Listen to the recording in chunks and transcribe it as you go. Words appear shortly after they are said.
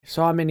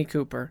saw a Mini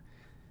Cooper,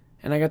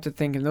 and I got to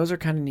thinking, those are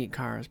kind of neat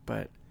cars,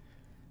 but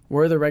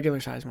where are the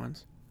regular size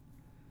ones?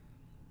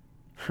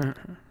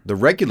 The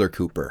regular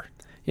Cooper.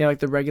 Yeah, like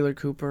the regular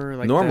Cooper.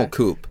 Like normal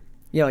coupe.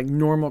 Yeah, like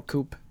normal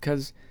coupe.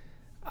 Because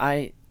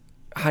do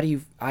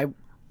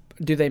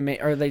they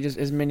make, or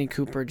is Mini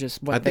Cooper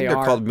just what they are? I think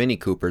they're called Mini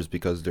Coopers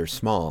because they're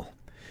small.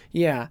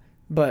 Yeah,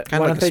 but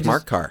kind of like a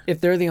smart car.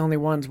 If they're the only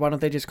ones, why don't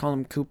they just call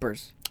them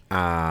Coopers?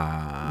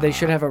 They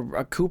should have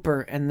a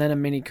Cooper and then a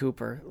Mini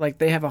Cooper. Like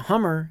they have a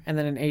Hummer and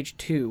then an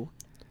H2,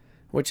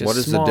 which is What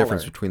is smaller. the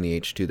difference between the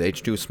H2? The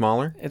H2 is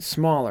smaller? It's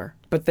smaller,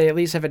 but they at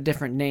least have a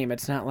different name.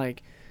 It's not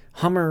like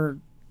Hummer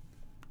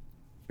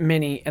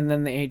Mini and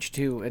then the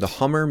H2. It's, the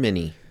Hummer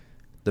Mini.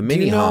 The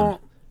Mini Hum.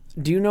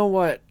 Do you know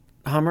what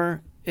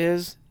Hummer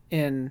is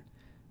in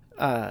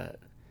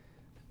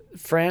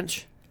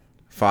French?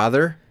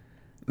 Father?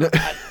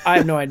 I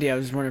have no idea. I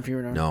was just wondering if you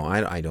were knowing. No,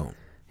 I don't.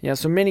 Yeah,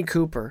 so Mini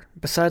Cooper,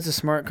 besides the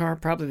smart car,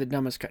 probably the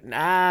dumbest car.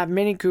 Nah,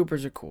 Mini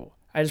Coopers are cool.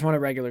 I just want a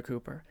regular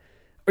Cooper.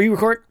 Are you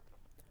record?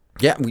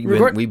 Yeah,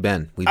 we've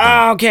been.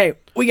 Oh, okay.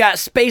 We got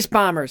space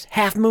bombers,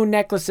 half moon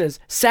necklaces,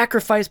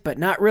 sacrifice but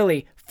not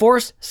really,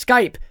 force,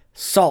 Skype,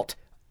 salt.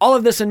 All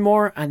of this and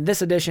more on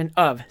this edition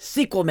of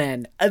Sequel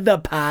Men, the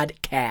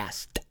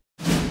podcast.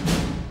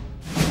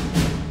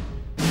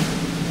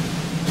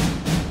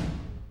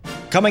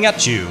 Coming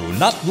at you,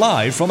 not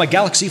live from a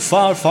galaxy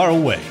far, far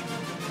away.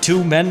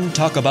 Two men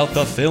talk about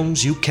the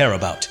films you care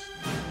about.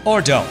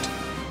 Or don't.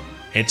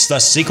 It's the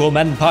Sequel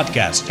Men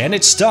podcast, and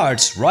it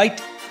starts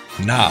right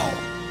now.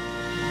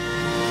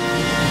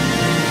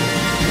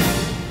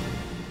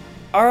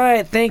 All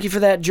right, thank you for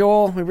that,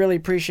 Joel. We really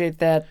appreciate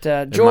that.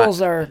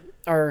 Joel's our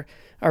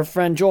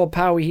friend Joel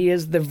Powie. He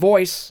is the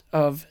voice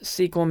of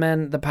Sequel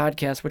Men, the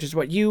podcast, which is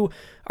what you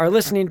are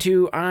listening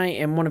to. I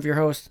am one of your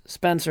hosts,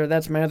 Spencer.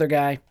 That's my other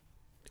guy,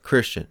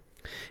 Christian.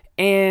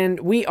 And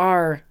we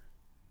are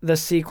the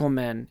Sequel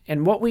Men.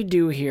 And what we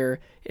do here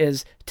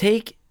is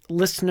take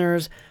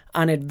listeners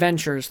on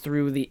adventures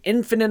through the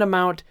infinite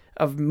amount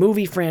of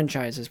movie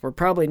franchises. We're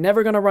probably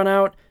never going to run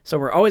out, so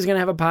we're always going to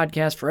have a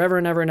podcast forever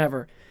and ever and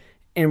ever.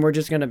 And we're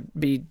just going to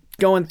be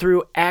going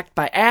through act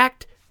by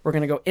act. We're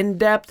going to go in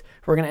depth.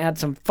 We're going to add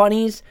some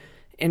funnies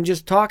and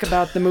just talk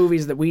about the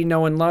movies that we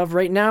know and love.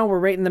 Right now, we're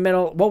right in the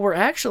middle. Well, we're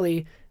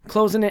actually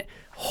closing it.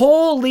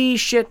 Holy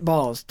shit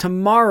balls.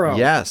 Tomorrow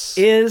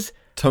is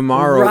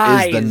Tomorrow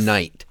is the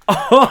night.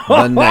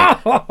 The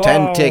night.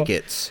 10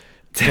 tickets.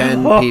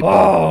 10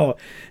 people.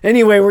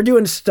 Anyway, we're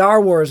doing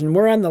Star Wars, and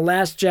we're on The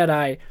Last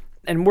Jedi.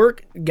 And we're,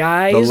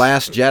 guys... The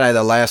Last Jedi,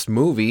 the last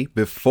movie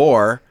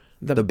before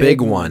the big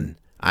one.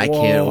 I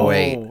can't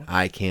wait.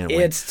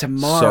 It's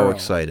tomorrow. So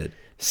excited.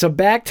 So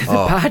back to the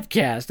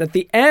podcast. At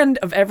the end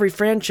of every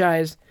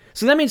franchise...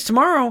 So that means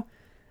tomorrow...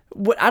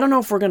 I don't know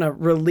if we're going to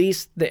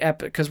release the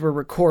episode because we're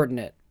recording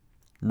it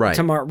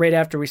tomorrow, right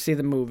after we see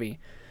the movie.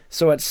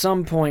 So at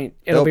some point,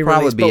 it'll be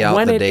released. Probably be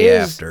out the day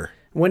after.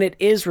 When it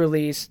is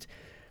released,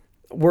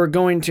 we're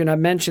going to, and I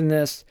mentioned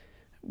this,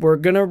 we're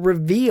going to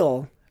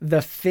reveal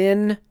the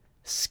Finn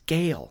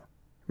scale.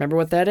 Remember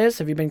what that is?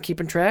 Have you been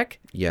keeping track?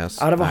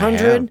 Yes. Out of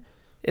 100,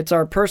 it's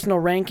our personal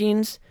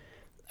rankings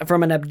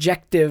from an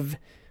objective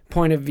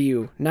point of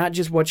view, not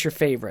just what's your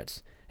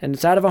favorites. And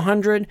it's out of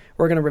 100.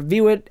 We're going to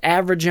review it,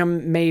 average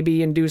them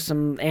maybe, and do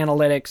some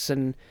analytics.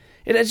 And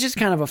it's just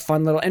kind of a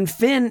fun little... And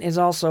Finn is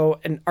also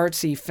an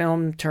artsy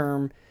film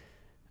term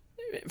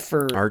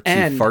for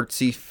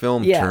fartsy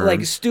film term. Yeah,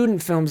 like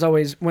student films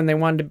always, when they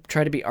wanted to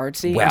try to be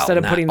artsy, instead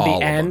of putting the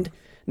end...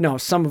 No,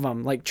 some of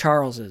them, like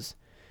Charles's.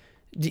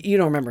 You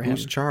don't remember him.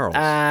 Who's Charles?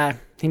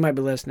 He might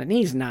be listening.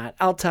 He's not.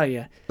 I'll tell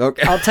you.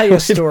 Okay. I'll tell you a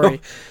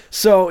story.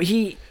 So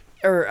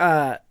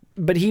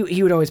but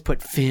he would always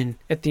put Finn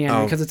at the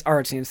end because it's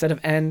artsy instead of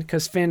end,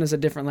 because Finn is a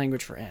different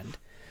language for end.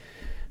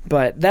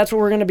 But that's what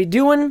we're going to be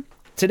doing.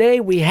 Today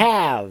we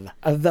have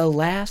The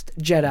Last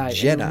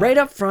Jedi. And right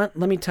up front,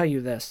 let me tell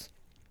you this.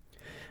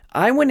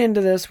 I went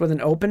into this with an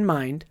open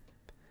mind.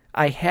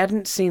 I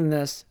hadn't seen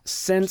this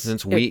since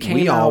it came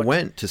we all out.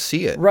 Went to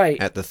see it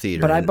at the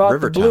theater. But I bought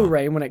Rivertown. the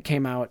Blu-ray when it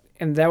came out,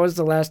 and that's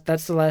the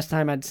last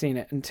time I'd seen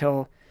it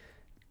until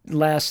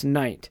last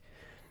night.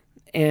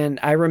 And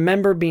I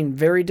remember being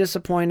very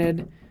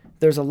disappointed.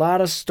 There's a lot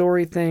of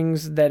story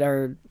things that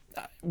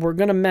we're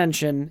going to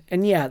mention.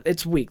 And yeah,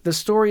 it's weak. The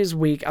story is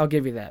weak. I'll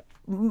give you that.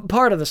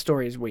 Part of the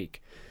story is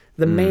weak.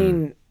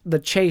 The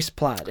chase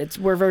plot,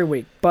 we're very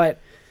weak. But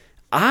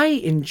I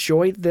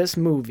enjoyed this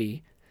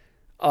movie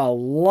a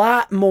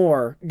lot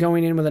more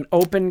going in with an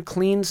open,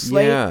 clean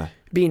slate.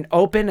 Being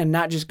open and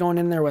not just going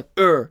in there with,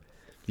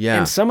 Yeah.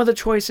 And some of the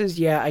choices,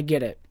 I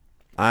get it.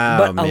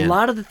 But a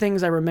lot of the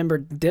things I remember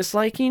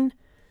disliking...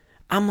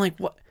 I'm like,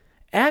 what?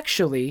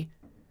 Actually,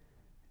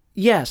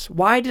 yes.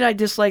 Why did I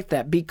dislike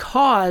that?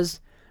 Because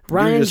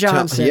Rian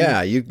Johnson...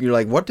 you're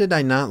like, what did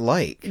I not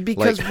like?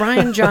 Because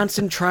Rian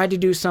Johnson tried to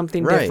do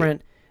something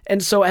different.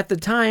 And so at the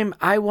time,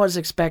 I was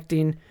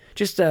expecting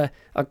just a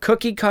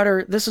cookie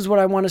cutter. This is what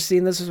I want to see,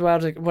 and this is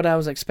what I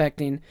was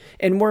expecting.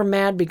 And we're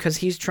mad because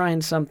he's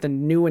trying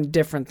something new and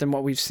different than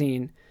what we've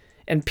seen.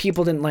 and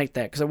people didn't like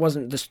that because it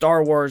wasn't the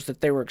Star Wars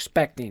that they were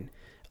expecting.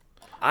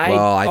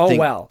 I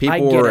think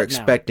people were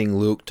expecting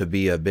Luke to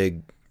be a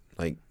big,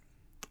 like,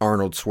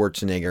 Arnold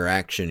Schwarzenegger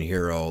action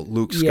hero,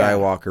 Luke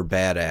Skywalker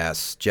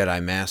badass,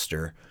 Jedi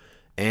Master.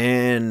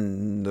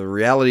 And the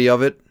reality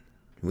of it,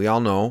 we all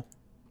know,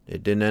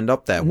 it didn't end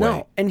up that way.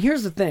 No, and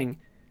here's the thing.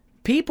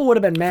 People would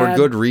have been mad. For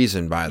good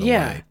reason, by the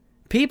way.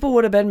 People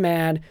would have been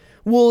mad.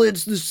 Well,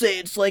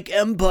 it's like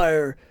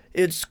Empire.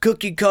 It's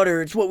cookie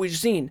cutter. It's what we've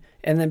seen.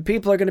 And then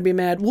people are going to be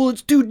mad. Well,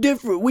 it's too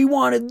different. We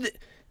wanted...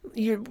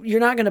 You're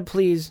not going to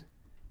please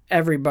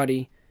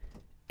everybody.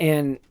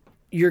 And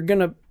you're going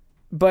to...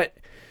 But...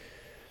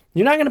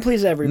 You're not going to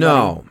please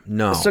everybody.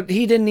 No. So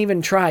he didn't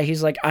even try.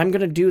 He's like, I'm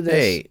going to do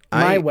this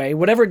my way.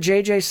 Whatever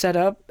JJ set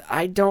up,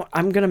 I'm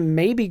going to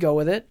maybe go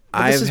with it.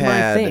 But this is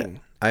my thing.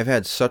 I've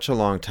had such a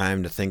long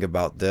time to think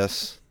about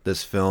this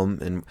film.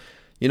 And,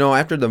 you know,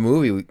 after the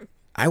movie,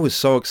 I was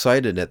so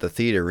excited at the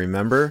theater.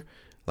 Remember?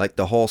 Like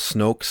the whole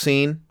Snoke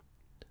scene?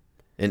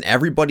 And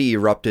everybody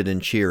erupted in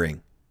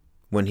cheering.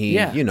 When he,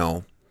 you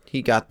know,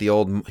 he got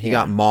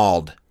got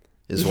mauled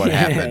is what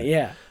happened.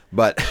 Yeah.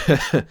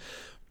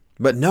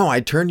 But no, I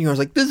turned to you. I was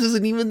like, "This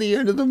isn't even the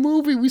end of the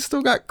movie. We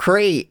still got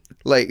Crate."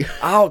 Like,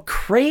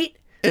 Crate?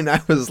 And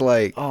I was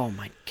like, "Oh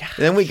my god!"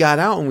 Then we got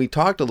out and we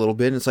talked a little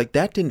bit, and it's like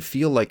that didn't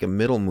feel like a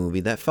middle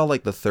movie. That felt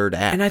like the third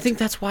act. And I think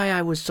that's why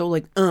I was so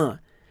like, And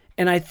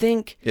I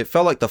think it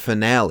felt like the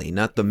finale,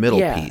 not the middle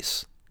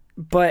piece.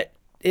 But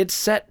it's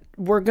set.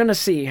 We're gonna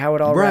see how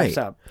it all wraps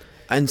up.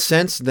 And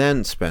since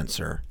then,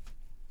 Spencer,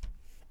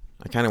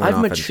 I kind of went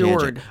off matured. On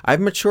a tangent. I've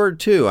matured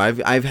too. I'm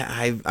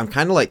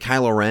kind of like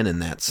Kylo Ren in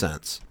that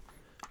sense.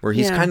 Where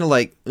he's kind of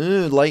like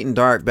light and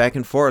dark, back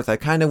and forth. I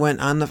kind of went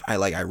on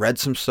I read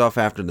some stuff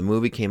after the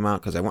movie came out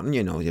because I want,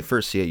 you know, you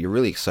first see it, you're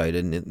really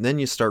excited, and then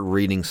you start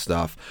reading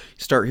stuff,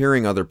 you start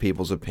hearing other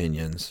people's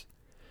opinions,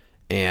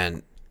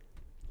 and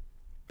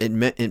it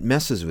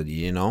messes with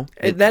you, you know.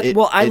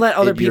 I let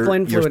other people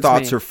influence me. Your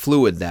thoughts are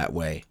fluid that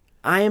way.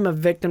 I am a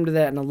victim to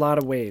that in a lot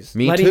of ways.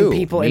 Me letting too.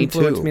 people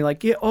influence me,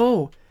 like,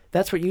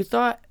 that's what you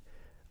thought.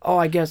 Oh,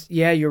 I guess,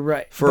 you're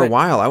right. For a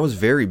while, I was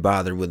very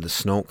bothered with the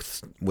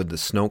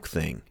Snoke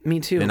thing. Me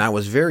too. And I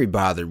was very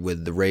bothered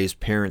with the Rey's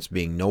parents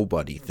being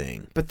nobody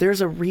thing. But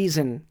there's a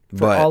reason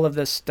for all of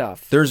this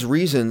stuff. There's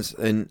reasons,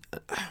 and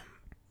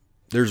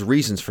there's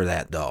reasons for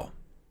that, though.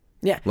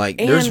 Yeah. Like,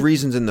 there's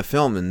reasons in the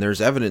film, and there's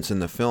evidence in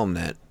the film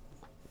that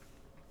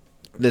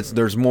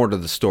there's more to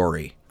the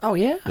story. Oh,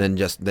 yeah. Than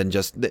just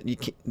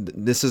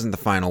this isn't the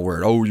final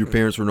word. Oh, your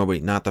parents were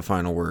nobody. Not the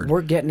final word.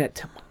 We're getting it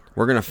tomorrow.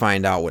 We're going to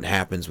find out what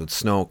happens with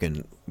Snoke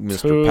and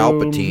Mr.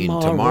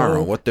 Palpatine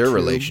tomorrow, what their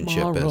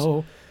relationship is.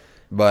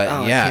 But,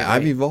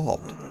 I've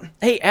evolved.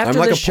 Hey, after I'm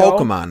like this a show,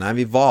 Pokemon. I've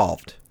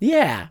evolved.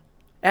 Yeah.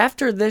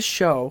 After this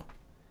show,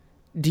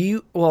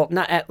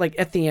 not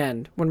at the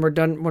end, when we're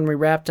done, when we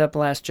wrapped up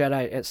Last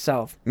Jedi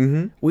itself,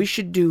 we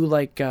should do,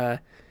 like,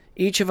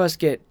 each of us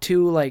get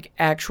 2, like,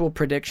 actual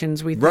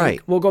predictions we think.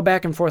 Right. We'll go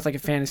back and forth like a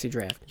fantasy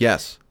draft.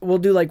 Yes. We'll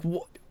do, like,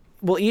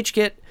 we'll each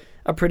get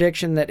a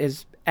prediction that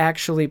is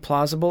actually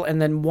plausible,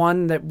 and then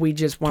one that we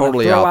just want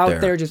to throw out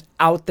there, just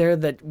out there,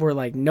 that we're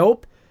like,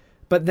 nope.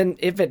 But then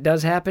if it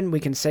does happen, we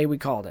can say we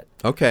called it.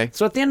 Okay.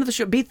 So at the end of the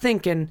show, be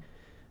thinking,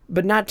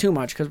 but not too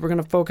much, because we're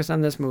going to focus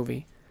on this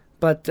movie.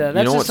 But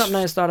that's just something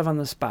I just thought of on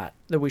the spot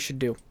that we should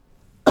do.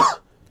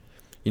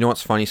 You know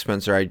what's funny,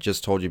 Spencer? I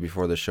just told you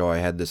before the show I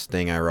had this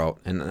thing I wrote.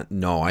 And I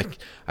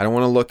don't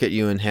want to look at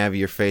you and have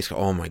your face go,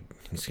 oh my,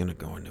 he's going to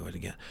go into it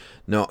again.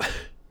 No,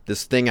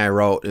 this thing I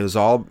wrote, it was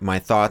all my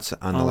thoughts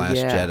on The Last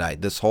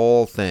Jedi. This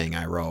whole thing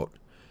I wrote.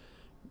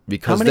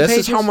 Because this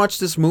is how much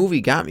this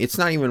movie got me. It's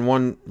not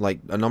even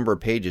a number of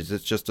pages.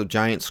 It's just a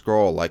giant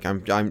scroll. Like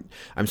I'm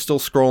still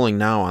scrolling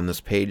now on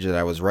this page that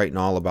I was writing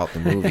all about the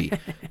movie.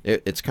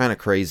 It's kind of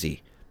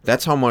crazy.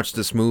 That's how much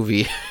this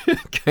movie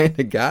kind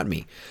of got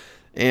me.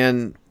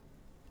 And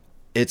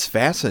it's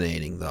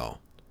fascinating, though.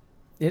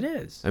 It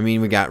is. I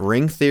mean, we got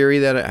ring theory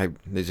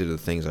these are the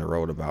things I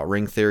wrote about.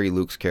 Ring theory,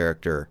 Luke's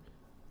character,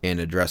 and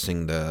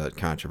addressing the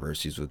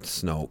controversies with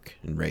Snoke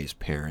and Rey's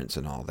parents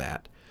and all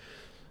that.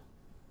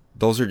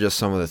 Those are just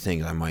some of the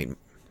things I might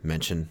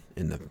mention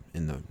in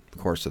the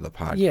course of the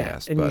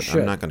podcast, but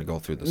I'm not going to go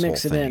through this whole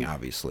thing,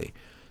 obviously.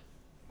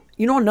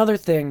 You know, another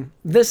thing,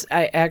 this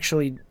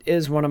actually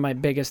is one of my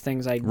biggest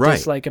things I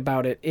dislike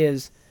about it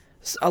is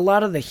a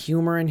lot of the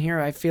humor in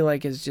here, I feel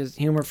like, is just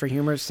humor for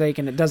humor's sake,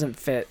 and it doesn't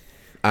fit.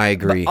 I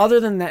agree. But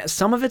other than that,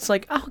 some of it's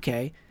like,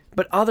 okay,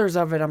 but others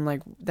of it, I'm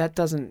like, that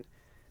doesn't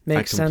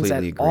make sense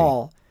at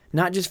all.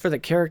 Not just for the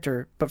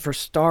character, but for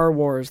Star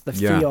Wars, the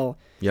feel.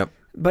 Yep.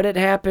 But it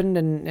happened,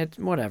 and it's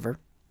whatever.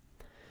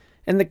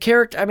 And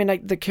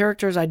the the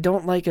characters I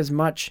don't like as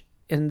much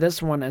in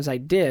this one as I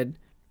did,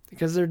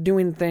 because they're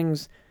doing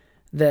things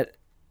that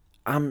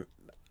I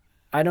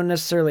don't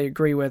necessarily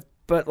agree with.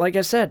 But like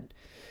I said,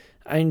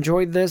 I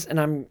enjoyed this, and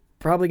I'm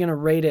probably going to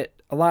rate it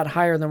a lot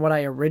higher than what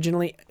I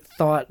originally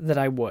thought that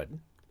I would.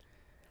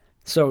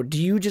 So do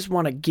you just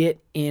want to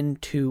get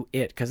into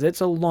it? Because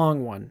it's a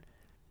long one.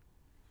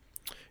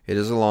 It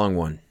is a long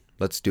one.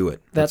 Let's do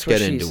it. That's Let's what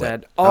get she into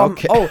said. it.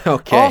 Okay.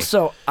 Okay.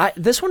 Also,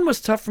 this one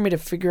was tough for me to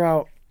figure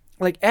out.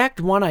 Like Act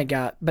 1 I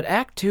got, but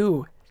Act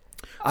 2,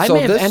 I So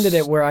may have this- ended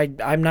it where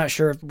I'm not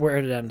sure where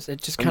it ends.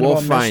 It just kind We'll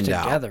of all meshed find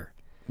out. together.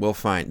 We'll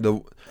find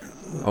the.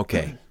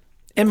 Okay.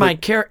 And my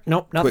character,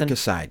 nope, nothing.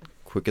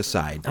 Quick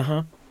aside.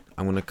 Uh-huh.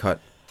 I'm gonna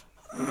cut.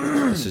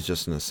 This is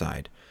just an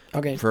aside.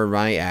 Okay. For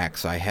my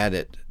acts, I had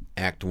it.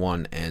 Act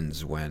 1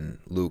 ends when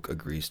Luke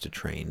agrees to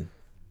train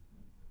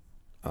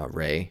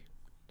Rey.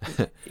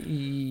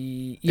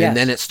 Yes. And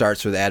then it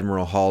starts with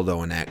Admiral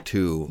Holdo in Act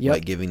 2, Yep.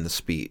 like giving the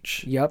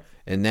speech. Yep.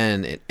 And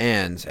then it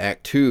ends.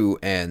 Act 2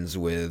 ends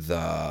with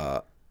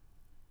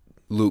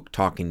Luke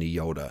talking to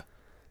Yoda.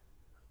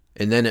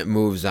 And then it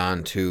moves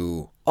on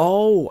to.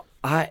 Oh,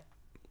 I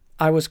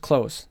was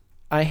close.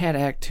 I had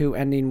Act 2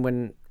 ending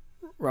when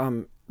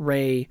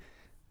Rey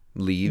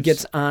Leaves.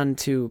 gets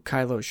onto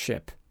Kylo's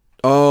ship.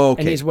 Oh,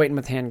 okay. And he's waiting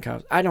with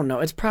handcuffs. I don't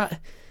know.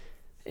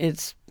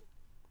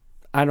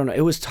 I don't know.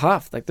 It was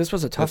tough. Like, this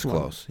was a tough That's one.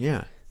 close.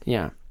 Yeah.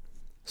 Yeah.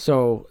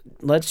 So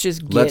let's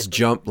just get. Let's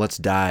jump. Let's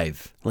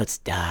dive. Let's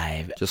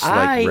dive. Just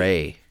like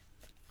Rey.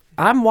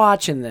 I'm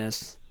watching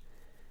this,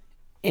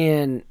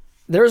 and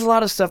there's a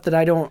lot of stuff that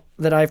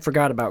I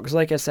forgot about because,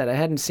 like I said, I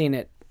hadn't seen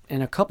it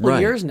in a couple of Right.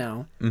 years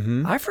now.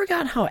 Mm-hmm. I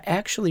forgot how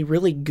actually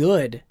really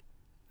good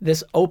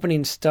this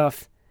opening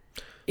stuff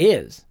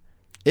is.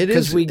 It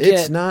 'Cause is. we It's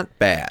get- not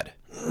bad.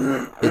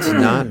 It's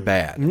not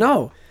bad.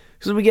 No,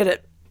 because we get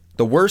it.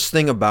 The worst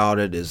thing about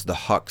it is the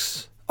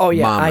Hux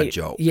mama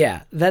joke.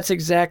 Yeah, that's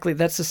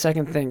the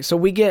second thing. So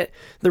we get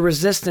the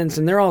Resistance,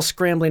 and they're all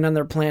scrambling on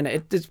their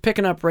planet. It's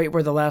picking up right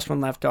where the last one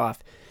left off.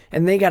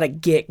 And they got to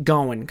get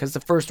going because the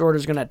First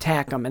Order's going to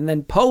attack them. And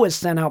then Poe is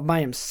sent out by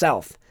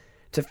himself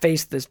to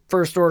face this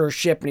First Order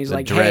ship. And he's The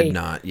like,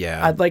 Dreadnought, hey,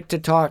 yeah. I'd like to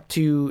talk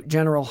to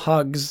General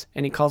Huggs.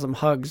 And he calls him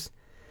Huggs,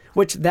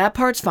 which that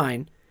part's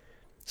fine.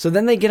 So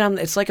then they get on,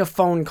 it's like a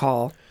phone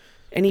call.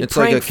 And he It's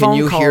like prank can phone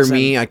you hear calls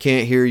me? him. I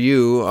can't hear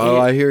you. Oh,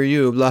 I hear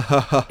you.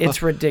 Blah.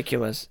 It's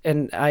ridiculous.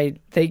 And I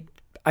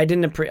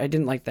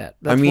didn't like that.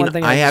 That's I mean, one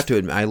thing I have to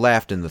admit, I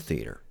laughed in the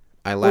theater.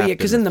 I laughed. Well, yeah,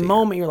 because in the theater.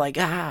 moment you're like,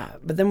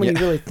 but then when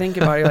you really think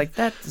about it, you're like,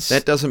 that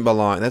doesn't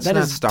belong. That's that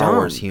not is Star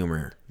Wars dumb.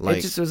 humor. It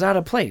Like, just was out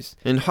of place.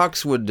 and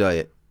Hux would,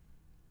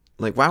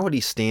 like, why would he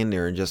stand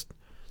there and just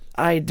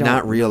I don't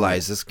not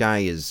realize this guy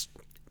is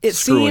it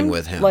screwing seemed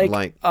with him?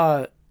 like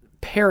a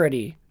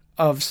parody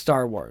of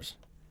Star Wars,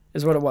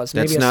 is what it was.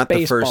 That's Maybe a not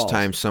the first Spaceballs.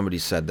 time somebody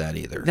said that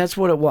either. That's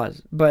what it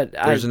was. But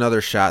There's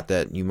another shot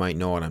that you might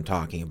know what I'm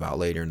talking about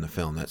later in the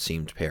film that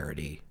seemed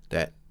parody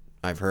that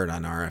I've heard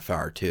on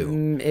RFR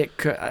too. it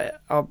could.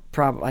 I'll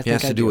probably. I It think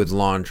has I to do with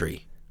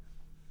laundry.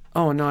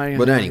 Oh no! I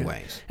But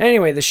anyways,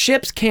 Anyway, the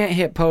ships can't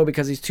hit Poe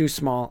because he's too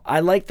small. I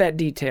like that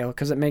detail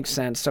because it makes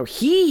sense. So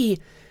he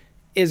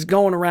is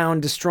going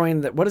around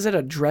destroying what is it?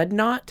 A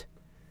dreadnought?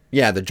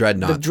 yeah, the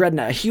Dreadnought. The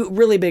dreadnought, a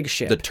really big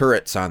ship. The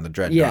turrets on the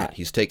Dreadnought. Yeah.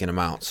 He's taking them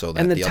out so that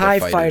and the the TIE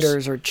other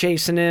fighters are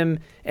chasing him,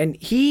 and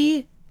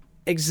he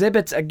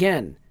exhibits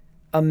again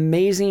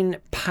amazing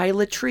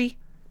pilotry,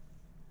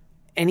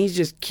 and he's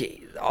just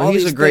all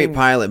he's these a great things-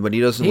 pilot, but he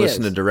doesn't He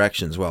listen is. to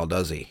directions well,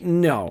 does he?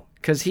 No,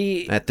 because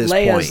he At this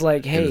Leia's point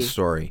like, in hey, the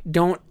story.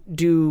 don't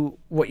do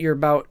what you're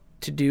about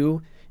to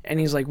do, and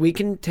he's like, we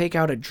can take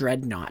out a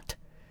dreadnought.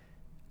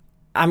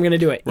 I'm gonna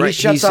do it. He Right,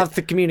 shuts he's- off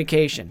the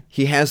communication.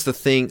 He has the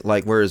thing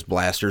like where his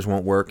blasters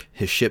won't work.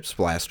 His ship's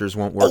blasters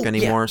won't work Oh, yeah.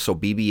 anymore. So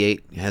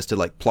BB-8 has to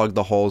like plug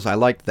the holes. I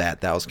liked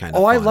that. That was kind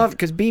of Oh, fun. I love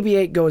because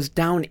BB-8 goes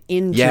down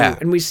into, Yeah.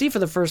 and we see for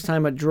the first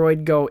time a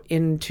droid go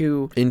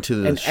into into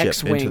the an ship,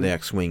 X-wing, into the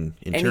X-wing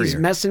and interior. he's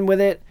messing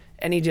with it,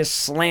 and he just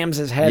slams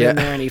his head in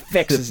there and he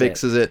fixes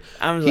it.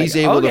 I was he's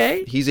like, able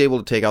okay. he's able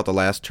to take out the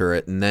last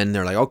turret, and then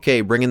they're like, okay,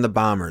 bring in the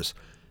bombers.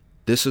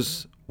 This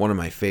is one of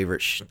my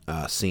favorite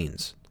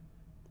scenes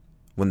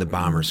when the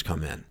bombers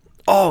come in.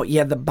 Oh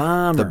yeah, the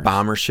bomber. The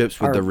bomber ships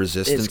with the it's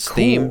resistance cool.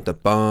 theme, the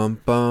bum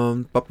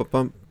bum bum bum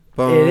bum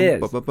bum, It is.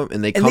 bum, bum, bum,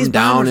 and they And come these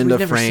down bombers into we've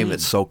never frame. seen.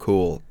 It's so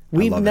cool. I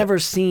We've love it. never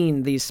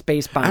seen these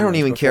space bombers. I don't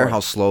even care before. how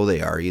slow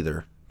they are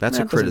either. That's a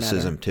That doesn't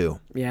criticism matter. too.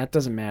 Yeah, it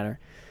doesn't matter.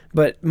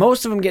 But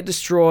most of them get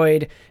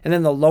destroyed, and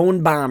then the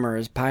lone bomber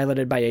is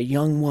piloted by a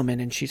young woman,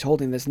 and she's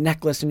holding this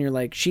necklace, and you're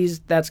like,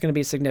 that's going to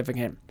be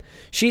significant.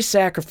 She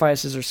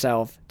sacrifices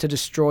herself to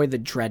destroy the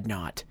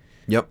dreadnought.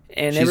 Yep.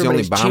 And she's the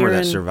only everybody's bomber that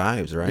cheering.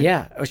 survives, right?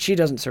 Yeah, she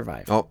doesn't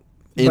survive. Oh,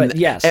 But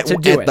yes, to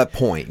do at it. the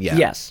point, yeah.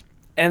 Yes.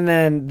 And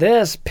then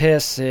this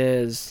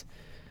pisses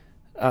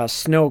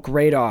Snoke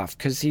right off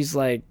because he's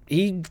like,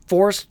 he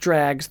force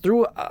drags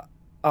through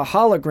a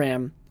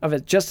hologram of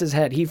it, just his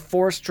head. He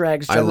force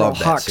drags I General love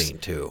that Hux, scene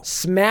too.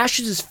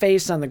 smashes his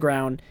face on the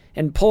ground,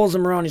 and pulls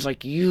him around. He's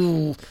like,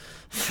 you.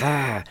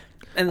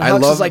 And I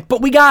Hux love- is like,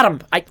 but we got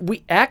him.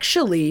 We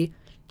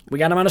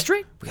got him on a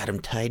string. We got him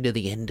tied to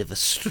the end of a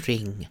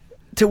string.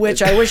 To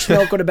which I wish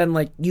Snoke would have been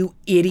like, you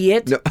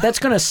idiot. No. That's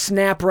going to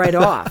snap right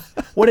off.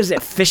 What is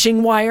it,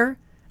 fishing wire?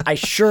 I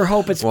sure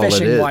hope it's Well, it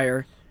fishing is.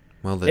 wire.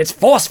 Well, It's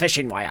force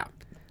fishing wire.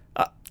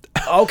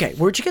 Okay,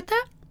 where'd you get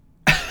that?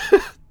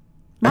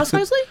 Mos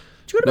Eisley?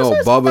 Did No,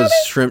 Bubba's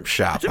Shrimp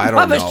Shop. I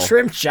don't know. Bubba's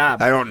Shrimp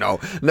Shop. I don't know.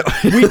 No.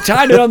 We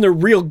tied it on there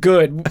real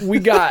good. We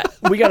got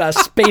a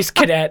Space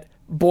Cadet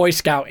Boy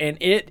Scout, and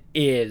it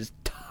is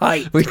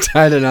tight. We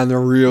tied it on the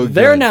real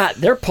good.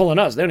 They're pulling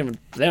us. They don't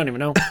even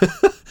know.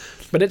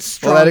 But it's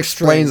strong. Well, that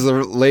explains the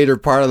later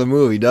part of the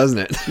movie, doesn't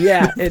it?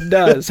 Yeah, it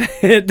does.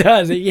 It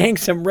does. It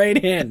yanks him right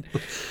in.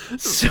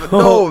 So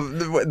No,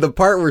 the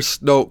part where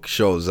Snoke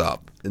shows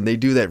up, and they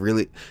do that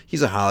really.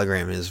 He's a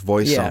hologram, and his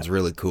voice sounds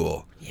really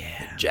cool.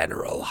 Yeah.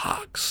 General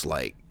Hux,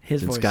 like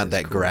His voice it's got is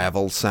that cool.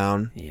 gravel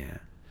sound. Yeah.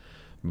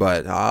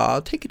 But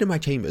I'll take you to my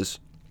chambers.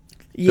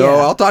 Yeah. No,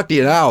 I'll talk to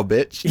you now,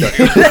 bitch. That's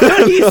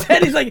what he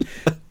said. He's like,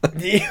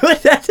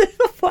 that's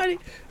so funny.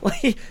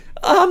 Like,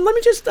 let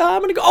me just,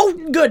 I'm gonna go.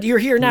 Oh, good, you're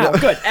here now.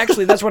 Good.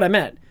 Actually, that's what I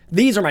meant.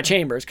 These are my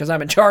chambers because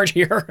I'm in charge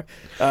here.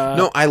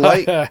 No, I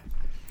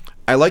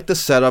like the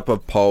setup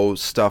of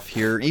Poe's stuff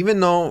here, even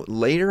though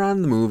later on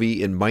in the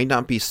movie it might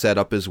not be set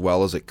up as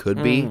well as it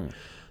could be.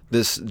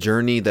 This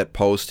journey that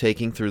Poe's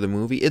taking through the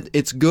movie,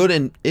 it's good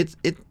and it's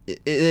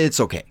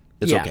okay.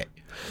 It's okay.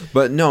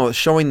 But no,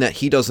 showing that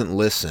he doesn't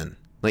listen.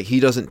 Like,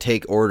 he doesn't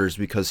take orders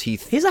because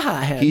he's a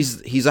hothead.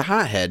 He's a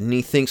hothead, and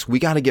he thinks we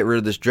got to get rid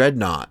of this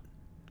dreadnought.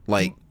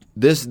 Like,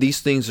 these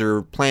things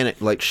are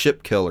like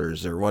ship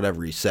killers or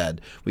whatever he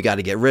said. We got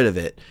to get rid of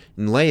it.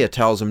 And Leia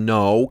tells him,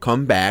 no,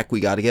 come back. We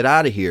got to get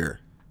out of here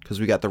because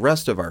we got the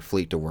rest of our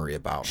fleet to worry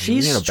about.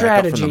 She's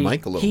strategy.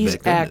 He's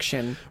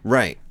action.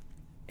 Right.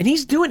 And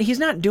he's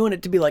not doing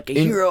it to be like a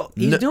hero.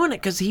 He's doing it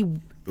because he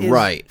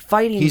is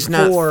fighting. He's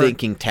not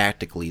thinking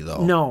tactically,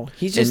 though. No,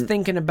 he's just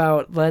thinking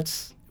about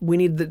we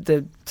need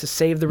to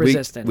save the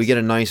resistance. We get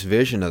a nice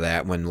vision of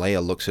that when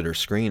Leia looks at her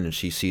screen and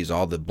she sees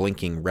all the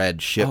blinking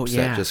red ships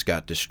that just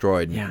got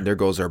destroyed. Yeah. There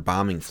goes our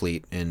bombing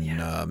fleet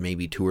and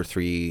maybe 2 or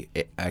 3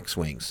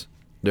 X-Wings.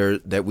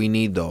 That we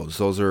need those.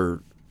 Those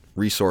are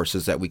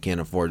resources that we can't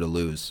afford to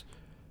lose.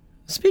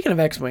 Speaking of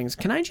X-Wings,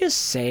 can I just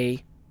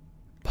say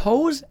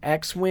Poe's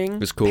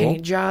X-Wing cool.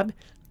 paint job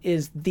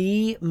is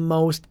the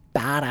most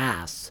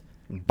badass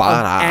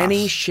of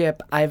any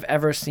ship I've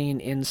ever seen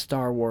in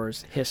Star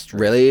Wars history.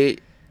 Really?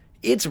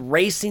 It's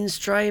racing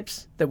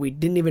stripes that we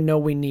didn't even know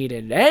we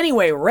needed.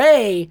 Anyway,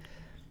 Rey,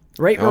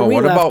 right where we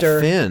what left about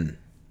her. Finn?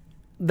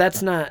 That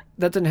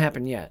didn't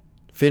happen yet.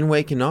 Finn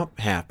waking up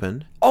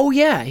happened. Oh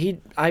yeah,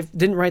 I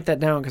didn't write that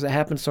down because it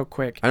happened so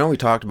quick. I know we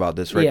talked about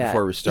this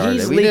before we started.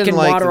 He's we leaking didn't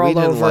like, water all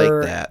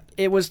over. Like that.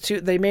 It was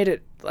they made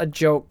it a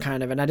joke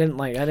kind of, and I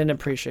didn't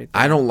appreciate that.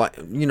 I don't like,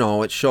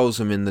 it shows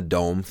him in the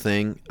dome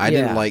thing. I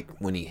didn't like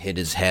when he hit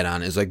his head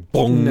on it. It's like,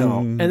 boom. No.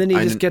 And then he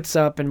just gets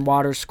up and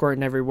water's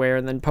squirting everywhere.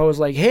 And then Poe's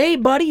like, hey,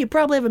 buddy, you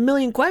probably have a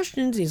million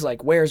questions. He's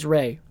like, where's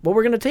Rey? Well,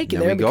 we're going to take you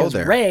there because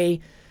Rey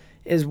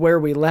is where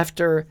we left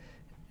her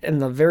in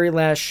the very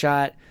last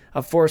shot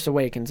of Force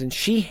Awakens. And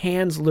she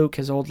hands Luke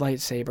his old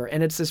lightsaber.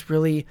 And it's this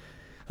really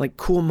like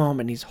cool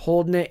moment. He's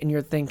holding it and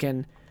you're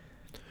thinking,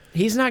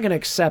 he's not going to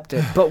accept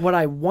it. But what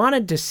I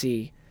wanted to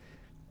see,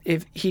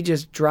 if he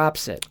just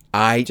drops it.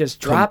 I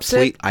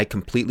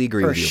completely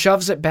agree with you. Or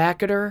shoves it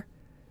back at her.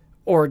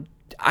 Or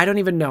I don't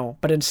even know.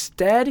 But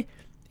instead,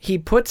 he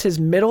puts his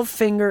middle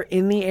finger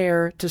in the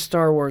air to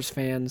Star Wars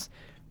fans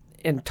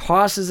and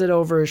tosses it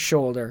over his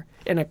shoulder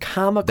in a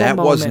comical moment.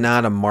 That was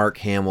not a Mark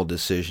Hamill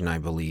decision, I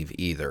believe,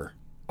 either.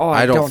 Oh,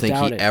 I don't think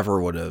he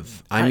ever would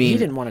have. I mean, he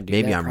didn't want to do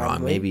maybe that, I'm probably.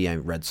 wrong. Maybe I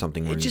read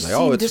something where he's like,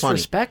 "Oh, it's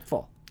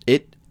disrespectful."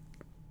 Funny.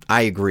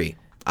 I agree.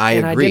 I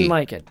agree. I didn't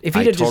like it. If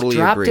he'd have just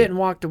dropped it and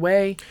walked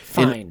away,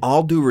 fine. In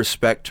all due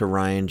respect to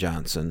Rian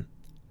Johnson,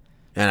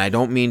 and I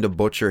don't mean to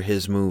butcher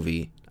his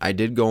movie, I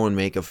did go and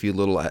make a few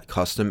little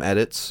custom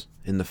edits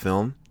in the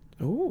film.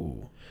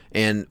 Ooh.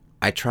 And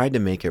I tried to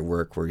make it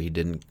work where he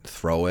didn't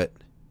throw it.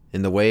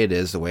 And the way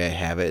I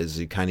have it is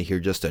you kind of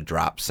hear just a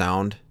drop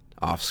sound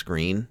off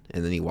screen,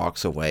 and then he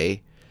walks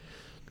away.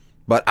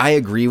 But I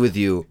agree with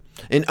you.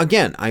 And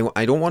again,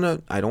 I don't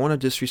want to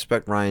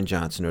disrespect Rian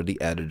Johnson or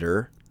the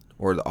editor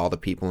or all the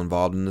people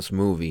involved in this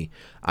movie.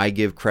 I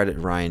give credit to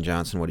Rian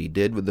Johnson what he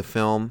did with the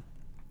film.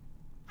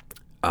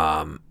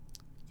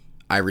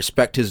 I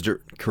respect his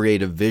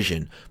creative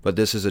vision, but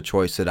this is a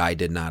choice that I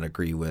did not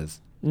agree with.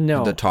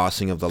 No. The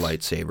tossing of the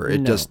lightsaber.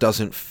 It just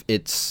doesn't.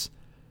 It's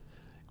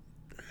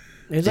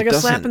like a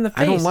slap in the face.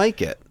 I don't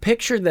like it.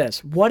 Picture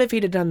this. What if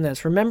he'd have done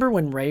this? Remember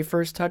when Rey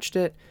first touched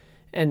it,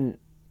 and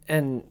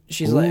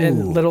she's like,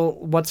 and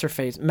little what's her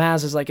face,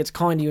 Maz is like, it's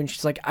calling to you, and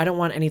she's like, I don't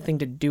want anything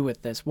to do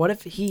with this. What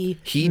if he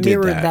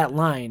mirrored that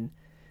line,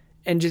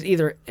 and just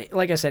either,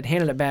 like I said,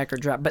 handed it back or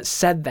dropped, but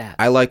said that?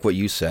 I like what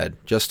you said.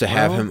 Just to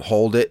have him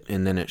hold it,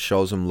 and then it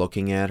shows him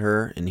looking at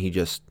her, and he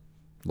just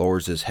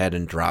lowers his head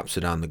and drops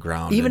it on the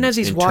ground. Even as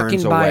he's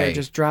walking by her,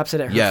 just drops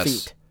it at her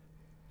feet.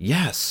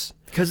 Yes.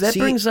 Because that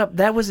brings up,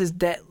 that was his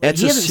dad.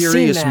 It's a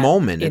serious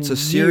moment. It's a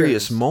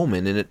serious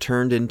moment, and it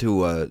turned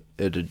into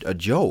a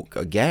joke,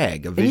 a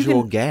gag, a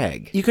visual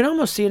gag. You can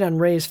almost see it on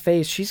Rey's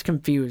face. She's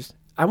confused.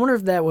 I wonder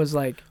if that was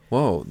like...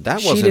 Whoa,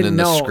 that wasn't in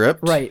the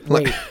script. Right,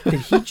 wait. Did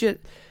he just...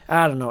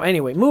 I don't know.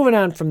 Anyway, moving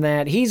on from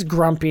that, he's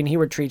grumpy and he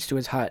retreats to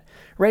his hut.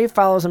 Rey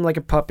follows him like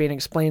a puppy and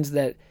explains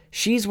that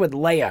she's with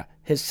Leia,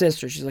 his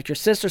sister. She's like, your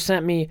sister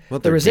sent me.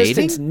 What, The they're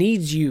Resistance dating?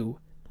 needs you.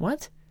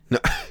 What? No,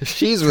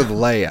 she's with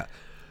Leia.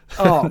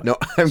 Oh. No,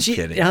 I'm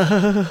kidding.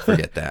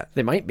 Forget that.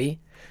 They might be.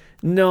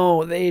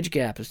 No, the age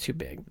gap is too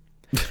big.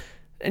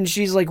 And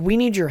she's like, we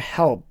need your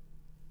help,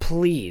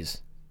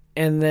 please.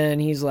 And then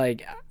he's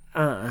like,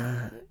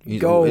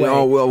 go away.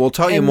 Oh, well, we'll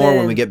tell you And more when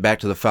then- we get back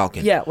to the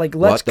Falcon. Yeah, like,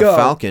 let's The go.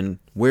 Falcon,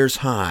 where's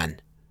Han?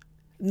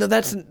 No,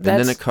 that's And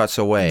then it cuts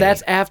away.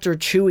 That's after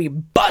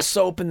Chewie busts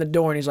open the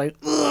door and he's like,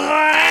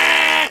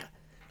 "Ugh!"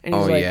 And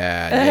he's Oh, like,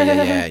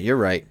 yeah. You're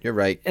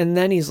right. And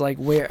then he's like,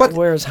 But-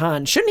 where's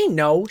Han? Shouldn't he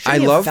know?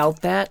 Shouldn't he have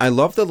felt that? I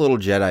love the little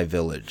Jedi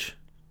village.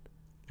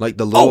 Like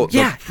the little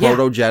yeah,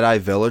 proto Jedi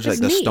village, It's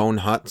like the neat. stone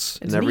huts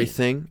It's and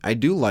everything. I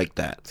do like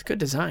that. It's good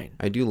design.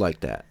 I do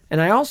like that.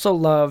 And I also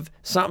love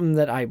something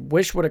that I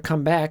wish would have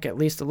come back at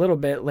least a little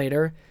bit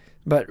later,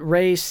 but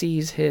Rey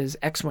sees his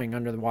X-Wing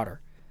under the water,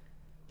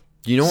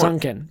 You know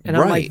sunken. what? And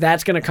I'm like,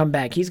 that's going to come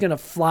back. He's going to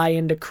fly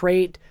into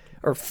Crate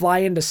or fly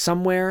into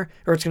somewhere,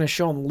 or it's going to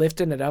show him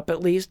lifting it up at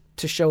least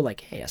to show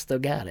like, hey, I still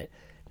got it.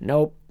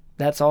 Nope.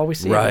 That's all we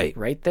see.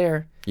 Right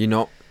there. You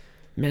know,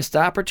 Missed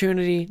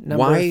opportunity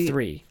number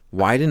 3.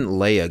 Why didn't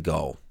Leia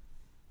go?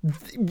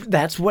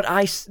 That's what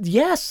I said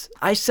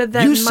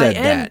that You in said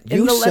my end. that.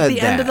 You at said the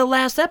end that. of the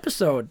last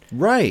episode.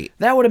 Right.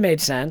 That would have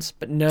made sense,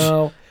 but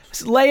no.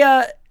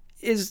 Leia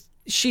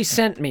she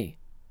sent me.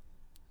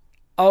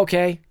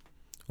 Okay.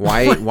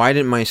 Why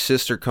didn't my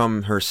sister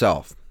come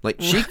herself? Like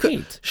she Right. could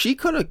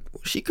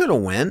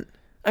have went.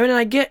 I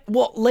mean,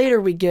 later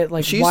we get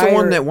like She's the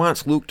one that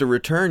wants Luke to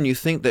return. You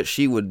think that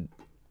she would,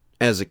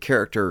 as a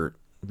character,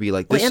 be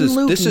like, Well, and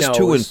Luke this is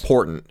too knows.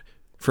 important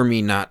for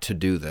me not to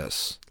do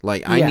this.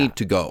 Like I Yeah. need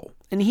to go.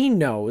 And he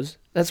knows.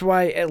 That's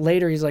why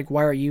later he's like,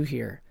 why are you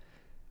here?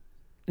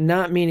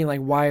 Not meaning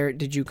like,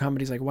 did you come?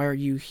 But he's like, why are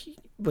you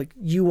like,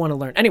 you want to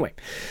learn. Anyway,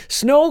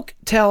 Snoke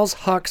tells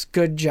Hux,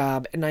 good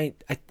job. And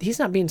he's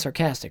not being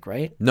sarcastic,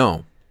 right?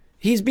 No.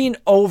 He's being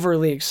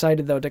overly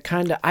excited, though, to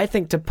kind of, I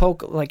think, to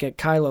poke like at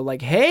Kylo,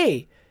 like,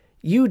 hey,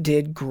 you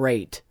did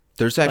great.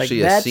 There's Like,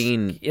 actually a that's-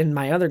 scene And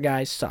my other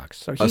guy sucks.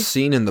 So he's,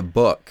 in the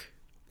book,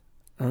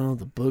 oh,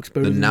 the book's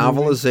better the than movie.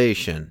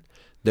 novelization.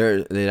 There,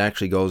 it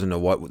actually goes into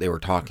what they were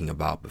talking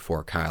about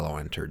before Kylo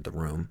entered the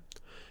room,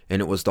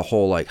 and it was the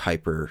whole like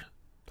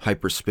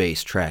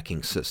hyperspace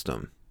tracking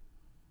system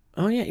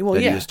Oh, yeah. Well,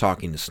 that yeah. he was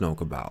talking to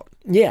Snoke about.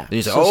 Yeah. And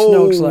he said, So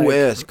 "Oh, Snoke's like,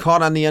 yes,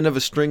 caught on the end of a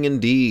string,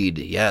 indeed.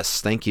 Yes,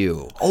 thank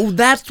you." oh,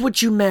 that's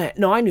what you meant.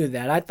 No, I knew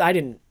that. I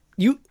didn't.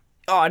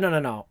 Oh,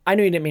 no. I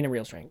knew you didn't mean a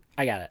real string.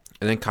 I got it.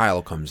 And then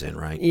Kylo comes in,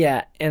 right?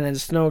 Yeah. And then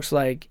Snoke's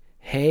like,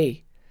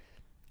 hey,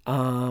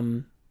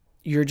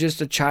 you're just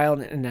a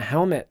child in a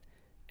helmet.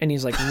 And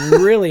he's like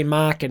really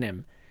mocking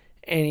him.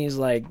 And he's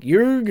like,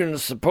 you're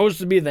supposed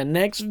to be the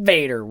next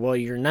Vader. Well,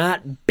 you're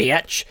not,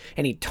 bitch.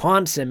 And he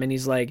taunts him. And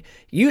he's like,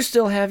 you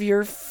still have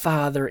your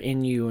father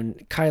in you.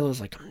 And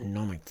Kylo's like,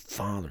 no, my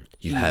father.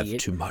 You have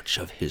idiot." too much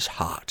of his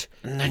heart.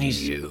 And then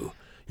he's, You,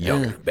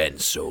 young Ben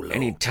Solo.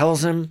 and he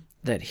tells him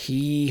that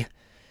he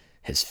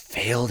has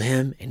failed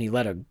him. And he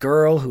let a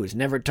girl who has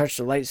never touched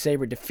a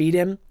lightsaber defeat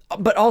him.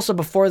 But also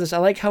before this, I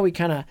like how he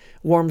kind of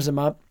warms him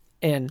up.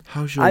 And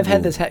How's your I've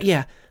had wound?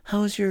 this.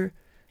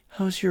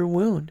 How's your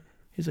wound?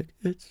 He's like,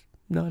 it's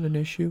not an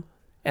issue.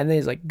 And then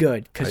he's like,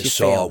 good, because I you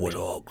saw failed what me.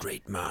 all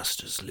great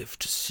masters live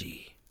to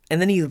see.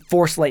 And then he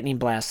force lightning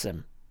blasts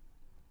him,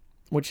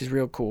 which is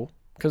real cool.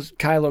 Because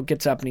Kylo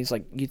gets up and he's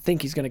like, you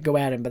think he's going to go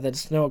at him, but then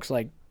Snoke's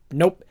like,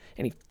 nope.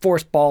 And he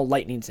force ball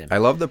lightnings him. I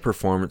love the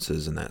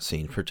performances in that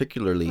scene,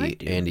 particularly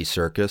do. Andy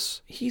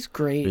Serkis. He's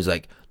great. He's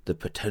like, the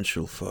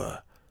potential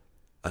for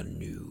a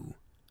new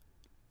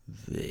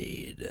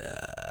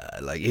Vader.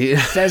 Like he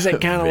Says it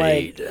kind of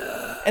like,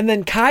 Vader. and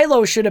then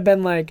Kylo should have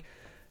been like,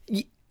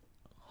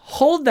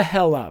 hold the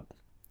hell up.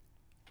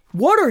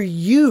 What are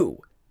you?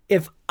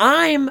 If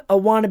I'm a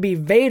wannabe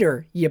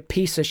Vader, you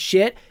piece of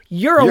shit,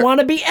 you're a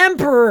wannabe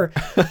Emperor.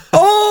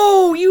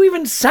 Oh, you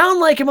even sound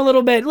like him a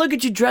little bit. Look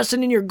at you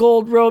dressing in your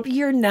gold robe.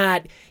 You're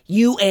not.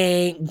 You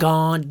ain't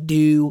gonna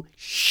do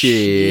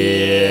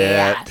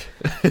shit.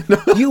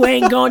 You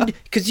ain't gonna,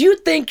 because you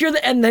think you're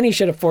the, and then he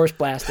should have force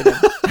blasted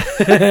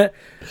him.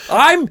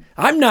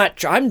 I'm not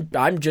trying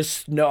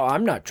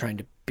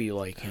to be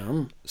like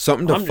him.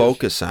 Something to I'm just-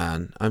 focus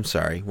on. I'm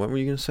sorry. What were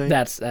you gonna say?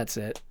 That's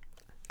it.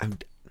 I'm,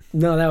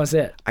 No, that was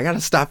it. I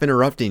gotta stop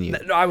interrupting you.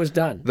 No, I was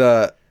done.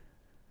 The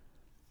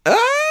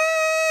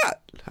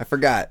I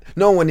forgot.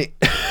 No, when he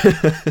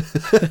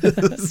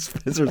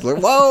Spencer's like,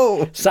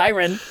 whoa.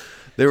 Siren.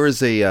 There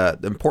was a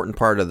important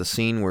part of the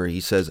scene where he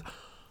says,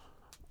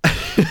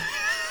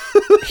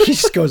 He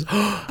just goes,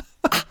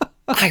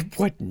 I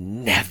would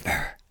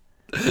never.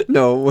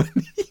 "No." When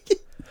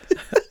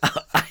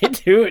I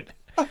do it.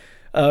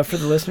 For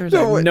the listeners,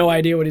 I have no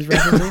idea what he's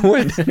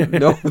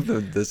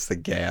referencing. That's the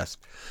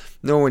gasp.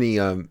 No, when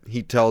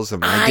he tells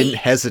him, I didn't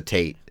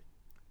hesitate.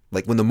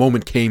 Like when the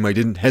moment came, I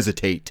didn't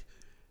hesitate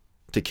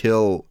to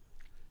kill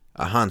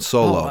Han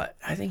Solo.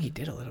 I think he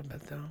did a little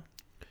bit, though.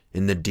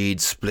 and the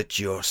deed split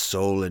your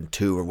soul in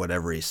two, or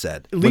whatever he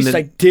said. At least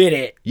I did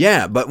it.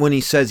 Yeah, but when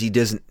he says he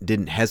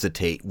didn't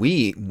hesitate,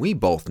 we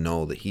both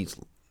know that he's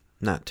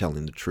not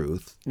telling the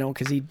truth. No,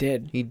 because he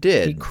did. He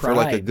did. He for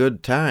like a cried.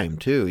 good time,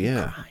 too,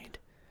 yeah. Cried.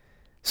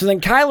 So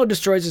then Kylo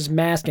destroys his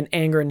mask in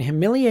anger and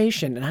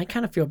humiliation, and I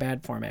kind of feel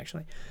bad for him,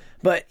 actually.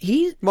 But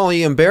he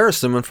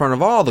embarrassed him in front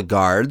of all the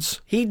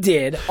guards. He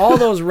did. All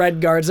those red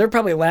guards, they're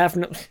probably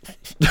laughing.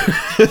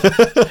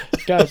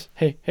 Guys,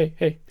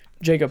 hey,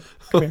 Jacob,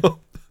 come here.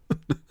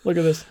 Look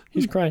at this.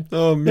 He's crying.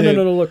 Oh, man.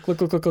 No, look. And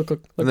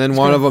then He's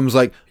one crying. of them's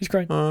like, He's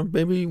crying.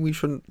 maybe we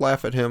shouldn't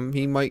laugh at him.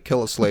 He might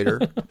kill us later.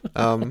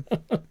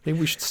 Maybe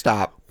we should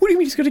stop. What do you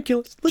mean he's gonna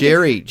kill us? Look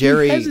Jerry.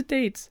 He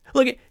hesitates.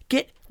 Look at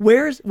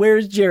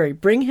where's Jerry?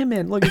 Bring him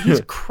in. Look,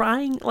 he's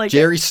crying like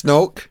Jerry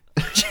Snoke.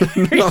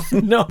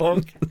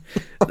 No.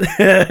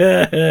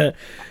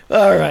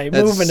 All right,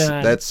 moving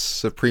on. That's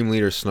Supreme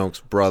Leader Snoke's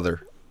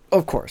brother.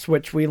 Of course,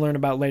 which we learn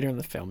about later in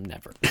the film.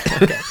 Never.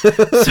 Okay.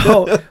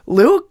 So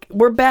Luke,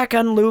 we're back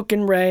on Luke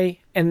and Rey,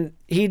 and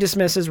he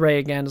dismisses Rey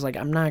again. He's like,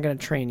 I'm not going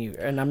to train you,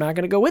 and I'm not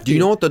going to go with you. Do you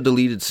know what the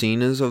deleted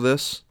scene is of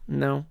this?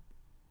 No.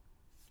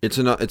 It's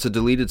a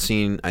deleted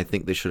scene I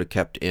think they should have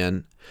kept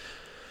in.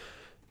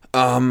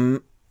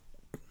 You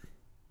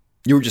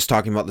were just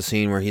talking about the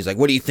scene where he's like,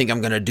 what do you think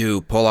I'm going to do?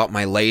 Pull out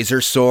my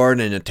laser sword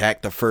and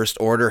attack the First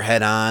Order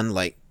head on?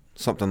 Like,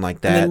 something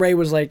like that. And then Rey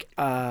was like,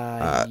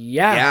 yeah.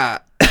 Yeah.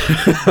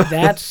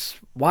 That's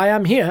why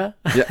I'm here.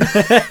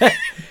 Yeah.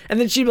 And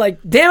then she'd be like,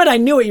 damn it, I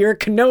knew it. You're a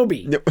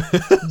Kenobi.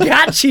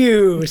 Got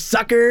you,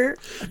 sucker.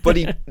 But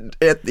he,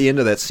 at the end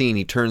of that scene,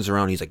 he turns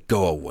around. He's like,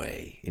 go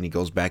away. And he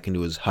goes back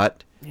into his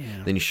hut. Yeah.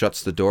 Then he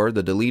shuts the door.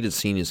 The deleted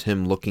scene is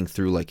him looking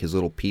through like his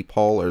little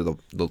peephole or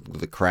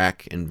the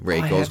crack, and Rey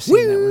I have goes,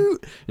 seen that woo,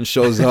 and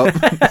shows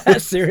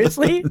up.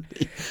 Seriously?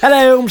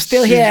 Hello, I'm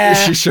still here.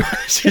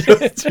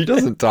 She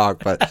doesn't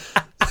talk, but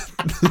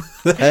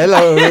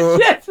hello.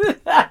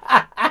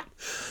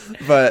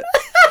 But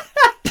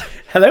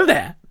Hello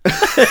there.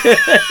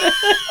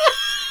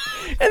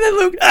 And then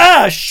Luke,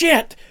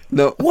 shit.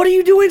 no, What are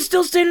you doing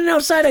still standing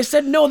outside? I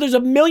said, no, there's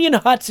a million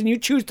huts and you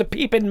choose to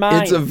peep in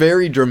mine. it's a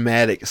very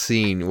dramatic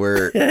scene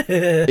where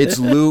it's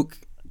Luke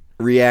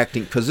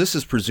reacting, because this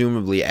is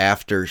presumably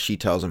after she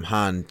tells him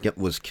Han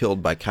was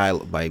killed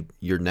by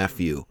your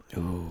nephew.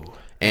 Ooh.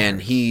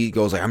 And he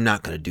goes like, I'm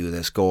not going to do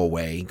this. Go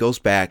away. He goes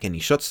back and he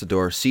shuts the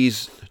door,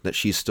 sees that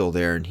she's still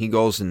there, and he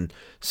goes and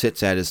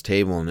sits at his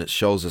table, and it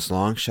shows this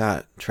long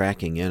shot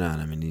tracking in on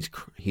him, and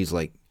he's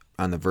like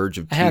on the verge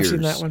of tears. I have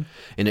seen that one.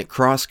 And it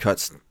cross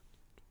cuts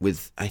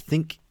with, I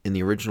think in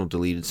the original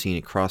deleted scene,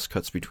 it cross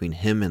cuts between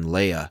him and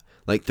Leia.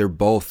 Like they're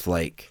both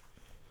like,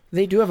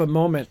 They do have a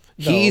moment,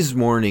 though. he's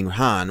mourning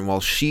Han while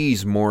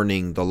she's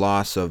mourning the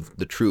loss of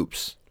the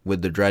troops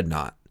with the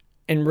dreadnought.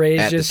 And Rey's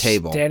at the just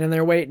table. standing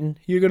there waiting.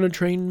 You're going to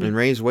train me? And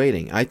Rey's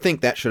waiting. I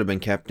think that should have been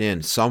kept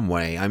in some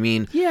way. I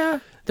mean, Yeah,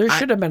 there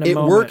should have been a it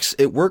moment.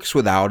 It works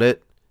without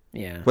it,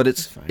 Yeah, but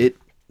that's fine.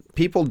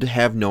 people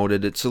have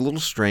noted it's a little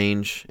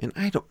strange, and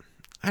I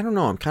don't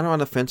know. I'm kind of on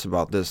the fence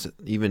about this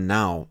even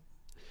now.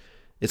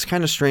 It's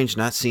kind of strange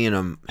not seeing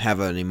him have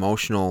an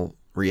emotional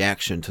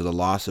reaction to the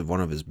loss of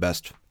one of his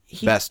best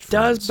friends.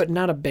 Does, but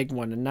not a big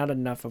one, and not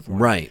enough of one.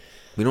 Right.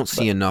 We don't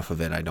see enough of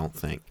it, I don't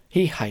think.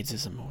 He hides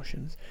his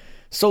emotions.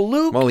 So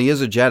Luke... Well, he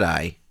is a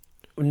Jedi.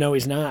 No,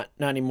 he's not.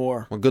 Not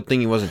anymore. Well, good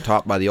thing he wasn't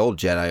taught by the old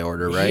Jedi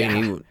Order, right? Yeah.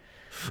 And he,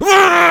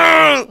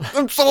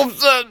 I'm so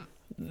upset.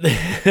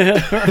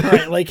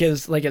 Right, like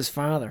his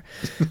father.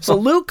 So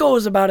Luke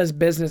goes about his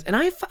business, and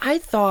I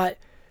thought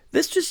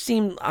this just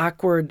seemed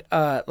awkward,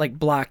 like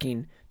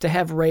blocking, to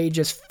have Rey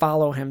just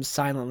follow him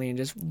silently and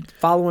just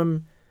follow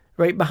him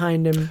right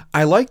behind him.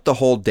 I like the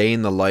whole day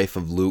in the life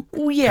of Luke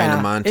Well, yeah, kind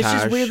of montage. it's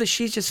just weird that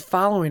she's just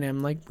following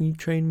him. Like, will you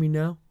train me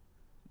now?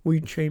 Will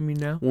you train me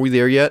now? Were we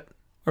there yet?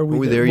 Are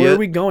we there Where yet? are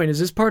we going? Is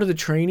this part of the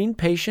training?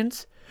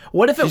 Patience?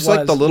 What if it He's was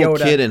like the little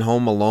Yoda? kid in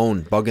Home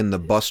Alone bugging the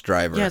bus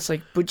driver. Yeah, it's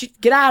like, but you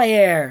get out of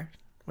here.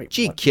 Wait,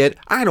 Gee, what? kid,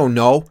 I don't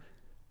know.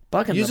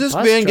 Bugging Does the this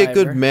bus van get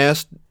driver? good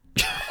mass?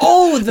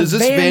 Oh, the Does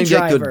this van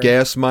get good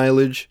gas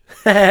mileage?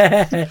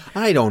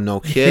 I don't know,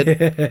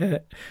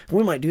 kid.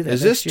 We might do that.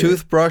 Is this next year.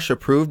 toothbrush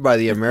approved by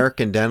the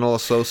American Dental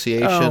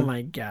Association? Oh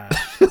my god.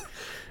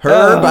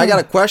 Herb, I got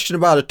a question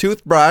about a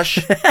toothbrush.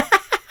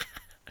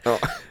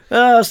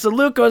 So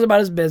Luke goes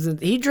about his business.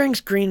 He drinks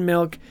green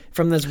milk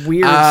from this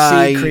weird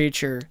I sea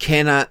creature.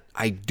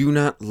 I do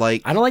not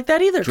like. I don't like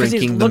that either because he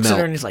drinking the looks at her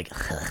milk. and he's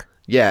like, "Ugh."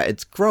 Yeah,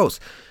 it's gross.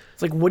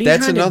 It's like, what are you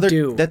trying to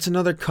do? That's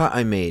another cut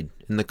I made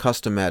in the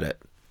custom edit.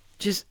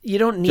 Just you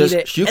don't need Just-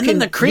 it. you And can-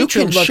 then the creature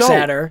you can looks show-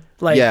 at her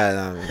like,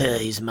 Yeah,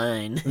 he's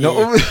mine.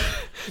 no,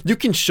 you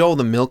can show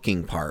the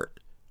milking part.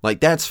 Like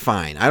that's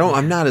fine.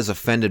 I'm not as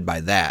offended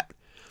by that.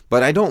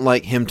 But I don't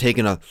like him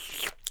taking a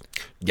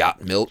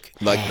yacht milk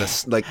like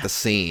the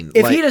scene.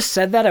 If like, he'd have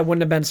said that, I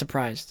wouldn't have been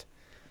surprised.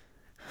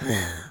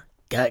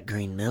 Got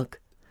green milk.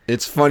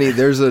 it's funny. It's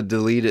not a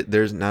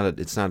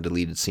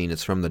deleted scene.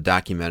 It's from the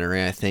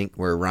documentary, I think,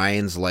 where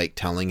Ryan's like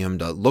telling him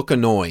to look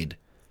annoyed.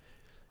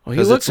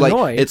 Well, he looks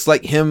annoyed. It's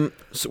like him.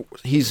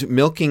 He's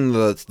milking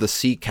the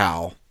sea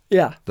cow.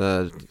 Yeah.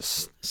 The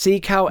Sea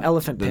cow,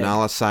 elephant the pig.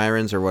 Nala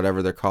sirens or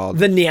whatever they're called.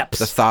 The Nips.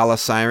 The Thala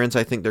sirens,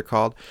 I think they're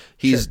called.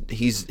 He's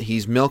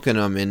milking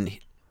them, and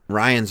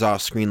Ryan's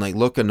off screen like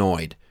look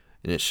annoyed,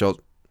 and it shows.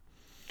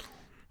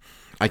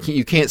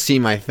 You can't see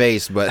my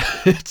face, but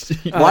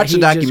watch the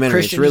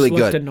documentary. It's really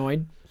good.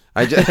 Annoyed.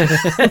 I just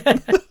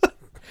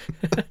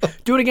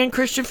Do it again,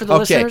 Christian, for the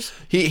listeners.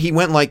 He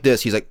went like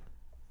this. He's like,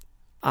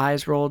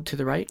 eyes rolled to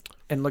the right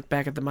and look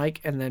back at the mic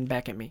and then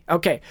back at me.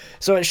 Okay,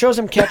 so it shows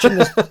him catching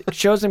this.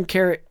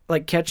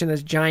 Catching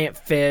this giant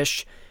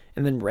fish,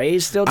 and then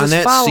Ray's still just on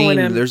that following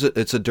scene. him.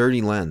 It's a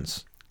dirty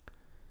lens.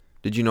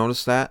 Did you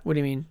notice that? What do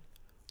you mean?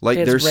 Like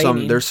It's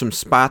raining. there's some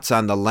spots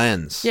on the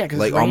lens. Yeah, 'cause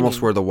like it's raining.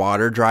 almost where the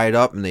water dried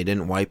up and they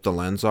didn't wipe the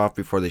lens off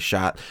before they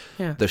shot.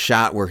 Yeah. The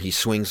shot where he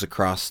swings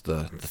across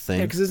the thing.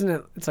 Yeah, because isn't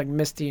it? It's like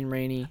misty and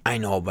rainy. I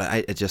know,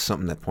 but it's just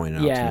something that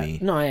pointed out to me.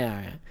 No,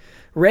 yeah.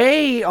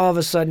 Ray all of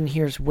a sudden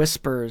hears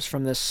whispers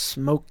from this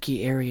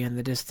smoky area in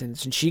the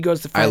distance, and she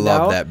goes to find out. I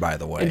love that, by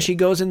the way. And she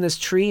goes in this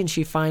tree and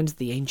she finds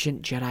the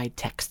ancient Jedi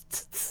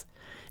texts.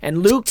 And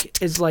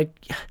Luke is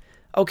like,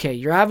 okay,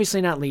 you're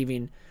obviously not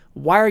leaving.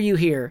 Why are you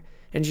here?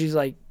 And she's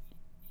like,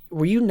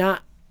 were you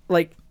not,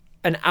 like,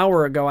 an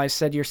hour ago I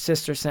said your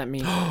sister sent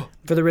me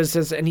for the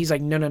resistance. And he's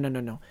like,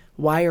 no.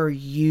 Why are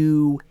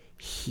you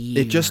here?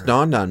 It just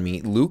dawned on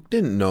me. Luke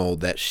didn't know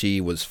that she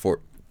was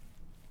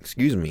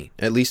excuse me,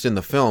 at least in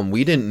the film,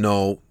 we didn't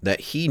know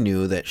that he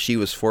knew that she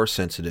was force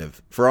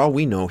sensitive. For all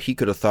we know, he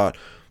could have thought,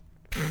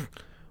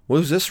 what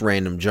was this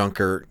random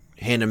junker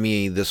handing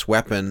me this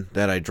weapon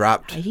that I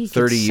dropped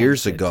 30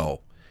 years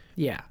ago?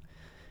 Yeah.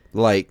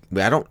 Like,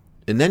 I don't...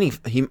 And then he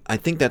I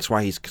think that's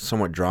why he's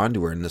somewhat drawn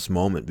to her in this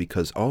moment,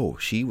 because,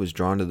 she was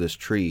drawn to this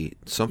tree.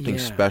 Something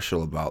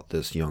special about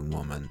this young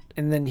woman.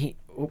 And then he...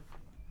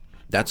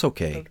 That's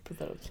okay.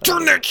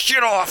 Turn that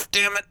shit off,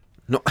 damn it!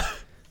 No.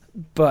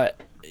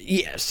 But...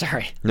 Yeah,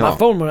 sorry. No. My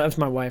phone went up to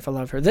my wife. I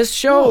love her. This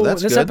show,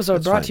 that's this good. episode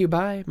That's brought fine. to you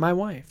by my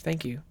wife.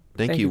 Thank you.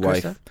 Thank you,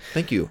 wife. Krista.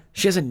 Thank you.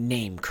 She has a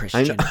name,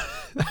 Christian.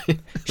 I know.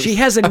 She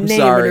has a I'm name,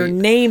 sorry. and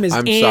her name is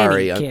I'm Anakin.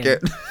 sorry. I'm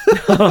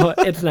No,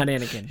 it's not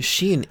Anakin. Is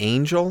she an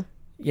angel?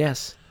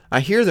 Yes.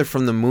 I hear they're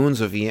from the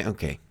moons of...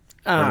 Okay.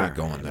 We're Ah, not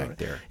going back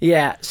there.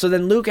 Yeah, so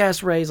then Luke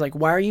asks Ray, he's like,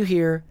 why are you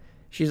here?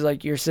 She's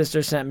like, your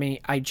sister sent me.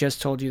 I just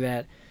told you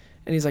that.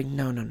 And he's like,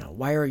 no.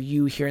 Why are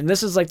you here? And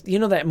this is like, you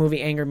know that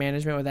movie Anger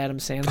Management with Adam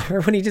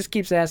Sandler when he just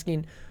keeps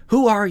asking,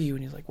 who are you?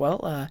 And he's like,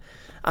 well,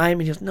 I'm...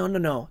 And he goes,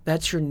 no.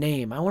 That's your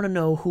name. I want to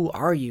know, who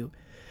are you?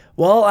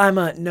 Well,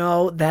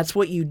 no, that's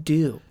what you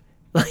do.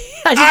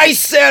 I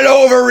said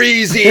over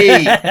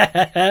easy!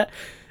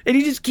 And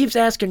he just keeps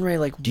asking Ray,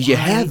 like, Do you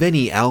have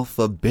any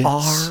alphabets?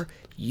 are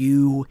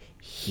you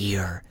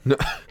here? No.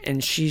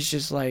 And she's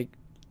just like,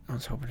 I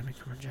was hoping to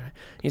become a Jedi.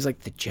 He's like,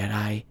 the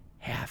Jedi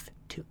have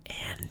to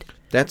end.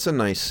 That's a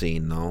nice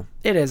scene, though.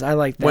 It is. I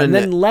like that. When and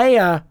then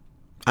Leia.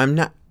 I'm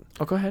not...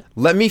 Oh, go ahead.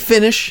 Let me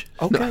finish.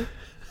 Okay.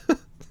 No.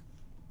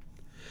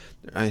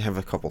 I have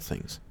a couple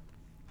things.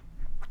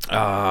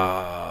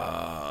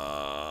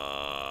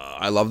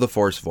 I love the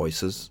Force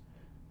voices.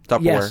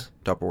 Tupperware. Yes.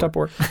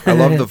 Tupperware. I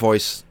love the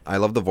voice. I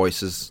love the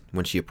voices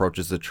when she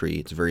approaches the tree.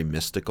 It's very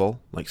mystical,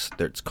 like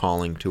it's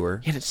calling to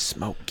her. And it's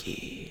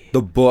smoky.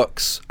 The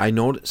books. I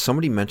know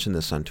somebody mentioned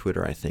this on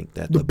Twitter. I think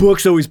that The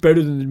book's always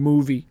better than the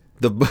movie.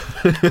 the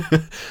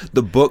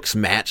books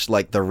match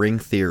like the Ring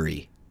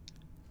theory.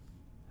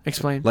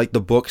 Explain. Like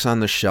the books on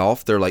the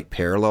shelf, they're like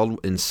parallel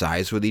in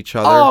size with each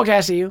other. Oh, okay,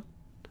 I see you.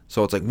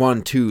 So it's like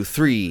 1, 2,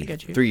 3,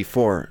 get you. 3,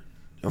 4.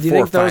 Do you 4,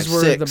 think those 5,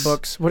 were 6. the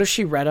books? What if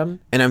she read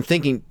them And I'm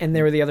thinking and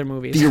they were the other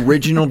movies? the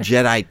original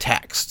Jedi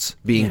texts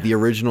being Yeah. the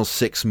original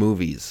 6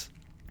 movies.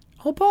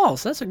 Oh,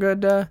 balls. That's a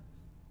good...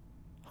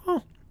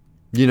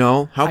 You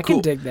know how I cool.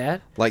 can dig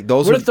that. Like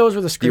those. What are if those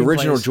were the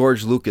original screenplays?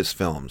 George Lucas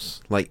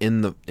films? Like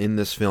in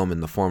this film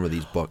in the form of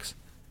these books.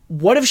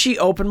 What if she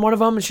opened one of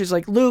them and she's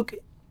like, Luke,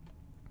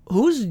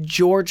 who's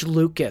George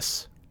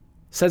Lucas?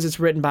 Says it's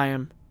written by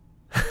him.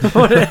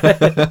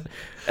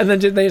 And then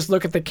they just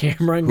look at the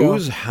camera and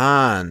Who's go,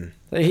 Han?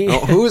 He- No,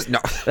 who's no?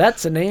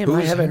 that's a name I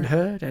Who's haven't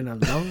her? heard in a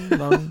long,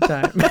 long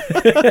time.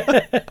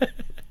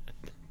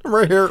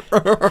 Right here.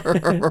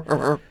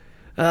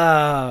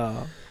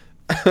 Oh.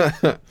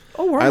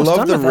 Oh, we're I almost love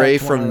done the with that Ray one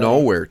from already.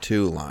 nowhere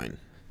too line.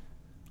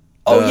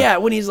 Oh, yeah,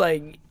 when he's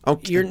like,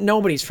 Okay. you're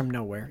nobody's from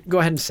nowhere. Go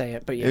ahead and say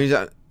it, but yeah.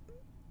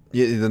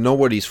 He's the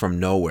nobody's from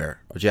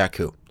nowhere.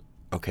 Jakku.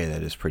 Okay,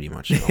 that is pretty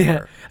much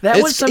nowhere.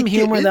 That was some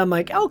humor that I'm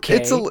like, okay.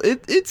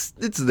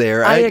 It's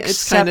there. I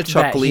It's kind of accept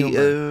that chuckly.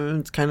 humor.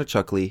 It's kind of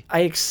chuckly. I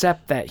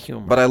accept that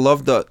humor. But I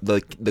love the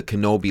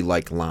Kenobi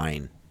like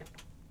line.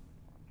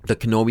 The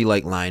Kenobi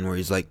like line where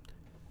he's like,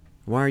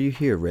 "Why are you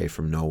here, Ray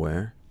from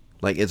nowhere?"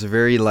 Like it's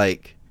very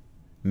like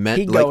He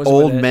like goes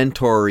old with it.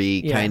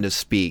 mentor-y Yeah. kind of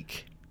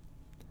speak.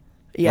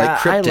 yeah,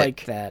 like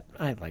cryptic.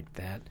 I like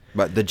that.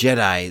 But the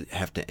Jedi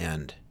have to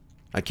end.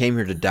 I came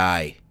here to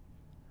die.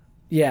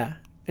 Yeah.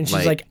 And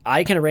she's like,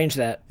 I can arrange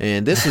that.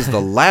 And this is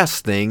the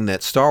last thing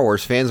that Star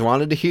Wars fans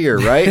wanted to hear,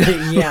 right?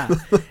 Yeah.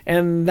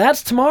 And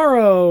that's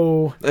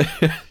tomorrow.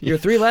 Your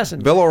 3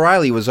 lessons. Bill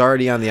O'Reilly was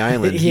already on the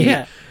island.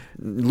 Yeah.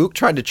 Luke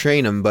tried to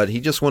train him, but he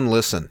just wouldn't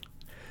listen.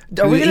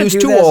 Are we He was do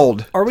too this?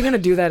 old. Are we going to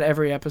do that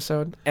every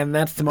episode? And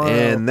that's tomorrow.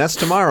 And that's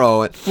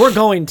tomorrow. We're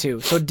going to,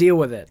 so deal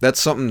with it. That's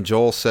something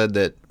Joel said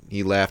that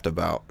he laughed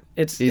about.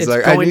 It's He's it's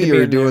like, going I knew to you be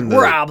were in there. doing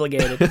We're that.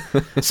 obligated.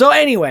 So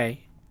anyway,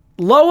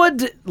 Leia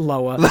Is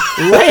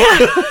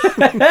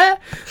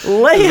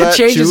that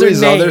changes Chewie's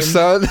her name. other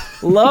son?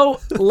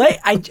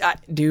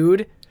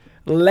 Dude,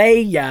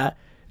 Leia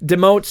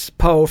demotes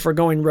Poe for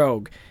going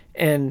rogue.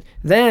 And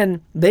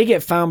then they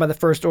get found by the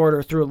First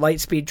Order through a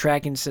light-speed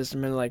tracking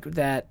system. And like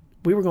that,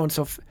 we were going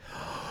so...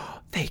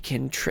 They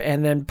can...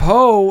 and then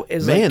Poe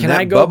is Man, like, can that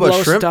I go Bubba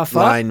blow Shrimp stuff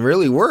line up?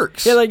 really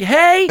works. They're like,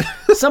 hey,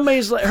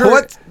 somebody's like...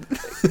 What?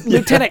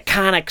 Lieutenant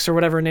Connix or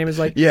whatever her name is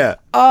like... Yeah.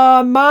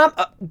 Mom,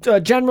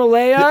 General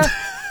Leia,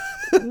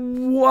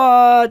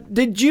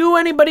 did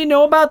anybody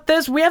know about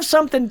this? We have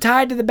something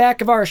tied to the back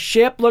of our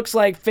ship. Looks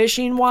like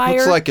fishing wire.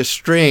 Looks like a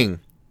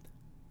string.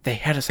 They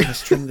had us on a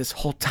string this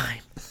whole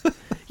time.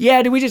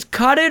 Yeah, did we just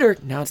cut it or...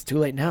 No, it's too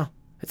late now.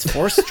 It's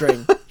force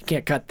string. You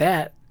can't cut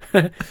that.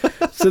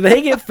 So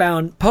they get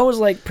found. Poe's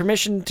like,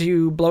 permission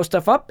to blow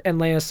stuff up, and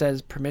Leia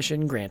says,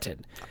 permission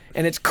granted.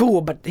 And it's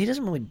cool, but he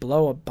doesn't really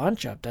blow a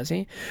bunch up, does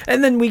he?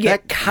 And then we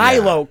get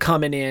Kylo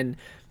coming in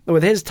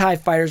with his TIE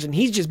fighters, and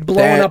he's just blowing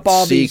That up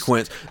all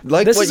sequence.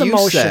 Like This what is you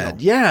emotional.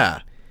 said. Yeah.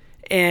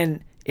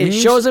 And it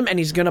shows him, and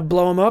he's going to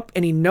blow him up,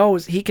 and he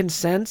knows, he can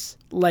sense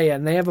Leia,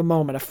 and they have a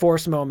moment, a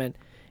force moment,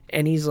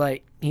 and he's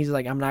like,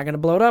 I'm not going to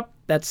blow it up.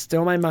 That's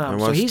still my mom.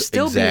 So he's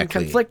still being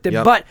conflicted,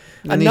 Yep. but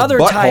and another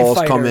these TIE buttholes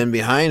fighter... come in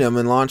behind him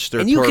and launch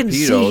their And you torpedoes. can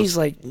see he's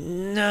like,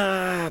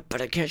 nah,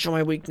 but I can't show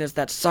my weakness.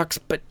 That sucks,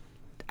 but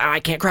I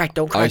can't cry.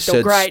 Don't cry. I Don't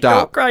said cry. stop.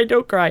 Don't cry.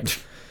 Don't cry.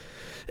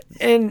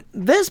 And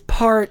this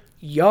part,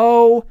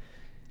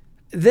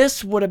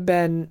 this would have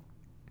been...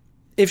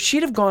 If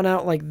she'd have gone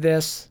out like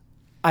this,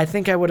 I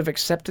think I would have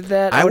accepted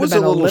that. I would was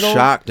have a been little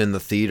shocked in the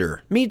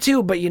theater. Me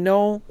too, but you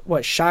know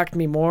what shocked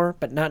me more,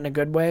 but not in a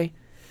good way?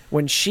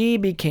 When she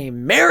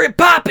became Mary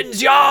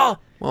Poppins, y'all!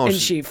 Well, and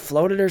she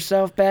floated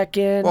herself back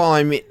in. Well,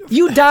 I mean...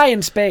 You die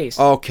in space.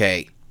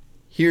 Okay.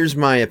 Here's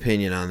my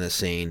opinion on this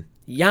scene.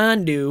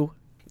 Yondu,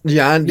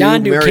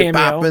 Yondu Mary cameo.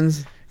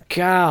 Poppins.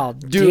 God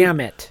Dude, damn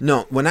it.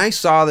 No, when I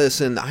saw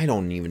this, and I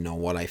don't even know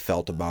what I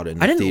felt about it in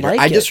the I didn't theater. like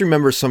I it. just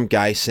remember some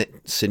guy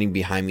sitting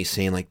behind me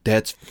saying, like,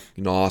 that's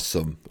fucking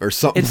awesome, or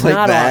something It's like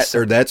not that,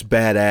 awesome. or that's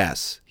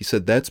badass. He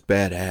said, that's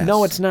badass.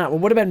 No, it's not.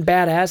 What would have been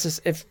badass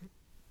is if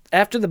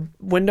after the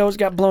windows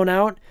got blown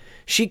out,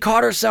 she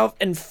caught herself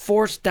and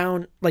forced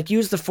down, like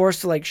used the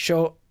force to like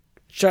shut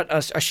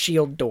a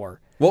shield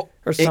door. Well,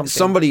 or something.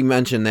 Somebody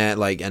mentioned that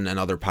like in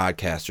another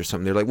podcast or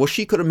something. They're like, well,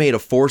 she could have made a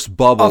force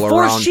bubble A force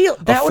around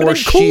shield. That a would have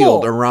force been cool.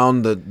 shield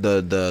around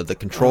the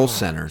control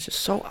center. It's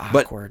just so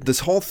But awkward. this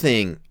whole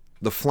thing,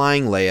 the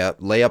flying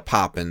Leia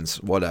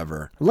Poppins,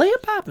 whatever,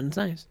 Leia Poppins,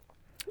 nice.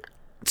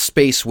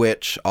 Space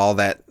Witch, all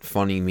that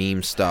funny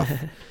meme stuff.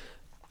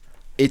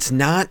 It's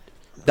not.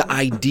 The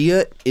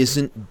idea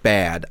isn't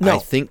bad. No. I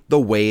think the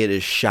way it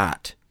is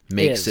shot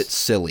makes it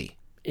silly.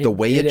 The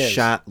way it it's is.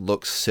 shot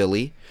looks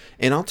silly.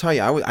 And I'll tell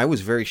you, I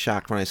was very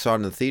shocked when I saw it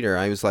in the theater.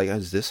 I was like,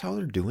 is this how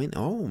they're doing?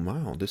 Oh,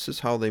 wow, this is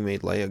how they made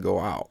Leia go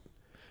out.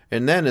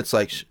 And then it's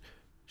like,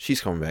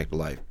 she's coming back to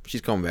life. She's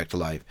coming back to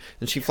life.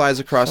 And she flies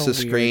across So the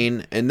weird.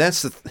 screen. And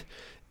that's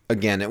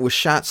again, it was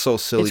shot so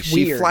silly. It's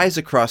She weird. flies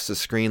across the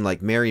screen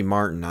like Mary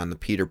Martin on the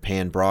Peter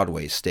Pan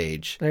Broadway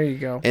stage. There you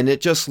go. And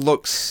it just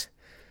looks...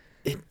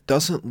 It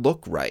doesn't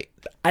look right.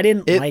 I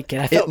didn't like it.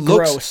 I felt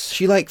looks, gross.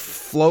 She like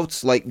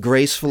floats like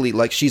gracefully,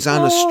 like she's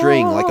on a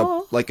string,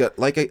 like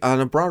a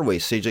on a Broadway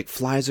stage, like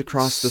flies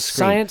across the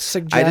screen. Science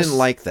suggests I didn't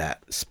like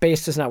that.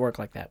 Space does not work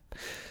like that.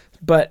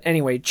 But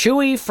anyway,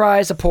 Chewie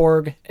fries a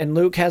porg, and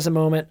Luke has a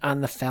moment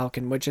on the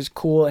Falcon, which is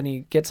cool, and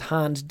he gets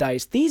Han's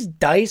dice. These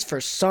dice, for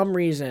some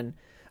reason,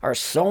 are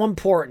so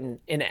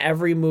important in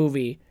every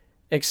movie,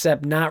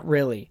 except not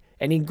really.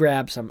 And he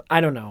grabs them. I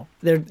don't know.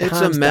 It's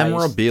It's a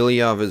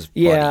memorabilia of his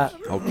buddy. Yeah.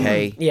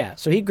 Okay. Yeah,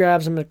 so he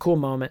grabs him in a cool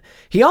moment.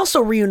 He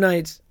also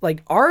reunites,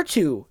 like,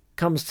 R2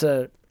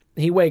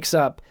 he wakes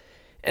up,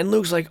 and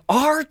Luke's like,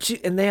 R2,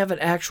 and they have an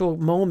actual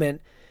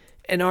moment,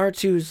 and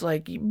R2's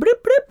like,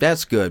 blip, blip.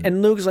 That's good.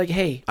 And Luke's like,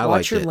 hey, I watch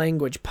liked your it.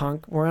 language,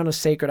 punk. We're on a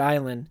sacred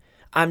island.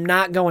 I'm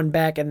not going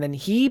back. And then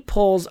he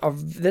pulls,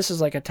 this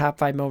is like a top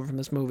 5 moment from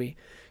this movie,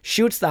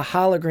 shoots the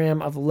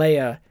hologram of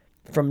Leia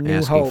from New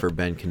Asking Hope. for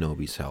Ben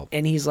Kenobi's help.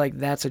 And he's like,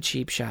 that's a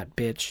cheap shot,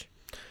 bitch.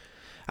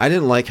 I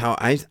didn't like how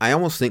I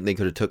almost think they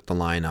could have took the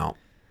line out.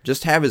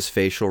 Just have his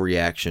facial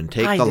reation.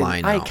 Take the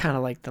line out. I kind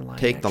of like the line.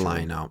 Take the actually.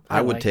 line out.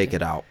 I would liked take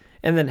it out.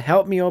 And then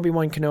help me,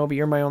 Obi-Wan Kenobi.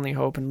 You're my only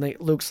hope. And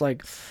Luke's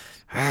like,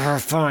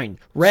 fine.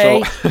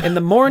 Ray, in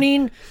the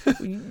morning,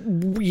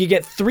 you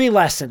get 3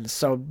 lessons.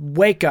 So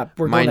wake up.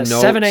 We're going to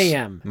 7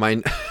 a.m.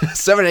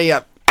 7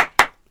 a.m.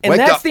 And Wake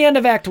that's up. the end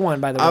of Act 1,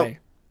 by the way.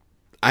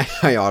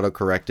 I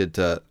auto-corrected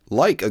to,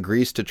 like,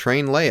 agrees to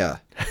train Leia.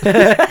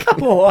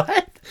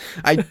 What?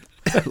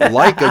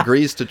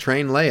 Agrees to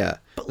train Leia.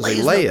 But It's like,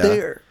 Leia's not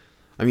there.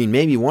 I mean,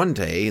 maybe one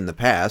day in the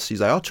past,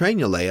 he's like, I'll train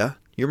you, Leia.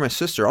 You're my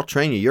sister. I'll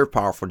train you. You're a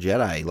powerful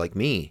Jedi like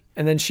me.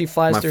 And then she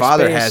flies My through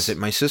father space. has it.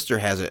 My sister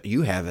has it.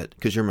 You have it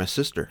because you're my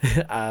sister.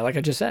 Like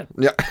I just said.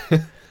 Yeah.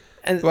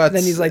 And But-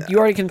 then he's like, you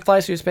already can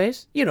fly through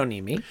space? You don't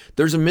need me.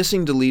 There's a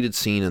missing deleted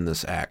scene in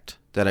this act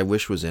that I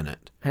wish was in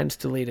it. Hence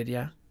deleted,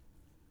 yeah.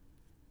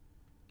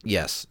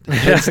 Yes.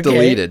 It's Okay.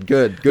 deleted.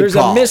 Good There's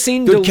call. a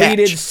missing Good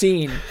deleted catch.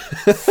 scene.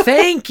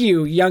 Thank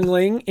you,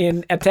 youngling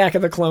in Attack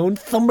of the Clone.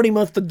 Somebody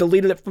must have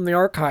deleted it from the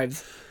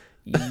archives.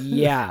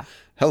 Yeah,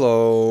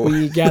 Hello.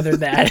 we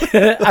gathered that.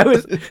 I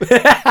was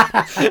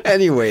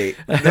Anyway,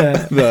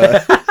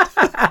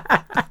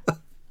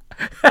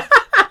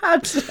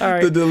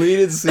 sorry. the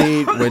deleted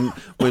scene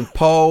when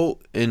Poe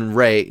and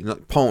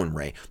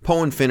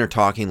Finn are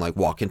talking like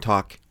walk and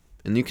talk,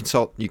 and you can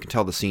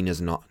tell the scene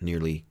is not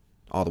nearly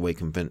all the way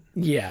convinced.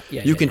 Yeah.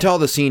 You can tell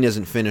the scene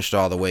isn't finished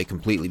all the way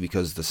completely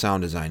because the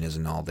sound design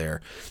isn't all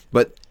there.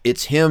 But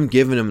it's him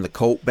giving him the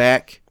coat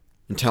back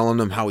and telling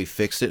him how he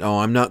fixed it. Oh,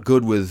 I'm not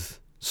good with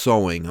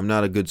sewing. I'm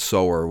not a good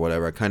sewer or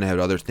whatever. I kind of had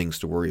other things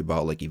to worry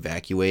about, like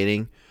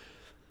evacuating.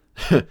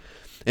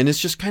 And it's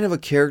just kind of a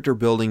character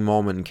building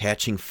moment and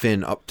catching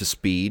Finn up to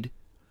speed.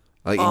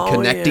 Like and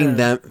connecting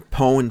them,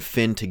 Poe and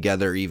Finn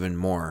together even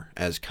more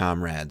as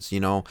comrades, you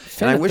know?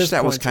 Finn and I at wish this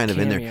that was point's a kind of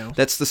in there. cameo.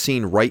 That's the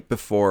scene right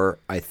before,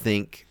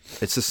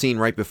 it's the scene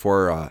right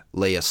before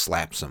Leia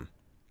slaps him.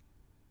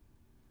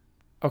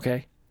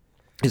 Okay,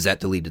 Is that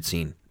deleted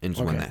scene is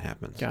when Okay. that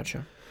happens.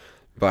 gotcha.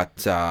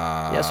 But,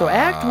 Yeah, so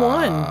Act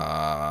 1,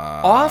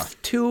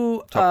 off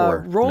to a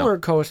Tupperware. roller No.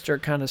 coaster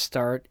kind of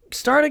start.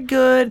 Started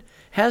good,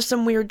 has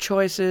some weird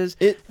choices,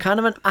 kind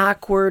of an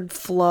awkward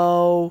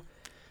flow.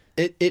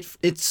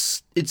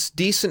 It's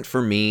decent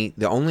for me.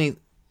 The only,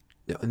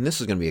 and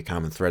this is going to be a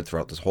common thread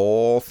throughout this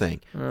whole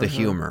thing, the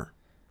humor.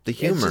 The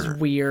humor. It's just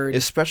weird.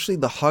 Especially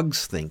the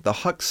Hux thing.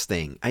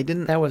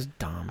 That was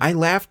dumb. I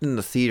laughed in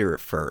the theater at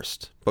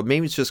first, but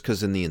maybe it's just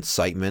because in the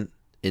incitement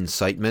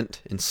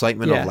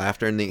Yeah. of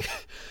laughter and the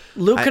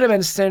Luke could have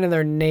been standing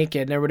there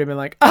naked and everybody would have been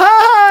like,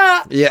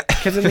 ah! yeah.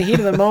 Because in the heat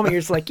of the moment, you're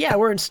just like, yeah,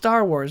 we're in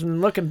Star Wars.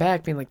 And looking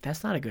back, being like,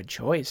 that's not a good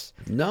choice.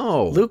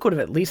 No. Luke would have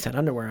at least had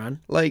underwear on.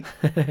 Like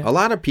a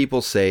lot of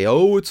people say,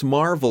 "Oh, it's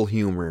Marvel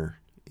humor."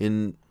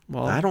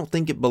 Well, I don't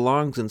think it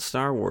belongs in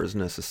Star Wars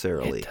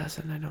necessarily. It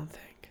doesn't, I don't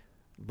think.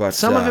 But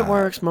Some of it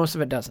works, most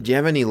of it doesn't. Do you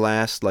have any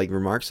last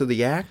remarks of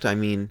the act? I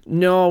mean,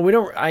 No, we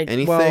don't.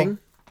 anything? Well,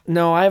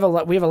 no, I have a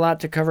lot. We have a lot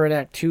to cover in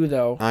Act 2,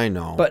 though. I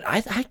know. But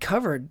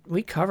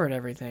we covered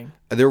everything.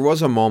 There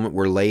was a moment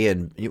where Leia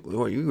and you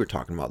were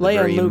talking about the Leia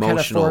very and Luke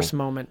emotional. had a Force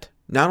moment.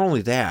 Not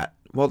only that,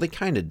 well, they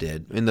kind of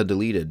did in the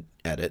deleted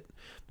edit,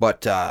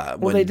 but Well,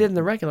 they did in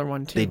the regular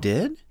one, too. They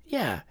did?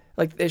 Yeah.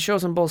 Like, it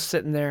shows them both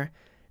sitting there,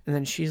 and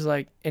then she's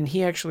like, and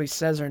he actually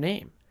says her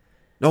name.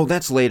 No,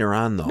 that's later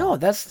on though. No,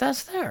 that's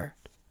there.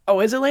 Oh,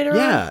 is it later on?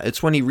 Yeah,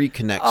 it's when he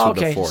reconnects with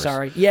the Okay, Force.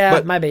 sorry. Yeah,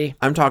 But maybe.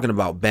 I'm talking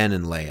about Ben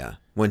and Leia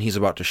when he's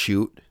about to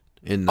shoot.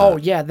 Oh,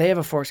 yeah, they have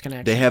a Force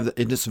connection. They have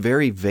it's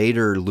very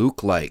Vader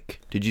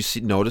Luke-like. Did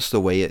you notice the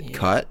way it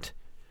cut?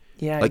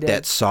 Yeah, I Like did.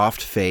 that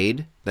soft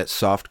fade, that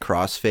soft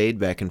crossfade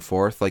back and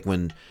forth, like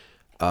when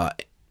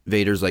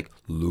Vader's like,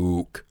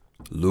 Luke,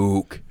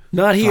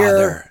 Not here.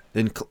 Father.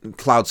 In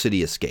Cloud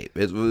City Escape.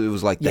 It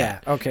was like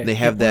that. Yeah, okay, They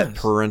have it that was.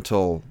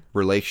 parental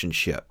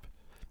relationship.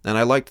 And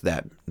I liked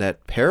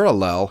that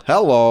parallel.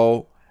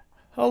 Hello.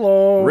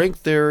 Ring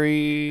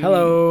theory.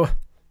 Hello.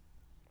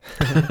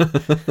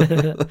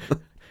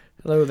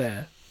 Hello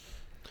there.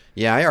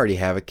 Yeah, I already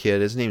have a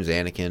kid. His name's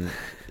Anakin.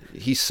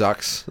 He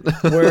sucks.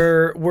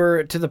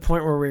 We're to the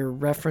point where we're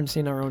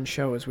referencing our own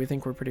shows. We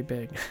think we're pretty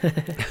big.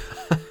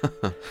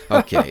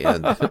 Okay.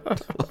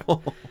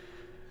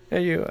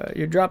 Hey,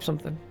 you dropped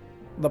something.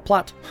 The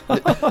plot.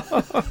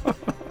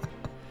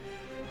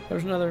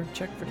 There's another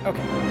check for.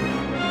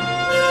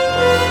 Okay.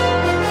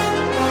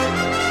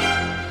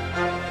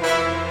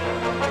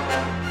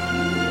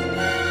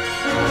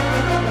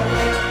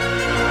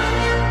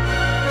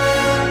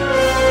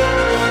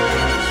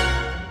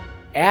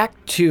 Act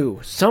 2.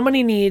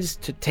 Somebody needs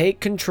to take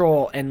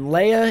control, and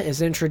Leia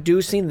is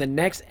introducing the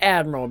next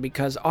admiral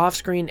because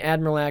off-screen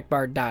Admiral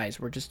Akbar dies.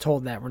 We're just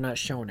told that. We're not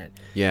shown it.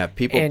 Yeah,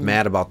 people And-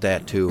 mad about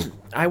that too.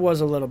 I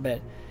was a little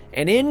bit.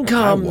 And in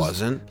comes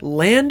wasn't.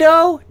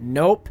 Lando?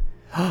 Nope.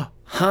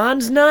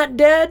 Han's not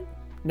dead?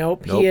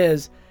 Nope, Nope. he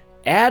is.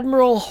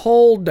 Admiral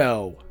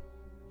Holdo.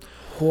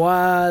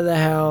 What the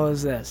hell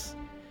is this?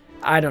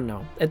 I don't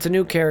know. It's a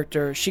new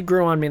character. She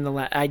grew on me in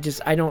the I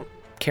don't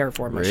care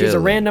for her much. She's a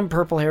Really? random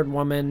purple-haired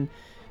woman.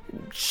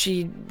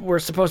 We're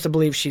supposed to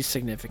believe she's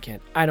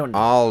significant. I don't know.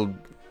 I'll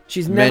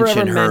She's never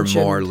mention ever her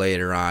mentioned. more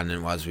later on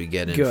and as we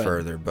get in Good.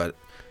 further, but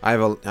I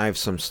have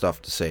some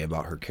stuff to say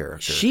about her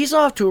character. She's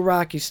off to a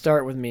rocky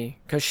start with me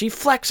because she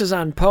flexes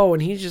on Poe,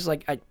 and he's just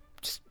like,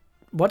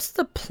 what's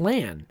the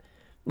plan?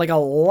 Like, a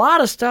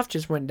lot of stuff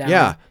just went down.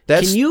 Yeah,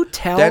 Can you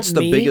tell that's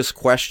the me? biggest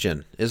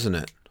question, isn't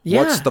it?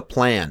 Yeah. What's the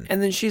plan?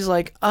 And then she's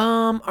like,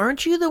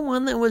 aren't you the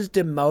one that was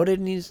demoted?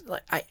 And he's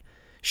like,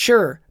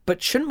 Sure,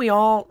 but shouldn't we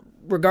all,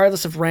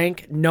 regardless of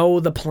rank, know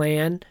the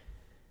plan?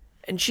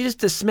 And she just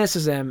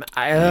dismisses him.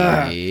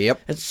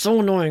 Yep. It's so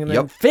annoying. And then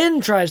Yep.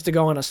 Finn tries to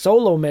go on a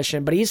solo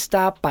mission, but he's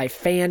stopped by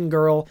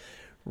fangirl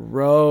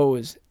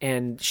Rose.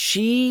 And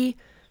she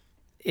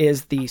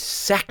is the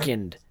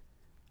second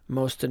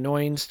most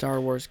annoying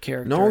Star Wars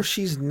character. No,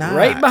 she's not.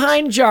 Right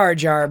behind Jar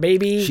Jar,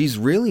 baby. She's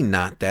really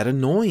not that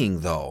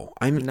annoying, though.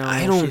 I mean, No,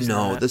 I don't she's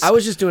know. not. This, I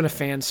was just doing a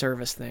fan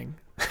service thing.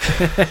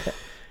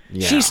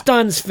 yeah. She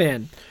stuns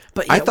Finn.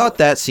 But I yeah, thought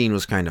that scene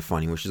was kind of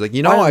funny, where she's like,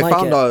 you know, I I, didn't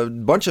like found a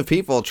bunch of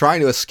people trying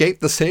to escape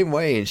the same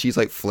way, and she's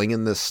like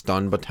flinging this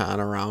stun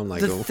baton around,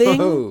 like, The whoa.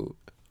 thing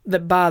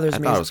that bothers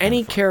me thought it is was kinda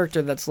any fun.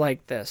 character that's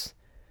like this,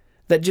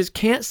 that just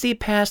can't see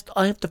past,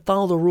 I have to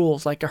follow the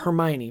rules, like a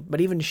Hermione,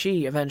 but even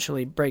she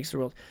eventually breaks the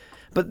rules.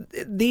 But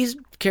these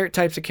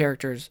types of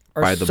characters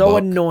are By the so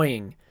book?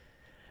 annoying.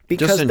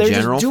 Because Just in they're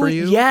general just for doing,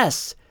 you?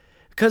 Yes.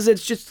 Because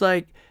it's just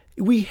like,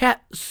 we have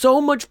so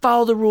much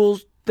follow the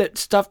rules that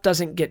stuff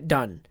doesn't get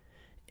done.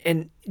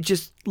 And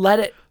just let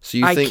it. So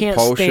you I think can't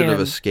Poe should have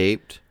stand-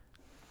 escaped?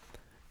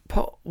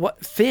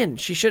 What? Finn. Finn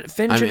should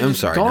I'm have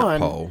sorry, gone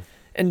not Poe.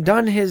 and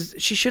done his.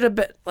 She should have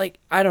been like,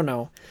 I don't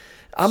know.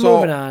 I'm So,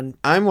 moving on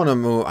I want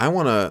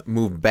to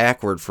move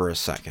backward for a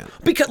second.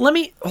 because let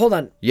me hold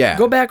on. Yeah.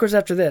 Go backwards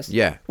after this.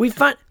 Yeah. We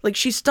find like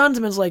she stuns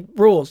him and is like,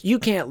 rules. You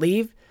can't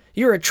leave.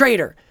 You're a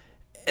traitor.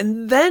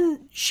 And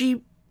then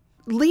she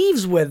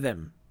leaves with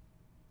him.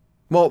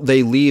 Well,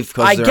 they leave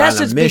because I they're guess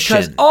on a it's mission.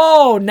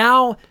 because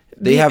now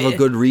They have a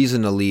good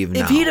reason to leave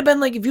now. If he'd have been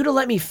like, if you'd have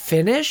let me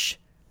finish,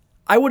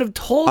 I would have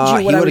told you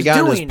he what I would was have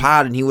gotten doing. his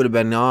pod, and he would have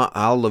been al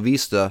la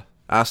vista,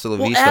 hasta la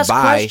Well, vista, ask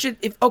bye. question.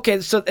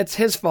 Okay, so it's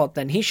his fault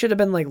then. He should have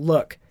been like,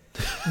 look,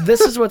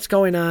 this is what's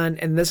going on,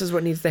 and this is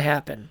what needs to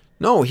happen.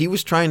 No, he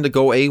was trying to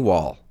go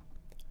AWOL.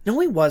 No,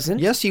 he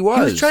wasn't. Yes, he He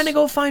was. was trying to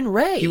go find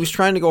Rey. He was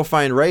trying to go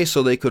find Rey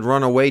so they could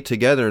run away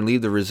together and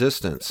leave the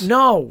Resistance.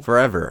 No.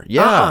 Forever.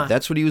 Yeah, Uh-uh.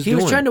 that's what he was He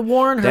doing. was trying to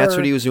warn her. That's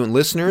what he was doing.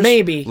 Listeners,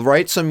 Maybe.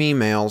 write some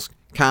emails,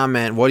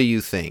 comment, what do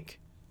you think?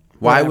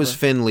 Why Whatever. was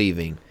Finn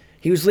leaving?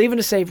 He was leaving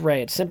to save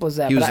Rey. It's simple as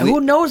that. He But was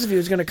who knows if he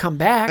was going to come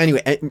back?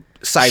 Anyway,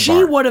 sidebar.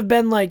 She would have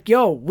been like,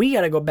 yo, we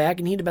got to go back.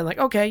 And he'd have been like,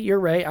 okay,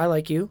 you're Rey. I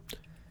like you.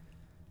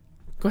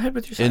 Go ahead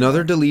with your side.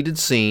 Another deleted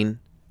scene.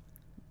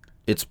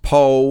 It's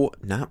Poe.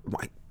 Not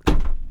my.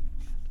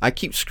 I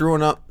keep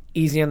screwing up.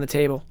 Easy on the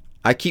table.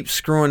 I keep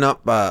screwing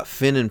up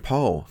Finn and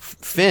Poe.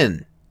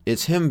 Finn.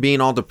 It's him being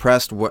all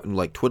depressed,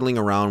 like twiddling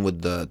around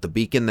with the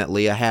beacon that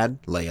Leia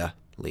had. Leia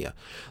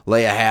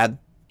had.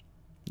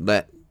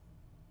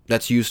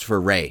 That's used for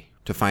Rey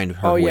to find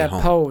her way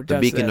home. Poe the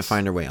does beacon to this.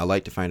 find her way. I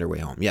like to find her way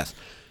home. Yes.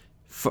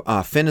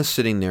 Finn is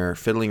sitting there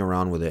fiddling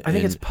around with it. I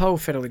think and- it's Poe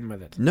fiddling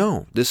with it.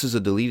 No, this is a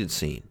deleted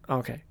scene.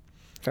 Okay.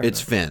 Fair It's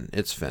enough. Finn.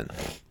 It's Finn.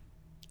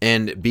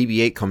 And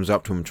BB-8 comes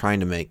up to him trying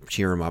to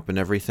cheer him up and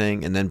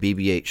everything, and then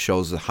BB-8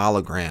 shows the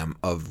hologram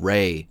of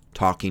Rey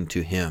talking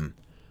to him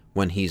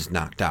when he's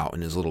knocked out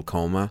in his little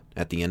coma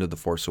at the end of The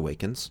Force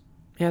Awakens.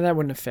 Yeah, that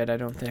wouldn't have fit, I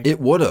don't think. It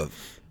would have.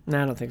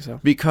 No, I don't think so.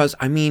 Because,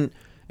 I mean,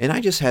 and I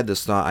just had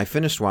this thought. I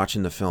finished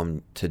watching the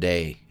film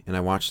today, and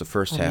I watched the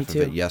first me half of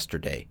too. it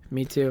yesterday.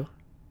 Me too.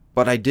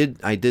 But I did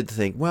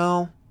think,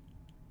 well,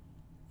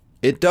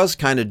 it does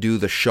kind of do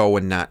the show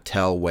and not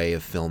tell way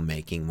of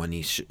filmmaking when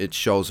it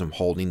shows him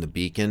holding the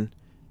beacon,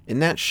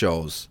 and that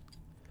shows,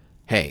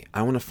 hey,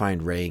 I want to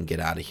find Rey and get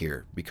out of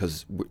here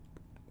because we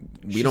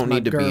She's don't my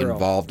need to be girl.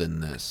 involved in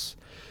this.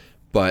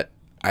 But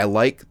I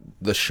like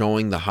the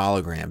showing the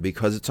hologram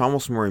because it's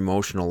almost more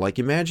emotional. Like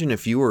imagine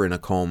if you were in a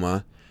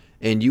coma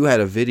and you had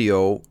a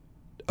video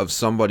of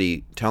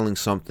somebody telling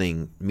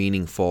something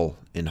meaningful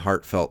and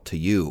heartfelt to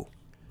you.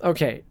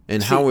 Okay.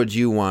 And how would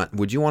you want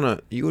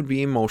to, you would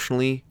be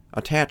emotionally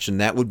attached, and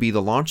that would be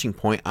the launching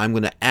point. I'm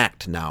going to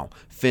act now.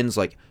 Finn's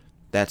like,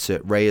 that's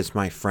it. Rey is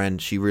my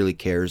friend. She really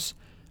cares.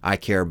 I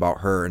care about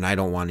her, and I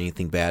don't want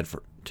anything bad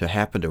to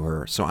happen to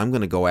her. So I'm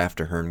going to go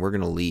after her, and we're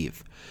going to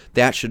leave.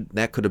 That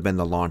could have been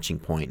the launching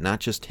point, not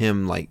just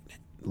him like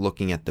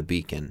looking at the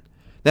beacon.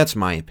 That's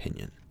my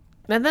opinion.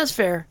 And that's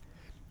fair.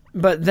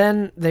 But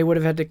then they would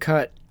have had to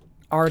cut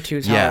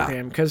R2's Yeah.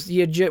 hologram because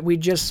we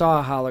just saw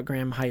a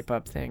hologram hype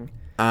up thing.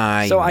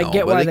 I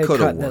get but why it they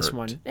coulda cut this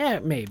worked. one. Yeah,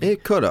 maybe.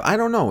 It could have. I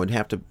don't know.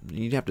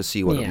 You'd have to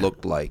see what it Yeah.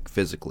 looked like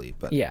physically.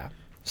 But Yeah.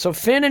 So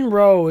Finn and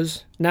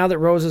Rose, now that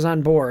Rose is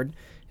on board,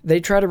 they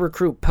try to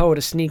recruit Poe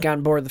to sneak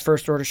on board the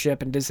First Order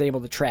ship and disable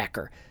the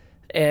tracker.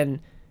 And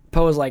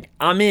Poe's like,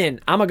 I'm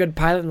in. I'm a good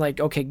pilot. And like,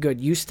 okay, good.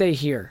 You stay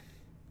here.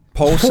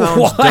 Poe sounds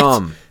What?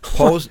 dumb.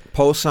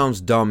 Poe sounds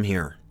dumb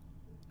here.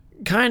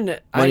 Kind of.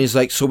 When he's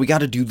like, so we got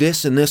to do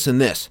this and this and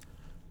this.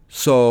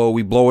 So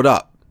we blow it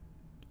up.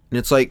 And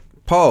it's like,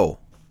 Poe,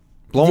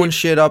 blowing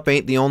shit up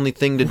ain't the only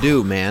thing to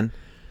do, man.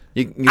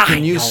 You I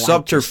can use know, I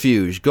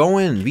subterfuge. Go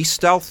in. Be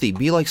stealthy.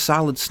 Be like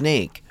Solid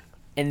Snake.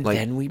 And like-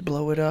 then we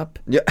blow it up.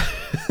 Yeah.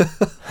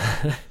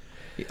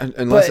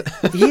 Unless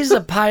But he's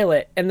a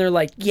pilot, and they're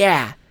like,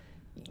 yeah,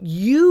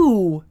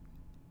 you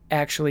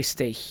actually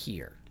stay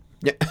here.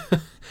 Yeah.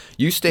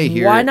 You stay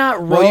here. Why not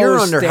Rose? Well, you're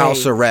under stay?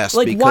 house arrest.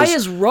 Like, because why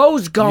is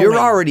Rose going? You're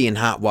already in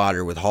hot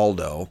water with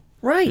Haldo.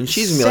 Right. And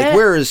she's going to be like,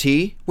 where is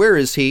he? Where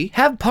is he?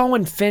 Have Poe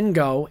and Finn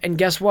go, and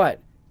guess what?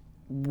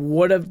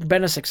 Would have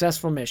been a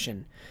successful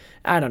mission.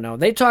 I don't know.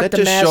 They talked That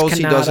to just Maz shows Kanata.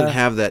 he doesn't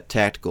have that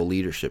tactical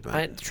leadership.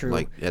 True.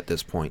 Like, at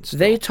this point. Still.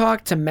 They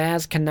talked to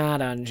Maz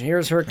Kanata, and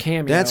here's her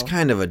cameo. That's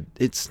kind of a...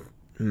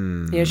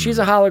 Yeah, she's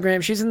a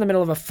hologram. She's in the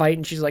middle of a fight,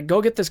 and she's like,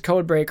 go get this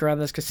code breaker on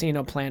this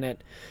casino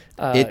planet.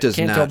 It does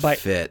Canto not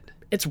fit.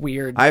 It's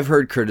weird. I've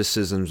heard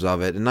criticisms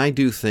of it, and I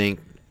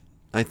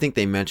think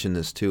they mentioned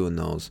this too in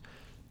those.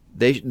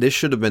 This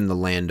should have been the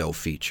Lando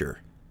feature.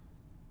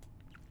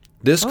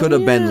 This could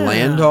have been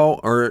Lando,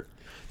 or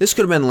this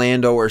could have been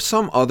Lando, or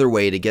some other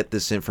way to get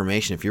this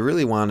information. If you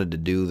really wanted to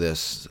do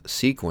this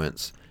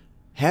sequence,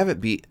 have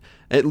it be...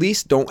 At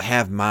least don't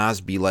have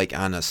Maz be like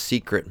on a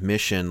secret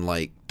mission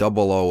like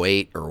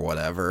 008 or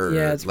whatever.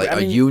 Yeah, or it's, like I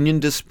a mean, union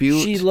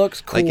dispute. she looks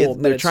cool, Like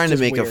but they're it's trying to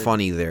just make weird. a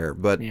funny there,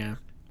 but Yeah.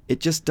 it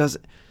just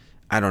doesn't.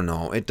 I don't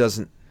know. It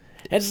doesn't.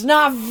 It's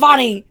not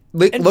funny.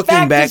 In Looking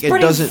fact, back, it's it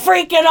pretty doesn't.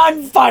 freaking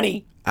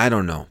unfunny. I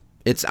don't know.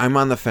 I'm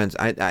on the fence.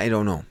 I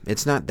don't know.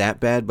 It's not that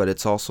bad, but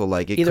it's also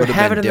like it Either could have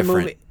have it been in the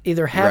different. movie.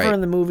 Either have her Right.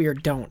 in the movie or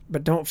don't,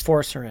 but don't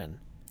force her in.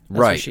 That's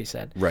Right. what she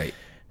said. Right.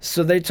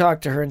 So they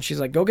talked to her, and she's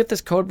like, "Go get this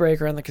code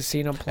breaker on the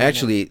casino planet."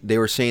 Actually, they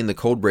were saying the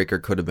code breaker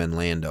could have been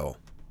Lando.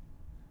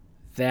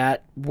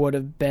 that would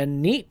have been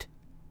neat.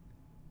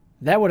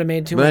 That would have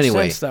made too But much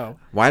anyway, sense, though.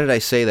 why did I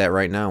say that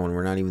right now when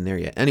we're not even there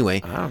yet?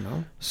 Anyway, I don't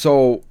know.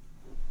 so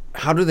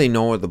how do they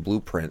know the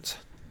blueprints?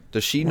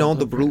 Does she know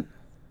the blue?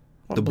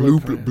 The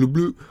blueprint?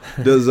 blue.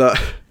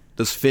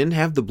 Does Finn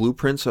have the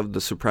blueprints of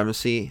the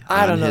supremacy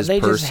I don't on know. his They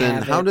just person?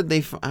 have How it. did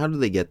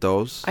they get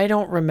those? I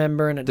don't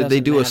remember, and it Did doesn't they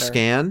do a matter.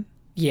 scan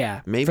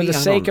Yeah. Maybe? For the I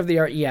don't sake know. of the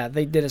art, yeah,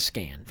 they did a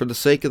scan. for the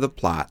sake of the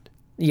plot?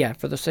 Yeah,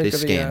 for the sake They of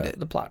scanned it.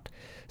 the plot.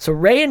 So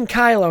Rey and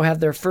Kylo have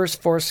their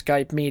first Force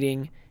Skype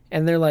meeting,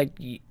 and they're like,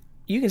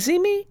 "You can see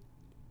me?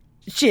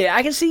 Shit,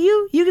 I can see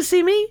you? You can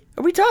see me?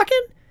 Are we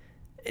talking?"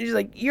 And he's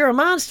like, "You're a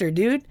monster,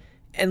 dude."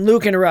 And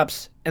Luke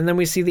interrupts, and then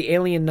we see the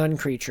alien nun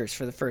creatures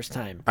for the first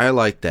time. I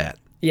like that.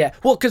 Yeah,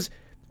 well, because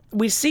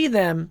we see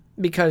them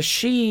because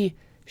she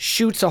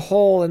shoots a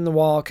hole in the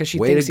wall because she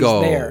Way thinks to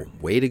go! he's there.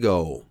 Way to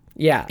go!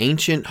 Yeah.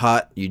 Ancient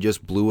hut, you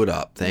just blew it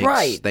up. Thanks.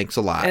 Right. Thanks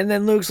a lot. And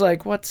then Luke's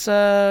like, "What's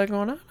going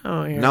on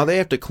out here?" Now they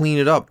have to clean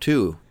it up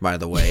too, by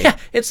the way. Yeah,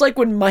 it's like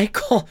when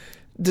Michael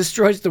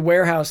destroys the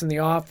warehouse in the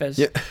office,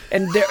 Yeah.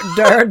 and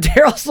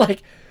Daryl's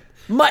like,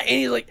 and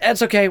he's like,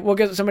 "That's okay, we'll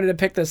get somebody to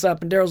pick this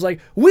up." And Daryl's like,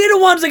 "We the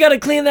ones that got to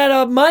clean that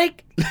up,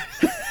 Mike."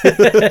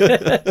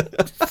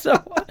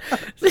 So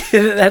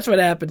that's what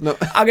happened. No.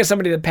 I'll get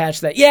somebody to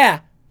patch that. Yeah,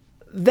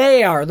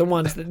 they are the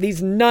ones that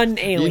these nun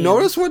aliens. You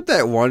notice what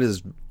that one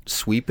is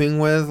sweeping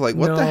with? Like,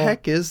 what the No.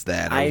 heck is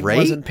that? A I rake?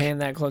 wasn't paying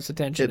that close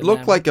attention. It to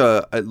looked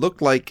them.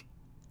 like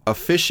a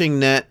fishing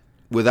net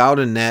without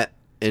a net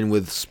and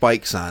with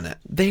spikes on it.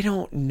 They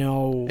don't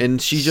know.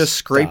 And she's just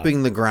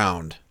scraping the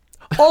ground.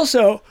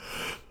 Also,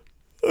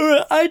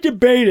 I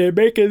debated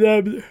making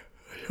them.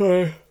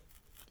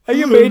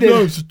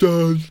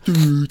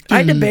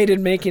 I debated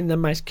making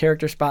them my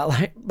character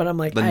spotlight, but I'm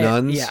like, The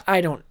nuns? Yeah,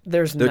 I don't.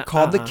 There's. They're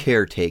called the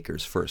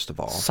caretakers, first of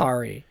all.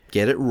 Sorry,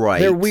 Get it right.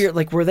 they're weird.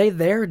 Like, were they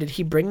there? Did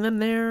he bring them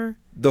there?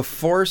 The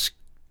Force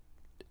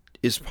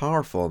is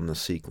powerful in the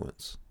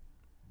sequence.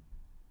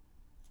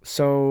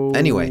 So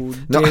Anyway,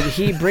 no. did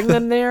he bring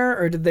them there,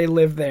 or did they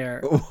live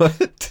there?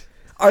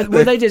 What?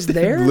 Were they just Did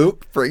there?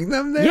 Luke bring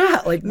them there?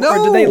 Yeah, like, no.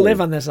 or did they live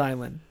on this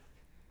island?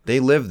 They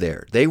lived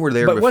there. They were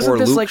there But before wasn't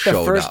this Luke like the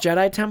showed first up.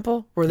 Jedi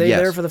temple? Were they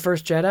Yes. there for the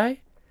first Jedi?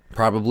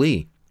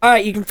 Probably. All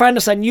right, you can find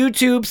us on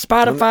YouTube,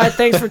 Spotify.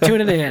 Thanks for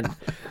tuning in.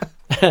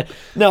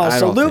 No, I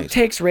so don't Luke think so.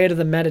 takes Rey to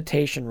the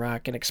meditation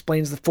rock and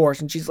explains the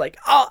Force, and she's like,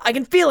 "Oh, I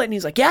can feel it." And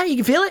he's like, "Yeah, you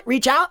can feel it?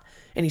 Reach out."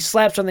 And he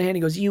slaps her on the hand.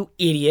 He goes, "You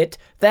idiot.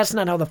 That's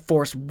not how the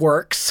Force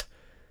works.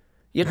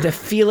 You have to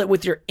feel it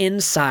with your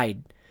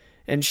inside."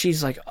 And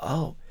she's like,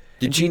 "Oh."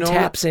 Did and you she know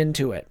taps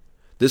into it.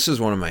 This is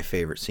one of my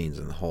favorite scenes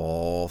in the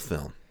whole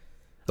film.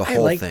 The I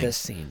whole like thing. this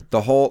scene.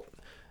 The whole.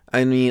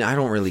 I mean, I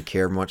don't really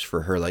care much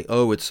for her. Like,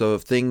 oh, it's a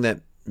thing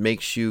that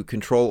makes you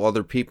control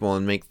other people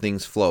and make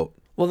things float.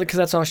 Well, because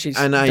that's all she's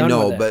And I done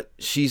know, with it. but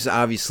she's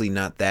obviously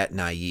not that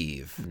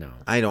naive.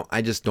 No.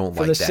 I just don't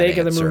For like the that sake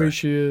answer. of the movie,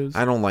 she is.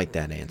 I don't like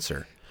that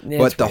answer. Yeah,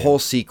 but it's the weird. whole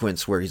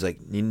sequence where he's like,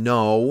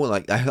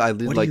 like I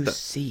did What do like you the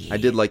see? I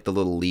did like the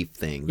little leaf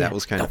thing. That Yeah.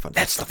 was kind No, of fun.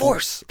 That's the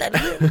Force. That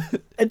is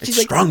it. And she's It's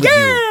like, strong with you.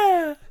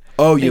 "Yeah!"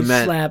 Oh, And you he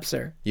meant slaps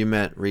her.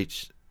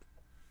 reach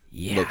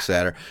Yeah. looks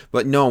at her.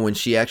 But no, when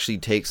she actually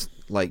takes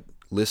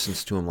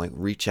listens to him, like,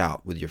 reach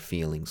out with your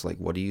feelings. Like,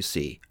 what do you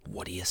see?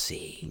 What do you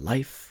see?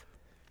 Life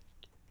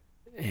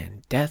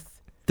and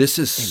death, This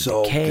is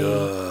so decay.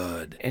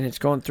 good. and it's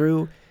going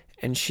through,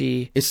 and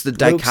It's the Luke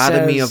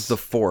dichotomy says- of the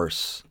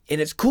Force. and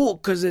it's cool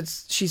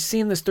because she's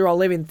seen this through all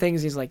living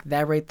things. He's like,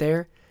 that right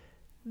there,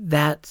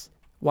 that's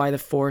why the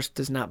Force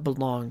does not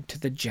belong to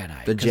the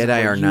Jedi. The 'cause of Jedi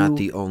what are not you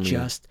the only-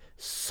 just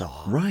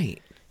saw.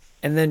 Right.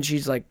 And then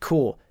she's like,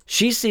 cool.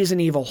 She sees an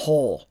evil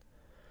hole.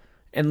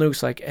 And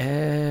Luke's like,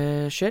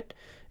 shit.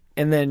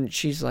 And then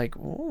she's like,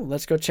 oh,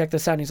 let's go check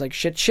this out. And he's like,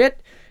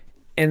 shit.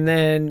 And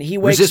then he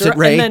wakes Resist her it,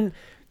 Ray. And then,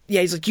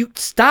 he's like, you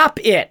stop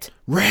it.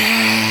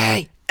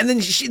 Ray! And then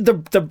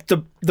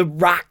the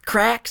rock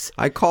cracks.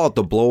 I call it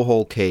the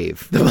blowhole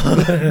cave.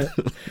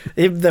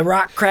 The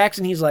rock cracks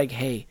and he's like,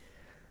 hey,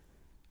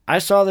 I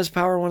saw this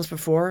power once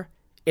before.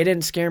 It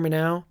didn't scare me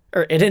now.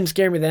 Or it didn't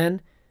scare me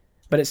then,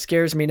 but it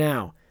scares me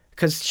now.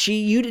 Because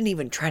you didn't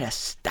even try to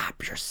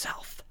stop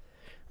yourself.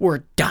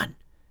 We're done.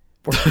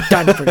 We're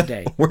done for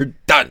today. We're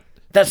done.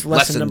 That's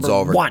lesson Lesson's number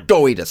over. 1.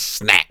 Go eat a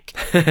snack.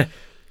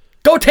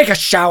 Go take a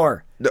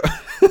shower.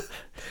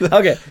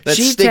 Okay. That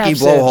she sticky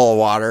taps in. blowhole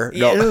water.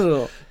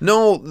 Ew.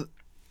 No,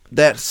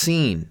 that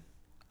scene.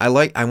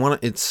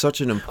 It's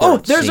such an Oh,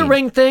 important there's scene. a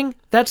ring thing.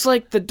 That's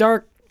like the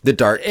dark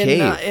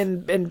cave.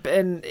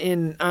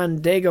 on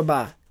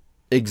Dagobah.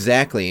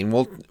 Exactly. And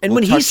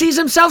When he sees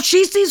himself,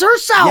 she sees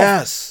herself.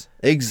 Yes,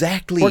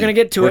 exactly. We're gonna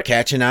get to We're it.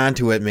 catching on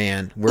to it,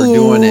 man. We're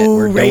doing it.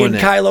 We're Ray doing and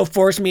it. Kylo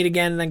force meet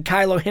again, and then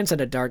Kylo hints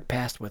at a dark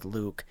past with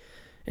Luke.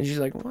 And she's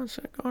like, what's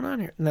going on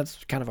here? And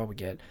that's kind of all we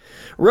get.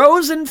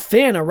 Rose and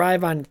Finn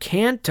arrive on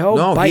Canto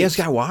No, Bight. he has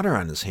got water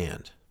on his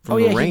hand. From Oh,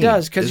 the yeah, he rain.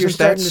 does, 'cause you're Isn't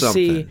that starting to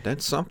see- something?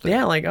 That's something.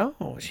 Yeah, like,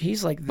 oh,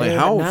 he's like there, Like, but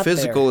how not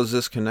physical there. is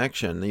this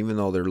connection, even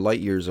though they're light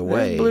years This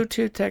away?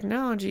 Bluetooth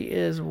technology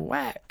is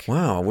whack.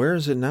 Wow, where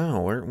is it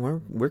now?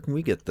 Where can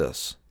we get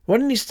this?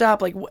 Wouldn't he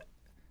stop, like, what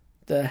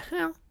the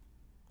hell?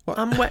 What?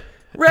 I'm wet.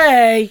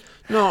 Ray!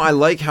 No, I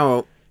like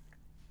how,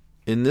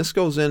 and this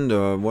goes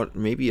into what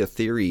maybe a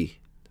theory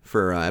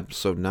for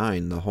episode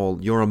 9, the whole,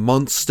 you're a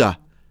monster.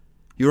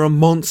 You're a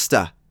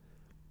monster.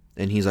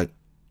 And he's like,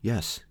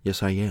 yes,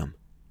 I am.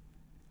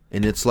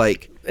 And it's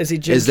like, Is he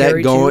Jim is that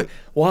Carrey going? too?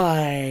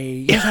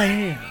 Why? Yes, I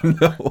am.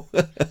 No.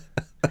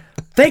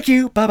 Thank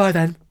you. Bye-bye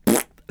then.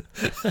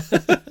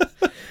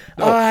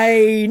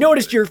 I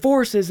noticed your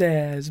force is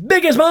as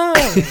big as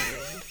mine.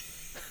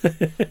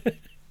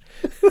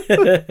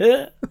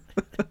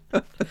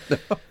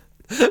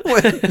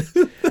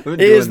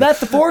 Is that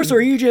the force, or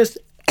are you just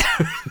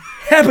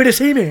happy to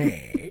see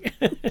me?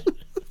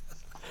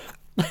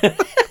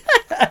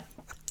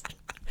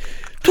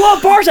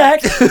 12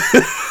 parsecs.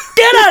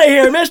 Get out of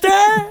here, mister.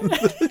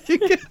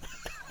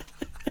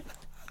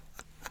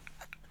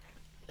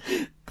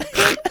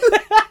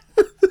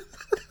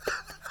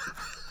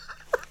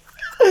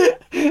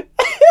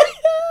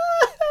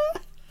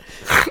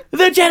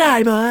 The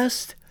Jedi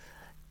must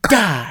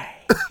die.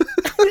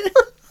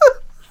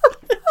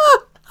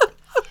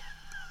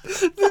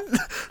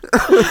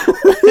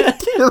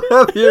 Get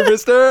up here,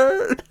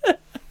 mister.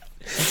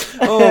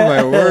 Oh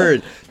my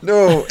word.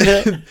 No.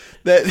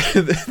 that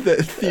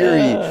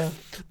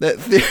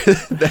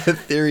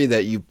theory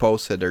that you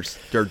posted or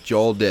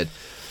Joel did.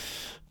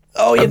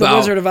 Oh, yeah, the About-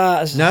 Wizard of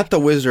Oz. Not the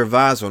Wizard of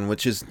Oz one,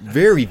 which is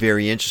very,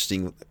 very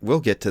interesting. We'll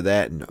get to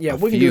that in Yeah, a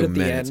we can few do it at the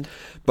minutes. end.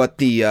 But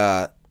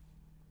the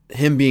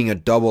him being a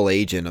double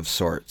agent of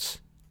sorts.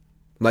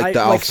 Like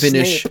I'll like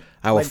finish Snape.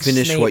 I will Like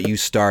finish Snape. what you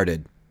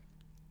started.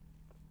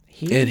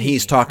 And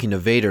he's talking to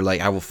Vader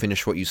like, I will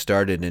finish what you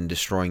started in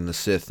destroying the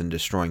Sith and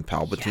destroying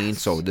Palpatine.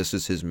 Yes. So this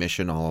is his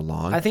mission all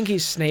along. I think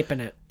he's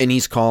snaping it. And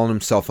he's calling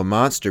himself a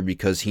monster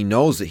because he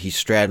knows that he's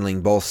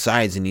straddling both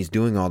sides and he's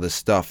doing all this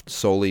stuff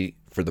solely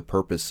for the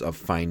purpose of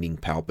finding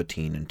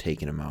Palpatine and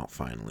taking him out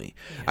finally.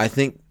 Yeah. I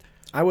think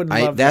I would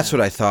love that's that.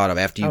 what I thought of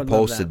after I you would love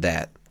posted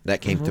that.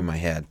 That came to my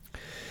head.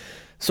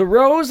 So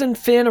Rose and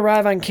Finn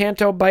arrive on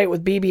Canto Bight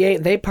with BB-8,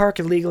 and they park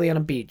illegally on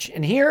a beach.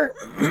 And here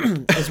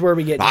is where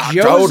we get I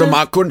Joseph. told them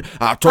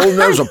I told them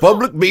there was a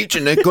public beach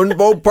and they couldn't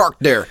both park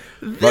there.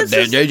 But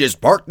they just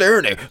parked there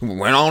and they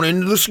went on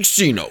into the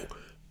casino.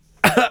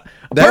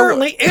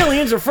 Apparently,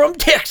 aliens are from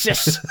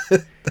Texas.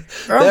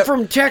 I'm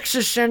from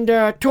Texas, and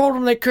told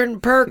them they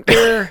couldn't park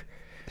there.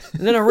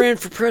 And then I ran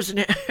for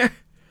president.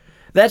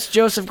 That's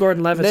Joseph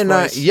Gordon-Levitt's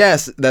voice.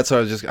 Yes, that's what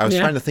I was Yeah.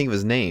 trying to think of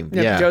his name.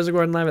 Yeah, Yeah. Joseph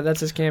Gordon-Levitt. That's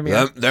his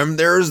cameo. Them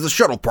there's the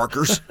shuttle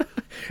parkers.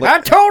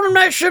 I told him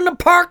they shouldn't have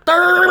parked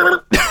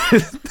there.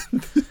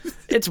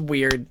 It's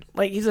weird.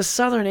 Like, he's a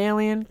southern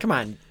alien. Come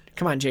on,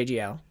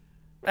 JGL.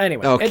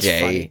 Anyway, it's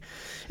Okay. funny.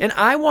 And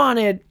I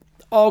wanted...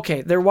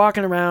 Okay, they're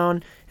walking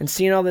around and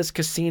seeing all this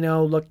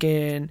casino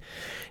looking.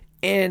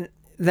 And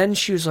then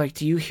she was like,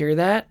 do you hear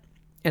that?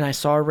 And I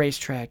saw a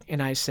racetrack.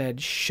 And I said,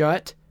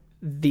 shut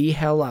the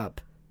hell up.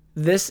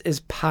 This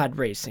is pod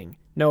racing.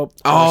 Nope.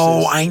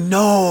 Oh, I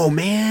know,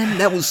 man.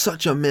 That was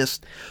such a miss.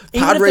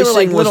 Even Pod if they were, like,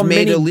 racing was little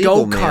made mini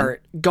illegal, man.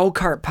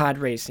 Go-kart pod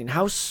racing.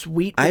 How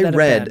sweet would I that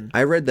have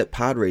been? read that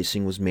pod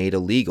racing was made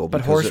illegal. But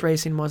because horse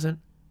racing wasn't?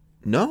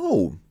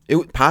 No.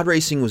 Pod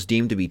racing was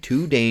deemed to be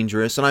too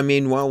dangerous. And I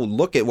mean, well,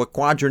 look at what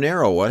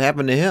Quadranero. What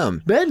happened to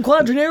him? Ben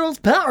Quadranero's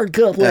power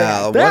couple.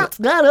 That's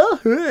not a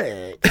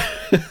hurt.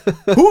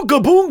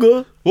 Hooga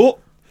boonga.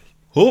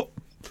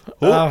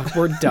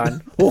 We're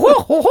done.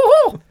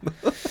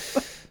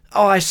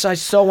 I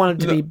so wanted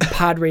to be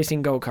pod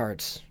racing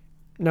go-karts.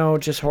 No,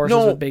 just horses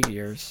No. with big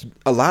ears.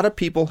 A lot of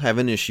people have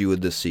an issue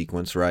with this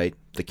sequence, right?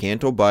 The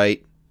Canto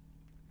Bight.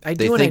 I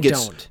They do and I think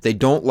don't. they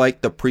don't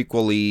like the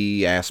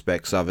prequel-y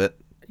aspects of it.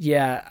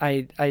 Yeah,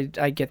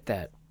 I get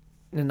that,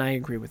 and I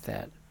agree with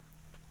that.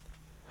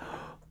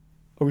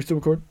 Are we still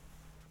recording?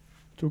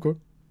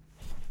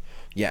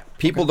 Yeah,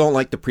 people don't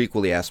like the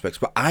prequel-y aspects,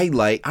 but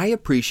I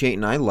appreciate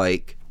and I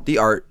like the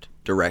art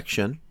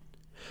direction,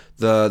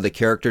 the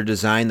character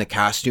design, the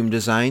costume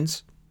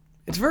designs.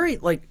 It's very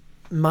like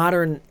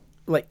modern,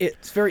 like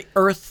it's very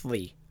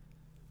earthly.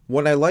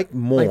 What I like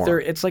more,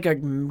 like it's like a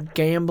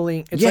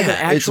gambling. It's yeah, like an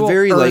actual it's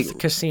very Earth like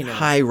casino,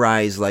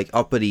 high-rise, like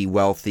uppity,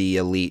 wealthy,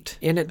 elite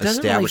and it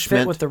doesn't really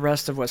establishment. fit with the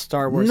rest of what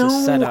Star Wars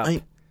is set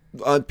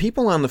up.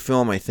 People on the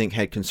film, I think,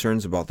 had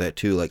concerns about that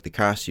too, like the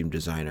costume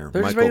designer,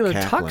 There's Michael regular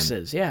Kaplan.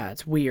 tuxes. Yeah,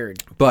 it's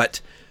weird.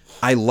 But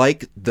I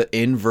like the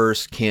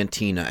inverse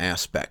cantina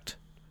aspect.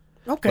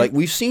 Okay. Like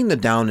we've seen the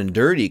down and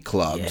dirty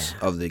clubs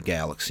of the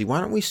galaxy.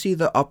 Why don't we see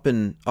the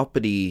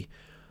uppity?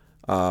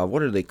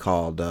 What are they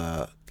called?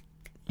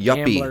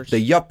 Yuppie, Gamblers.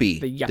 the Yuppies.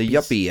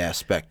 yuppie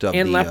aspect of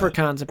and the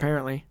leprechauns,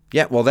 apparently.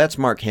 Yeah, well, that's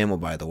Mark Hamill,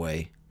 by the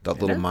way. The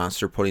little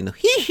monster putting the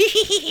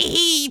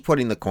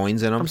putting the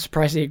coins in them. I'm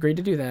surprised he agreed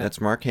to do that.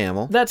 That's Mark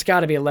Hamill. That's got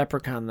to be a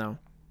leprechaun, though.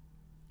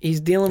 He's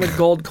dealing with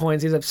gold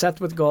coins. He's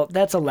obsessed with gold.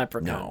 That's a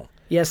leprechaun. No.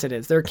 Yes, it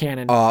is. They're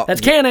canon.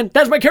 That's canon.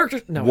 That's my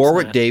character. No,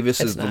 Warwick it's not. Davis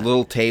It's is not. the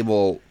little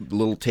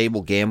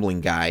table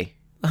gambling guy.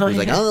 He's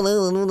like, oh,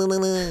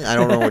 I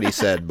don't know what he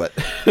said, but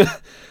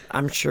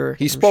I'm sure.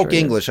 he spoke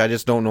English. I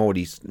just don't know what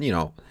he's,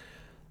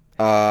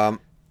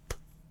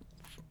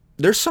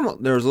 there's a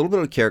little bit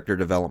of character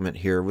development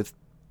here with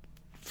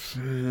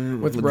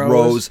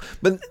Rose,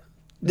 but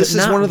this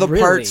is one of the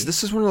parts.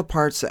 This is one of the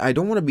parts that I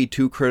don't want to be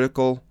too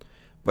critical,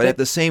 but at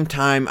the same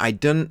time, I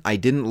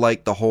didn't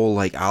like the whole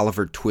like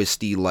Oliver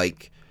Twisty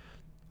like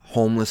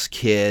homeless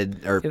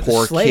kid or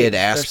poor kid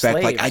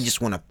aspect. Like I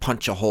just want to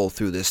punch a hole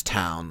through this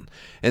town,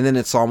 and then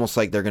it's almost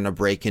like they're gonna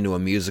break into a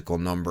musical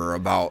number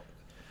about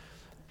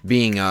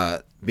being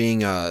a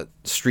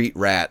street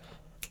rat.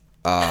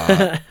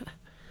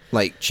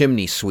 Like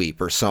chimney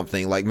sweep or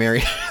something like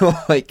Mary.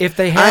 Like if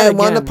they had, I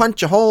want to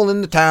punch a hole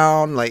in the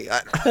town. Like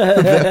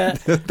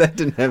that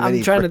didn't have any.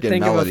 I'm trying to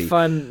think melody. of a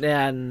fun.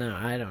 Yeah, no,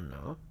 I don't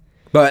know.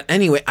 But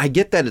anyway, I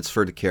get that it's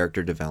for the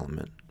character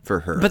development for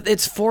her. But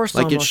it's forced.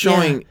 Like almost. it's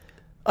showing.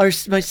 Yeah.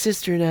 My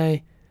sister and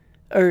I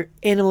are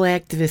animal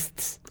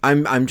activists.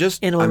 I'm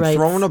rights.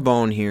 throwing a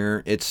bone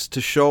here. It's to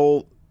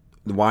show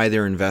why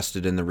they're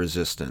invested in the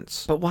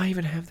resistance. But why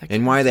even have that?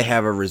 And why they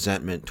have a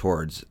resentment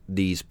towards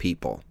these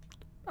people.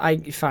 I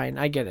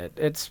get it.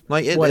 It's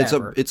like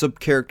whatever. it's a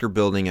character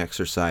building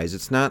exercise.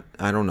 It's not.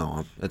 I don't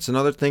know. It's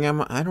another thing.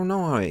 I don't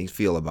know how I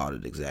feel about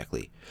it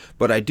exactly.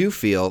 But I do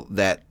feel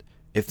that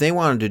if they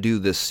wanted to do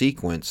this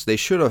sequence, they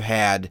should have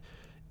had.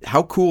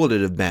 How cool would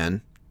it have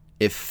been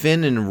if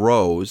Finn and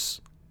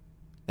Rose?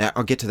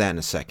 I'll get to that in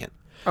a second.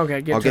 Okay,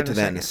 I'll get to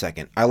that in a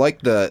second. I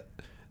like the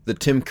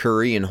Tim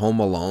Curry in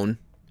Home Alone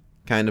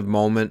kind of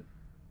moment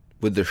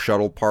with the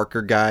shuttle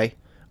Parker guy.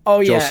 Oh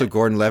yeah, Joseph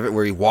Gordon-Levitt,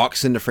 where he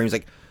walks into frame. He's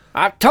like,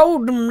 I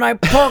told them they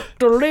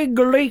parked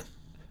illegally.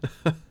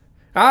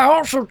 I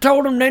also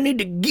told them they need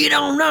to get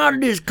on out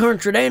of this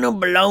country. They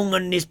don't belong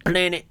on this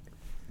planet.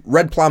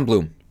 Red Plum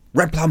Bloom.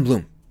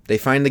 They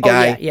find the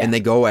guy yeah. and they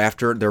go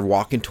after. They're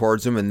walking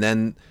towards him, and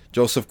then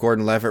Joseph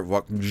Gordon-Levitt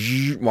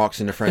walks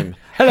into frame.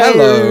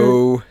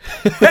 Hello.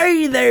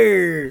 Hey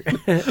there.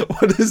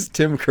 What does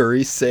Tim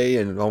Curry say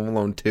in Home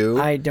Alone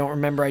 2? I don't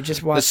remember. I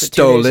just watched The it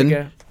 2 days stolen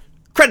ago.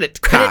 credit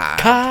card.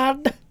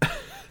 Card.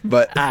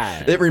 But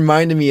it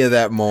reminded me of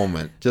that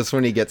moment, just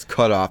when he gets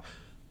cut off.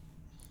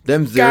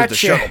 There's the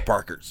shuttle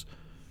Parkers.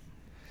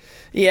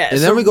 Yeah. And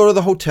then we go to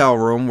the hotel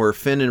room where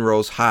Finn and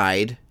Rose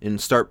hide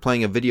and start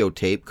playing a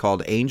videotape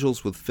called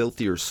Angels with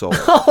Filthier Souls.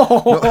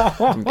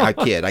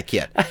 I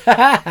kid.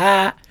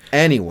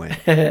 Anyway.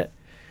 Oh,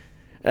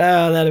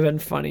 that'd have been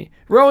funny.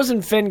 Rose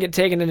and Finn get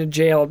taken into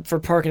jail for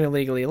parking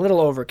illegally. A little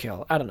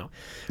overkill. I don't know.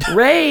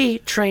 Rey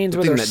trains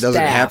with her staff. That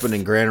doesn't happen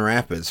in Grand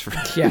Rapids.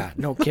 Yeah,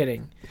 no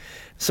kidding.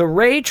 So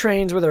Rey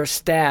trains with her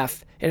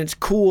staff, and it's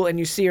cool, and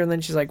you see her, and then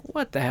she's like,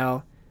 what the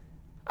hell?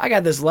 I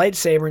got this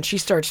lightsaber, and she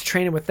starts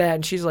training with that,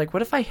 and she's like,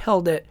 what if I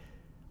held it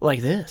like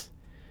this?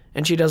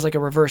 And she does like a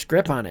reverse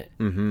grip on it.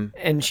 Mm-hmm.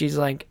 And she's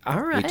like,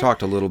 all right. We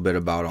talked a little bit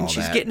about all that.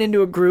 She's getting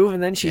into a groove,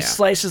 and then she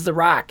slices the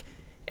rock.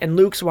 And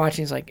Luke's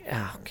watching. He's like,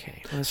 oh,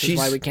 okay. Well, this is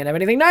why we can't have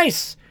anything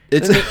nice.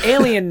 It's the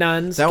alien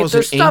nuns that get was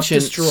their an stuff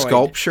ancient destroyed.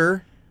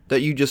 Sculpture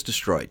that you just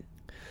destroyed.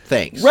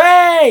 Thanks.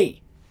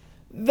 Rey!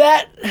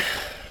 That...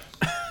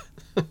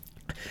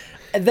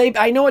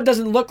 I know it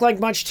doesn't look like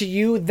much to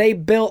you. They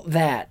built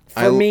that.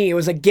 For me, it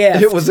was a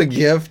gift. It was a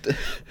gift.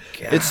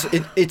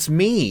 It's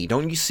me.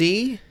 Don't you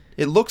see?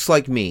 It looks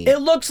like me. It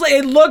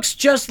looks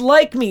just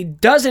like me,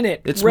 doesn't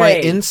it? It's Rey? my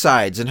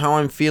insides and how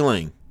I'm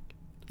feeling.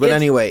 But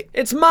anyway,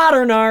 it's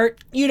modern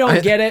art. You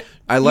don't get it.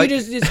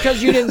 It's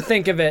because you didn't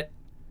think of it.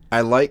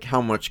 I like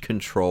how much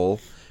control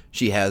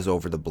she has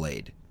over the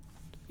blade.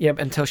 Yep,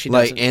 until she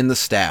doesn't. And the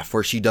staff,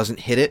 where she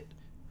doesn't hit it.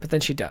 But then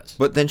she does.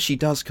 But then she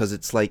does, because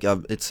it's like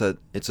it's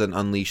an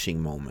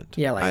unleashing moment.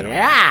 Yeah, like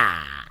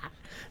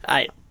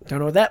Don't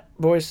know what that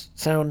voice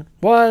sound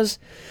was.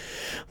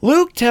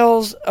 Luke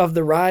tells of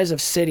the rise of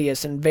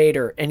Sidious and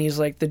Vader, and he's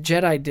like, the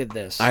Jedi did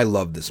this. I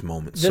love this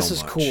moment so much. This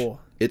is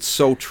cool. It's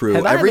so true.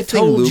 Have I ever Everything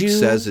told Luke you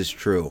says is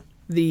true.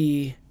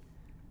 The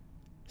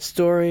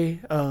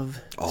story of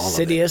All of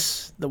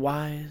Sidious the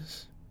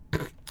Wise.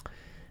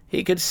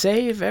 He could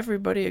save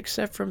everybody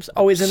except for himself.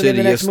 Oh, he's in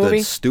the next Sidious movie?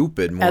 that's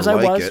stupid, more As I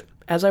like was. it.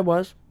 As I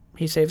was.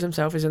 He saves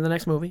himself. He's in the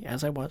next movie.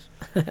 As I was.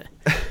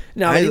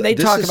 No, this they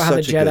talk is about how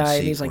the such a good Jedi,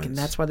 and he's like, and sequence.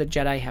 that's why the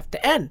Jedi have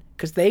to end.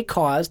 Because they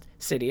caused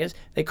Sidious.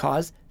 They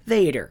caused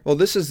Vader. Well,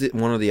 this is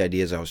one of the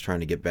ideas I was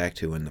trying to get back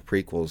to in the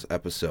prequels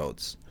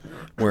episodes,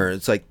 where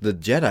it's like the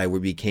Jedi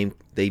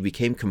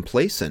became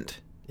complacent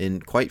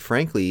and, quite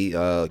frankly,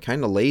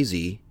 kind of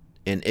lazy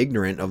and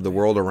ignorant of the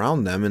world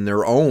around them and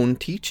their own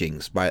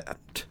teachings. By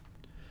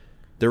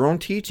their own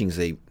teachings,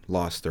 they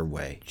lost their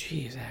way.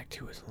 Jeez, Act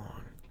 2 is long.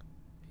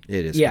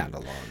 It is Yeah. kind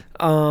of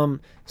long.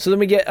 So then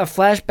we get a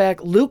flashback.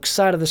 Luke's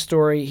side of the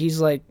story.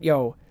 He's like,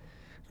 yo,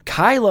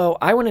 Kylo,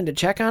 I went in to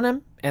check on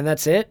him, and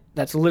that's it.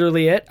 That's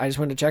literally it. I just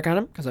went to check on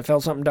him because I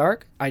felt something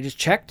dark. I just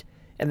checked,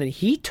 and then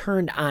he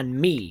turned on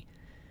me,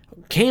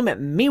 came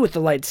at me with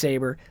the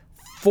lightsaber,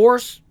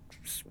 force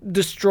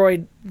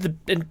destroyed the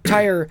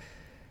entire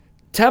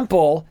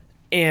temple,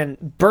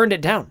 and burned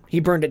it down. He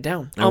burned it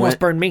down. Almost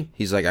burned me.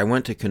 He's like, I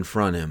went to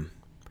confront him,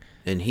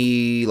 and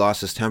he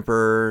lost his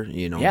temper.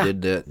 Yeah.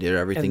 Did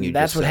everything And you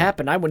that's just what said.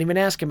 happened. I wouldn't even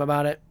ask him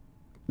about it.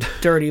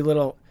 Dirty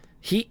little...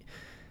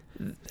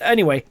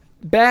 Anyway,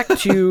 back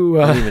to...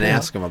 Don't even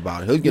ask him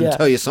about it. He's going to Yeah.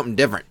 tell you something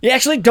different. Yeah,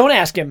 actually, don't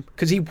ask him,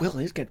 because he will.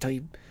 He's going to tell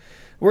you.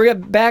 We're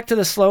going back to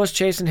the slowest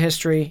chase in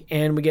history,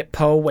 and we get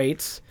Poe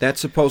waits. That's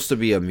supposed to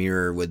be a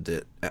mirror with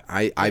the...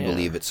 I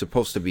believe it's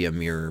supposed to be a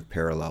mirror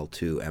parallel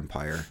to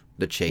Empire,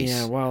 the chase.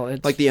 Yeah, well,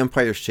 it's... Like the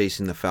Empire's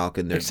chasing the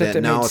Falcon. Except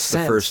it Now made it's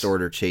sense. the First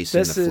Order chasing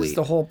This the fleet. is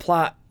the whole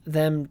plot,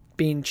 them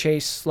being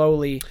chased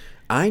slowly.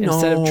 I know,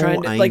 Instead of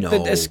trying to... I Like, know.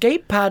 the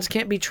escape pods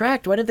can't be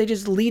tracked. Why didn't they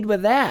just lead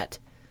with that?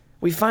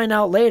 We find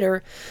out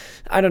later.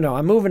 I don't know.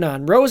 I'm moving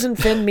on. Rose and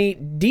Finn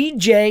meet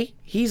DJ.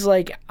 He's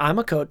like, I'm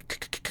a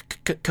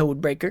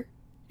code breaker.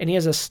 And he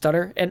has a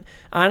stutter. And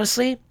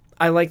honestly,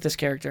 I like this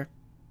character.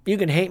 You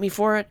can hate me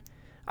for it.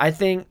 I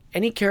think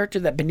any character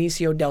that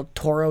Benicio del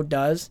Toro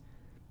does,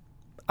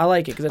 I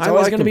like it because it's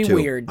always going to be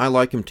weird. I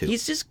like him too.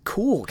 He's just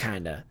cool,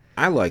 kind of.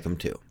 I like him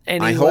too.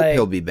 And I he's hope like,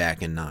 he'll be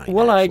back in 9.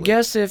 Well, I actually.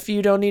 guess if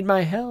you don't need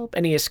my help.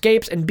 And he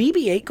escapes. And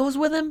BB-8 goes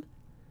with him?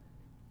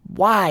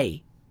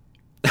 Why?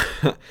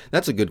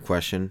 That's a good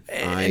question.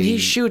 And he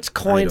shoots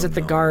coins don't at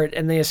the know. guard,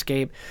 and they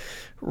escape.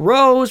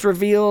 Rose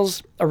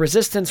reveals a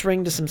resistance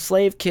ring to some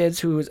slave kids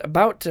who is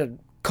about to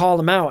call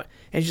them out.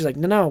 And she's like,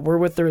 no, we're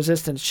with the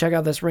resistance. Check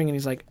out this ring. And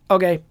he's like,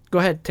 okay, go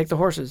ahead, take the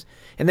horses.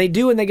 And they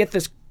do, and they get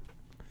this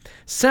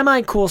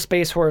semi-cool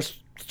space horse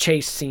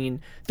chase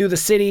scene through the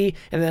city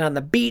and then on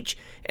the beach.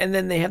 And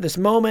then they have this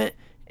moment,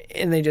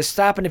 and they just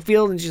stop in the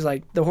field, and she's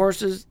like, the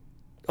horses,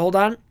 hold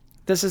on,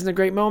 this isn't a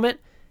great moment.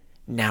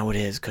 Now it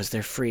is, because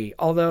they're free.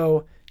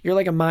 Although, you're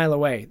like a mile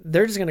away.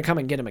 They're just going to come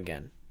and get him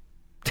again.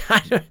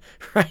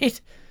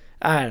 Right?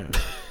 I don't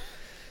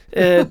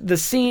know. The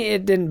scene,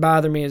 it didn't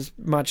bother me as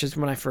much as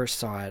when I first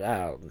saw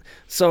it.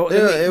 So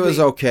It was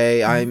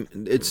okay.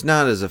 It's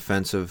not as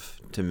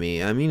offensive to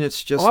me. I mean,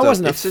 it's just... I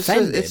wasn't it's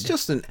offended. It's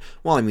just an...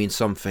 Well, I mean,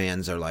 some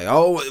fans are like,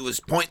 oh, it was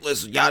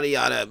pointless, yada,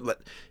 yada.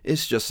 But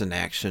it's just an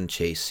action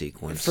chase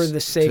sequence. for the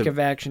sake of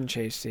action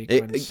chase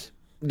sequence.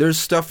 There's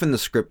stuff in the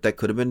script that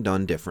could have been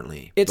done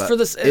differently. It's but for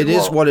this. It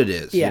is what it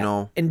is, yeah. you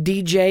know? And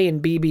DJ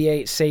and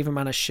BB-8 save him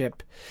on a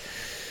ship.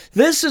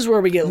 This is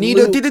where we get Need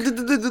a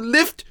Luke.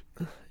 lift.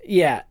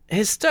 Yeah,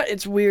 his stuff.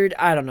 It's weird.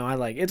 I don't know. I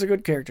like it. It's a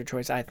good character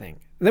choice, I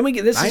think. Then we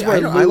get this is where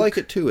Luke, I like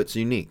it too. It's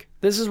unique.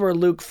 This is where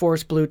Luke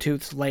force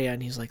Bluetooths Leia,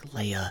 and he's like,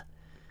 Leia,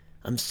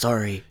 I'm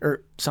sorry,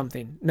 or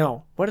something.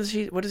 No, what does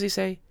he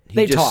say?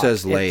 He just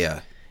says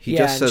Leia. He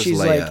just says she's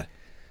Leia. Like,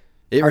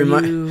 It Are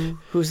you?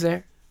 Who's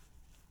there?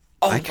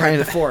 Oh, I right, kind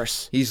the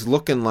Force. He's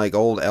looking like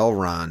old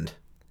Elrond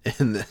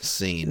in this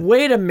scene.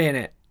 Wait a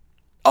minute.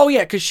 Oh yeah,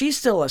 because she's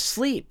still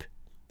asleep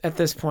at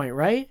this point,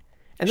 right?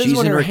 And this She's is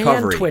when in her recovery.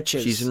 hand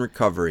twitches. She's in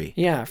recovery.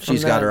 Yeah, from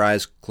she's got that. her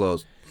eyes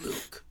closed.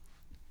 Luke.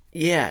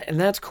 Yeah, and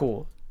that's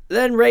cool.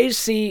 Then Ray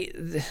see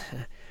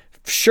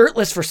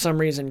shirtless for some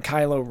reason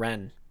Kylo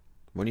Ren.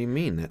 What do you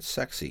mean? That's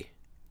sexy.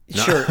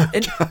 No. Sure.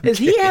 Is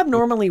he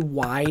abnormally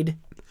wide?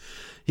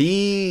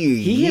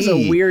 He has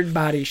a weird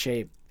body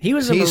shape. He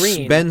was a He's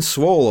Marine. Ben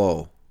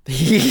Swolo.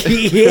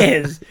 He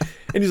is.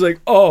 And he's like,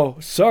 oh,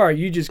 sorry,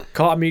 you just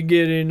caught me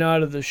getting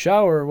out of the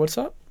shower. What's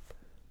up?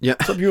 Yeah.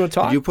 What's up? You want to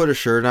talk? Did you put a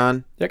shirt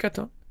on? Yeah, got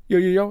time.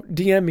 Yo,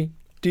 DM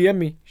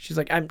me. She's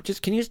like, can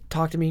you just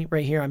talk to me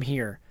right here? I'm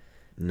here.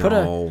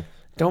 No.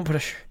 Don't put a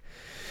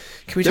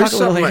Can we There's talk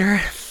a little something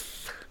later?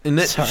 And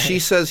then Sorry. she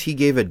says he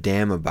gave a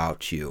damn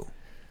about you.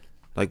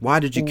 Like, why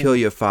did you kill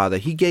your father?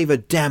 He gave a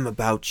damn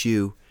about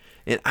you.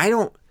 And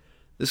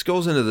this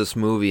goes into this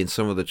movie and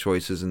some of the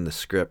choices in the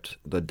script,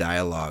 the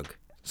dialogue.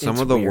 Some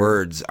It's of the weird.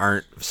 words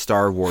aren't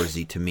Star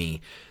Warsy to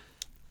me.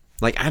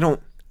 Like,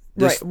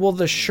 Right. Well,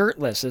 the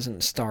shirtless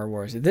isn't Star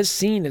Wars. This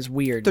scene is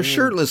weird. The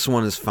shirtless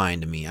one is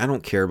fine to me. I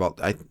don't care about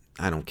I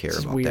don't care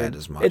about weird. that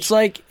as much. It's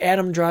like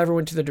Adam Driver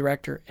went to the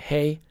director.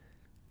 Hey,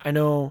 I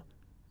know,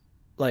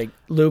 like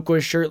Luke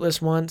was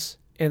shirtless once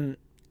in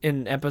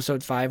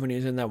Episode 5 when he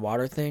was in that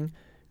water thing.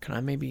 Can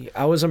I maybe?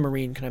 I was a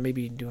Marine. Can I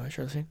maybe do a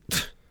shirtless thing?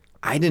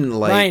 I didn't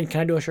like. Ryan,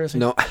 can I do a shirtless thing?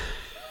 No.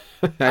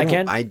 I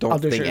can. I don't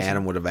think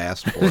Adam would have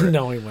asked for it.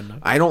 No, he wouldn't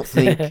have. I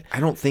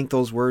don't think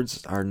those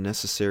words are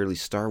necessarily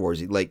Star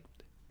Wars. Like,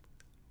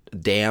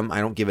 damn,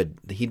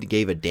 he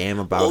gave a damn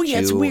about you. Oh yeah,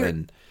 it's weird.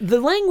 And, the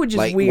language is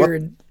like,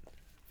 weird.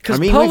 I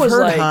mean, Poe we've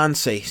heard like, Han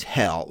say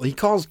hell. He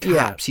calls cops.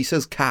 Yeah. He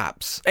says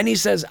cops. and he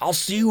says, "I'll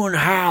see you in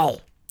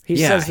hell." He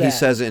Yeah, says that. he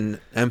says in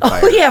Empire.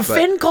 Oh yeah, but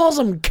Finn calls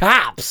them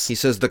cops. He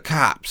says the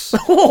cops.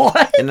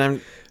 What? And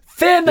I'm.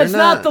 Finn, that's They're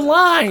not not- the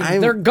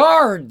line. They're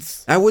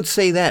guards. I would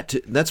say that.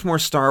 That's more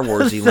Star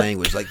Warsy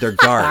language. Like they're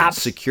guards,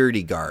 Cops.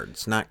 security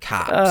guards, not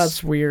cops.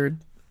 That's weird.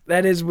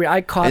 That is weird.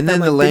 I caught And that. then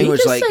the Did he language,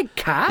 just like say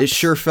cops? it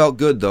sure felt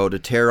good though to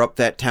tear up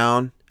that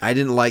town. I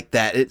didn't like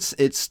that.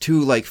 It's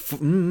too like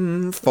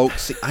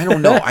folksy. I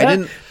don't know. I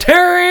didn't.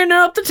 Tearing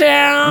up the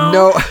town.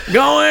 No.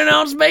 Going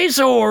on space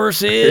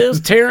horses.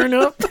 Tearing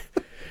up.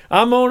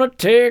 I'm gonna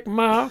take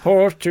my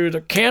horse to the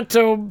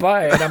Canto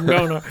Bight. I'm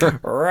gonna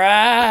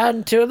ride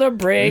until the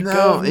break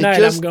No, of it night.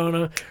 just- I'm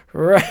gonna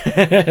ride.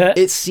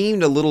 It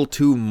seemed a little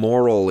too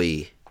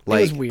morally,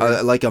 was like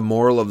weird. like a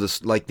moral of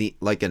this, like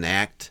an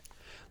act.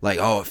 Like,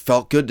 oh, it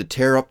felt good to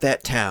tear up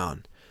that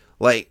town.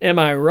 Like, Am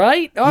I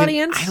right,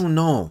 audience? I don't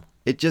know.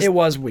 It just It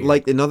was weird.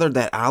 Like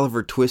that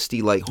Oliver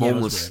Twisty, like Yeah, it was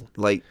homeless, weird.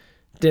 like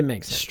Didn't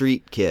make sense.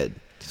 street kid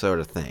sort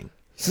of thing.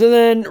 So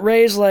then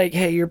Ray's like,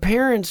 hey, your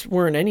parents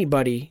weren't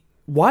anybody.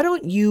 Why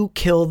don't you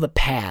kill the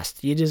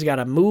past? You just got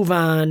to move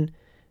on.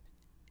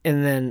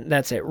 And then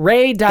that's it.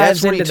 Ray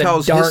dives That's when into he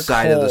tells the dark his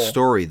side hole. of the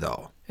story,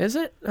 though. Is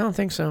it? I don't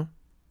think so.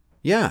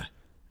 Yeah,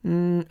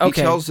 Okay. he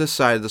tells this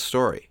side of the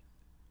story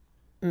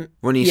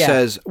when he Yeah,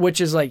 says which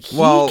is like, he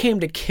well, came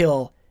to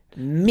kill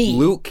me.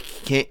 Luke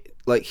can't.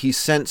 Like he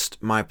sensed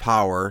my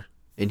power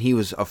and he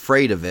was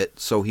afraid of it,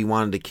 so he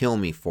wanted to kill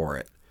me for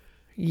it.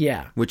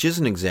 Yeah. Which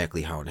isn't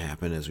exactly how it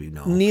happened, as we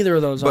know. Neither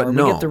of those But are.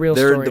 no, We get the real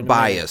they're story. the in a minute.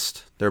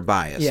 biased. They're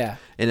biased. Yeah.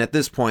 And at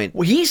this point,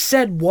 Well, he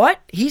said what?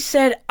 He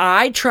said,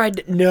 I tried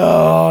to...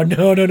 No.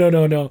 Did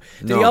No,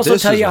 he also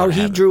this tell is you how what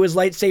he happened. drew his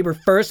lightsaber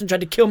first and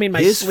tried to kill me in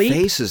my his sleep?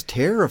 face is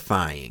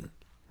terrifying.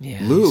 Yeah,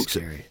 Luke's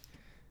scary.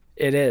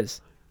 It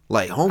is.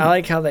 like I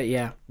like how that,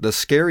 yeah. the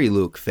scary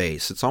Luke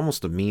face. It's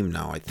almost a meme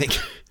now, I think.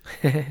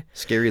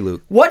 Scary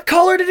Luke. What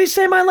color did he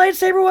say my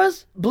lightsaber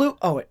was? Blue?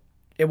 Oh,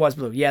 it was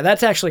blue. Yeah,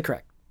 that's actually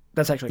correct.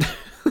 That's actually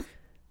correct.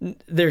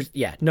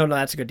 No,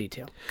 that's a good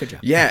detail. Good job.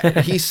 Yeah,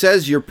 he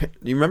says you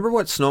remember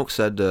what Snoke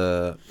said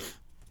to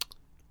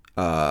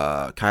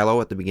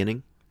Kylo at the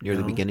beginning? Near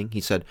the beginning?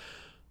 He said,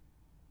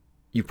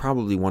 you're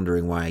probably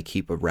wondering why I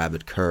keep a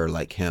rabid cur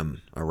like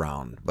him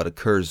around, but a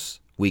cur's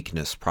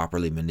weakness,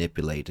 properly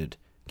manipulated,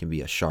 can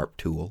be a sharp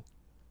tool.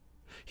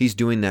 He's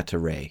doing that to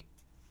Rey.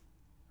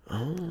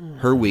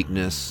 Her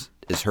weakness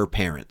is her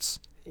parents,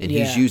 and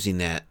he's Yeah. using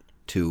that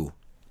to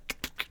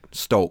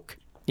stoke.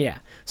 Yeah.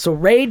 So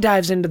Rey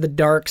dives into the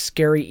dark,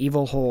 scary,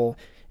 evil hole.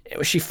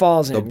 She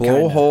falls in The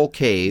blowhole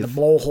cave.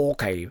 The blowhole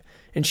cave.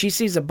 And she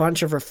sees a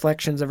bunch of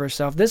reflections of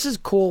herself. This is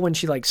cool when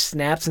she like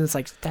snaps and it's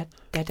like...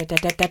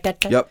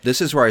 Yep,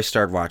 this is where I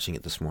started watching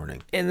it this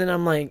morning. And then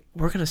I'm like,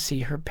 we're going to see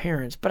her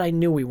parents. But I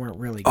knew we weren't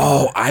really going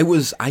Oh,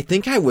 I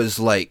think I was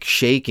like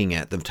shaking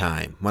at the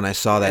time when I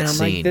saw that And I'm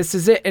scene. like, this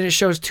is it. And it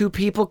shows two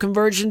people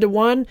converge into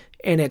one,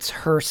 and it's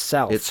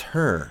herself. It's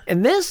her.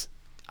 And this,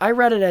 I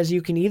read it as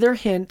you can either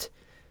hint,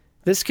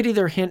 this could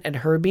either hint at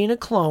her being a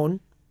clone,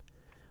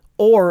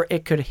 or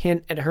it could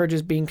hint at her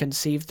just being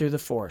conceived through the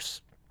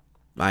Force.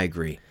 I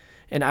agree.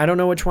 And I don't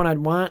know which one I'd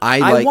want.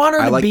 I want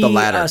her to like be the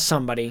latter.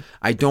 somebody.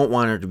 I don't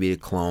want her to be a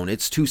clone.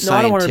 It's too No,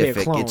 I don't want her to be a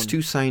scientific. It's clone.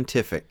 too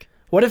scientific.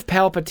 What if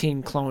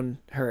Palpatine cloned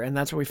her, and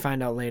that's what we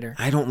find out later?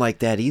 I don't like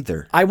that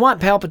either. I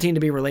want Palpatine to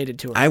be related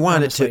to her. I want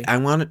honestly.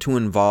 it to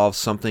involve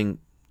something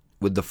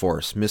with the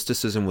Force,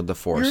 mysticism with the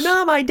Force. You're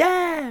not my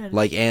dad.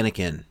 Like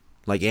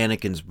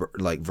Anakin's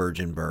like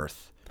virgin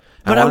birth.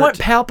 But I want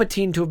it to-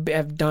 Palpatine to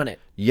have done it.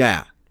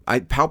 Yeah,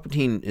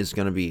 Palpatine is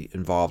going to be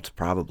involved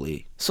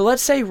probably. So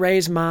let's say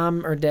Rey's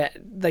mom or dad,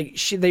 like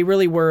they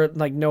really were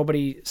like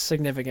nobody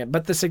significant.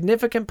 But the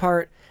significant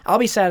part, I'll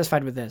be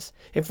satisfied with this.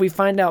 If we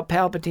find out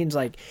Palpatine's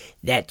like,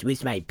 that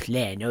was my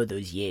plan all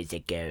those years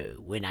ago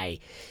when I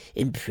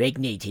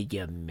impregnated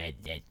your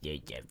mother.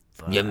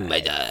 Your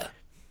mother.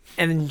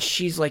 And then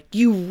she's like,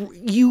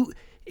 you,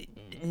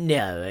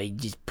 no, I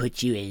just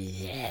put you in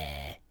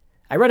there.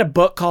 I read a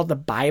book called The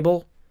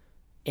Bible,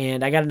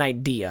 and I got an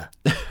idea.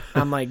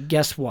 I'm like,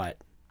 guess what?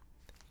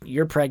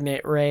 You're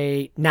pregnant,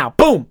 Rey. Now,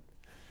 boom!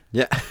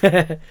 Yeah.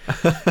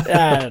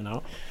 I don't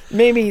know.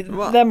 Maybe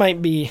that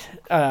might be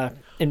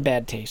in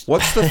bad taste.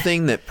 What's the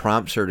thing that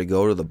prompts her to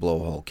go to the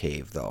blowhole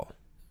cave, though?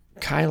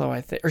 Kylo,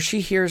 I think. Or she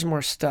hears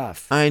more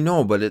stuff. I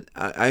know, but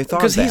I thought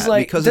Because that he's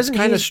like, because it's doesn't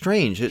kind of he-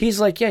 strange. He's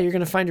like, yeah, you're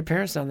going to find your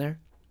parents down there.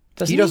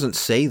 He doesn't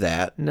say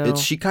that. No.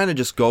 She kind of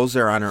just goes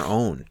there on her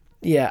own.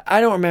 Yeah,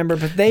 I don't remember,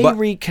 but they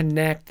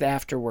reconnect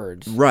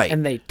afterwards. Right.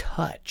 And they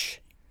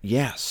touch.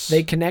 Yes.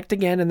 They connect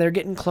again, and they're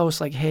getting close,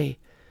 like, hey,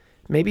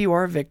 maybe you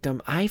are a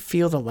victim. I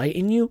feel the light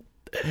in you.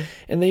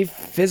 And they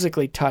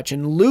physically touch.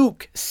 And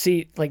Luke,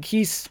 he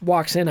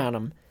walks in on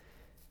him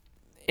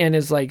and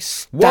is like,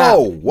 stop.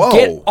 Whoa.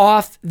 Get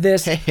off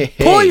this. Hey.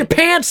 Pull your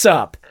pants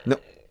up. No.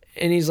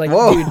 And he's like,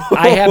 Whoa, dude,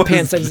 I have what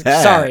pants. was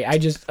that? Sorry, I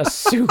just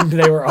assumed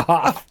they were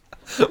off.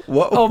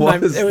 What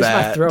It was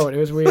that? my throat. It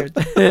was weird.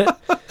 But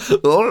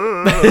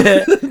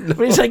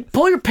he's like,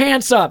 pull your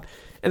pants up.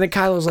 And then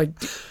Kylo's like,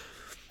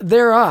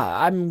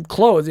 I'm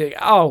clothed.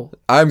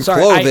 I'm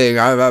sorry, clothing.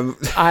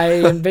 I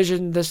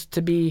envisioned this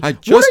to be.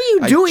 what are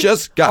you doing? I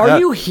just got Are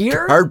you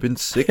here? carbon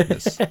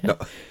sickness. No.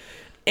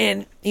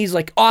 And he's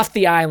like, off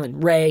the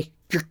island, Rey.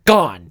 You're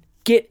gone.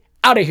 Get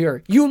out of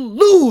here. You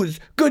lose.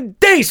 Good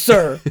day,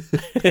 sir.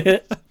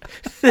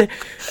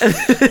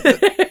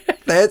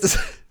 That's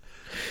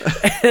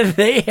And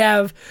they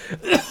have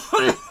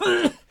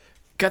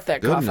cut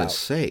that cough goodness out.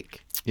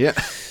 sake. Yeah.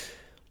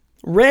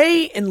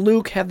 Rey and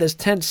Luke have this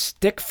tense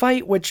stick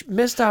fight, which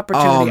missed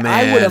opportunity. Oh,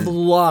 I would have man.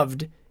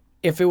 loved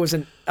if it was a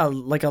brief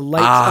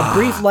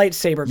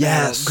lightsaber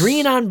yes. battle,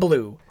 green on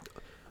blue.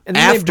 And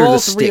then After they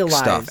both the stick realize,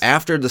 stuff,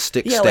 after the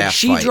stick yeah, staff like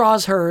she fight,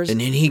 draws hers, and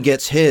then he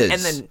gets his,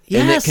 and then and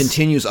it yes.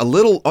 continues at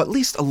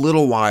least a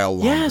little while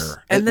longer. yes,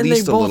 and At then they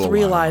least a both little while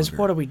realize,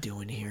 longer. what are we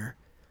doing here?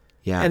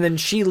 Yeah, And then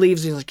she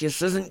leaves. And he's like,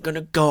 this isn't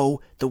gonna go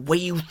the way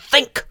you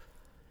think.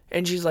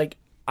 And she's like,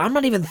 I'm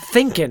not even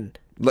thinking.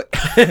 Like-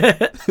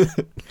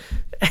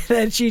 And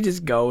then she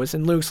just goes,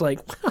 and Luke's like,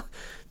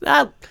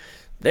 well,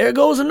 there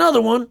goes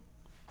another one.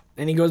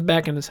 And he goes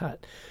back in his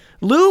hut.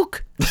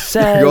 Luke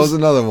says, Here goes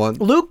another one.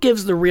 Luke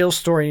gives the real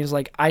story. And he's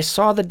like, I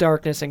saw the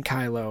darkness in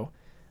Kylo.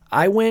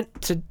 I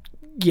went to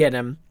get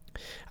him.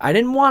 I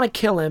didn't want to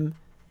kill him,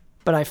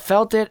 but I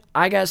felt it.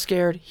 I got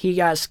scared. He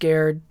got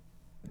scared.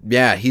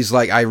 Yeah, he's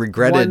like, I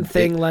regretted. One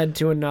thing led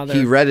to another.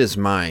 He read his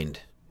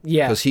mind.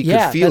 Yeah, Because he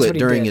yeah, could feel that's it what he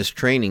during did. his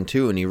training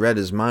too, and he read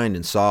his mind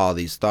and saw all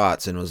these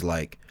thoughts and was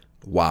like,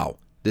 wow,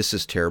 this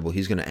is terrible.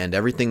 He's going to end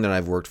everything that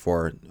I've worked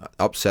for,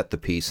 upset the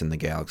peace in the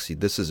galaxy.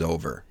 This is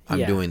over. I'm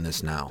Yeah. doing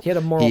this now. He had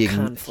a moral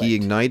conflict. He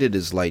ignited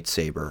his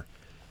lightsaber.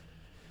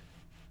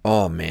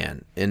 Oh,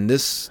 man. And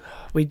this...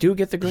 We do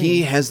get the green.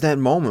 He has that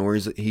moment where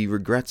he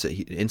regrets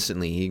it.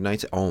 Instantly, he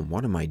ignites it. Oh,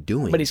 what am I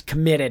doing? But he's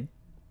committed.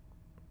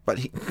 But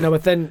he... No,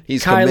 but then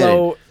He's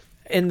Kylo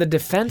in the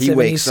defensive,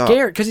 and he's wakes up.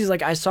 scared because he's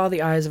like, I saw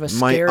the eyes of a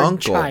My scared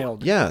uncle.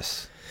 child.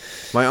 Yes.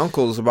 My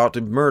uncle is about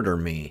to murder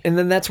me. And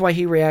then that's why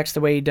he reacts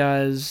the way he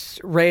does.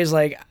 Rey's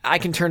like, I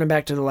can turn him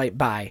back to the light.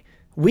 Bye.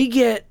 We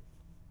get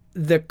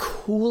the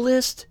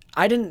coolest.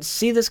 I didn't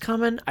see this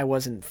coming. I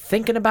wasn't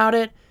thinking about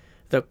it.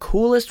 The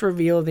coolest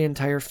reveal of the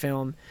entire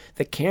film.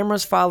 The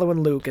camera's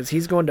following Luke as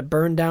he's going to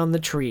burn down the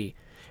tree.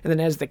 And then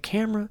as the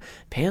camera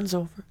pans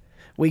over,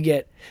 we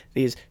get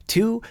these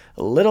two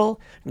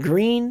little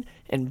green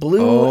and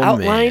blue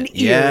outlined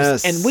ears.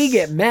 Yes. And we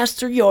get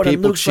Master Yoda. People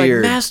And Luke's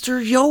cheered. like, Master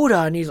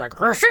Yoda. And he's like,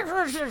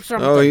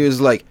 something. Oh, he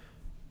was like,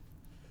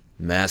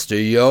 Master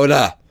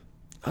Yoda.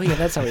 Oh yeah,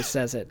 that's how he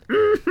says it.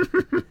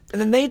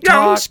 And then they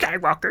talk.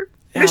 Skywalker,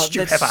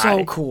 That's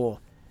so cool.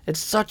 It's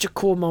such a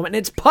cool moment. And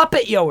it's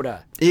puppet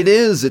Yoda. It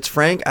is. It's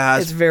Frank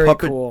Oz. It's very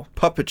cool.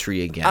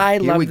 Puppetry again. I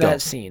Here we love go.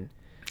 that scene.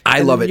 I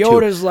And love it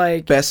Yoda's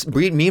too.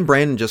 like, Me and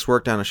Brandon just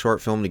worked on a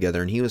short film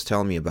together, and he was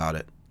telling me about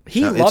it.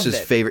 He It's loved his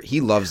it. favorite.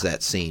 He loves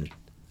that scene.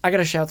 I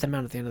gotta shout them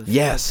out at the end of the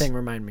Yes. thing.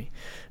 Remind me.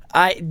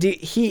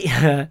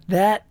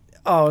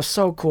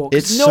 So cool. 'Cause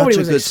It's nobody such a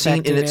was good scene,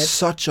 expecting and it's it.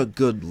 such a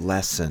good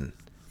lesson.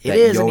 It that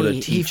is, Yoda and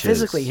he teaches.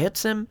 physically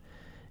hits him,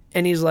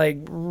 and he's like,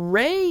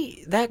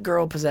 Rey, that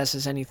girl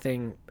possesses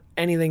anything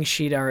everything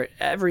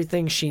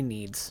she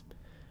needs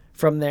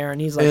from there.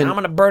 And he's like, And- I'm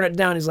gonna burn it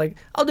down. He's like,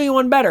 I'll do you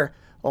one better,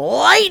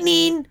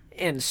 lightning,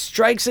 and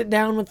strikes it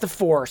down with the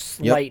Force.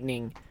 Yep.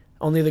 Lightning,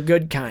 only the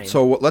good kind.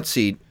 So let's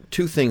see.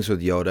 Two things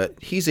with Yoda.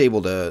 He's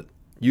able to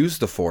use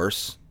the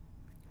Force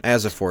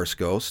as a Force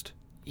ghost.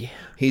 yeah,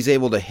 He's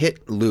able to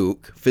hit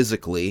Luke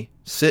physically,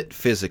 sit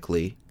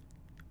physically.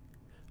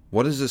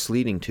 What is this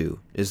leading to?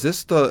 Is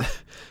this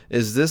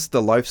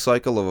the life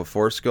cycle of a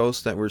Force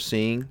ghost that we're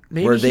seeing?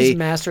 maybe he's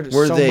mastered it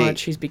so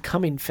much he's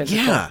becoming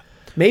physical. Yeah.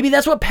 Maybe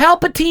that's what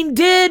Palpatine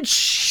did.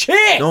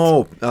 Shit.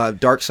 No,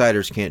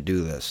 Darksiders can't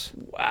do this.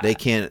 They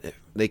can't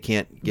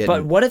get.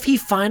 But what if he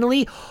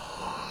finally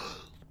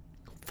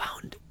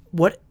found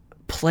what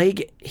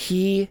plague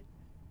he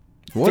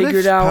what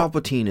figured if out?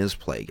 Palpatine is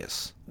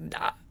Plagueis,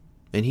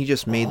 and he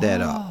just made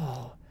that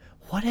up?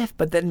 What if?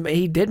 But then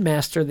he did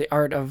master the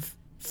art of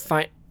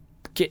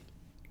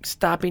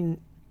stopping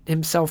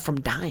himself from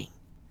dying.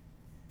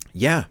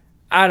 Yeah.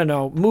 I don't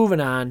know. Moving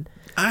on.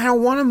 I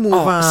don't want to move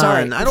on.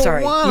 Sorry. I don't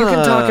sorry. want. You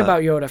can talk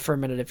about Yoda for a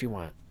minute if you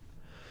want.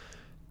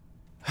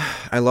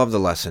 I love the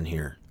lesson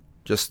here.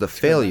 Just the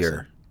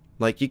failure.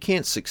 Like, you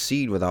can't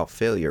succeed without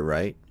failure,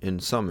 right? In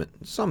some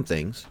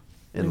things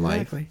in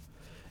life. Exactly.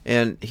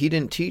 And he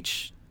didn't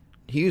teach.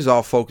 He was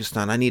all focused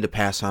on, I need to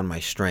pass on my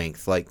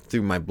strength, like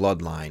through my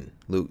bloodline.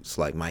 Luke's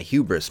like, my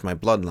hubris, my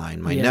bloodline,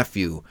 my Yeah.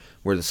 nephew,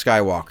 we're the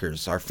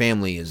Skywalkers. Our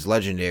family is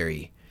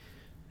legendary.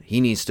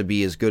 He needs to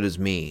be as good as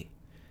me.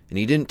 And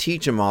he didn't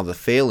teach him all the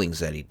failings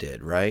that he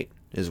did, right?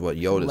 Is what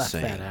Yoda's Left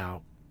saying. that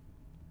out.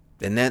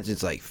 And that's,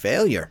 it's like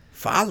failure,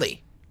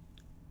 folly,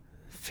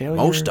 Failure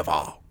most of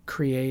all.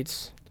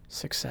 creates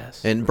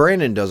success. And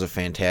Brandon does a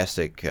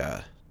fantastic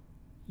Yoda.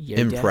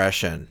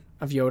 impression.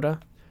 Of Yoda.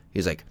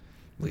 He's like,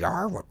 we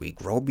are what we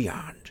grow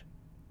beyond.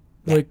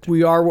 Like,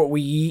 we are what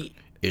we eat.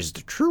 Is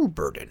the true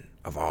burden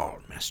of all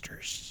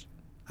masters.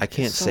 I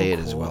can't It's so say it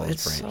as cool. well as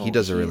It's Brandon. so He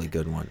does a really cute.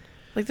 good one.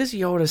 Like, this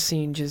Yoda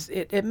scene just,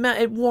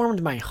 it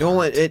warmed my heart.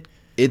 Well,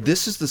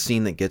 this is the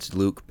scene that gets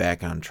Luke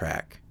back on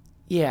track.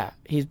 Yeah,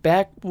 he's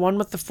back, one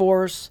with the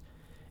Force.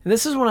 And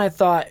this is when I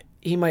thought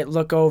he might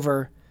look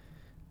over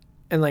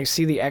and, like,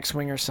 see the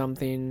X-Wing or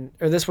something.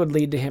 Or this would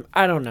lead to him.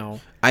 I don't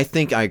know. I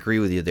think I agree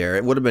with you there.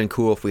 It would have been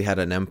cool if we had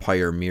an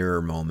Empire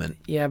mirror moment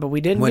Yeah, but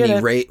we didn't when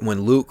get it.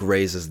 when Luke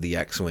raises the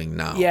X-Wing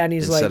now. Yeah, and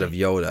he's instead like- of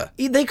Yoda.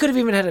 They could have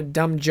even had a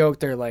dumb joke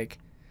there, like,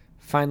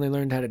 finally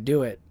learned how to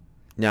do it.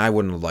 Yeah, I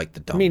wouldn't have liked the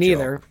dumb Me joke.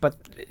 neither, but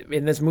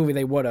in this movie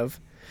they would have.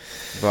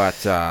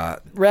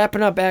 But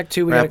Wrapping up Act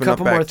 2, we got a Wrapping up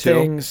couple more Act 2.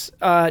 things.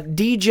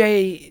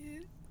 DJ,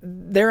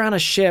 they're on a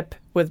ship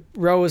with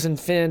Rose and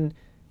Finn,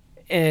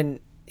 and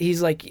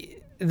he's like,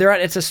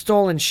 it's a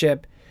stolen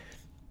ship,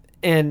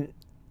 and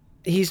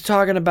he's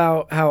talking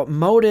about how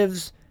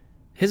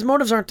his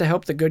motives aren't to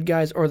help the good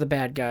guys or the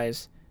bad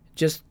guys,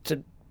 just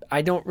to,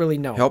 I don't really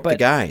know. help the but,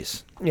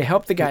 guys. Yeah,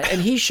 help the guy.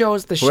 And he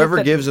shows the ship Whoever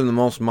that, gives him the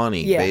most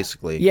money,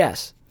 basically.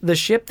 Yes. The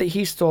ship that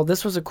he stole,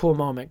 this was a cool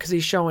moment because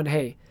he's showing,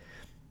 hey,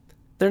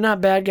 they're not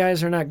bad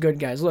guys, they're not good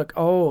guys. Look,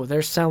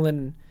 they're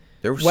selling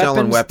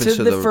weapons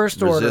to the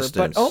First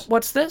Resistance. Order. But,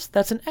 what's this?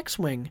 That's an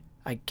X-Wing.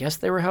 I guess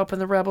they were helping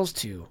the rebels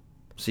too.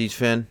 See,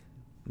 Finn,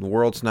 the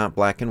world's not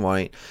black and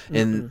white.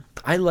 And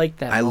I like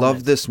that. I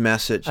love this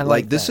message. I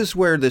like this that. is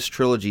where this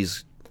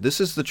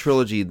is the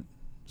trilogy's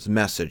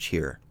message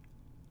here.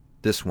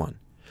 This one.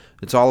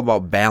 It's all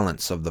about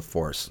balance of the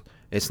Force.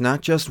 It's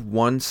not just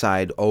one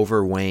side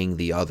overweighing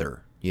the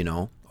other,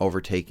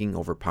 overtaking,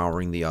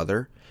 overpowering the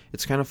other.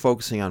 It's kind of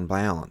focusing on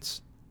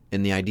balance.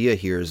 And the idea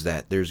here is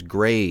that there's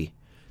gray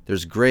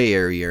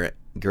area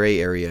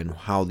in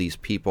how these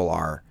people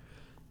are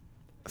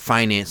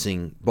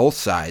financing both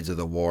sides of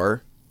the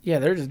war. Yeah,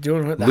 they're just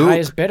doing the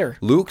highest bidder.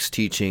 Luke's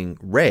teaching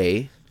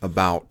Rey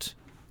about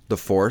the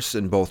Force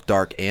in both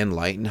dark and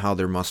light and how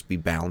there must be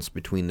balance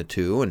between the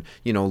two. And,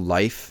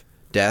 life,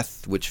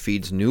 death, which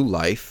feeds new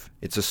life.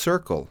 It's a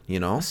circle,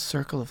 A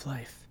circle of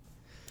life.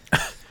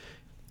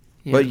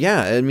 But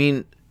yeah, I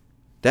mean,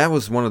 that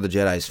was one of the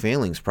Jedi's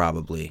failings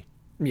probably.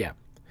 Yeah.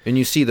 And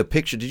you see the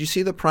picture. Did you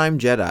see the Prime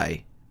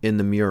Jedi in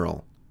the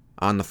mural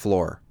on the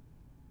floor?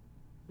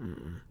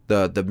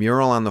 The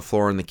mural on the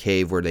floor in the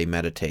cave where they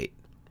meditate,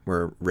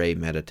 where Rey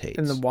meditates.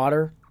 In the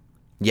water?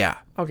 Yeah.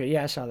 Okay,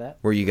 yeah, I saw that.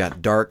 Where you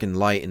got dark and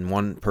light and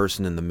one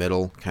person in the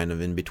middle, kind of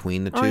in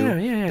between the two. Oh,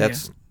 yeah.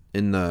 That's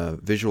in the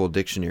visual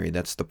dictionary.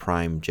 That's the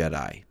Prime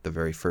Jedi, the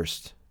very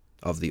first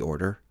of the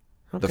Order.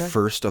 Okay. The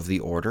first of the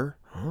Order.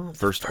 Oh,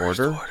 First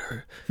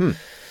Order.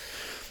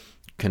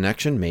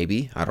 Connection,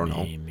 maybe. I don't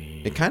know.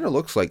 It kind of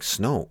looks like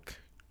Snoke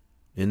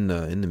in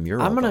the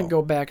mural. I'm gonna though.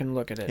 go back and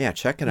look at it. Yeah,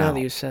 check it now out.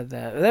 that you said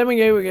that. Then we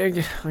go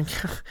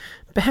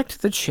back to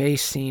the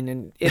chase scene,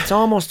 and it's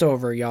almost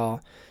over,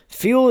 y'all.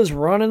 Fuel is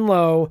running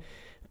low.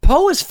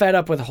 Poe is fed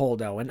up with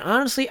Holdo, and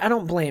honestly, I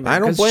don't blame him. I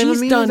don't 'cause blame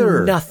she's him done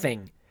either.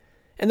 nothing,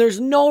 and there's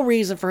no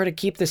reason for her to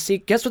keep the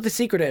secret. Guess what the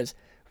secret is?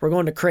 We're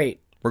going to Crate.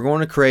 We're going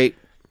to Crate.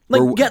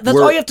 Like, that's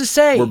all you have to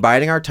say. We're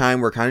biding our time.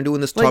 We're kind of doing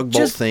this Like, tugboat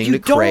just- thing you to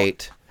don't-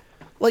 Crate.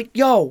 Like,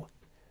 yo,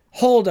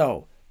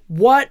 Holdo,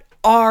 what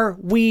are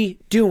we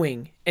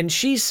doing? And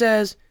she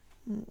says,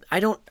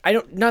 I don't,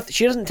 nothing.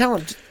 She doesn't tell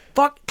him. Just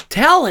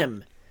tell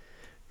him.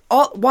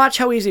 Watch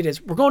how easy it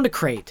is. We're going to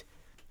Crate.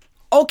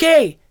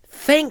 Okay,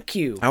 thank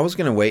you. I was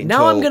going to wait until...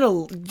 Now I'm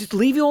going to just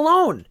leave you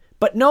alone.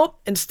 But nope,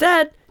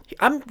 instead,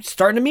 I'm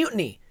starting a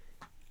mutiny.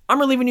 I'm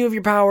relieving you of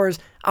your powers.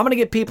 I'm going to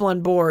get people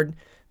on board.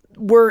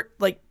 We're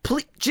like,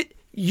 please,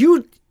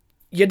 you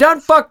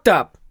done fucked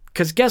up.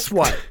 Because guess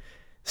what?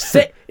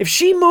 If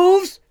she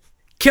moves,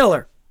 kill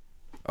her.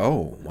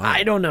 Oh, wow.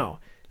 I don't know.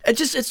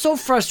 It's so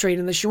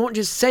frustrating that she won't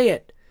just say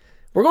it.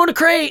 We're going to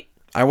Crate.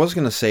 I was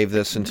going to save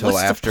this until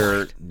What's the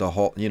after the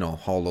whole,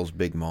 Holdo's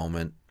big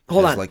moment.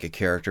 Hold as on. like a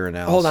character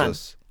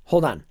analysis.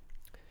 Hold on.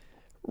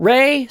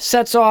 Rey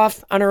sets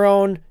off on her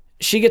own.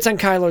 She gets on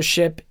Kylo's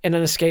ship in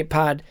an escape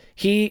pod.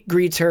 He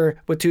greets her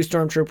with 2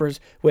 stormtroopers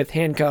with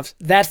handcuffs.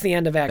 That's the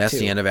end of Act 2. That's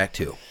the end of Act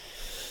 2.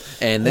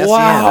 And that's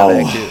Wow. the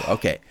end of Act 2.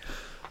 Okay.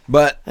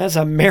 But That's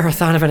a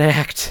marathon of an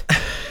act.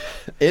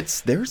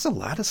 there's a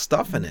lot of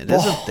stuff in it,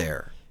 isn't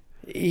there?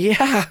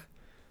 Yeah.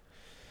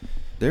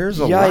 There's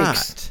a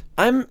Yikes.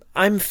 lot.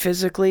 I'm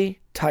physically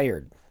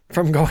tired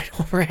from going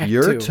over Act 2.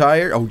 You're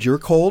tired? Oh, you're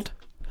cold?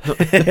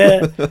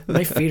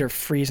 My feet are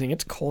freezing.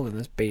 It's cold in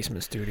this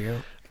basement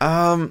studio.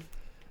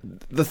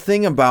 The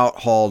thing about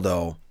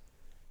Holdo,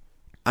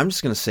 I'm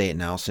just going to say it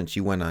now since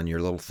you went on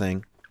your little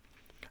thing.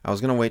 I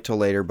was going to wait till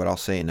later, but I'll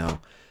say it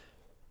now.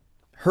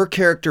 her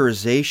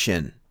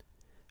characterization,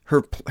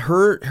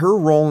 her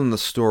role in the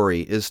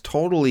story is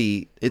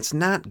totally, it's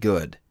not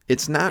good.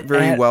 It's not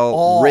very At well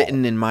all.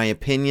 written, in my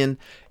opinion.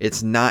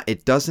 It's not,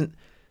 it doesn't,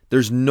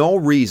 there's no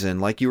reason,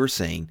 like you were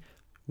saying,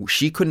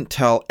 she couldn't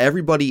tell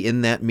everybody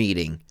in that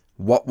meeting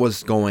what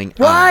was going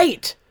on.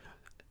 Right.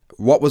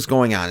 What was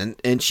going on.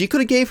 And she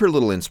could have gave her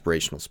little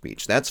inspirational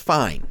speech. That's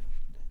fine.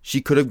 She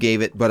could have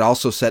gave it, but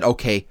also said,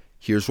 okay,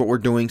 here's what we're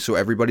doing so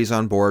everybody's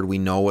on board. We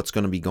know what's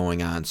going to be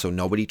going on, so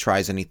nobody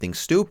tries anything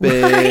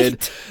stupid.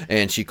 Right.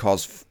 And she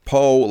calls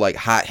Poe like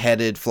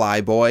hot-headed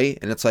flyboy,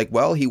 and it's like,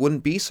 well, he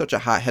wouldn't be such a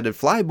hot-headed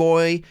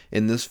flyboy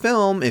in this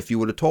film if you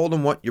would have told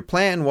him what your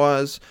plan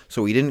was,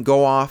 so he didn't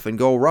go off and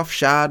go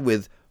roughshod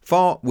with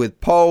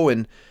Poe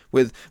and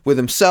with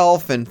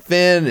himself and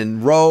Finn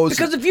and Rose.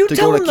 Because if you to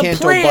tell go them to the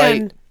Canto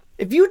plan, Bight.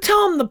 if you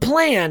tell them the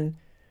plan,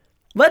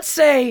 let's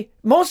say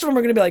most of them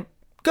are going to be like,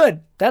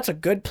 good, that's a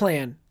good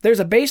plan. There's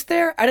a base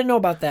there? I didn't know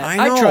about that.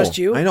 I know, I trust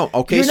you. I know.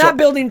 Okay, You're not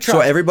building trust. So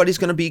everybody's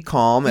going to be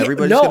calm.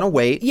 Everybody's no, going to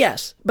wait.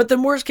 Yes. But the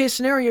worst case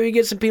scenario, you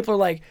get some people who are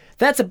like,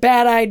 that's a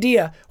bad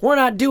idea. We're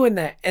not doing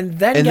that. And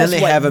then guess then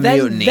they what? have a then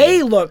mutiny.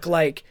 They look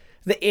like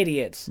the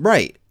idiots.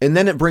 Right. And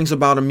then it brings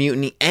about a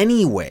mutiny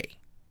anyway.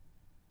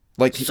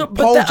 Like So,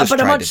 Poe just but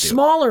a tried much to do.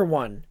 smaller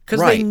one.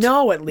 Because they Right.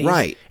 know at least.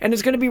 Right. And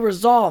it's going to be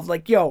resolved.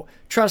 Like, yo,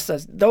 trust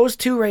us. Those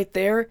two right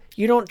there,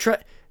 you don't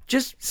trust.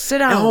 Just sit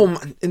down.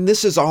 No, and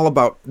this is all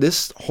about,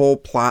 this whole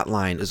plot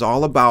line is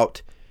all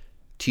about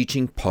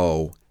teaching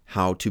Poe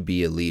how to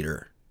be a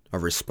leader, a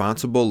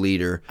responsible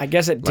leader. I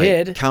guess it like,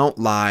 did. Count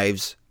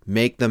lives,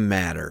 make them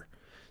matter.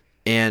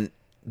 And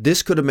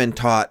this could have been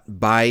taught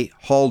by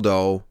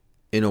Holdo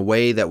in a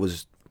way that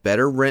was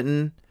better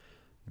written,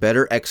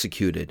 better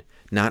executed.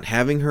 Not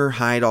having her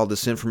hide all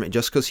this information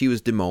just because he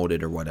was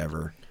demoted or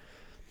whatever.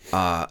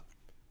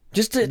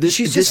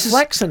 She's just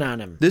flexing on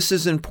him. This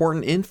is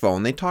important info,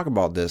 and they talk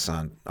about this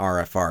on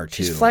RFR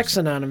too. She's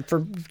flexing on him for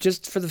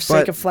the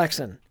sake of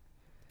flexing.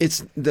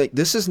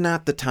 This is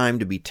not the time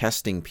to be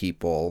testing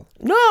people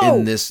No.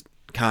 in this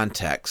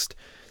context.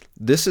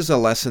 This is a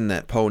lesson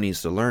that Poe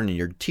needs to learn, and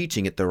you're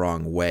teaching it the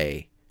wrong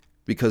way.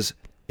 Because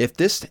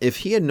if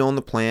he had known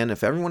the plan,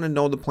 if everyone had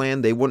known the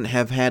plan, they wouldn't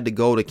have had to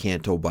go to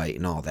Canto Bight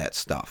and all that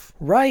stuff.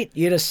 Right.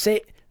 You had to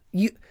say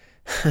you.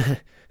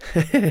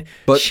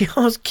 But she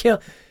almost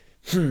killed.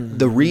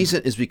 the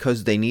reason is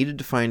because they needed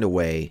to find a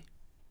way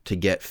to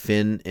get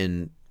Finn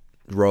and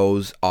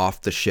Rose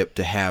off the ship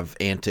to have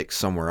antics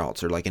somewhere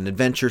else, or like an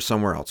adventure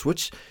somewhere else,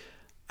 which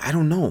I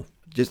don't know.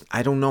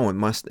 I don't know.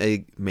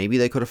 Maybe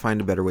they could have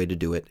found a better way to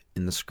do it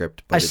in the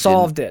script. But I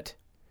solved it.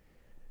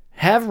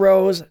 Have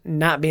Rose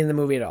not be in the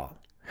movie at all.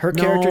 Her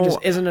character just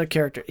isn't a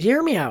character.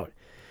 Hear me out.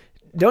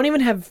 Don't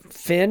even have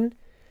Finn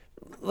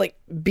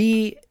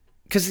be,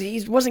 because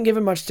he wasn't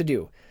given much to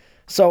do.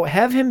 So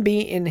have him be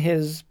in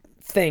his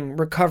thing,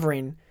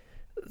 recovering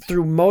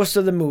through most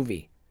of the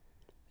movie,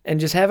 and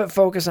just have it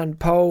focus on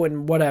Poe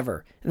and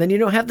whatever. And then you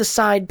don't have the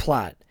side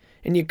plot,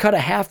 and you cut a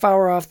half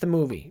hour off the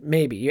movie.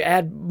 Maybe you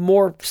add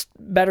more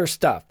better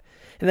stuff,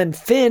 and then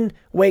Finn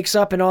wakes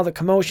up in all the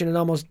commotion and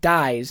almost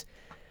dies.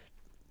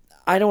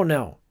 I don't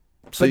know.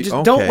 But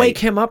just don't wake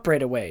him up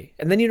right away,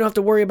 and then you don't have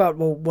to worry about,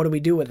 well, what do we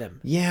do with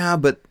him? Yeah,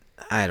 but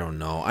I don't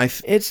know.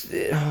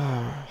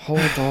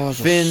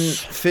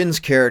 Finn's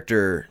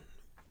character.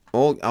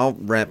 I'll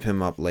wrap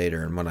him up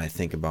later, and when I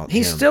think about him.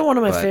 He's still one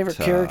of my favorite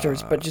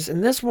characters, but just in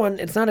this one,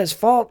 it's not his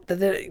fault that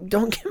they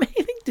don't give him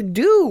anything to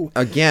do.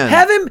 Again,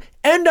 have him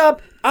end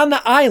up on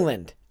the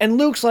island, and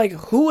Luke's like,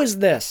 "Who is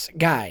this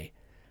guy?"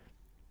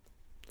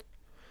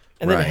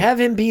 And then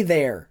have him be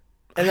there,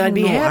 and I'd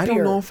be happier. I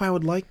don't know if I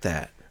would like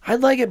that.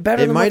 I'd like it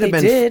better than what they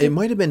did. It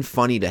might have been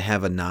funny to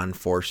have a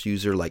non-Force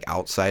user like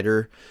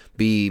outsider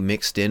be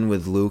mixed in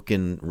with Luke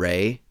and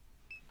Rey.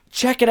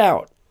 Check it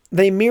out.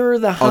 They mirror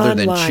the Han other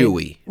than line.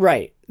 Chewie.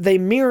 Right. They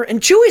mirror, and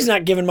Chewie's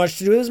not given much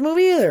to do in this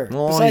movie either.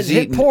 Well, besides he's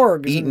hit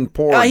porgs. Eating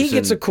porgs. He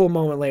gets a cool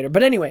moment later.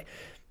 But anyway,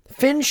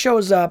 Finn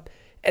shows up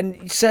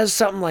and says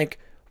something like,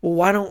 well,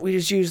 why don't we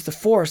just use the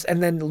Force?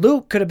 And then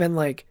Luke could have been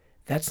like,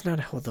 that's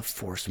not how the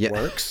Force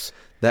works.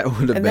 That would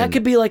have been. And that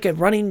could be like a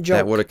running joke.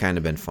 That would have kind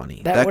of been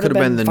funny. That could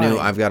have been the new,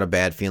 fine. I've got a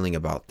bad feeling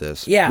about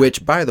this. Yeah.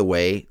 Which, by the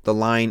way, the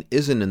line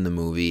isn't in the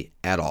movie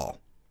at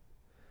all.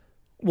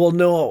 Well,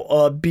 no,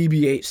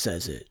 BB-8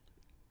 says it.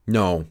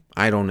 No,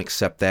 I don't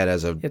accept that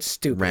as a It's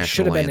stupid.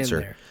 rational been answer.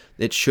 In there.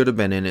 It should have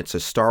been in. It's a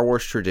Star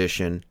Wars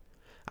tradition.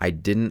 I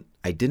didn't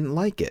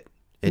like it.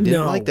 I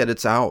didn't like that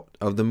it's out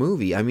of the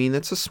movie. I mean,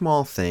 it's a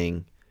small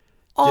thing.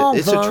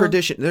 It's a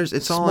tradition.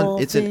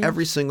 It's in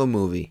every single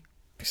movie.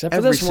 Except for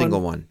every this single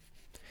one.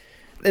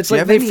 It's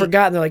like they've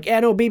forgotten. They're like, yeah,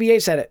 no, BB-8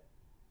 said it.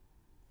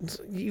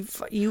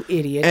 You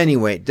idiot.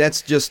 Anyway,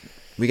 that's just,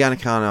 we got to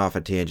count off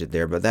a tangent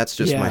there, but that's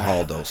just my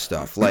Holdo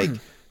stuff. Like,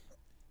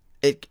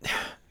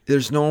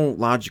 there's no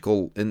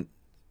logical, and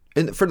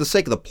for the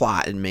sake of the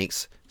plot, it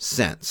makes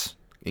sense,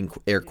 in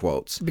air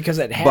quotes. Because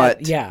it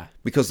had,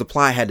 because the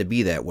plot had to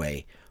be that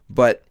way.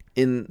 But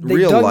in They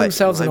real dug life,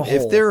 themselves in a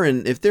if hole. they're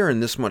in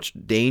this much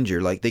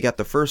danger, like they got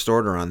the First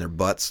Order on their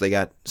butts, they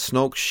got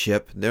Snoke's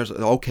ship. There's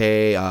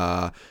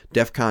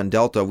DEFCON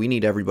Delta. We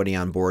need everybody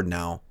on board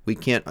now. We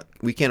can't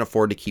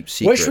afford to keep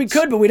secrets. Wish we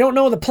could, but we don't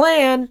know the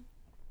plan.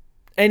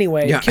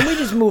 Anyway, Yeah. can we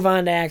just move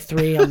on to Act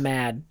 3? I'm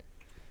mad.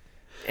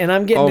 And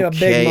I'm getting to a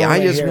big Okay, moment I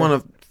just here.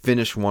 want to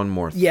finish one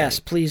more thing. Yes,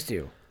 please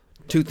do.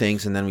 2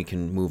 things, and then we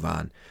can move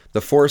on.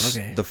 The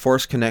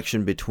force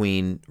connection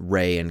between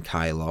Rey and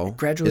Kylo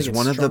gradually is gets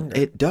one of stronger.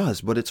 it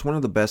does, but it's one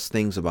of the best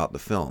things about the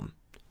film.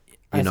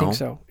 I know? think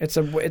so. It's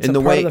a part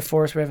way- of the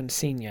Force we haven't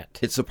seen yet.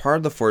 It's a part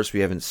of the Force we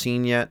haven't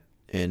seen yet,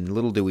 and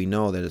little do we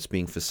know that it's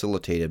being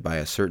facilitated by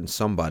a certain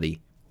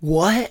somebody.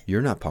 What?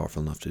 You're not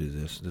powerful enough to do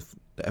this.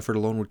 The effort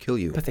alone would kill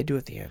you. But they do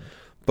at the end.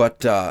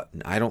 But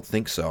I don't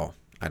think so.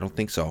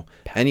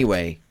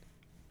 Anyway,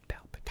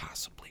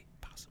 possibly.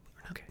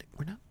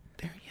 We're not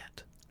there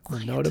yet.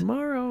 We'll know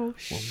tomorrow.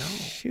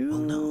 We'll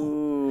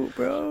know,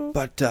 bro.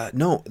 But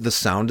no, the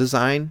sound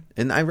design,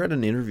 and I read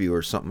an interview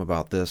or something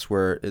about this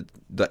where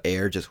the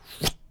air just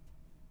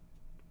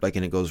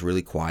and it goes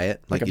really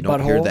quiet, Like a you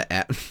don't hear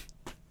butthole? the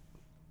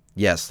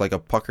yes, like a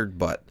puckered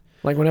butt.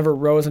 Like whenever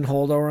Rose and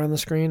Holdo are on the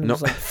screen, No.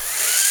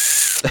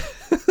 it's like,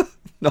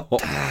 No,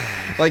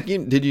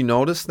 did you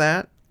notice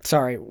that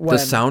sorry, when? the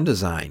sound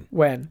design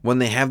When? when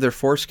they have their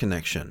Force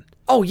connection?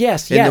 Oh,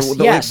 yes, And yes,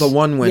 yes. the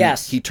one when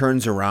yes. he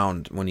turns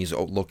around when he's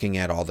looking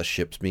at all the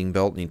ships being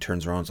built, and he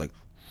turns around, it's like,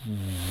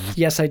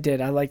 Yes, I did.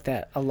 I like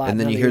that a lot. and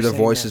then now you that hear you're the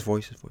saying voices,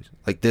 that.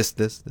 like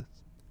this.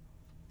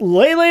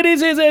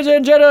 Ladies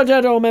and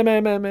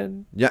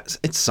gentlemen. Yeah,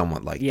 it's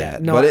somewhat like Yeah,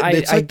 that. no, But I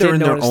it's like they're did in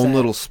their notice own that.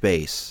 little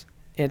space.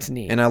 It's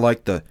neat. And I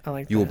like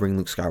like you will that. bring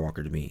Luke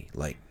Skywalker to me.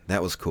 Like,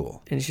 that was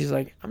cool. And she's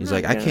like, He's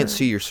like, I can't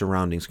see your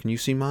surroundings. Can you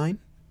see mine?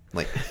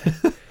 Like,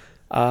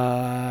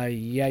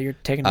 yeah, you're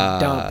taking a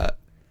dump.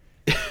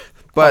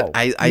 but Oh,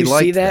 I you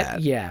like see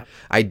that? Yeah.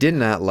 I did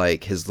not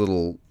like his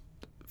little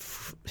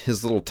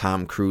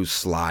Tom Cruise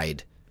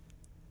slide.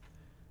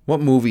 What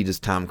movie does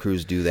Tom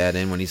Cruise do that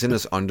in when he's in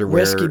his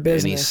underwear Risky and he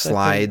Business, I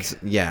slides?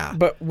 think. Yeah.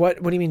 But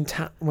what do you mean?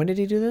 When did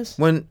he do this?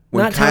 When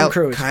Not Tom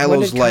Cruise. When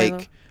Kylo's did like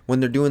Kylo- when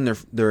they're doing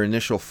their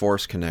initial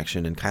Force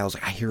connection, and Kylo's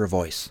like, I hear a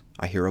voice.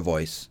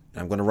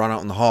 I'm going to run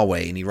out in the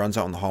hallway, and he runs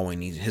out in the hallway,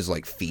 and his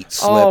like feet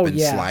slip and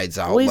slides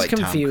out Well, he's like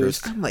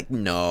confused. Tom Cruise. I'm like,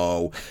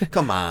 no,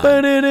 come on.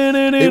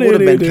 It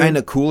would have been kind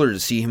of cooler to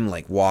see him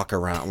like walk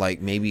around, like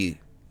maybe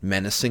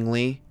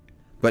menacingly,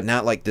 but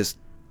not like this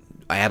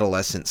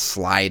adolescent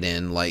slide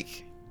in.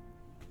 Like,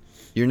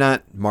 you're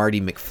not Marty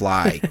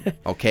McFly,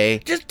 okay?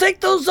 Just take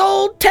those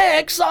old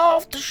techs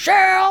off the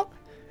shelf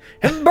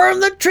and burn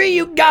the tree.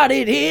 You got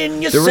it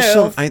in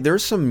yourself.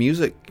 There's some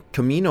music,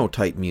 Camino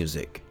type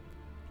music,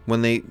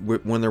 when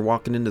they're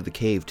walking into the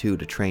cave too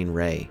to train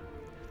Rey.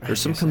 There's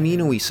some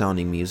Camino-y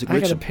sounding music, I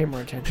gotta pay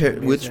more attention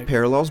to which music.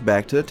 parallels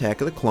back to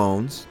Attack of the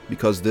Clones,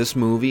 because this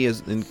movie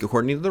is,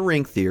 according to the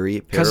Ring theory,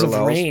 it Because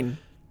parallels. of rain.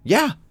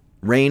 Yeah,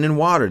 rain and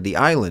water, the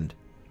island.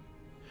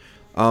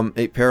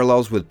 It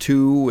parallels with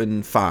 2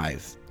 and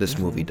 5. This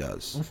movie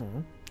does,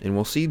 and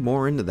we'll see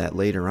more into that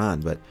later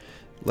on. But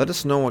let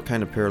us know what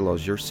kind of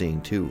parallels you're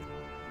seeing too,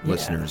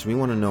 listeners. We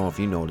want to know if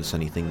you notice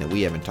anything that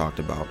we haven't talked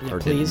about or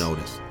please. didn't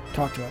notice.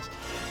 Talk to us.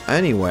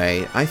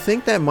 Anyway, I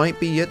think that might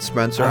be it,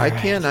 Spencer. All I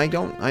right.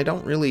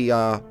 don't really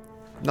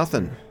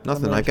nothing.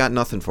 I've got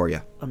nothing for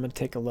you. I'm gonna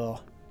take a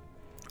little.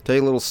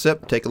 Take a little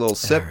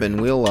sip,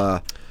 and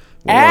we'll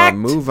Act.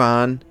 move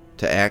on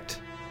to Act.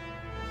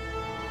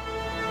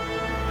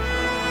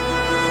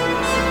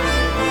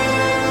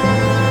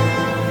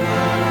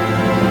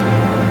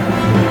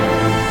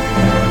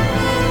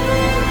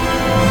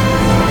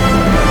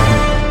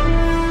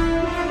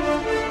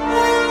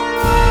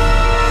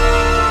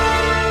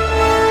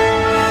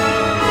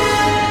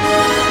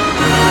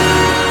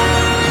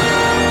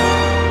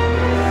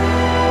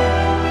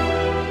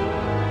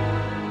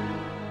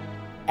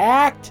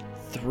 Act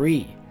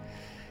 3.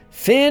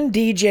 Finn,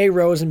 DJ,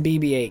 Rose, and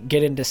BB-8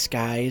 get in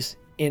disguise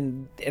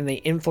and they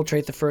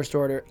infiltrate the First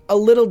Order. A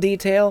little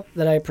detail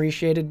that I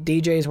appreciated: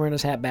 DJ's wearing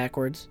his hat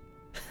backwards.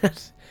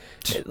 It's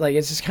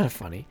just kind of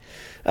funny.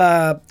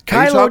 Are you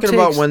Kylo talking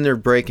about takes- when they're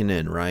breaking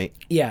in, right?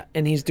 Yeah,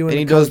 and he's doing. And the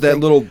he does code that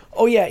break. little.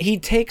 Oh yeah, he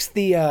takes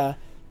the.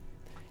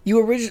 You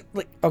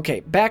originally okay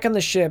back on the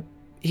ship.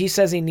 He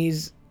says he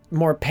needs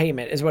more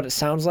payment, is what it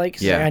sounds like.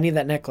 He's Yeah. like, I need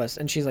that necklace,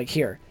 and she's like,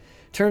 here.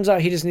 Turns out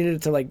he just needed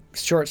it to like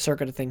short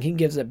circuit a thing. He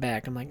gives it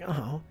back. I'm like,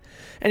 oh.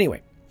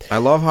 Anyway. I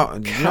love how.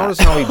 Did you notice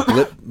how he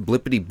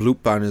blippity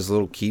bloop on his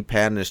little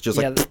keypad, and it's just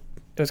like. Yeah,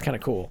 it was kind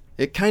of cool.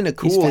 It kind of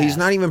cool. He's fast.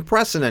 not even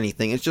pressing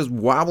anything. It's just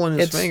wobbling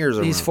his fingers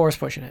around. He's force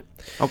pushing it.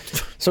 Oh,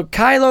 So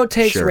Kylo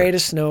takes Sure. Rey to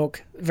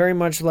Snoke, very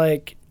much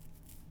like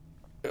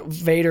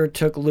Vader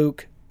took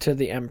Luke to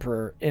the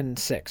Emperor in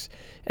 6.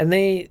 And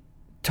they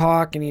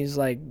talk, and he's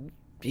like,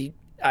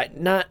 I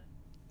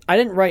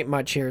didn't write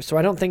much here, so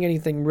I don't think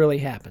anything really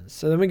happens.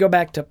 So then we go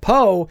back to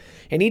Poe,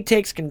 and he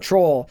takes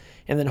control,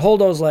 and then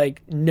Holdo's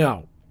like,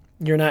 no,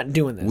 you're not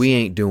doing this. we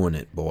ain't doing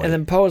it, boy. And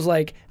then Poe's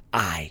like,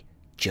 I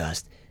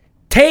just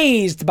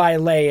tased by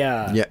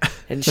Leia. Yeah.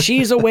 And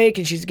she's awake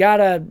and she's got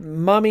a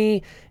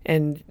mummy.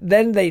 And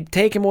then they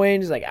take him away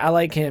and he's like, I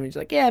like him. He's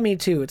like, yeah, me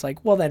too. It's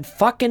like, well, then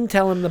fucking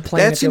tell him the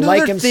plan That's if you another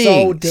like him thing.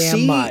 so damn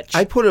See, much.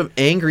 I put an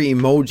angry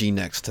emoji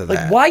next to that.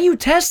 Like, why you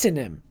testing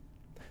him?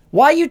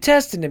 Why you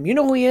testing him? You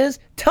know who he is?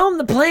 Tell him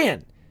the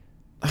plan.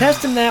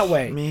 Test him that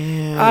way.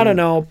 Man. I don't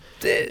know.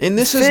 And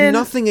this is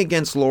nothing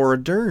against Laura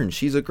Dern.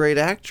 She's a great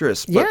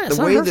actress. But Yeah, it's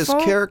the not way her this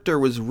fault. character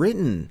was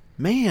written,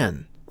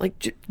 man.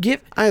 Like,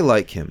 give. I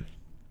like him.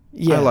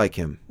 Yeah. I like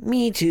him.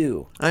 Me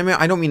too. I mean,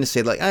 I don't mean to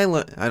say like I don't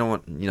want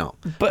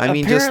But I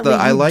mean apparently just the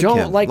I like you don't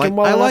him. like him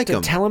well I enough like to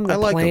him. tell him the I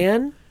like him.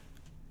 plan.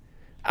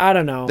 I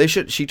don't know. They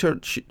should.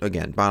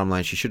 Again. Bottom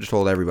line, she should have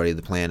told everybody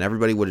the plan.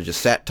 Everybody would have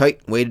just sat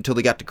tight, waited till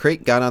they got to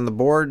Crate, got on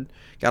board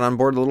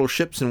the little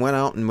ships, and went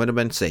out and would have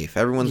been safe.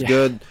 Everyone's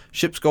good.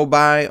 Ships go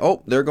by.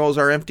 Oh, there goes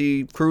our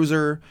empty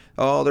cruiser.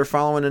 Oh, they're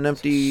following an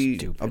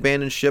empty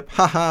abandoned ship.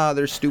 Ha!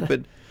 They're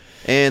stupid,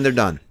 and they're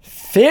done.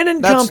 Finn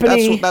and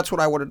company. That's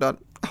what I would have done.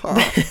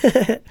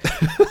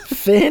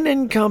 Finn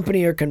and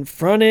company are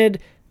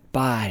confronted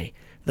by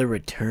the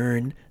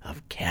return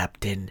of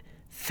Captain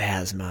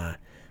Phasma.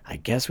 I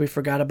guess we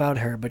forgot about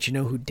her, but you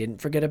know who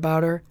didn't forget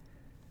about her?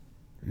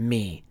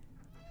 Me.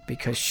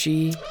 Because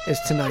she is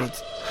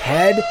tonight's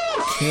head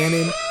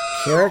canon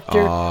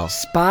character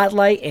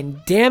spotlight, and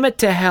damn it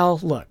to hell,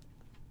 look.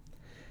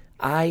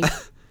 I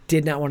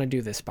did not want to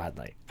do this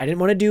spotlight. I didn't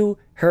want to do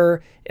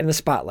her in the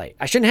spotlight.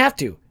 I shouldn't have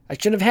to. I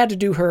shouldn't have had to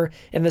do her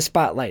in the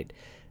spotlight.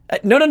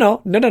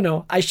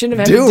 No. I shouldn't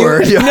have had to do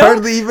her. You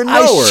hardly even know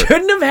I her.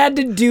 shouldn't have had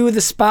to do the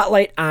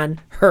spotlight on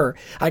her.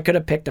 I could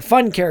have picked a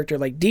fun character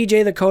like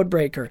DJ the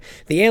Codebreaker,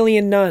 the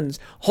Alien Nuns,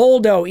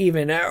 Holdo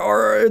even,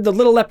 or the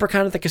little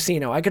leprechaun at the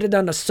casino. I could have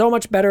done so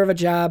much better of a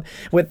job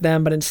with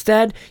them, but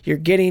instead, you're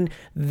getting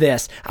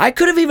this. I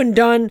could have even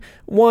done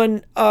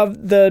one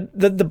of the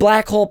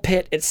black hole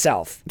pit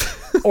itself,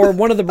 or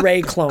one of the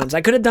Ray clones. I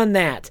could have done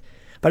that,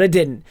 but I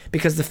didn't,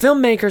 because the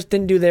filmmakers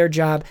didn't do their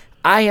job.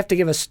 I have to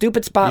give a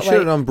stupid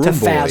spotlight to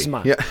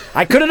Phasma. Yeah.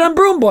 I could have done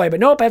Broom Boy, but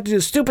nope, I have to do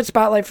a stupid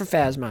spotlight for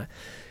Phasma.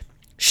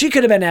 She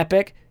could have been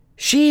epic.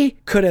 She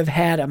could have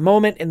had a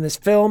moment in this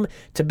film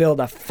to build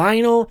a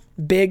final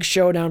big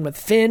showdown with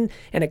Finn,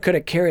 and it could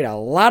have carried a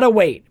lot of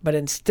weight. But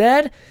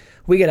instead,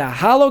 we get a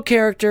hollow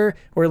character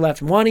we're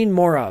left wanting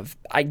more of,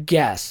 I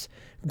guess.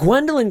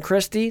 Gwendolyn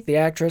Christie, the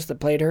actress that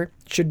played her,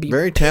 should be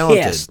very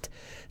talented. Pissed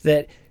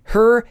that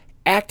her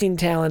acting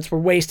talents were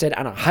wasted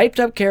on a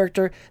hyped-up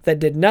character that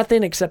did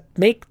nothing except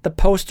make the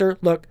poster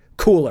look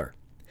cooler.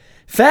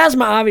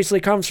 Phasma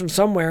obviously comes from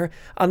somewhere,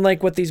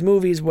 unlike what these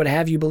movies would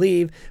have you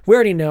believe. We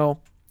already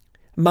know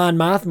Mon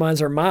Mothma is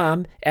her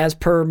mom, as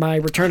per my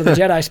Return of the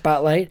Jedi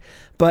spotlight,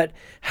 but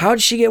how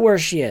did she get where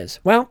she is?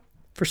 Well,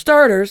 for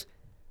starters,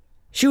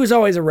 she was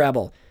always a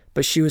rebel,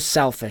 but she was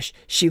selfish.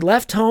 She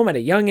left home at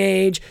a young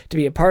age to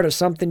be a part of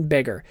something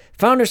bigger.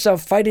 Found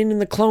herself fighting in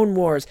the Clone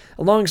Wars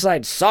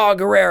alongside Saw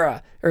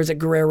Gerrera. Or is it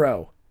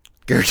Guerrero?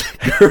 Guerrera.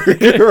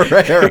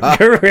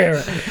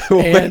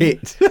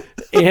 Wait.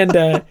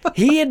 And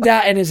he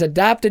and his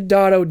adopted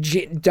daughter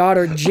Jyn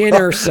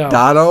Erso.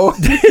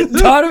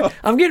 Dotto?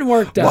 I'm getting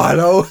worked up.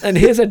 Watto? And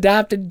his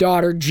adopted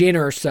daughter Jyn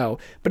Erso.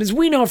 But as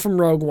we know from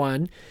Rogue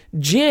One,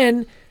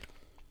 Jyn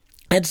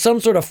had some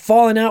sort of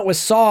falling out with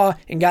Saw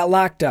and got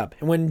locked up.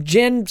 And when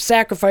Jyn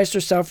sacrificed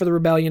herself for the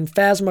rebellion,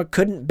 Phasma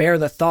couldn't bear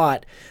the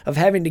thought of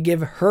having to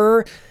give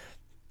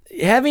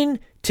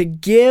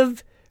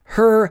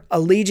her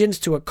allegiance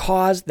to a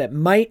cause that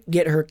might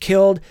get her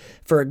killed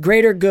for a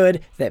greater good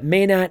that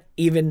may not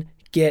even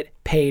get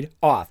paid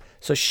off.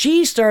 So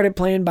she started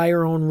playing by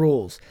her own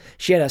rules.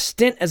 She had a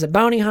stint as a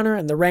bounty hunter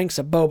in the ranks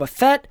of Boba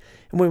Fett,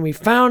 and when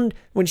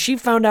she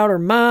found out her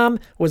mom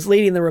was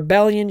leading the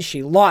rebellion,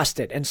 she lost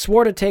it and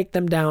swore to take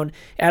them down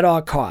at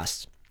all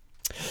costs.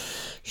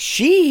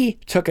 She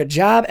took a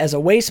job as a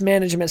waste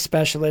management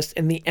specialist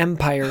in the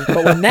Empire,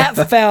 but when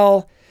that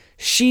fell,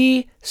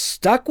 she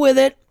stuck with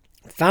it.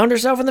 Found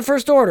herself in the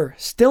First Order,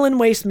 still in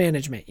waste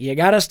management. You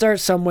gotta start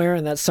somewhere,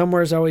 and that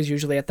somewhere is always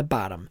usually at the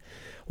bottom.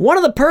 One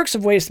of the perks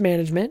of waste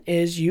management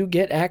is you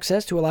get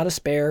access to a lot of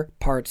spare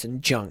parts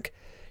and junk.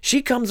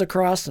 She comes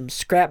across some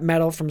scrap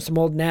metal from some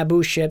old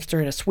Naboo ships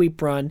during a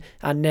sweep run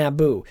on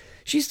Naboo.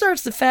 She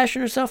starts to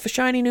fashion herself a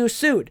shiny new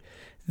suit.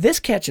 This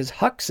catches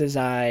Hux's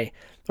eye,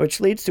 which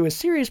leads to a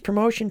serious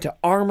promotion to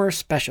armor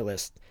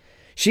specialist.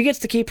 She gets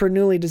to keep her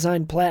newly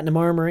designed platinum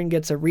armor and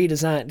gets to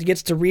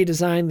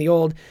redesign the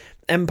old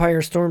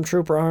Empire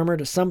Stormtrooper armor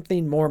to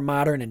something more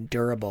modern and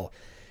durable.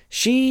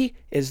 She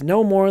is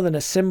no more than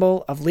a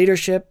symbol of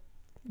leadership,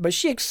 but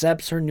she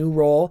accepts her new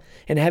role,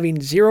 and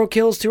having 0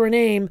 kills to her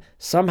name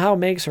somehow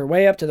makes her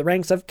way up to the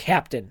ranks of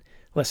captain.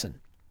 Listen,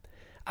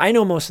 I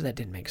know most of that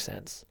didn't make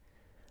sense,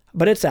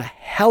 but it's a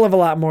hell of a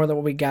lot more than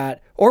what we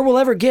got or will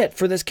ever get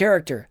for this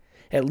character.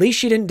 At least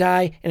she didn't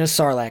die in a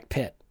Sarlacc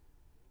pit.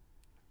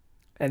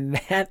 And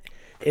that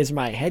is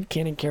my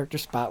headcanon character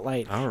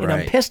spotlight. All right. And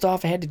I'm pissed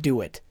off I had to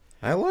do it.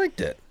 I liked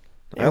it.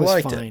 It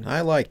was fine.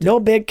 I liked it. No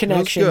big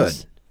connections, It was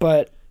good.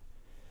 but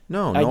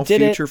No I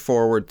did future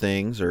forward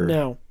things or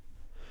no.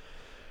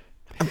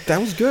 That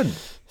was good.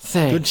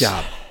 Thanks. Good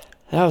job.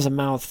 That was a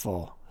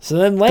mouthful. So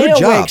then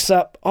Leia wakes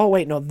up. Oh,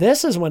 wait, no.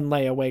 This is when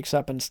Leia wakes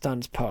up and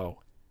stuns Poe.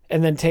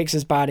 And then takes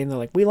his body, and they're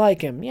like, we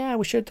like him. Yeah,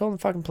 we should have told him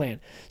the fucking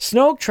plan.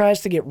 Snoke tries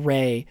to get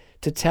Rey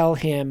to tell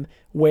him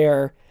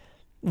where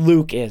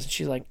Luke is.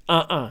 She's like,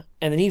 And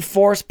then he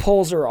force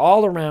pulls her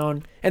all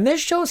around. And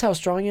this shows how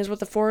strong he is with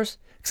the Force.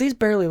 Because he's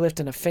barely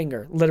lifting a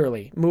finger,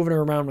 literally, moving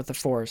her around with the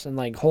Force and,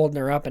 like, holding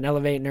her up and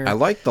elevating her. I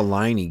like the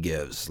line he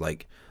gives,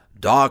 like,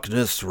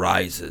 darkness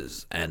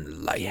rises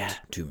and light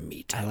to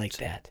meet it. I like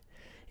that.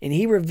 And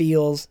he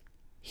reveals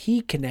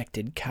he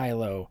connected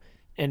Kylo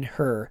and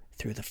her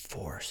through the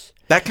Force.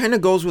 That kind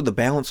of goes with the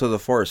balance of the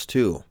Force,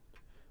 too.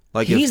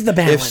 Like He's if, the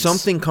balance. If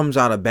something comes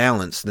out of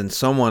balance, then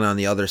someone on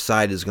the other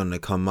side is going to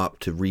come up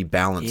to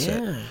rebalance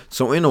it.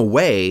 So in a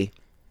way,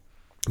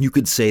 you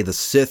could say the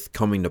Sith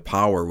coming to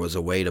power was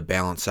a way to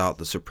balance out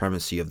the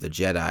supremacy of the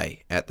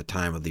Jedi at the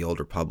time of the Old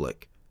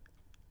Republic.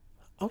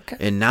 Okay.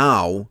 And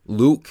now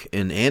Luke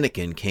and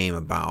Anakin came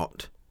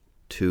about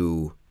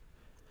to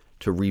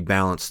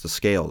rebalance the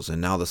scales,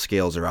 and now the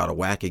scales are out of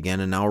whack again,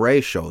 and now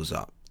Rey shows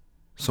up.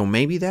 So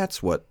maybe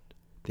that's what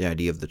the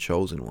idea of the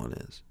Chosen One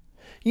is.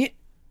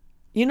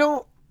 You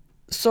know,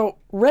 so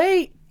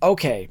Rey,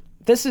 okay,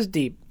 this is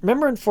deep.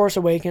 Remember in Force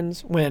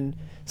Awakens when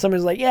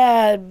somebody's like,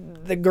 yeah,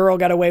 the girl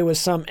got away with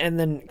some, and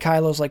then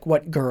Kylo's like,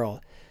 what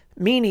girl?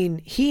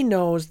 Meaning he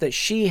knows that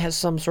she has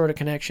some sort of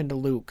connection to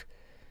Luke.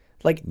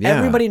 Like,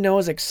 everybody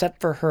knows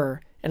except for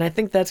her, and I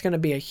think that's going to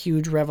be a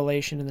huge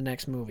revelation in the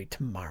next movie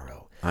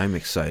tomorrow. I'm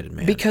excited,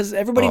 man. Because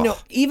everybody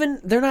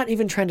they're not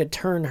even trying to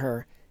turn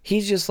her.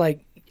 He's just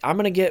like, I'm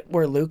going to get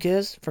where Luke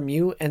is from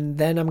you, and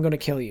then I'm going to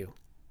kill you.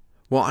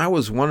 Well, I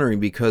was wondering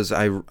because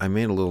I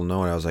made a little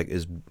note. I was like,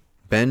 is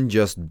Ben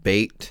just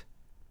bait?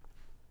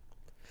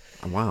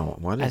 Wow,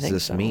 what does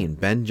this mean?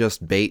 Ben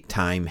just bait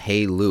time,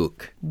 hey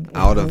Luke,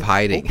 out of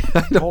hiding.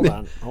 Hold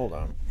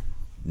on.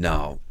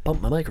 No.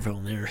 Bump my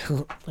microphone there.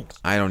 Thanks.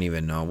 I don't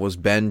even know. Was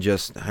Ben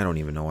just, I don't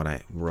even know what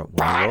I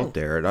wrote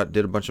there. I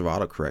did a bunch of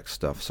autocorrect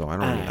stuff, so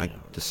I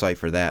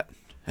decipher that.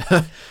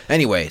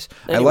 Anyways,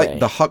 I like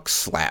the Hux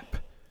slap.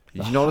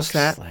 Did you notice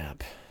that?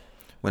 Slap.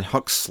 When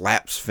Hux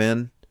slaps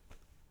Finn?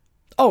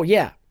 Oh,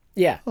 yeah.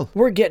 Yeah. Oh.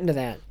 We're getting to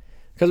that.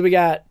 Because we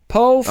got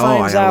Poe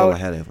finds out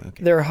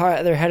they're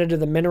headed to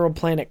the mineral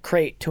planet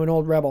Crate to an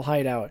old rebel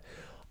hideout.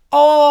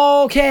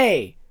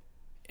 Okay.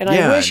 And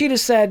I wish he'd have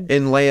said,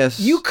 in Leia's,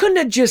 you couldn't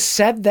have just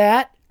said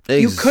that.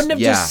 You couldn't have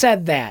just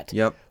said that.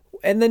 Yep.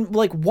 And then,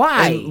 like,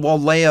 why? And, well,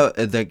 Leia,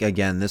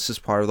 again, this is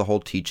part of the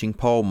whole teaching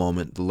Poe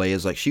moment.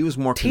 Leia's like, she was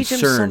more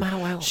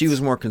concerned. She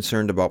was more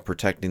concerned about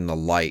protecting the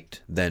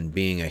light than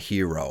being a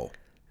hero.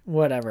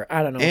 Whatever.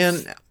 I don't know.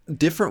 And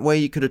different way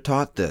you could have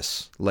taught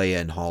this, Leia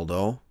and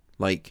Holdo.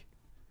 Like,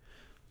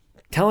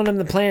 telling him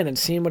the plan and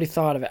seeing what he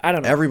thought of it. I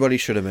don't know. Everybody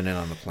should have been in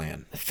on the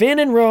plan. Finn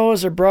and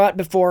Rose are brought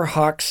before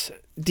Hux.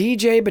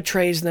 DJ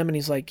betrays them and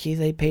he's like,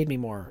 they paid me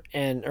more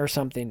or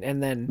something.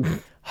 And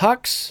then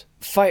Hux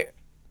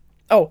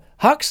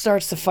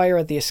starts to fire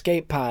at the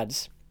escape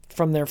pods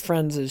from their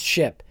friends'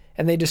 ship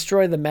and they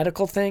destroy the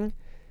medical thing.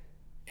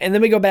 And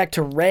then we go back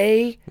to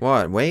Rey.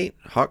 What? Wait,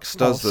 Hux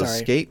does the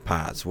escape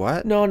pods.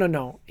 What?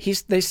 No.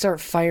 They start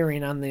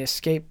firing on the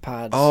escape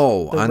pods.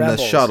 Oh, on the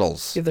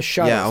shuttles. Yeah, the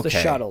shuttles. Yeah, okay. The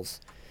shuttles.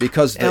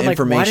 Because the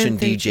information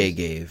DJ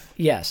gave.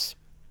 Yes.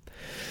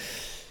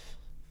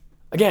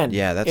 Again,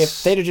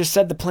 if they'd have just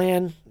said the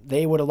plan,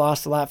 they would have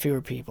lost a lot fewer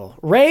people.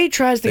 Rey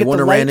tries to get the lightsaber. They would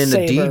have ran into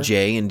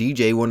DJ, and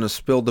DJ wouldn't have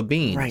spilled the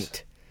beans.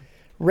 Right.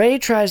 Rey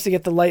tries to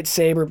get the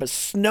lightsaber, but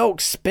Snoke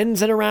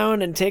spins it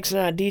around and takes it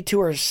on a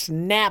detour,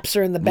 snaps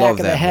her in the back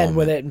of the head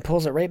with it, and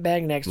pulls it right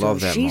back next to her.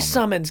 She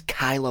summons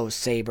Kylo's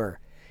saber,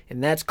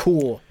 and that's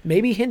cool.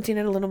 Maybe hinting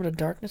at a little bit of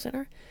darkness in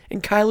her.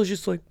 And Kylo's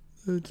just like,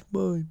 that's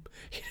mine.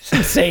 He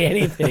doesn't say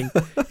anything.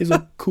 He's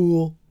like,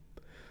 cool.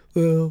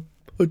 Well,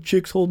 a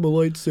chick's holding my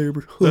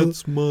lightsaber.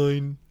 That's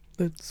mine.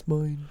 That's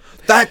mine.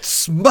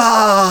 That's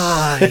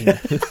mine!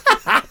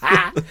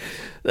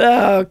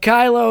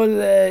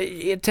 Kylo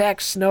he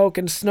attacks Snoke,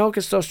 and Snoke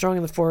is so strong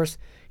in the Force,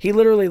 he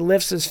literally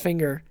lifts his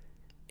finger,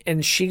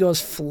 and she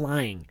goes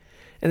flying.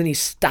 And then he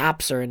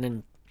stops her, and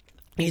then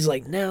he's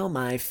like, now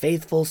my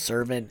faithful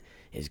servant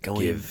is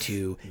going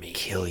to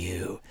kill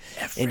you.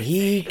 Everything. And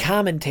he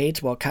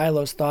commentates while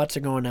Kylo's thoughts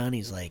are going on.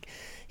 He's like,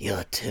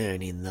 you're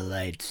turning the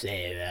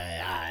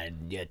lightsaber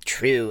on your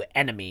true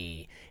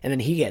enemy. And then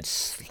he gets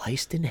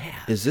sliced in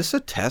half. Is this a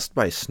test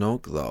by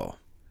Snoke, though?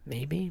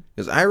 Maybe.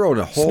 Because I wrote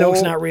a whole...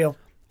 Snoke's not real.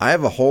 I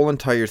have a whole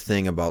entire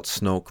thing about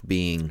Snoke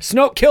being...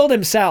 Snoke killed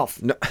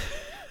himself. No,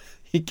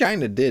 he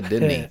kind of did,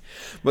 didn't he?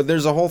 But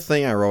there's a whole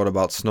thing I wrote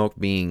about Snoke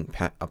being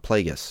a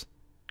Plagueis.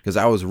 Because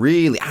I was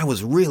really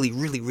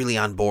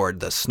on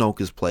board the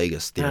Snoke is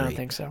Plagueis theory. I don't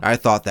think so. I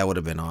thought that would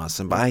have been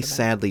awesome, but I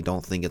sadly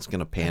don't think it's going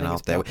to pan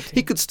out that way.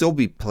 He could still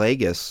be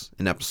Plagueis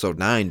in Episode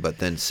 9, but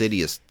then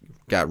Sidious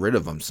got rid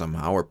of him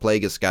somehow, or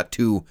Plagueis got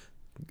too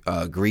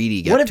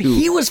greedy. What if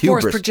he was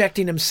force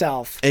projecting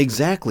himself?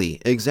 Exactly.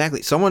 There's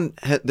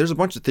a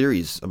bunch of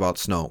theories about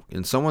Snoke,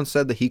 and someone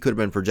said that he could have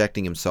been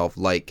projecting himself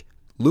like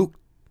Luke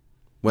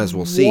as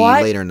we'll see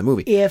What later in the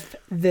movie. if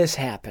this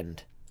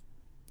happened?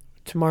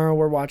 Tomorrow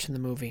we're watching the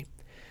movie.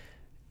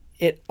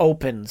 It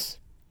opens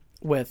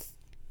with...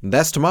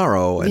 That's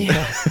tomorrow. And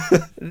Yeah.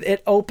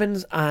 It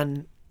opens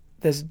on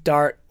this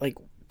dart, like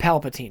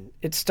Palpatine.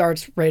 It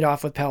starts right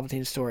off with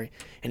Palpatine's story.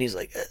 And he's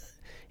like...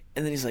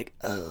 And then he's like,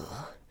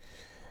 oh,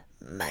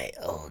 my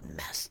old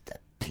master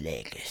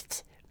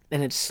Plagueis.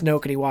 And it's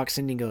Snoke, and he walks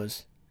in and he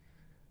goes...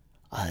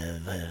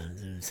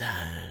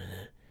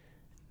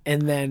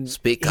 And then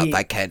Speak up,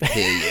 I can't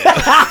hear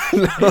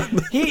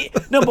you.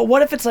 but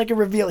what if it's like a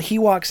reveal? He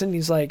walks in and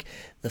he's like,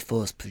 the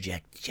force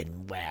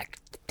projection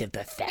worked to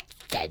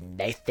perfection.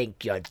 They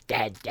think you're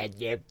dead and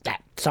you're dead.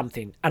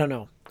 Something. I don't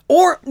know.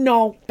 Or,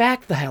 no,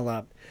 back the hell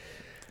up.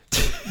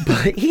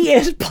 But he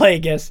is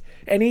Plagueis,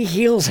 and he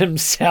heals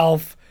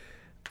himself.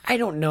 I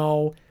don't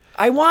know.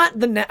 I want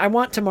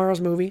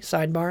tomorrow's movie,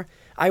 sidebar,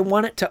 I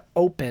want it to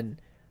open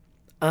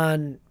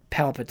on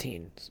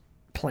Palpatine's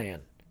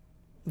plan.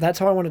 That's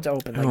how I want it to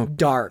open, like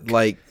dark. It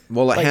Like,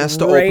 has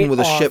to right open with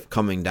a off- ship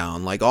coming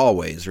down, like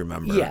always,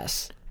 remember?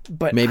 Yes.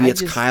 But Maybe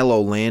it's just,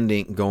 Kylo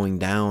landing, going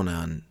down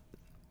on...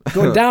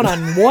 going down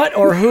on what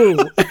or who?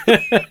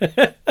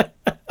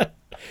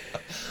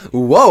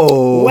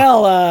 Whoa!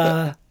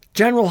 Well,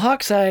 General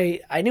Hux,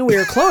 I knew we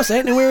were close. I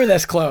didn't know we were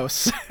this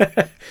close.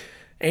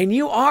 And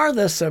you are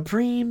the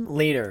supreme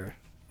leader.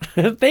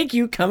 Thank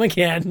you. Come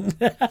again.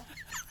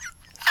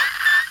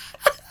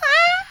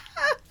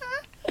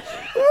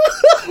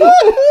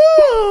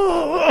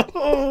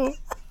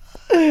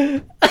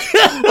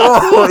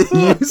 Oh,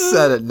 you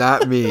said it,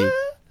 not me.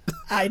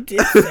 I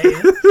did say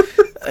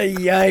it.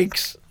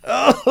 Yikes.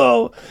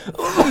 Oh.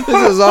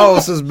 This is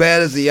almost as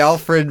bad as the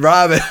Alfred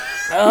Robin.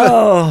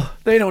 Oh.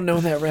 They don't know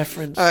that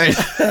reference. Okay.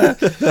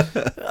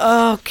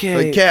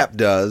 The Cap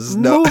does.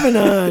 No. Moving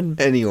on.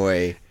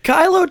 Anyway.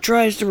 Kylo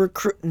tries to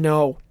recruit...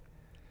 No.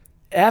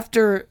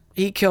 After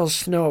he kills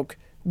Snoke,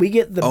 we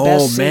get the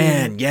best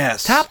man, scene,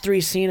 yes. top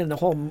 3 scene in the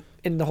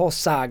whole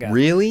saga.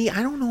 Really?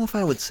 I don't know if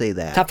I would say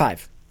that. Top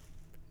 5.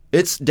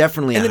 It's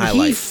definitely And a then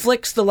highlight. he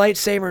flicks the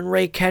lightsaber and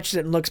Rey catches it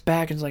and looks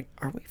back and is like,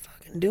 are we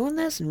fucking doing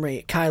this? And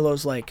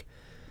Kylo's like,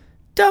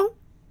 don't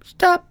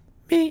stop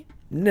me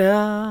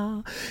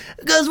now,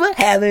 because we're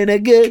having a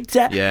good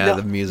time. Yeah,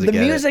 the music The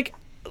edit. music,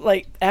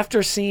 like,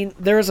 after scene,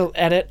 there's an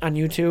edit on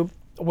YouTube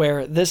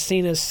where this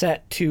scene is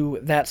set to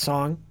that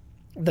song,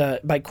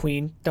 by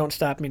Queen, Don't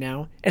Stop Me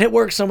Now. And it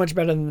works so much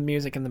better than the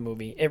music in the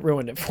movie. It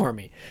ruined it for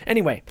me.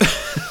 Anyway.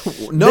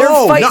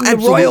 No, fighting the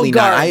Royal absolutely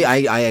not. Guard.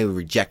 I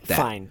reject that.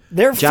 Fine.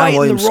 They're John fighting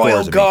Williams the Royal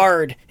scores me.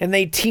 Guard, and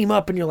they team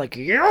up, and you're like,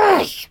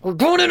 yes, we're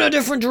going in a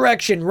different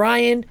direction.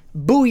 Ryan,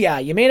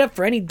 booyah. You made up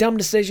for any dumb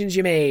decisions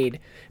you made.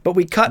 But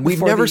we cut We've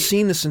before never the-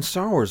 seen this in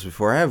Star Wars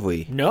before, have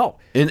we? No.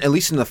 At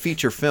least in the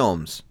feature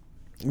films.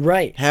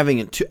 Right.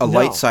 Having a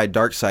light side,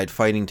 dark side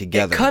fighting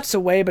together. It cuts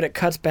away, but it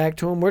cuts back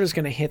to him. We're just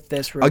going to hit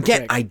this real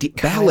Again, quick.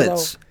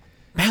 balance. Kylo-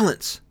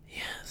 Balance.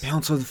 Yes.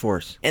 Balance of the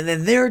Force. And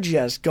then they're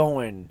just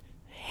going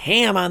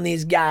ham on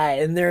these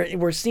guys, and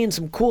we're seeing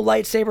some cool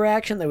lightsaber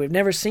action that we've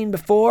never seen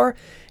before.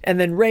 And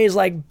then Rey's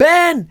like,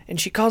 Ben, and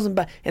she calls him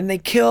back, and they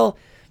kill.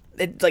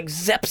 It like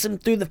zaps him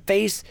through the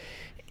face.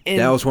 And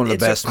That was one of the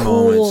it's a best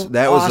cool, moments.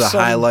 That was awesome-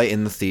 the highlight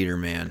in the theater,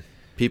 man.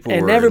 People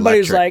And were everybody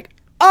was electric. like,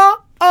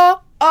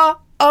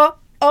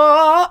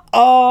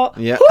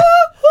 Yeah.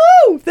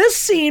 woo-hoo, this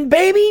scene,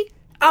 baby,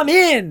 I'm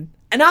in.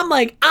 And I'm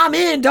like, I'm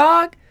in,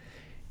 dog.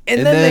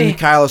 And then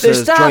Kylo they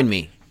says, stop. join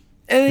me.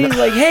 And then he's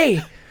like,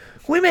 hey,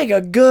 we make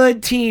a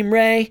good team,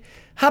 Rey.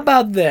 How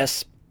about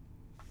this?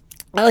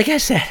 Like I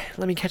said,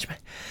 let me catch my...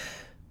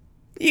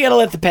 You gotta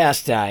let the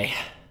past die.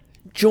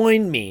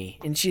 Join me.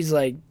 And she's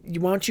like,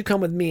 why don't you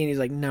come with me? And he's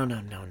like, no.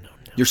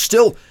 You're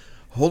still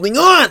holding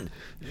on.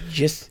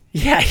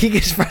 He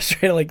gets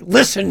frustrated, like,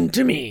 listen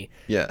to me.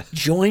 Yeah.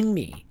 Join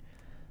me.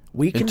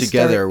 We can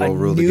together start we'll a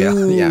rule the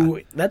new...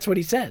 Yeah. That's what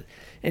he said.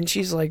 And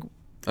she's like,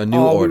 A new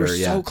we order, were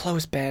yeah. so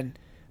close, Ben.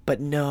 But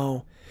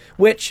no.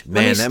 Which, let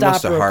me Man, that stop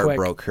must have real quick.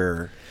 heartbroke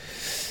her.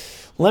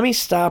 Let me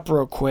stop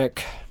real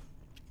quick.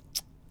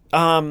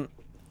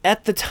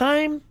 At the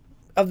time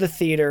of the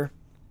theater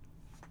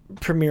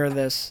premiere of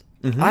this,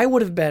 I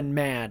would have been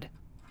mad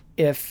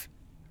if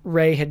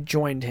Rey had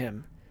joined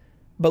him.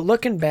 But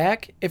looking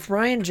back, if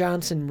Rian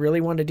Johnson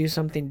really wanted to do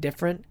something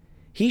different,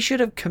 he should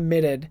have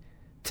committed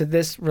to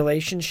this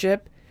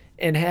relationship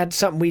and had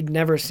something we'd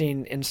never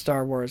seen in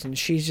Star Wars. And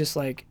she's just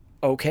like,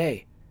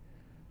 okay,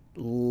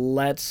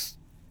 let's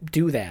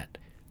do that.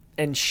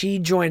 And she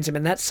joins him,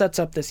 and that sets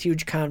up this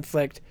huge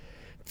conflict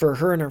for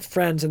her and her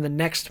friends in the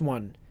next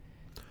one.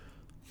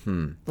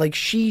 Like,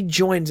 she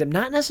joins him,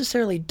 not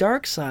necessarily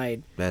dark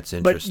side, That's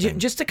but interesting.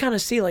 just to kind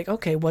of see, like,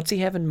 okay, what's he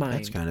have in mind?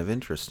 That's kind of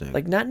interesting.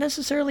 Like, not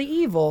necessarily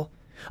evil.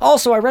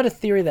 Also, I read a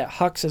theory that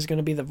Hux is going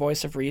to be the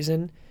voice of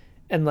reason,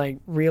 and, like,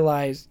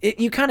 realize...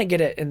 you kind of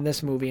get it in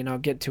this movie, and I'll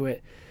get to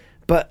it.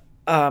 But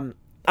I'm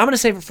going to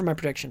save it for my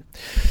prediction.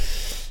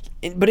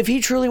 But if he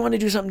truly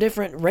wanted to do something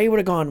different, Rey would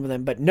have gone with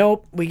him. But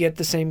nope, we get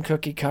the same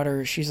cookie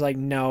cutter. She's like,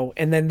 no.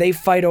 And then they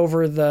fight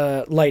over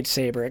the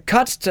lightsaber. It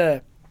cuts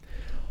to...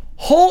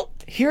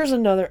 Here's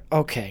another...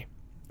 Okay.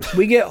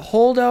 We get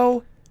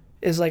Holdo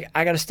is like,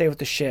 I got to stay with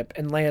the ship.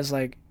 And Leia's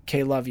like,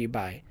 okay, love you,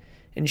 bye.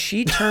 And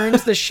she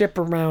turns the ship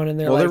around and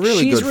they're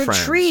really she's good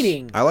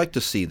retreating. Friends. I like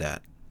to see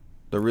that.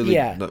 They're really...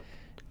 Yeah.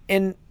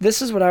 And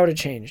this is what I would have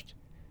changed.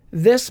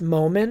 This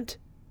moment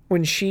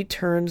when she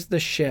turns the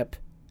ship...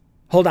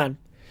 Hold on.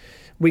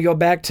 We go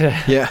back to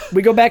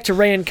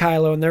Rey and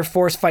Kylo, and they're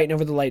force fighting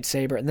over the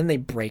lightsaber, and then they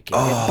break it.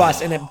 It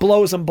busts, and it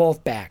blows them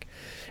both back.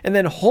 And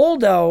then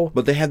Holdo...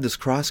 But they had this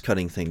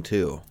cross-cutting thing,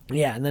 too.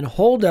 Yeah, and then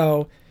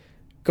Holdo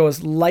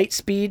goes light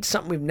speed,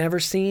 something we've never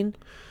seen,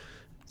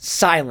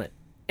 silent.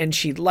 And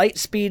she light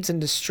speeds and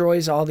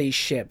destroys all these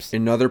ships.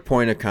 Another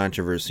point of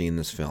controversy in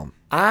this film.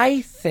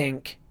 I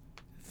think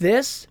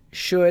this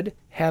should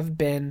have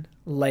been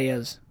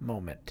Leia's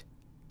moment.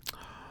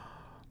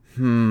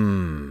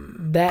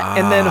 And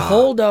then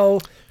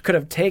Holdo could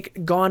have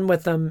gone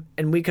with them,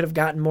 and we could have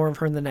gotten more of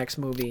her in the next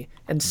movie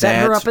and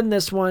set her up in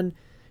this one.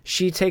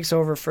 She takes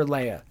over for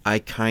Leia. I'm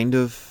kind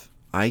of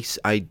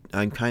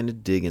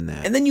digging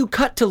that. And then you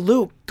cut to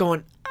Luke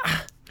going,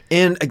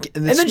 and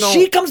then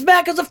she comes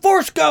back as a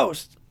Force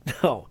ghost.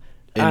 No,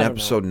 in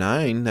episode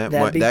 9, that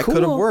cool.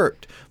 could have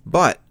worked.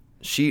 But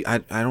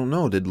I don't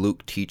know. Did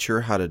Luke teach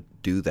her how to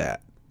do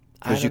that?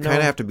 Because you kind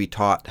of have to be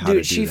taught how to do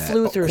that. She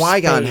flew through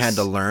Qui-Gon space. had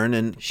to learn,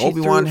 and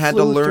Obi-Wan had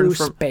to learn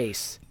from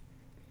space.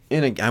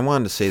 And I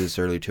wanted to say this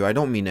earlier too. I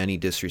don't mean any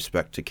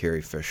disrespect to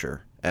Carrie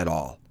Fisher at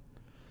all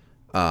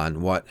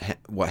on what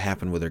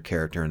happened with her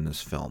character in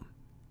this film.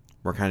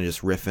 We're kind of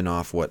just riffing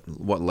off what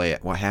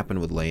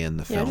happened with Leia in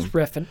the film. Yeah, just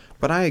riffing.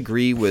 But I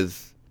agree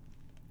with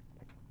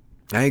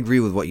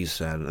what you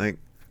said.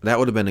 That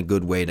would have been a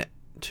good way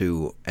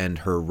to end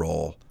her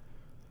role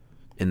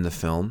in the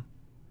film.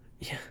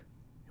 Yeah.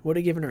 Would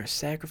have given her a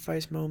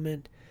sacrifice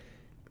moment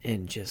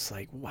and just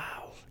like,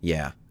 wow.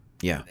 Yeah.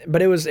 Yeah.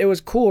 But it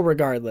was cool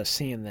regardless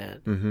seeing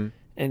that. Mm-hmm.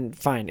 And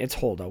fine, it's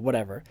Holdo,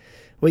 whatever.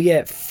 We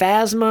get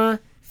Phasma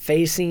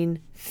facing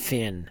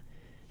Finn.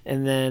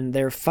 And then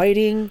they're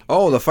fighting.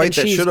 Oh, the fight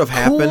that should have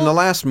happened in the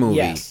last movie.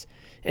 Yes.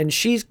 And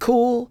she's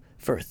cool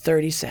for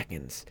 30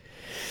 secones.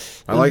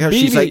 I like how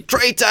she's like,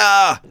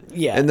 traitor!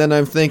 Yeah. And then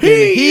I'm thinking,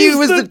 he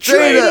was the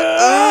traitor!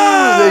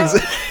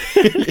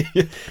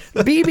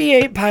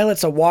 BB-8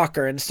 pilots a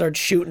walker and starts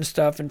shooting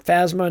stuff, and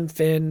Phasma and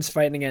Finn's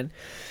fighting again.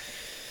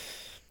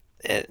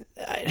 And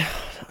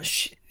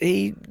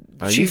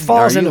she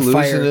falls in the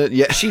fire.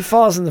 Yeah. She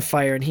falls in the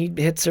fire, and he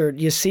hits her.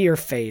 You see her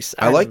face.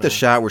 I like the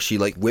shot where she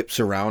like whips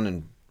around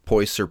and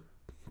poists.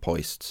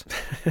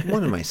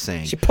 What am I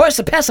saying? She poists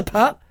a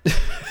pop.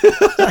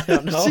 I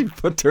don't know. She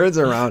turns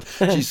around.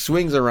 She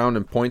swings around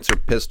and points her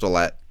pistol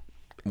at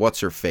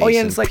what's her face. Oh yeah,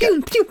 and it's like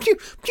pew, pew, pew,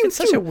 pew, it's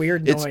such a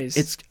weird noise.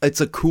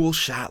 It's a cool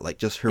shot, like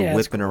just her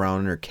whipping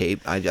around in her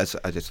cape. I just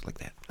like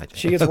that.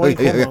 She gets one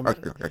cool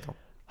moment.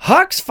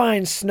 Hux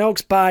finds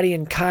Snoke's body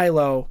in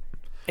Kylo,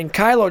 and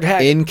Kylo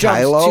in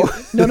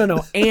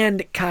Kylo.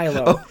 And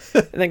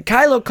Kylo, and then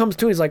Kylo comes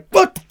to. He's like,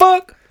 "What the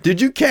fuck?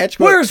 Did you catch?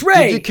 Where's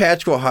Rey? Did you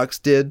catch what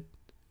Hux did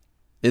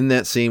in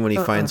that scene when he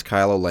finds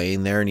Kylo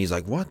laying there, and he's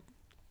like, "What?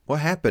 What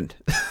happened?"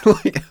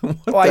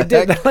 I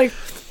did that. Like,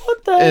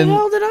 what the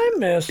hell did I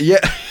miss? Yeah,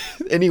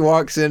 and he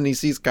walks in and he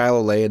sees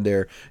Kylo laying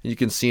there, and you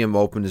can see him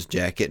open his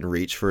jacket and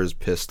reach for his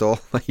pistol,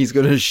 like he's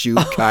gonna shoot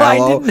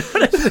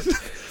Kylo.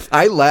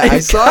 I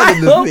saw it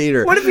in the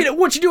theater.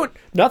 What you doing?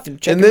 Nothing.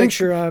 Check to make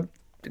sure.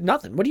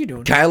 Nothing. What are you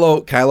doing?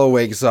 Kylo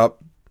wakes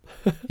up.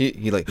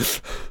 He like,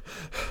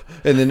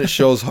 and then it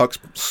shows Hux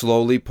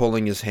slowly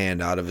pulling his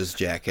hand out of his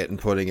jacket and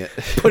putting it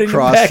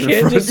across back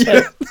in.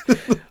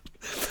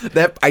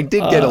 That I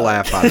did get a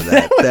laugh out of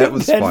that. That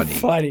was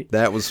funny.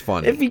 That was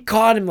funny. If he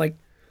caught him, like,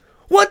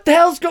 what the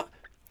hell's going?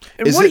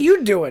 And what are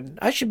you doing?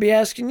 I should be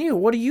asking you.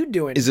 What are you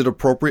doing? Is it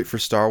appropriate for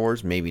Star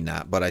Wars? Maybe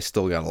not, but I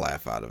still got a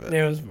laugh out of it.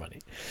 It was funny.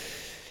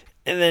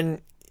 And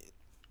then,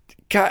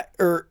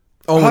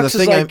 Hux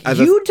is like,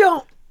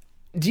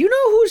 do you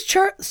know who's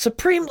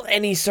Supreme?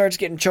 And he starts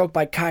getting choked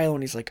by Kylo,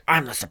 and he's like,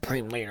 I'm the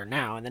Supreme Leader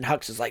now. And then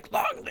Hux is like,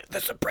 long live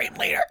the Supreme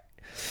Leader.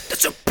 The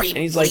Supreme.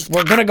 And he's like,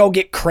 we're going to go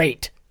get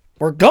Crate.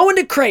 We're going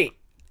to Crate.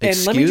 And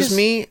Excuse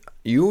me?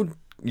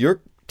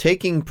 You're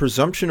taking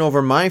presumption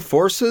over my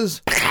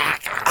forces?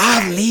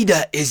 Our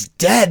leader is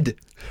dead.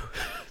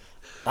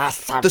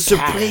 The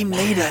Supreme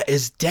Leader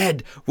is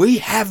dead. We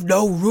have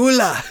no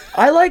ruler.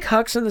 I like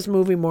Hux in this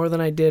movie more than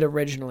I did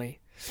originally.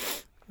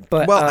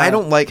 But I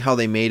don't like how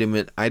they made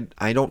him. I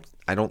don't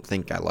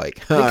think I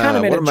like. They kind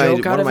of made a joke out of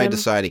him. What am I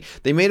deciding?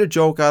 They made a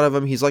joke out of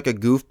him. He's like a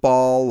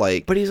goofball.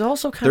 Like, but he's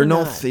also kind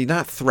of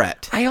not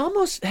threat. I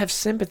almost have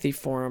sympathy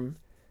for him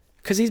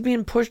because he's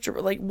being pushed.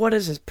 Like, what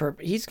is his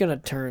purpose? He's gonna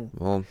turn.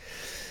 Well,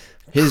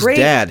 his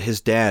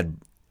dad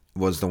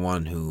was the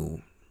one who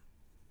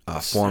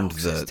formed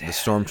the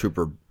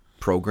Stormtrooper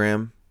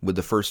program with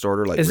the First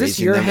Order. Like, is this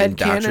your head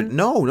canon?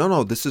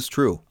 No. This is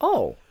true.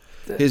 Oh.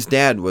 His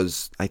dad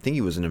was, I think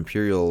he was an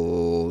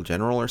Imperial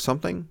general or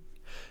something,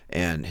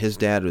 and his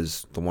dad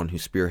was the one who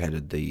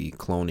spearheaded the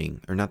cloning,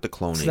 or not the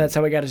cloning. So that's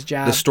how he got his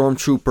job. The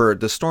Stormtrooper,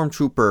 the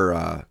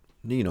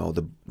training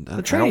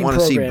I don't want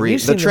to see program.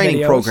 the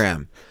training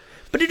program.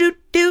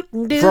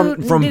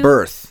 From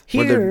birth.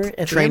 Where Here they're at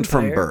the trained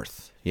from Empire.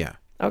 birth. Yeah.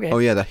 Okay. Oh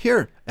yeah,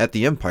 here at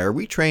the Empire,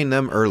 we train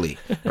them early.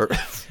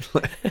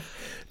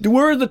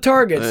 We're the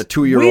targets. A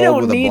 2-year-old we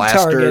don't with a need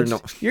blaster. Targets.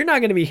 No. You're not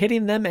going to be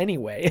hitting them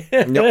anyway.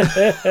 No.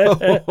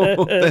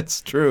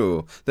 That's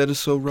true. That is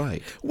so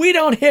right. We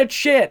don't hit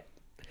shit.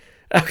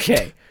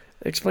 Okay.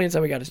 Explains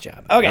how we got his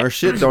job. Okay. Our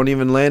shit don't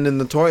even land in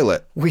the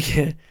toilet. We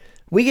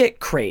get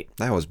Crate.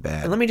 That was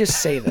bad. And let me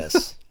just say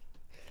this.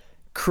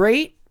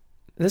 Crate,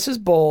 this is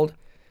bold,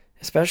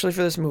 especially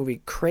for this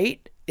movie.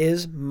 Crate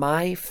is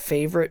my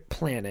favorite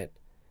planet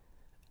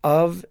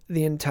of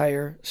the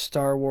entire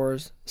Star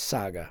Wars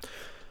saga.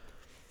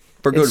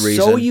 For good It's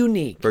reason. so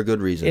unique. For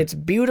good reason. It's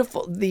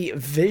beautiful. The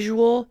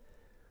visual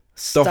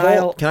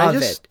style of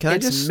it.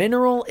 Its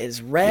mineral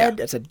is red.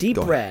 Yeah. It's a deep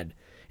Go ahead. red.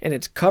 And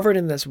it's covered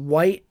in this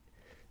white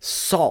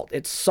salt.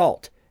 It's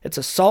salt. It's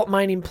a salt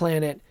mining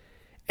planet.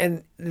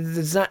 And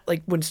there's not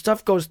like when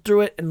stuff goes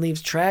through it and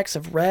leaves tracks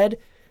of red,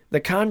 the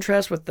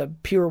contrast with the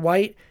pure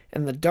white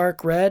and the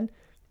dark red,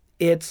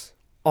 it's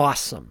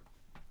awesome.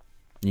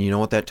 You know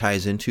what that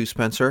ties into,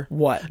 Spencer?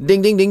 What?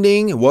 Ding, ding, ding,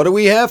 ding. What do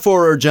we have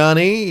for her,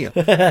 Johnny?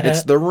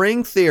 It's the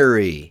ring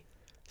theory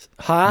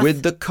Hoth?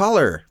 with the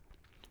color.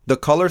 The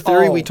color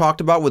theory Oh. we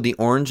talked about with the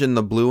orange and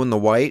the blue and the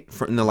white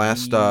in the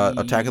last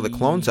Attack of the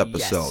Clones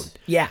episode.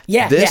 Yes.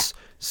 Yeah.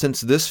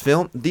 Since this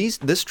film,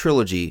 this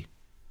trilogy,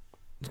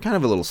 it's kind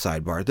of a little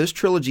sidebar. This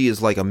trilogy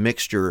is like a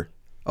mixture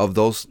of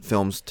those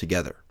films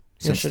together.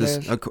 Since Yes,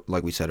 it this,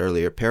 like we said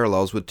earlier,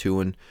 parallels with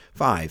 2 and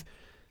 5.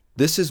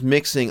 This is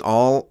mixing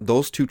all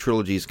those two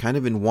trilogies kind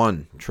of in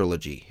one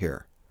trilogy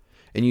here.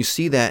 And you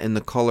see that in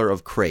the color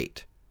of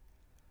Crate.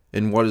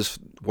 And what is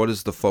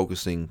the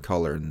focusing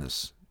color in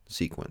this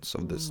sequence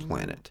of this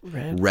planet?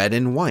 Red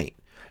and white.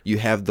 You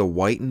have the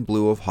white and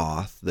blue of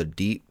Hoth,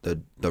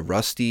 the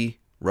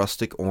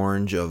rustic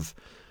orange of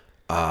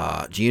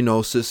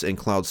Geonosis and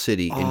Cloud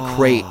City. In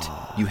Crate,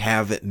 you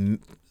have it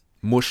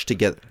mushed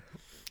together.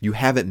 You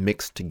have it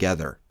mixed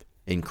together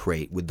in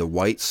Crate with the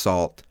white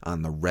salt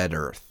on the red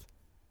earth.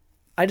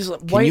 I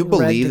just white you and red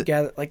believe-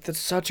 together. Like that's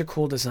such a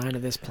cool design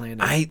of this planet.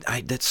 I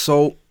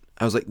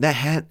was like, that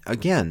had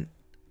again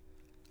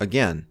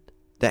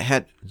that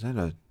had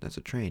that's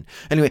a train.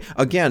 Anyway,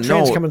 again,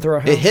 Train's no, coming through our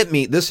it house. hit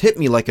me. This hit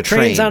me like a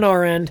Trains train. on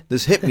our end.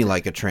 This hit me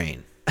like a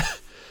train.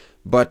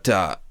 But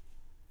I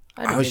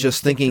didn't was even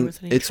just think there thinking, was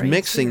any it's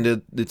trains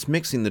here.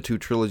 mixing the two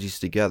trilogies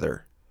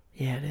together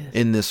Yeah, it is.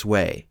 in this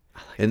way.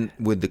 And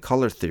with the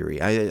color theory,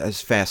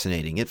 it's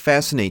fascinating. It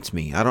fascinates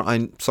me.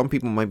 Some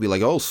people might be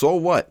like, "Oh, so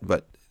what?"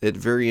 But it's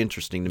very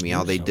interesting to me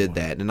how they did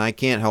that, and I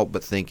can't help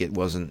but think it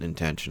wasn't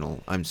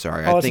intentional. I'm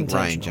sorry. I it's think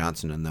Ryan intentional.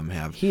 Johnson and them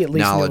have He at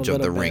least knew knowledge a of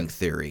the little ring bit.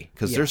 theory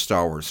because Yeah. they're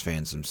Star Wars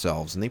fans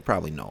themselves, and they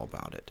probably know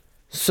about it.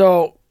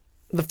 So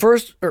the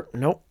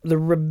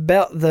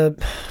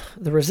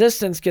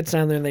resistance gets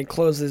down there and they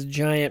close this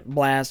giant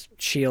blast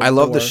shield. I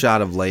love the door.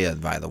 shot of Leia,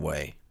 by the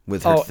way,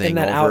 with her Oh, thing in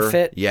that over.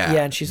 outfit. Yeah,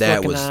 and she's that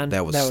looking was on.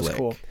 that was slick.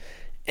 cool.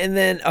 And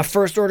then a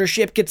first order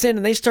ship gets in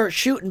and they start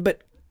shooting,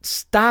 but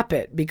stop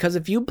it because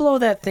if you blow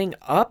that thing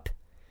up,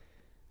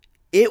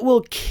 it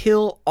will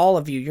kill all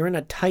of you. You're in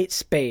a tight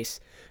space.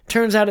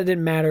 Turns out it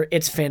didn't matter.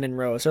 It's Finn and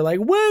Rose. They're like,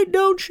 wait,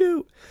 don't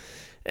shoot.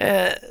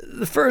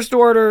 The first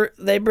order,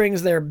 they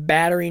brings their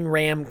battering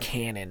ram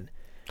cannon.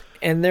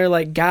 And they're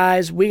like,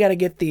 guys, we got to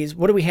get these.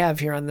 What do we have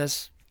here on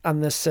this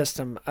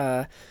system?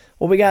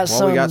 We got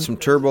some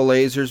turbo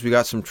lasers. We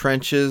got some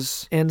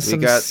trenches. And we some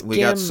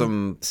got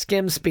some.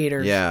 skim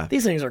speeders. Yeah.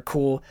 These things are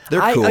cool.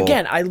 They're cool.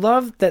 Again, I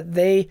love that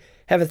they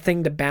have a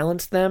thing to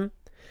balance them.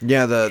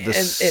 Yeah, the And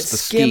it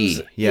ski.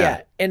 skims.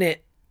 Yeah. And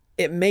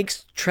it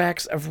makes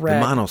tracks of The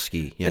red.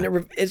 monoski. Yeah.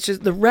 And it's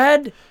just the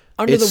red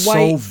under It's the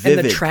white so vivid,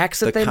 and the tracks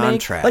that the they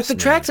contrast, make. Like the man.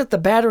 tracks that the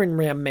battering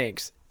ram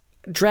makes.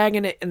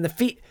 Dragging it and the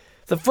feet,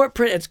 the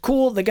footprint, it's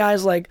cool. The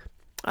guy's like,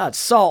 it's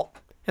salt.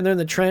 And they're in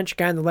the trench.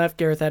 Guy on the left,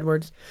 Gareth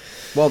Edwards.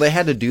 Well, they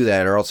had to do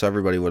that, or else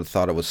everybody would have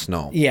thought it was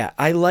snow. Yeah,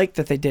 I like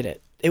that they did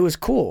it. It was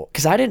cool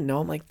because I didn't know.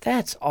 I'm like,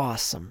 that's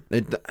awesome.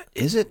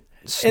 Is it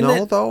And snow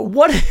then, though?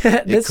 What?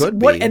 could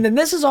be. And then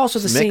this is also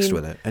the It's scene. mixed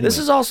with it. This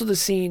Anyway. is also the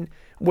scene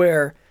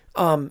where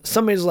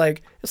somebody's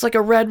like, it's like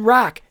a red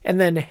rock,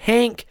 and then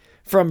Hank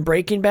from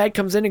Breaking Bad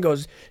comes in and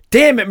goes,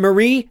 "Damn it,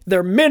 Marie,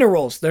 they're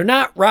minerals. They're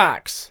not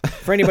rocks."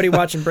 For anybody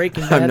watching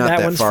Breaking Bad, I'm not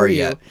that one's far for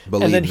yet, you.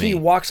 believe and then me. he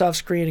walks off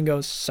screen and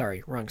goes,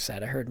 "Sorry, wrong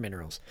set. I heard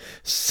minerals."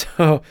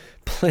 So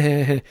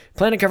planet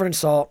covered in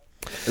salt.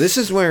 This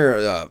is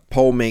where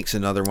Poe makes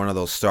another one of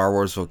those Star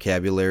Wars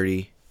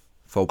vocabulary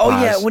faux Oh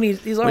pas. yeah, when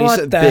he's like, when he "What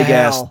said the big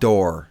hell?" ass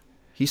door.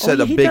 He said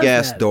yeah, a he big does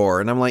ass that. door,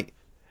 and I'm like,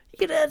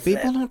 That's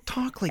people that. don't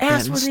talk like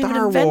Ass that in wasn't even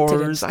Star invented in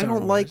Wars. Star I don't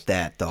Wars. like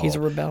that though. He's a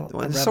rebel.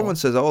 When someone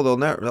says, "Oh,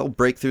 they'll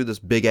break through this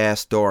big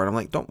ass door," and I'm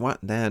like, "Don't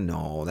what?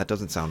 No, that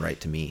doesn't sound right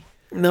to me."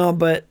 No,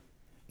 but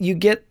you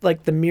get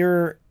like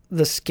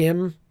the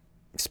skim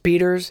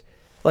speeders,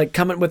 like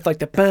coming with like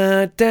the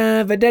ba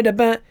da ba da da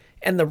ba,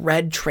 and the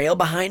red trail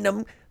behind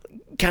them,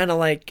 kind of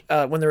like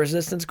when the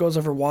resistance goes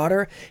over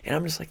water. And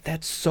I'm just like,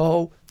 that's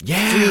so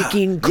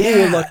freaking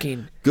cool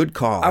looking. Good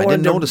call. I I, wanted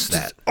didn't to notice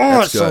just- that. oh,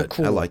 That's it's so good.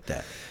 cool. I like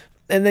that.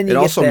 And then you It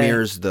get also the,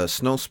 mirrors the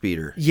snow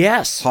speeder.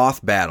 Yes.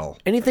 Hoth battle.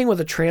 Anything with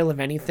a trail of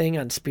anything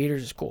on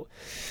speeders is cool.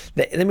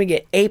 Then we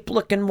get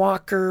ape-looking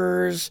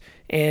walkers,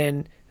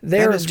 and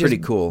they're That is pretty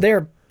cool.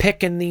 They're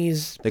picking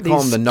these. They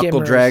call them the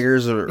knuckle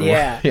skimmers. draggers. Or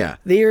Yeah.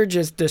 They're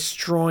just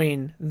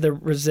destroying the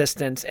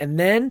resistance. And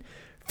then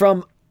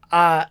from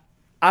out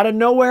of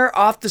nowhere,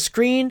 off the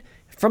screen,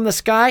 from the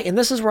sky, and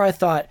this is where I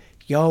thought,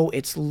 yo,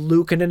 it's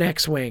Luke in an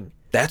X-Wing.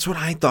 That's what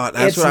I thought.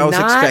 That's It's what I was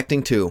not-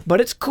 expecting too.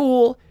 But it's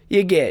cool.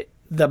 You get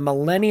the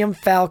Millennium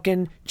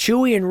Falcon,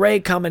 Chewie and Rey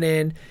coming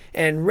in,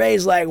 and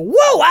Rey's like,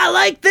 whoa, I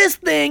like this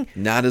thing.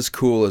 Not as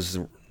cool as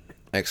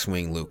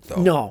X-Wing Luke,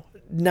 though. No,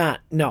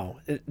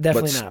 definitely But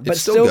not. it's But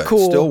still still good.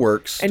 cool. Still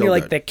works. And Still you're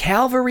like, good. the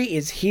cavalry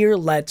is here.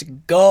 Let's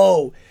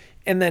go.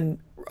 And then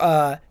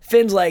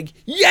Finn's like,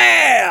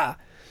 yeah.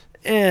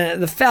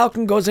 And the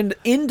Falcon goes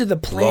into the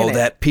planet. Blow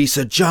that piece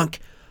of junk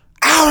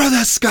out of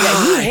the sky.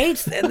 Yeah, he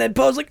hates. And then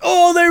Poe's like,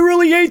 oh, they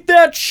really hate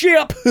that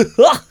ship.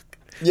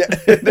 Yeah.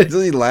 Does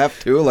he laugh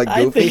too, like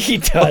Goofy? I think he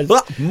does.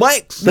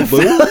 Mike's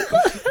boo.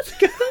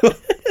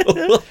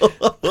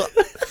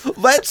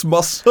 That's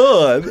my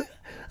son.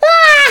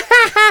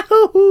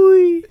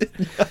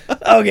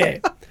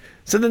 Okay.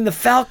 So then the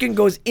Falcon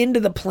goes into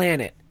the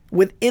planet.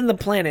 Within the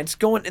planet, it's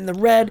going in the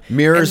red.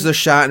 Mirrors the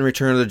shot in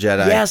Return of the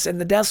Jedi. Yes, and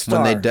the Death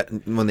Star.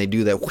 When they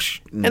do that, whoosh,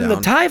 and down. the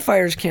TIE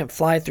fighters can't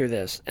fly through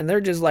this. And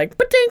they're just like,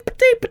 pa-ting,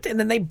 pa-ting, pa-ting, and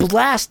then they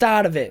blast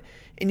out of it.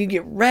 And you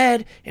get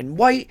red and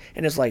white,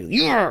 and it's like,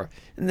 yeah.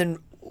 And then,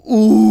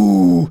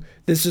 ooh,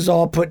 this is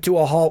all put to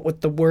a halt with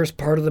the worst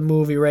part of the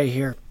movie right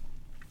here.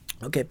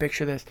 Okay,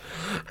 picture this.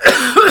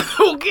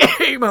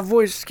 Okay, my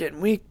voice is getting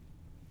weak.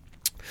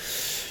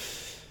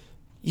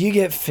 You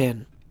get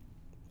Finn.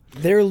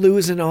 They're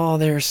losing all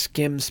their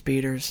skim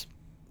speeders.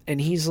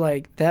 And he's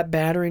like, that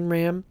battering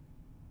ram,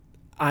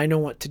 I know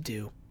what to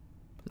do.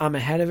 I'm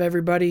ahead of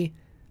everybody.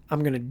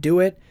 I'm going to do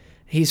it.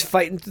 He's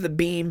fighting through the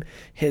beam.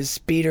 His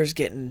speeder's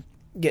getting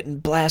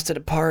blasted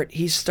apart.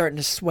 He's starting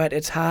to sweat.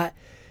 It's hot.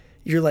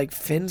 You're like,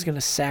 Finn's going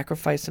to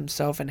sacrifice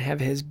himself and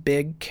have his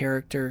big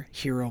character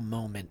hero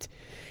moment.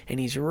 And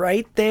he's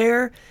right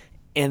there.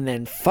 And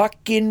then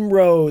fucking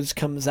Rose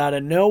comes out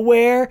of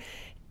nowhere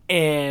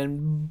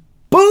and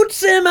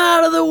boots him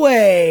out of the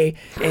way.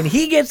 And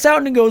he gets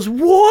out and goes,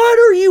 what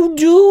are you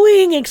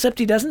doing? Except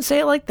he doesn't say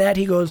it like that.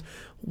 He goes,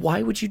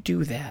 why would you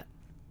do that?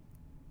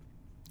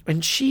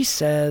 And she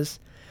says,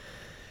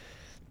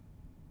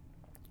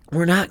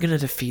 we're not going to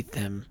defeat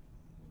them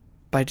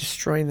by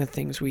destroying the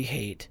things we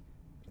hate,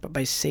 but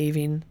by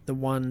saving the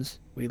ones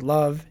we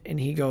love. And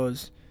he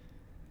goes,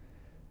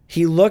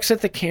 he looks at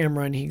the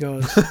camera and he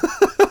goes,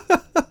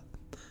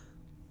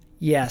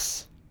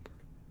 yes.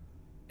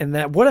 And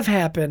that would have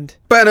happened.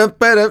 But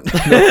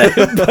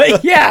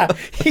yeah,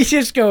 he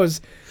just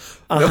goes,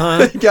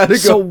 uh-huh. Gotta go.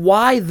 So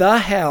why the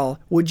hell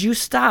would you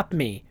stop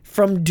me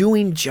from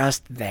doing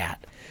just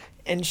that?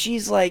 And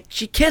she's like,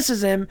 she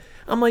kisses him.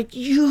 I'm like,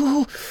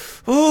 I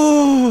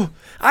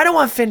don't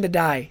want Finn to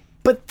die.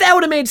 But that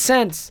would have made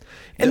sense.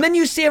 And then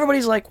you see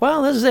everybody's like,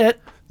 well, this is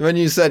it. When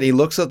you said he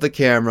looks at the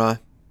camera,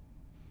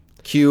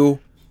 cue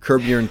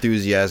Curb Your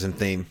Enthusiasm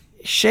theme.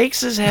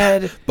 Shakes his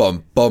head.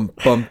 Bum, bum,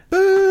 bum.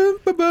 Bum,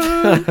 bum,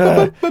 bum,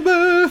 bum, bum,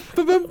 bum,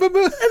 bum, bum, bum.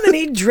 And then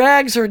he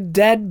drags her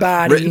dead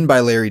body. Written by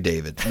Larry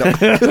David.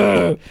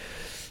 No.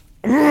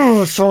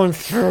 Oh, so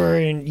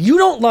infuriating. You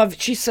don't love,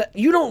 she said,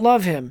 you don't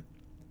love him.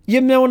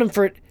 You've known him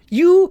for,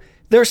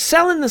 they're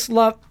selling this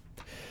love.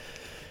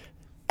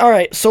 All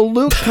right, so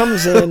Luke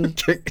comes in.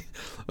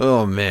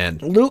 Oh, man.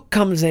 Luke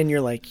comes in,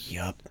 you're like,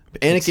 yup.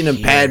 Anakin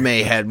and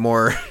Padme had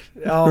more.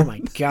 Oh my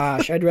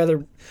gosh, I'd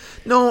rather.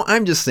 No,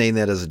 I'm just saying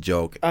that as a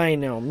joke. I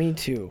know, me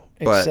too.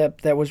 But-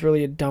 Except that was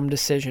really a dumb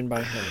decision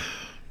by him.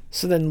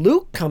 So then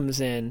Luke comes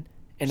in,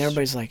 and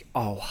everybody's like,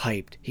 oh,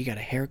 hyped. He got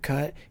a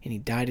haircut, and he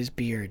dyed his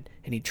beard,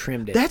 and he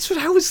trimmed it. That's what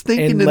I was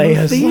thinking And in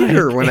Leia's the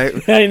theater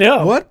like- when I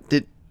know. What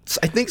did?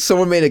 I think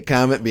someone made a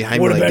comment behind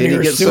me Would've like, been did he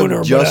here get sooner,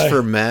 some just but I-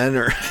 for men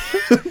or?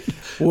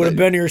 Would have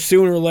been here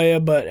sooner,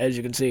 Leia, but as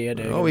you can see, I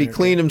did. Oh, he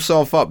cleaned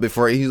himself up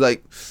before he's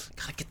like,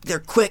 gotta get there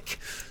quick.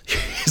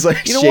 He's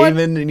like You know what?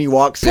 shaving and he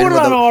walks in Put it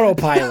with on a,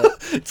 autopilot.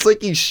 it's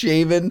like he's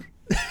shaving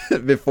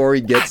before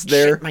he gets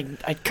there. Shit,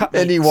 I cut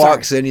And my- he sorry.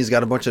 walks in, he's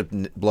got a bunch of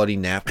bloody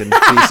napkin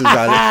pieces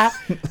on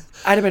it.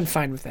 I'd have been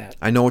fine with that.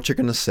 I know what you're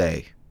gonna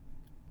say.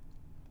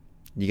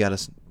 You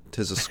got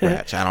tis a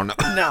scratch. I don't know.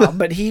 No,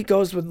 but he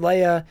goes with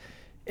Leia.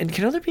 And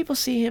can other people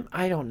see him?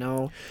 I don't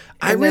know.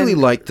 I And really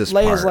then like this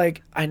Leia's part.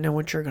 like, I know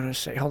what you're going to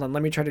say. Hold on,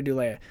 let me try to do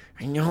Leia.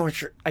 I know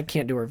what you're... I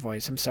can't do her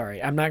voice. I'm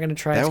sorry. I'm not going to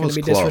try. That It's going was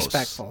to be close.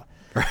 disrespectful.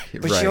 Right,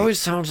 But she always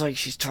sounds like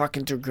she's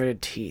talking through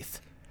gritted teeth.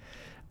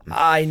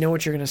 I know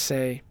what you're going to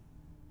say.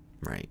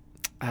 right.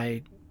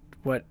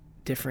 What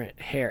different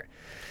hair?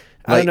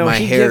 I Like, don't know. my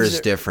he hair gives is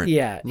her- different.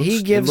 Yeah, Looks- he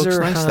it gives looks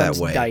her nice that Han's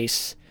way.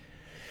 dice.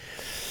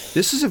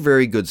 This is a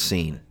very good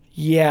scene.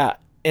 Yeah,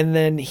 and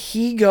then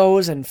he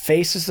goes and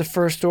faces the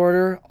First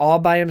Order all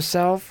by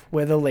himself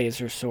with a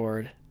laser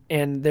sword.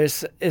 And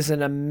this is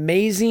an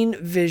amazing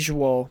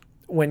visual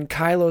when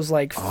Kylo's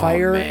like,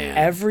 fire man.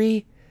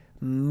 every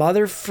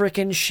mother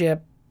frickin'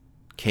 ship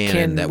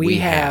cannon that we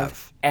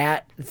have.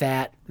 At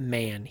that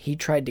man? He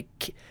tried to...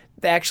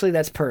 Actually,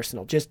 that's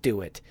personal. Just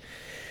do it.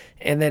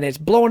 And then it's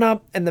blowing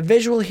up, and the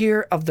visual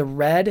here of the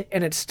red,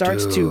 and it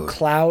starts to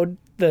cloud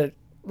the...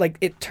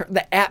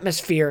 the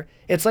atmosphere.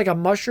 It's like a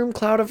mushroom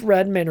cloud of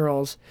red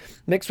minerals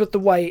mixed with the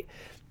white,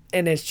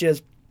 and it's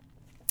just...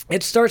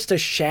 It starts to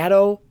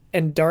shadow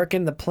and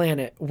darken the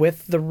planet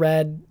with the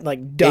red,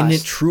 dust. And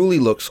it truly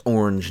looks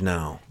orange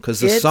now,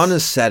 because the sun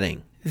is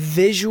setting.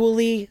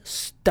 Visually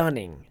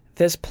stunning,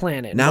 this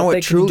planet. Now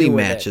it truly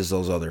matches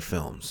those other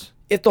films.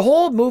 If the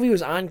whole movie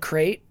was on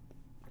crate,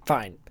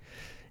 fine.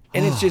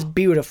 And it's just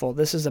beautiful.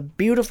 This is a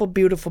beautiful,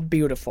 beautiful,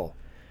 beautiful.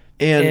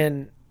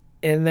 And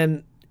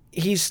then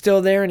he's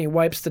still there, and he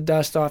wipes the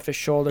dust off his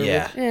shoulder.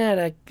 Yeah.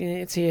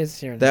 He is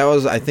here.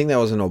 I think that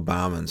was an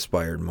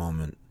Obama-inspired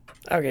moment.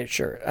 Okay,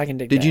 sure. I can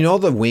dig that. Did you know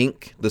the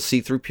wink, the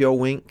C-3PO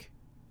wink?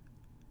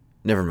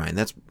 Never mind.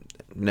 It's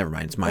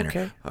minor.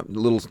 Okay.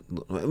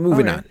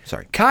 Moving on.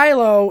 Sorry.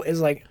 Kylo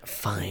is like,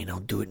 fine, I'll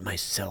do it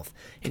myself.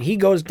 And he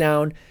goes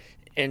down,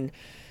 and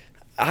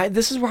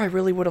this is where I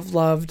really would have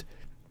loved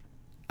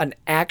an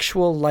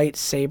actual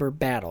lightsaber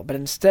battle. But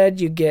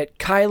instead, you get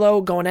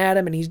Kylo going at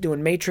him, and he's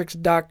doing Matrix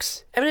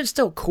ducks. I mean, it's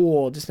still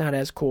cool, just not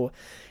as cool.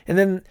 And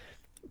then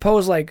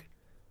Poe's like,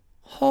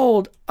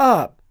 hold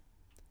up.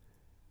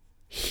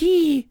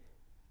 He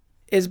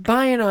is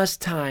buying us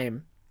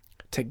time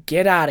to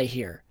get out of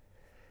here.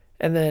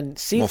 And then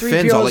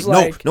Finn's all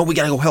like, no, we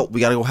gotta go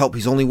help.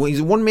 He's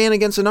one man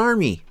against an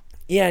army.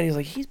 Yeah, and he's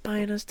like, he's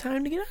buying us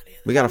time to get out of here.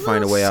 We gotta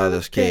find a way out of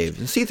this cave.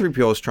 And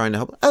C-3PO is trying to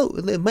help. Oh,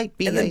 it might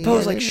be. And then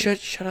Poe's like, shut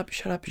up.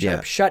 Shut up.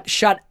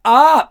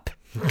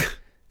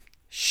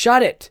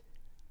 Shut it.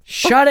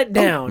 Shut it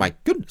down. Oh, my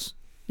goodness.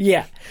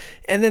 Yeah.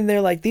 And then they're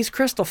like, these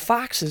crystal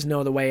foxes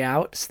know the way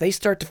out. So they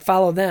start to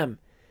follow them.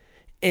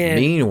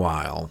 And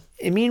meanwhile,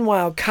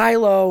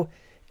 Kylo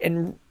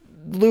and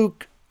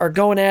Luke are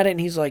going at it, and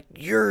he's like,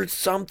 you're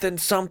something.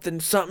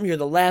 You're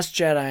the last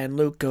Jedi. And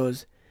Luke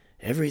goes,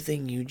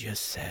 everything you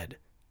just said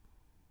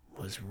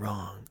was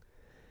wrong.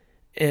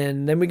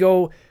 And then we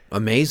go...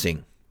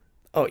 Amazing.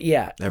 Oh,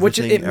 yeah.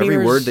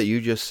 Every word that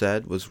you just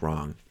said was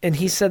wrong. And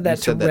he said that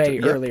to Rey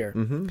earlier.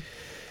 Mm-hmm.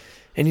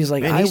 And he's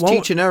like, he's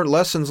teaching our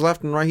lessons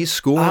left and right. He's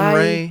schooling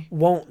Rey. I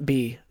won't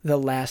be the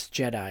last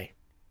Jedi.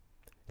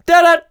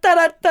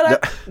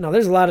 Da-da-da-da-da-da. No,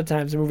 there's a lot of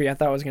times in the movie I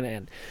thought was going to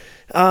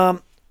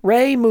end.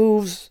 Rey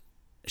moves.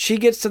 She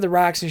gets to the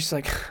rocks, and she's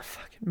like,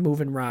 fucking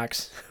moving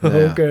rocks. Yeah.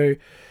 Okay.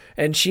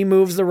 And she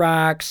moves the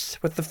rocks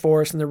with the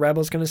Force, and the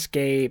rebels can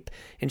escape.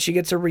 And she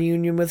gets a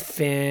reunion with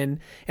Finn.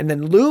 And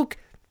then Luke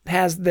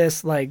has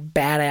this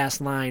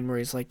badass line where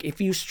he's like, if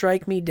you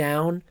strike me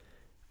down,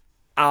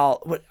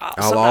 I'll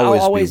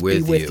always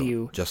be with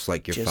you. Just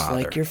like your father. Just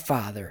like your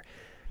father.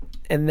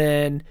 And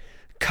then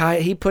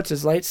he puts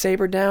his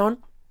lightsaber down.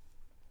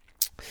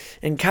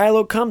 And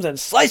Kylo comes and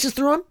slices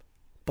through him.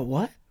 But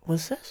what?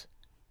 What's this?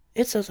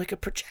 It says like a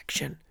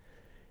projection.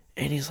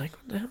 And he's like,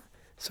 what the hell?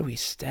 So he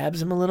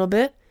stabs him a little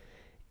bit.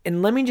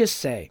 And let me just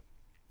say,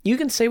 you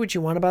can say what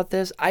you want about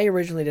this. I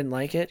originally didn't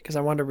like it because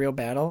I wanted a real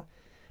battle.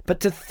 But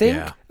to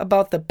think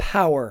about the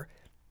power,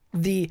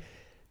 the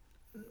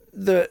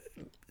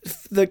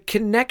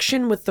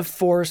connection with the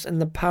Force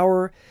and the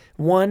power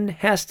one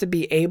has to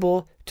be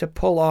able to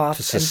pull off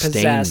and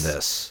possess.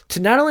 This. To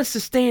not only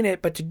sustain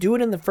it, but to do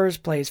it in the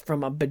first place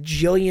from a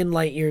bajillion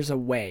light years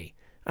away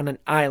on an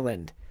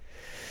island.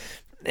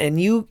 And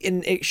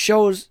it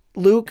shows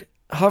Luke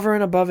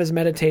hovering above his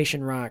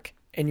meditation rock.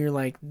 And you're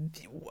like,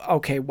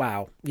 okay,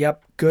 wow.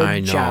 Yep,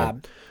 good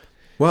job.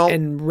 Well,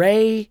 and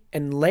Rey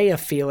and Leia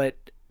feel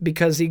it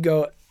because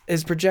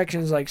his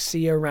projection is like,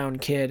 see you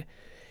around, kid.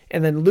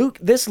 And then Luke,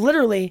 this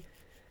literally,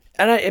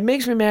 it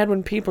makes me mad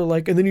when people are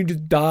like, and then he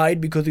just died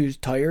because he was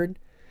tired.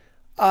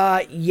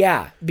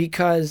 Yeah,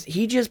 because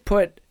he just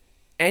put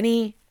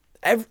every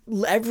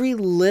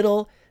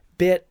little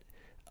bit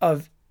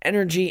of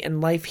energy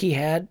and life he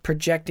had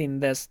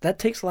projecting this. That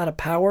takes a lot of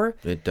power.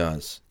 It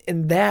does.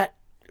 And that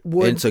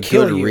would it's a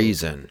kill good you.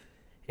 reason.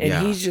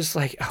 And he's just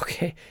like,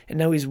 okay. And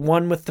now he's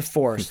one with the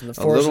Force, and the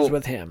Force is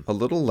with him. A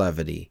little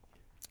levity.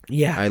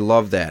 Yeah. I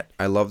love that.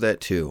 I love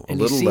that too. And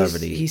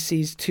levity. He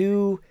sees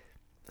two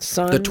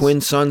sons. The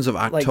twin sons of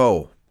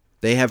Ahch-To.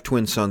 They have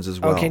twin sons as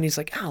well. Okay, and he's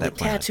like, like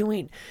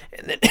Tatooine.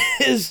 And then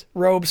his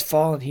robes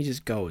fall, and he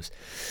just goes.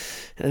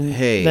 And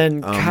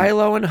then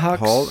Kylo and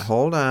Hux.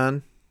 Hold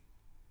on.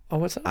 Oh,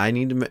 what's up? I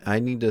need to make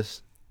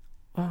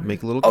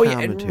a little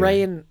commentary. Yeah, and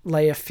Rey and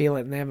Leia feel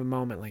it, and they have a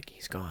moment like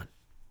he's gone.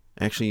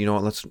 Actually, you know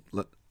what? Let's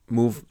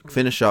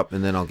finish up,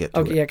 and then I'll get to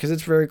it. Okay, yeah, because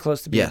it's very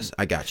close to being. Yes,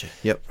 I got you.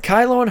 Yep.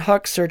 Kylo and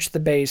Hux search the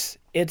base.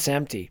 It's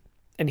empty.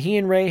 And he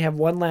and Rey have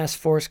one last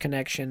Force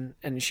connection,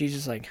 and she's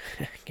just like,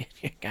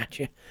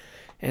 gotcha.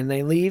 And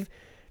they leave,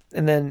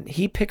 and then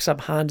he picks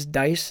up Han's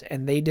dice,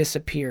 and they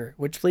disappear,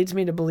 which leads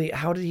me to believe,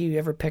 how did he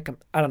ever pick them?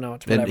 I don't know.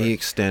 It's whatever. And he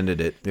extended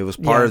it. It was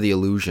part of the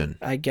illusion.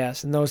 I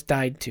guess, and those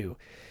died too.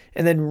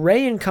 And then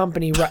Rey and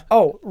company,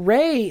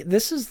 Rey,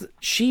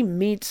 she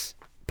meets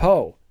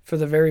Poe for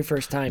the very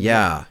first time.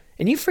 Yeah.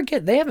 And you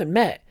forget, they haven't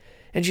met.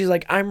 And she's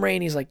like, I'm Rey,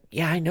 and he's like,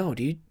 yeah, I know,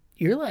 dude.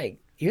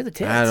 you're the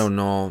tits. I don't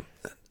know.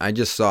 I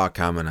just saw a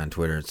comment on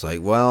Twitter. It's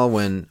like,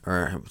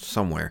 or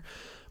somewhere.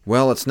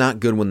 Well, it's not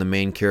good when the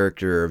main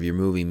character of your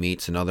movie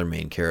meets another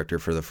main character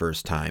for the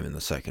first time in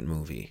the second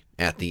movie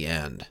at the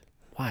end.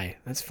 Why?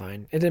 That's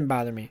fine. It didn't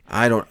bother me.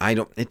 I don't.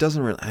 It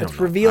doesn't really. I don't know. It's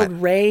revealed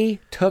Rey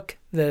took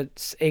the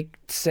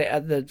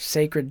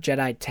sacred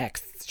Jedi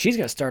texts. She's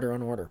gonna start her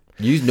own order.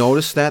 You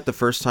noticed that the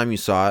first time you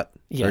saw it,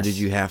 yes. Or did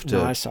you have to?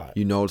 No, I saw it.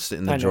 You noticed it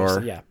in the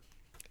drawer. Yeah.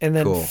 And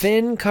then cool.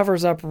 Finn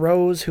covers up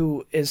Rose,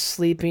 who is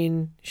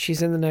sleeping.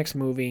 She's in the next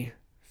movie.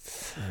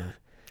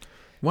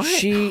 What?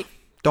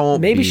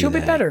 Don't. Maybe she'll be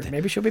better.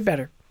 Maybe she'll be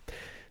better.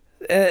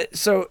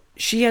 So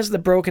she has the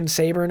broken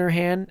saber in her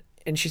hand,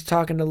 and she's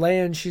talking to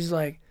Leia, and she's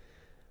like,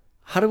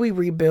 "How do we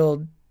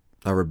rebuild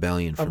a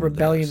rebellion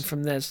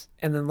from this?"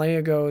 And then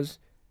Leia goes,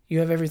 "You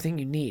have everything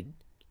you need."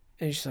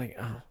 And she's like,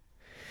 "Oh."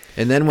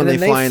 And then when they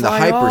fly into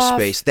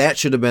hyperspace, that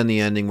should have been the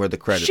ending where the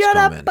credits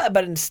come in.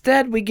 But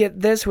instead we get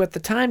this, who at the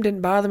time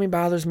didn't bother me,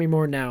 bothers me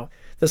more now.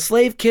 The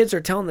slave kids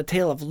are telling the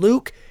tale of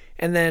Luke,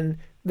 and then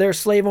their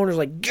slave owners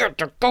like, "Get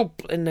the go!"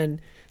 And then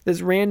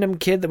this random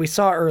kid that we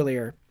saw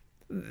earlier,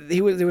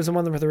 he was the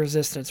one with the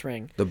resistance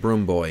ring. The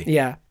broom boy.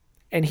 Yeah.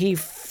 And he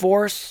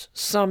force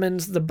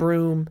summons the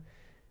broom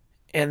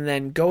and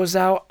then goes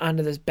out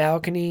onto this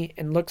balcony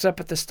and looks up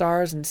at the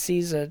stars and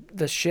sees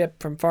the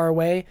ship from far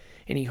away,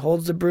 and he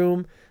holds the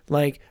broom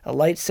like a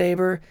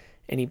lightsaber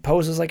and he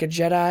poses like a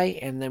Jedi,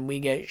 and then we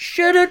get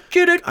I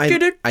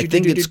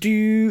think it's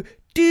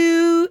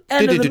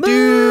end of the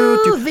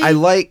movie. I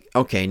like.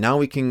 Okay, now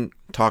we can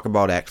talk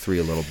about Act 3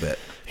 a little bit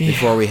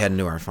before we head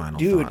into our final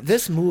thoughts.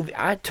 This movie,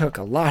 I took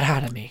a lot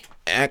out of me.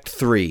 Act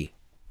 3.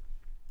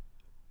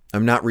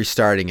 I'm not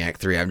restarting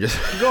Act 3. I'm just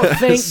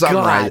thank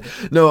God.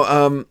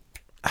 No,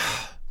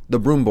 the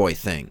broom boy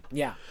thing.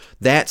 Yeah.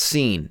 That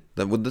scene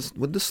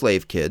with the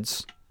slave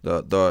kids,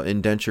 the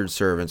indentured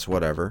servants,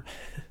 whatever.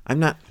 I'm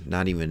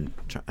not even.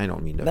 I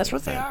don't mean to. That's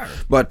what they are.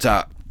 But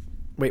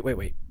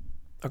wait.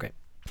 Okay.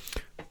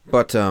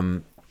 But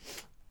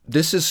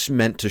this is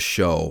meant to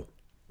show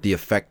the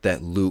effect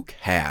that Luke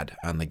had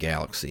on the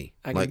galaxy,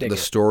 like the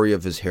story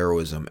of his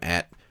heroism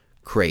at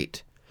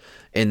Crate,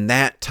 and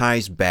that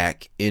ties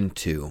back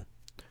into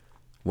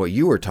what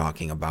you were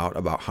talking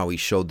about how he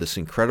showed this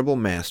incredible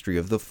mastery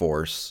of the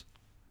Force,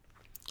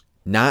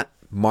 not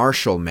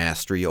martial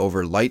mastery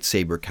over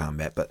lightsaber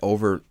combat, but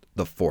over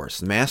the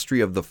Force, mastery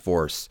of the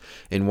Force,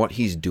 and what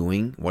he's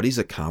doing, what he's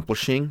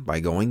accomplishing by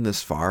going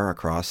this far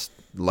across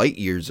light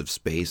years of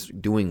space,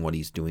 doing what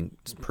he's doing,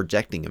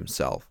 projecting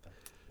himself.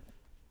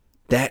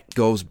 That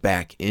goes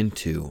back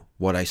into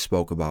what I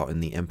spoke about in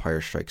the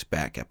Empire Strikes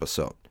Back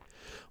episode.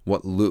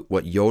 What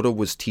Yoda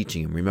was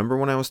teaching him. Remember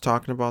when I was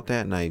talking about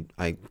that, and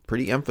I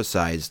pretty much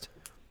emphasized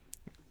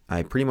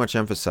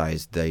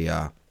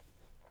the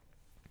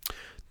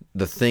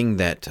thing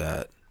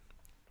that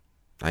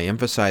I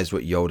emphasized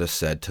what Yoda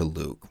said to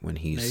Luke when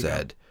he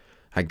said,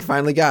 I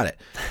finally got it.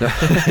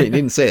 He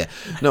didn't say that.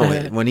 No,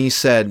 when he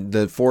said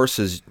the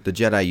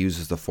Jedi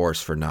uses the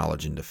Force for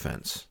knowledge and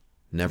defense,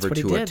 never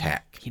to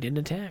attack. He didn't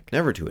attack.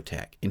 Never to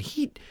attack. And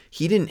he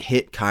didn't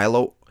hit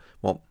Kylo,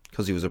 well,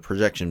 because he was a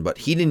projection, but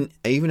he didn't,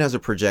 even as a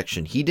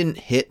projection, he didn't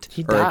hit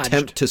or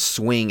attempt to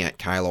swing at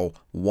Kylo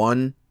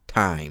one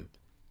time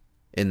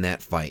in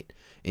that fight.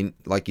 And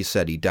like you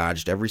said, he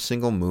dodged every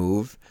single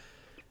move.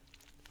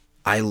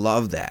 I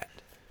love that.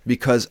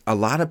 Because a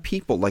lot of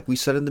people, like we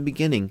said in the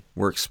beginning,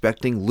 were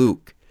expecting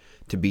Luke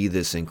to be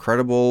this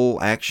incredible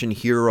action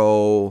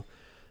hero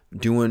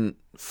doing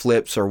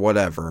flips or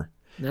whatever.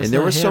 And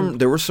there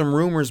were some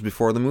rumors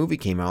before the movie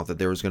came out that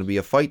there was going to be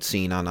a fight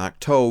scene on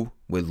Ahch-To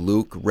with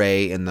Luke,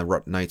 Rey, and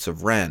the Knights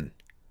of Ren.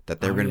 That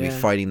they were going to be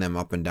fighting them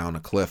up and down a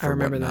cliff or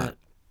whatnot. I remember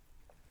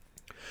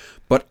that.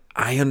 But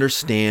I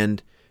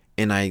understand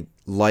and I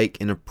like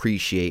and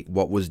appreciate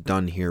what was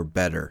done here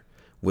better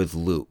with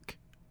Luke.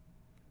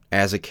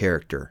 As a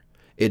character,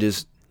 it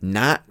is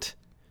not.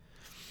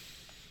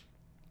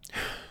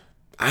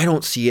 I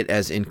don't see it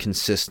as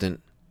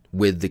inconsistent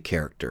with the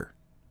character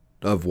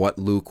of what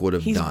Luke would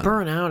have done. He's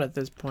burnt out at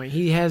this point.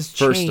 He has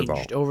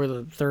changed over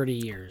the 30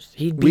 years.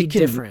 He'd be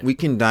different. We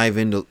can dive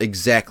into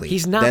exactly.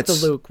 He's not the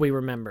Luke we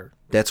remember.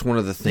 That's one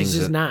of the things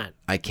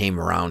I came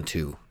around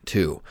to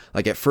too.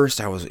 Like at first,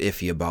 I was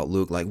iffy about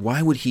Luke. Like,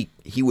 why would he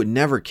would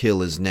never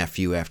kill his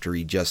nephew after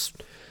he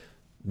just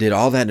did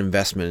all that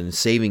investment in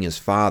saving his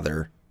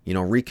father. You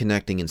know,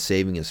 reconnecting and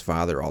saving his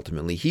father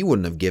ultimately. He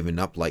wouldn't have given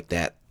up like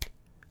that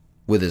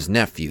with his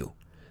nephew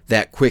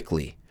that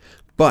quickly.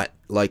 But,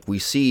 like we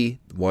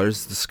see, what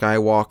is the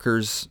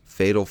Skywalker's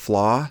fatal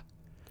flaw?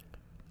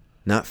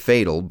 Not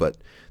fatal, but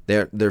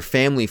their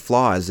family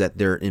flaw is that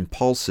they're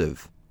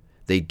impulsive.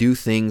 They do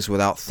things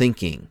without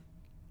thinking.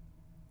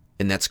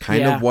 And that's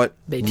kind of what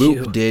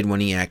Luke did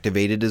when he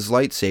activated his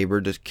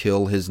lightsaber to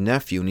kill his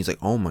nephew. And he's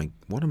like, oh my,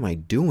 what am I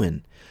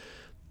doing?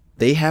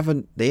 They have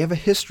a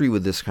history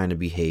with this kind of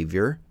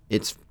behavior.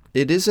 It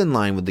is in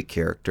line with the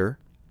character.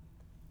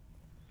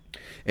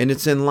 And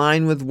it's in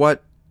line with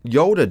what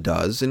Yoda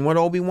does and what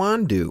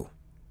Obi-Wan do.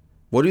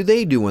 What do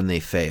they do when they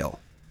fail?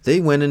 They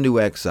went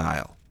into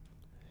exile.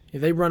 Yeah,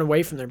 they run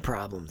away from their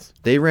problems.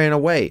 They ran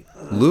away.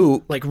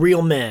 Luke, Like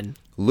real men.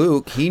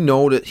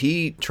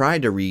 he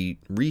tried to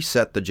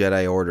reset the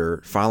Jedi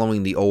Order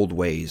following the old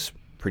ways,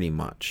 pretty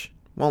much.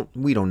 Well,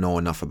 we don't know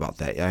enough about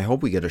that. I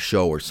hope we get a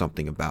show or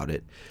something about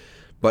it.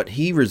 But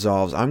he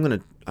resolves, I'm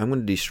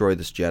gonna destroy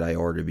this Jedi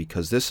Order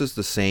because this is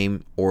the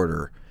same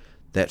order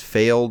that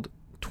failed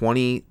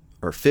 20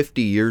 or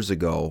 50 years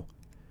ago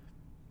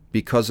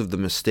because of the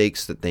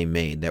mistakes that they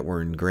made that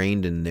were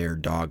ingrained in their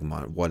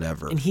dogma,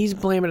 whatever. And he's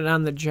blaming it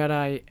on the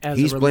Jedi as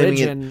He's a blaming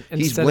religion it-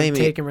 he's instead of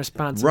blaming it- taking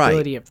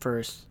responsibility at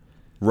first.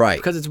 Right.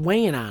 Because it's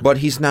weighing on him. But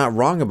he's not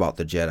wrong about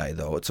the Jedi,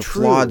 though. It's a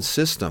True. flawed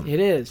system. It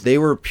is. They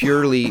were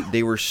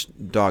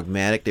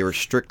dogmatic. They were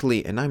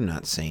strictly, and I'm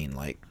not saying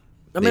like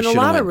I they mean, a should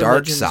lot have of went dark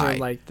religions side. are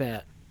like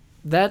that.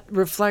 That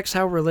reflects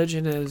how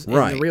religion is in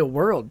Right. the real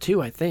world,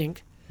 too, I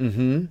think.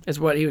 Mm-hmm. Is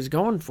what he was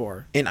going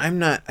for. And I'm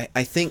not.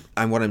 I think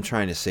what I'm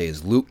trying to say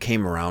is Luke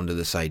came around to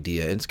this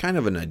idea. It's kind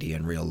of an idea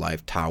in real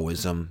life: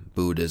 Taoism,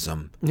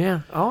 Buddhism. Yeah.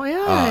 Oh,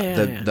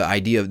 yeah. The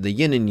idea of the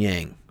yin and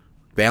yang,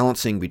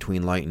 balancing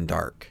between light and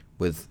dark,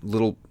 with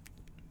little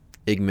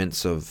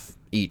igments of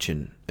each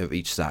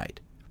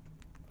side.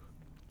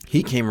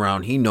 He came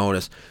around. He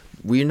noticed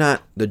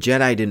the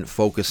Jedi didn't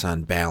focus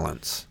on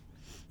balance,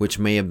 which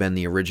may have been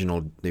the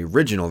original,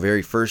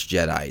 very first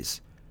Jedi's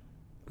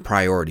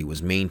priority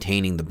was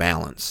maintaining the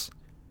balance.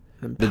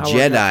 And The power got to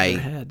their Jedi,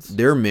 heads.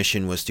 their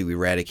mission was to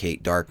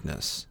eradicate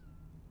darkness.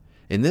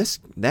 And it's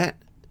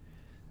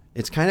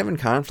kind of in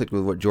conflict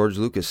with what George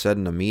Lucas said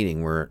in a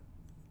meeting where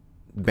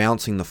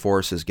balancing the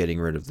Force is getting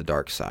rid of the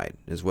dark side,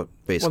 is what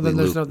basically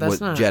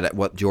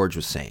what George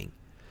was saying.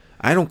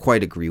 I don't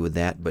quite agree with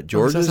that, but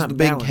George is the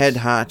big head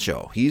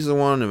honcho. He's the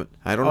one.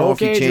 I don't know if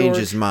he changed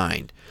his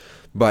mind,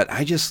 but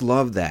I just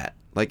love that.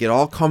 Like, it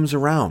all comes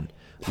around.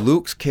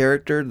 Luke's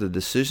character, the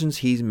decisions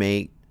he's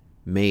made,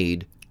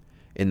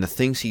 and the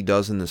things he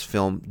does in this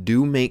film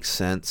do make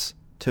sense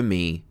to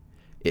me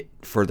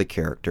for the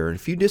character. And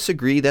if you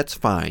disagree, that's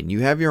fine. You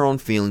have your own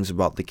feelings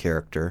about the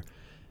character.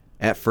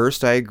 At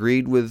first, I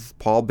agreed with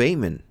Paul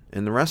Bateman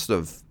and the rest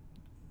of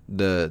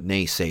the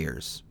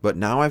naysayers. But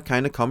now I've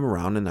kind of come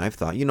around and I've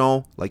thought,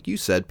 like you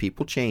said,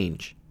 people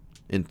change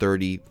in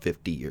 30,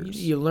 50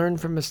 years. You learn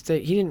from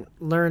mistakes. He didn't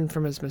learn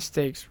from his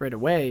mistakes right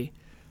away,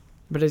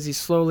 but as he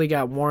slowly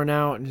got worn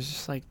out, and it's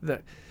just like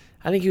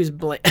I think he was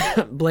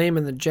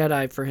blaming the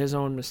Jedi for his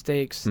own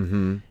mistakes,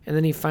 and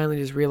then he finally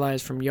just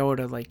realized from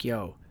Yoda, like,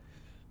 yo,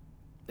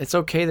 it's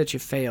okay that you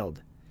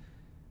failed,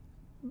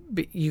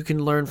 but you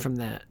can learn from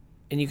that,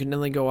 and you can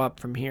only go up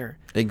from here.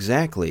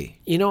 Exactly.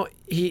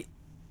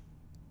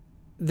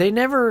 They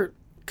never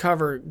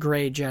cover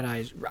gray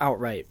Jedis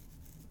outright,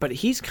 but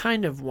he's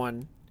kind of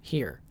one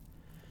here.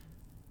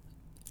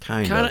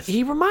 Kind of.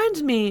 He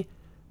reminds me,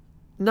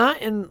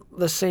 not in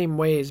the same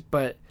ways,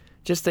 but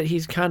just that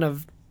he's kind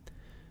of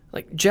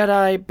like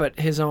Jedi, but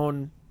his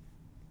own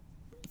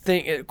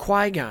thing.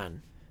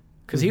 Qui-Gon,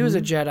 because he was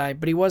a Jedi,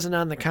 but he wasn't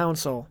on the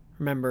council,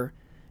 remember?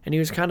 And he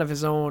was kind of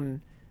his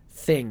own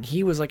thing.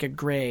 He was like a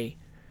gray,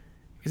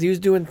 because he was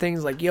doing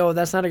things like, yo,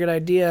 that's not a good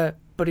idea,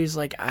 but he's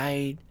like,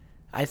 I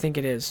think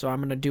it is, so I'm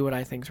going to do what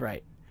I think's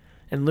right.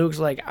 And Luke's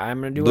like, I'm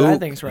going to do what I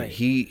think's right.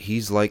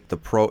 He's like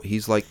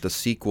the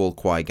sequel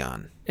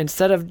Qui-Gon.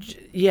 Instead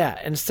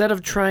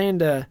of trying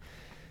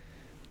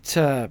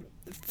to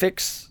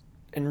fix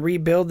and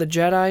rebuild the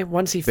Jedi,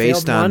 once he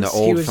failed once,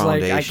 he was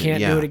like, I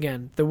can't do it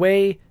again. The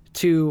way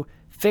to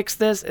fix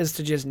this is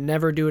to just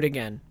never do it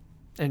again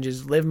and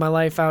just live my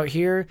life out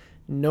here.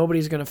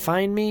 Nobody's going to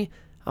find me.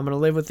 I'm going to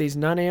live with these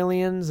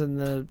non-aliens and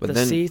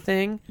the sea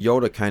thing.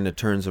 Yoda kind of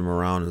turns him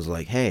around and is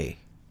like, hey.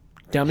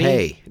 Dummy.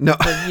 Hey. No.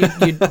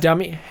 you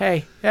dummy.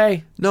 Hey.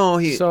 No,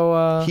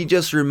 he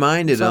just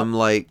reminded him,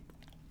 like,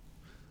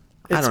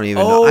 I don't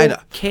even know.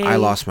 I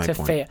lost my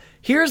point.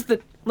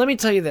 Let me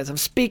tell you this. I'm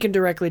speaking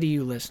directly to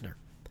you, listener.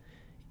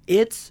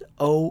 It's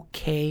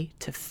okay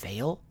to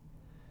fail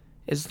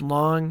as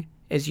long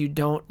as you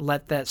don't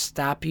let that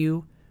stop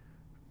you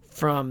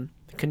from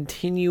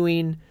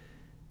continuing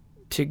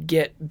to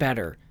get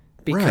better.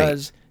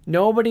 Because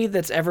nobody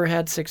that's ever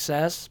had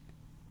success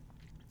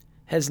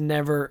has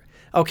never...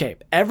 Okay,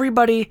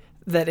 everybody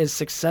that is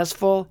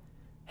successful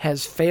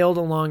has failed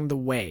along the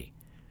way.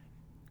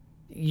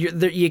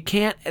 You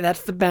can't...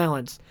 That's the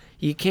balance.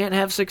 You can't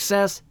have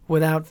success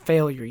without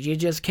failure. You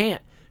just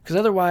can't. Because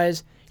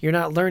otherwise, you're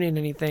not learning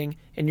anything,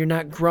 and you're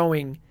not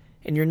growing,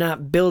 and you're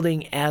not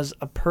building as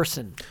a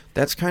person.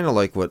 That's kind of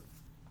like what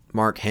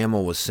Mark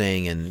Hamill was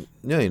saying in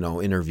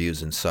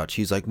interviews and such.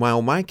 He's like,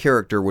 well, my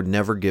character would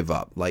never give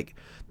up. Like,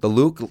 the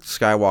Luke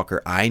Skywalker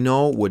I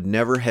know would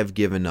never have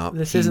given up.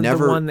 This isn't the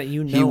one that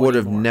you know He would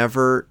have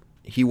anymore.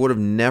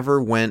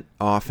 never went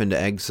off into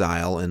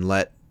exile and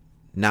let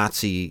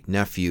Nazi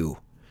nephew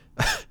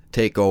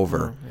take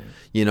over.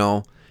 He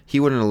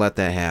wouldn't have let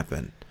that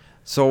happen.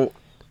 So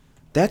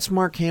that's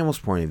Mark Hamill's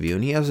point of view,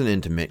 and he has an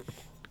intimate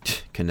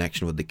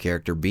connection with the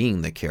character,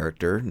 being the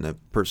character and the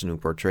person who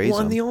portrays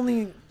him. And the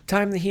only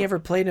time that he ever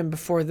played him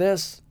before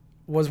this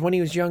was when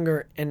he was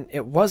younger, and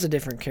it was a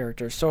different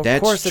character. So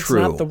of course it's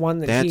not the one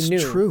that he knew.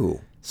 That's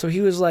true. So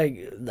he was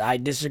like, I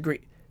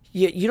disagree.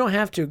 You don't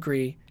have to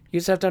agree. You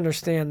just have to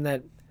understand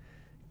that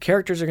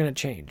characters are going to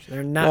change.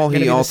 They're not Well, going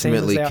to he be the same as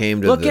ultimately they are.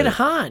 came to Look the- at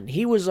Han.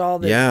 He was all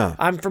this, Yeah.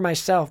 I'm for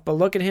myself. But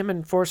look at him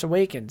in Force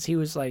Awakens. He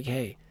was like,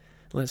 hey,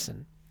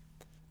 listen,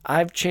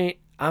 I've changed.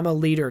 I'm a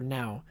leader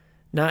now.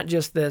 Not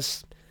just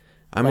this.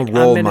 I'm like, a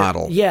role in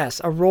model.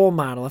 Yes, a role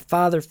model, a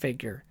father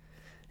figure.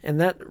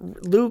 And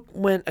that Luke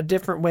went a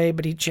different way,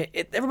 but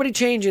everybody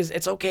changes.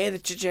 It's okay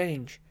that you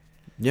change.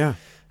 Yeah.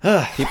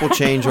 People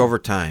change over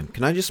time.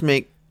 Can I just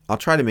I'll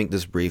try to make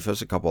this brief.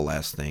 There's a couple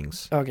last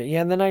things. Okay,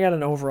 yeah, and then I got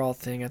an overall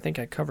thing. I think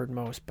I covered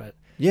most, but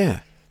Yeah.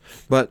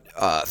 But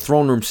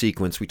throne room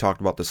sequence, we talked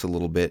about this a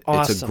little bit.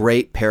 Awesome. It's a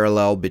great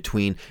parallel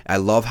between, I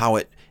love how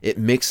it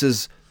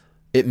mixes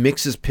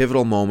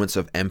pivotal moments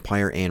of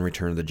Empire and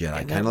Return of the Jedi.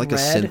 And Kind of that like a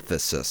red-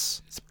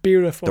 synthesis. it's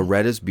beautiful. The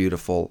red is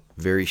beautiful,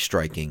 very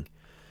striking.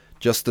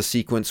 Just the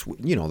sequence,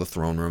 the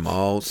throne room.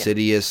 Oh,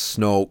 Sidious,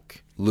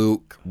 Snoke,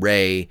 Luke,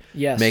 Rey,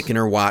 Yes. making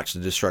her watch the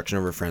destruction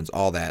of her friends,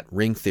 all that.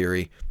 Ring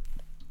theory.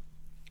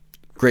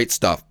 Great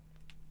stuff.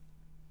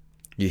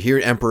 You hear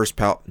Emperor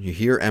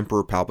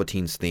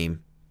Palpatine's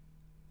theme.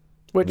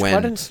 Which, when-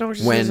 why didn't Snoke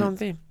just do his own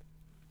theme?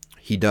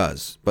 He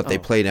does, but they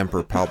Oh. played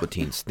Emperor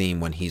Palpatine's theme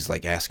when he's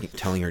like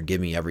telling her,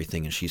 "Give me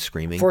everything," and she's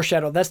screaming.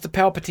 Foreshadow. That's the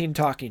Palpatine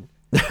talking.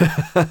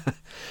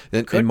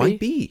 It Could might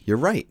be. You're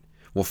right.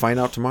 We'll find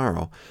out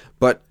tomorrow.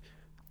 But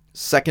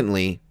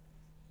secondly,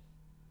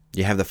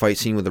 you have the fight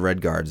scene with the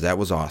Red Guards. That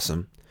was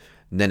awesome.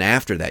 And then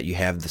after that, you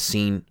have the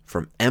scene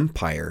from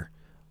Empire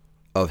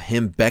of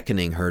him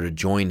beckoning her to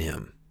join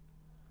him.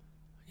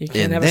 You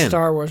can't And have then- a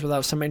Star Wars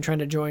without somebody trying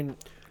to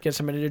get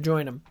somebody to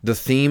join him. The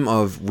theme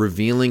of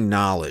revealing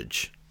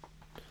knowledge.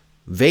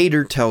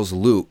 Vader tells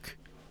Luke,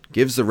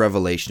 gives the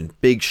revelation,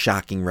 big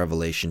shocking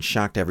revelation,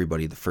 shocked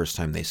everybody the first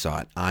time they saw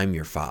it. I'm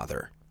your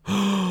father.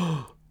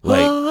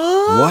 Like,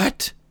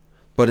 what?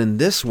 But in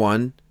this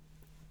one,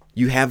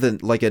 you have an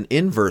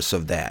inverse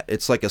of that.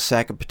 It's like a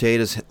sack of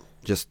potatoes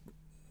just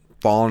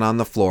falling on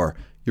the floor.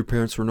 Your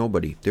parents were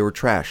nobody. They were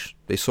trash.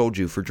 They sold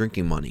you for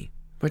drinking money.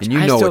 Which And you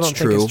I know still it's don't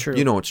think true. is true.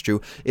 You know it's true.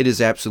 It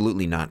is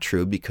absolutely not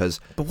true because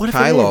But what if it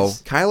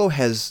is? Kylo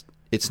has,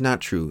 it's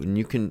not true, and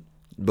you can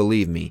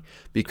believe me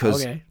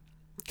because Okay.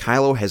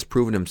 Kylo has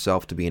proven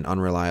himself to be an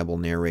unreliable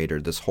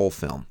narrator this whole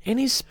film. And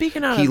he's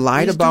speaking out He of,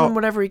 lied he's about- doing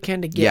whatever he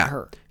can to get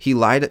her. He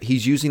lied.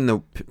 He's using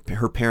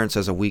her parents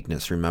as a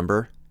weakness.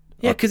 Remember?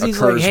 Yeah, A- because a he's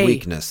like, Kerr's hey,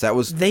 weakness. That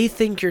was they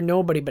think you're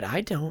nobody, but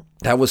I don't.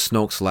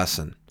 Snoke's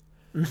lesson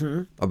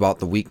about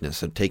the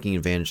weakness of taking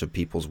advantage of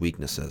people's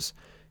weaknesses.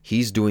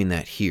 He's doing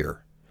that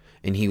here,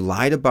 and he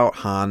lied about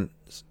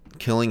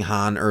killing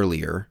Han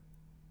earlier.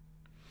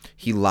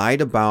 He lied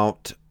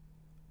about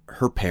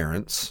her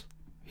parents.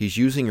 He's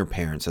using her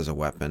parents as a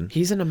weapon.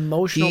 He's an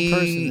emotional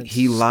person. that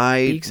He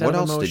lied. speaks out What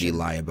of else did he emotion.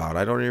 lie about?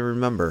 I don't even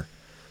remember.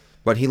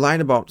 But he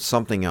lied about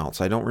something else.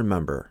 I don't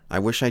remember. I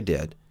wish I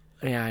did.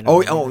 Yeah, I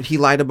know. Oh, he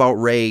lied about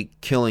Rey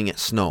killing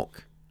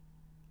Snoke.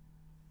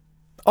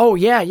 Oh,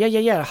 yeah.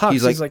 Hux.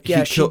 He's like,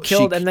 yeah, she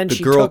killed, and then the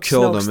she girl took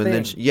killed Snoke's him, and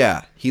then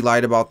thing. he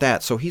lied about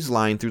that. So he's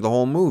lying through the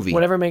whole movie.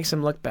 Whatever makes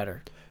him look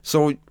better.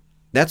 So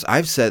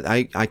I've said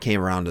I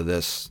came around to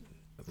this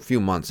a few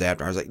months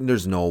after. I was like,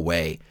 there's no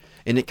way,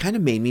 and it kind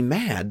of made me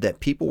mad that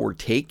people were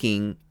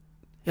taking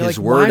You're his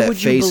like, word why at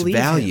would you face believe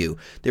him? value.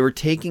 They were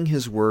taking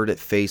his word at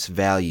face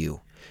value,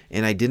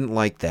 and I didn't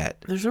like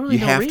that. There's really you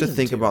no have to reason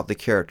think to. about the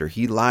character.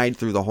 He lied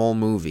through the whole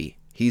movie.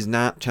 He's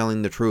not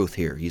telling the truth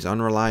here. He's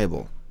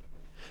unreliable.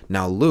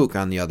 Now Luke,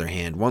 on the other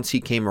hand, once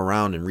he came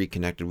around and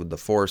reconnected with the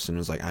Force and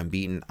was like, I'm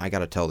beaten, I got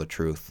to tell the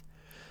truth.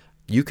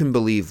 You can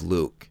believe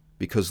Luke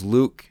because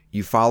Luke,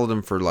 you followed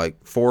him for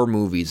like 4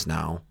 movies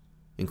now,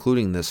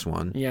 including this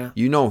one. Yeah.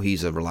 You know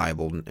he's a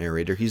reliable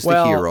narrator. He's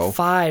Well, the hero.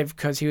 5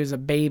 because he was a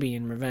baby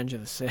in Revenge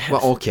of the Sith.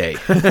 Well, okay.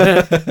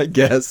 I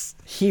guess.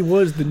 he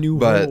was the new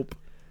But- hope.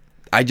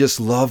 I just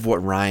love what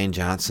Rian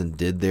Johnson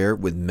did there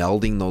with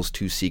melding those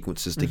two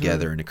sequences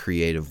together in a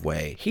creative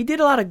way. He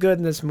did a lot of good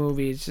in this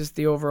movie. It's just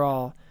the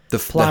overall The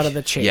plot of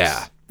the chase.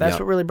 Yeah. That's Yep.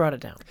 what really brought it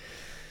down.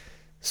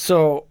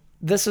 So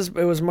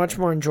it was much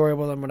more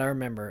enjoyable than what I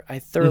remember. I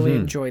thoroughly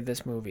Mm-hmm. enjoyed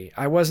this movie.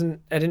 I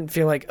didn't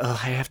feel like, I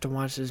have to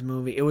watch this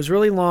movie. It was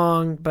really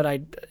long, but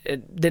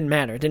it didn't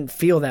matter. It didn't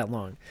feel that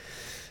long.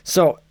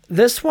 So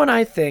this one,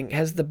 I think,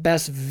 has the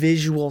best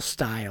visual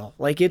style.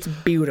 Like, it's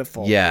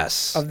beautiful.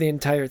 Yes. Of the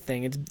entire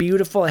thing. It's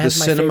beautiful. It The has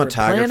my favorite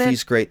planet.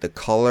 cinematography's great. The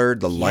color,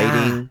 the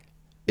lighting.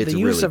 It's the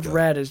use really of good.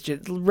 red is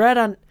just red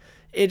on.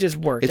 It just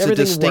worked. It's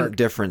Everything a distinct worked.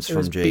 difference It from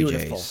was JJ's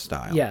beautiful.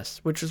 style. Yes,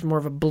 which was more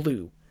of a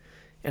blue,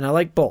 and I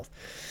like both.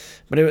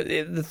 But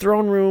the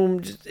throne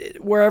room,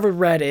 wherever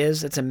red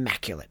is, it's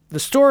immaculate. The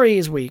story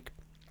is weak,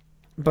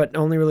 but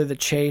only really the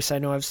chase. I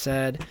know I've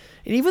said,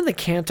 and even the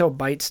Canto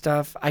Bite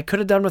stuff, I could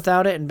have done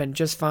without it and been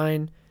just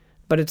fine.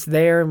 But it's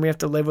there, and we have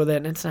to live with it,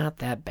 and it's not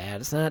that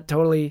bad. It's not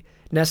totally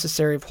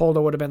necessary. If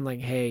Holdo would have been like,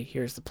 "Hey,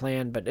 here's the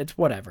plan," but it's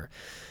whatever.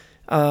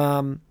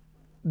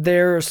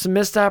 There are some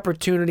missed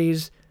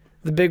opportunities.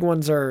 The big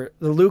ones are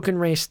the Luke and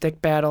Rey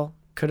stick battle.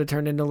 Could have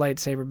turned into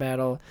lightsaber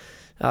battle.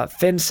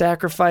 Finn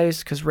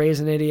sacrificed because Rose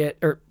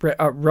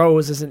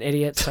is an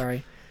idiot,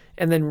 sorry.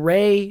 And then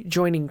Rey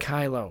joining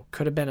Kylo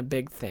could have been a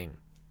big thing.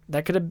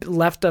 That could have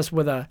left us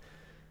with a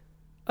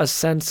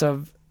sense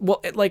of,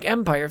 like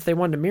Empire, if they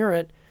wanted to mirror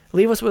it,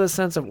 leave us with a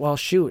sense of, well,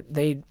 shoot,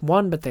 they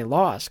won, but they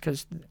lost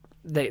because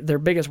their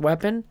biggest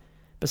weapon,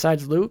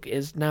 besides Luke,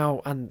 is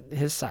now on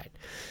his side.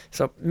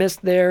 So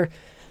missed there.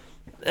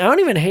 I don't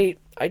even hate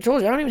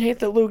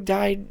that Luke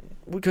died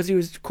because he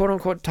was quote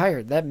unquote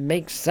tired. That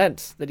makes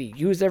sense that he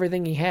used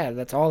everything he had.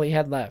 That's all he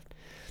had left.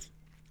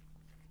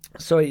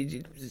 So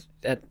he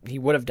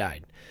would have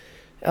died.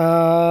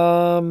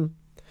 Became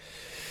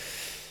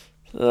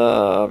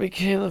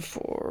the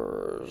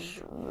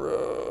Force.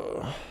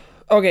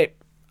 Okay,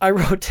 I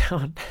wrote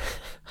down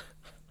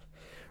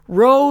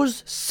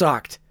Rose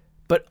sucked,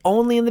 but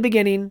only in the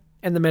beginning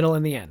and the middle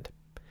and the end.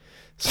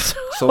 So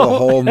the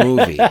whole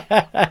movie.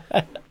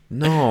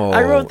 No.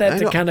 I wrote that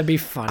to kind of be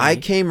funny. I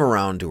came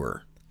around to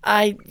her.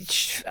 I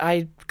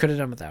could have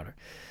done without her.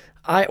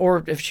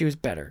 Or if she was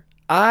better.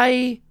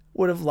 I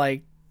would have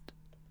liked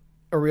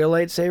a real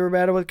lightsaber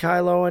battle with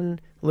Kylo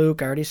and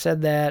Luke. I already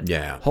said that.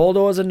 Yeah.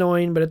 Holdo was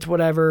annoying, but it's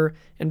whatever.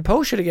 And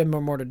Poe should have given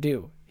him more to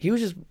do. He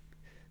was just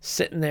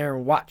sitting there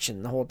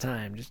watching the whole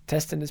time, just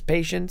testing his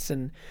patience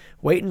and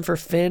waiting for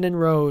Finn and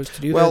Rose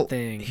to do their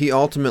thing. He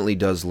ultimately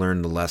does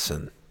learn the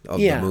lesson of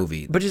the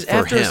movie. But just for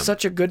after him.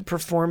 such a good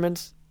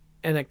performance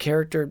and a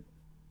character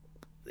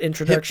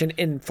introduction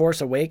in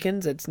Force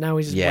Awakens, it's now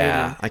he's just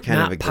waiting, I kind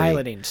not of agree.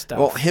 piloting stuff.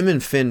 Well, him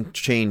and Finn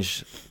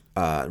change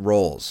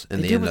roles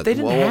in They the do, end. but they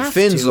didn't have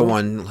Finn's to. the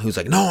one who's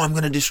like, no, I'm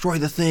going to destroy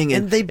the thing.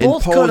 And they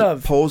both could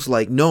have. Poe's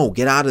like, no,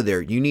 get out of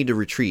there. You need to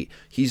retreat.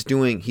 He's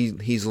learned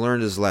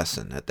his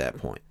lesson at that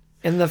point.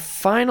 And the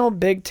final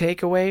big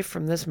takeaway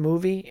from this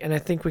movie, and I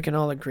think we can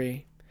all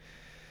agree,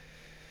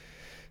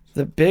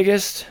 the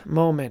biggest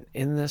moment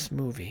in this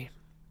movie,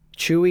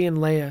 Chewie and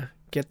Leia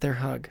get their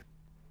hug.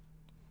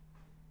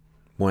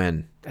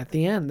 When? At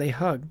the end, they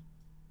hug.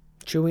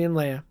 Chewie and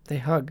Leia, they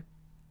hug.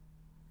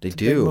 They It's a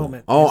big do.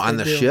 moment. Oh, Yes, on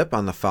they the do. ship,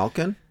 on the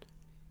Falcon?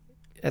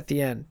 At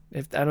the end.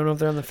 I don't know if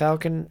they're on the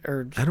Falcon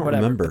or I don't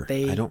whatever, remember. but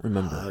they I don't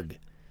remember. hug.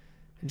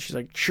 And she's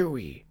like,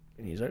 Chewie.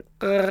 And he's like,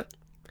 Chewie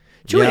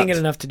didn't get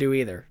enough to do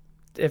either,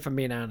 if I'm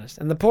being honest.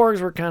 And the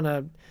Porgs were kind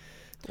of...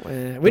 we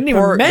didn't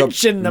even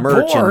mention the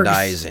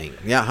merchandising.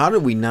 Yeah, how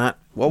did we not?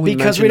 Well,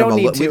 Because we don't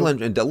need to. We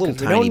mentioned a little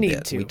Because we don't tiny need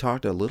bit. to. We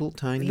talked a little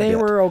tiny They bit.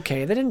 were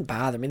okay. They didn't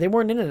bother me. They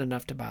weren't in it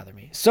enough to bother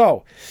me.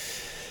 So...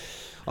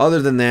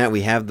 Other than that,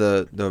 we have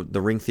the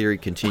ring theory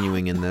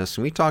continuing in this,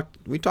 and we talked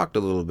a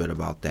little bit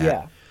about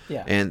that.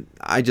 Yeah. And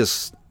I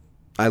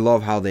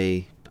love how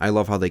they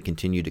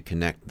continue to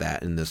connect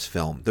that in this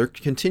film. They're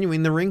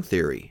continuing the ring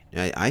theory,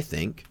 I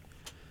think,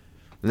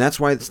 and that's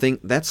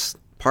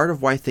part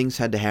of why things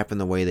had to happen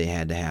the way they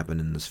had to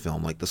happen in this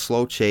film. Like the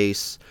slow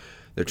chase,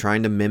 they're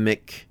trying to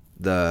mimic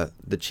the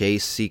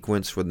chase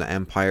sequence when the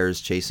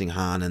Empire's chasing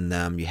Han and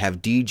them. You have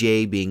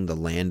DJ being the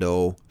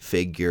Lando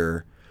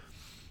figure.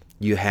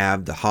 You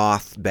have the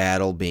Hoth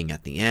battle being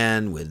at the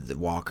end with the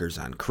walkers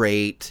on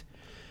Crate.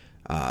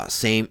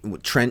 Same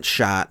trench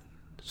shot.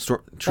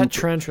 That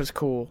trench was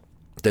cool.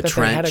 The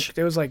trench.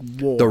 It was like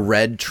war. The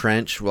red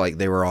trench, like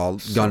they were all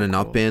gunning cool.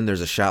 up in.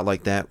 There's a shot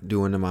like that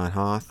doing them on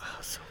Hoth. Oh,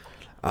 so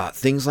cool.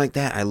 Things like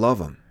that, I love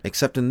them.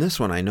 Except in this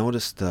one, I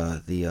noticed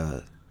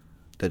the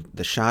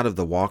shot of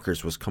the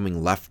walkers was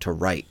coming left to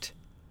right,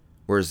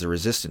 whereas the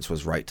Resistance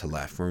was right to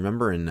left.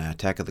 Remember in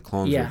Attack of the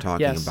Clones, we were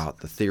talking about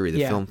the theory,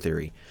 the film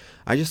theory.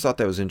 I just thought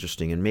that was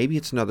interesting, and maybe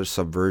it's another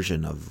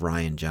subversion of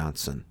Rian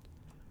Johnson.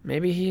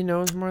 Maybe he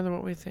knows more than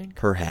what we think.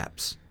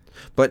 Perhaps.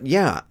 But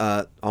yeah,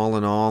 all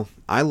in all,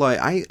 I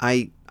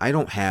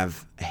don't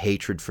have a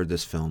hatred for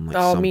this film like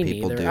some me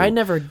people neither. do. I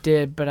never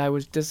did, but I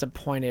was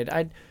disappointed.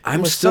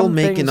 I'm with still some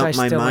making things, up I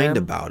my still mind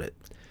am. about it.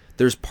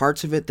 There's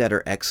parts of it that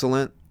are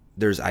excellent.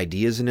 There's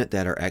ideas in it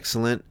that are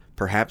excellent.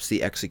 Perhaps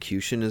the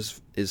execution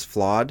is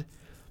flawed.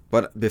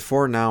 But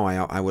before now,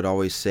 I would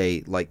always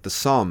say, like, the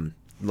sum,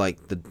 like,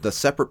 the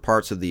separate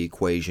parts of the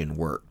equation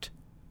worked.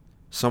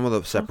 Some of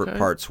the separate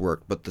parts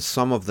worked, but the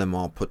sum of them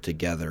all put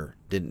together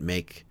didn't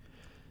make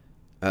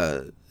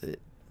a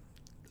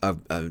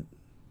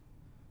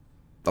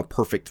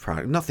perfect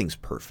product. Nothing's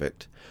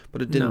perfect,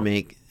 but it didn't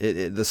make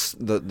it.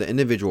 The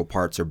individual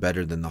parts are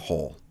better than the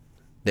whole.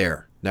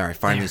 There, I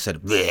finally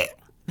said, bleh.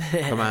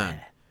 Come on.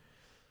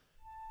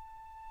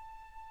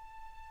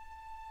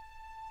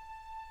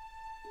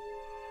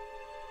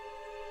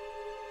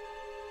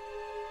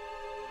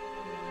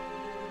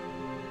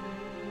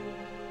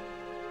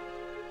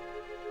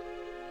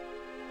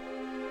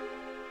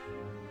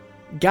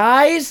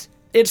 Guys,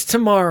 it's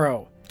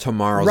tomorrow.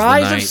 Tomorrow's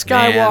Rise the of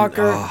night,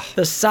 Skywalker. man.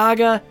 The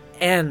saga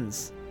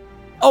ends.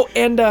 Oh,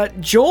 and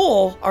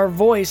Joel, our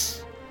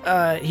voice,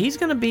 he's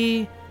gonna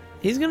be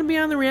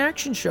on the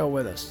reaction show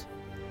with us.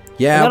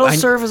 Yeah, that'll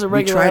serve as a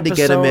regular We tried to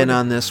get him in episode.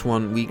 on this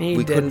one. We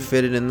couldn't didn't.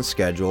 fit it in the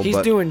schedule, He's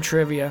but doing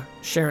trivia,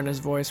 sharing his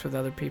voice with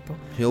other people.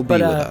 he'll be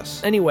with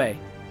us. Anyway,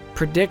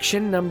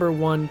 prediction number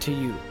 1 to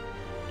you.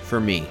 For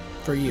me,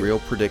 For you. real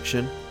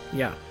prediction.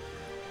 Yeah.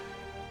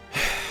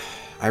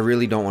 I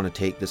really don't want to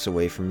take this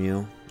away from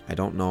you. I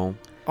don't know.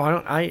 Oh,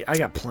 I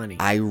got plenty.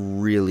 I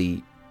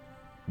really,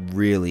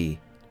 really,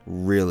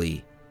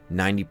 really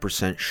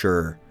 90%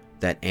 sure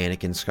that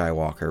Anakin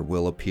Skywalker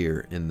will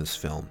appear in this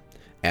film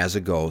as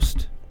a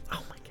ghost.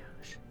 Oh my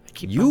gosh! I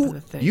keep bumping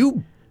the thing.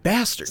 You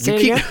bastard!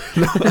 Say you it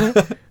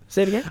again.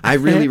 Say it again. I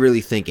really,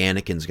 really think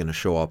Anakin's going to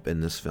show up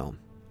in this film.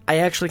 I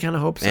actually kind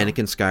of hope so.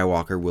 Anakin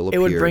Skywalker will appear.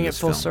 It would bring in it this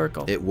full film.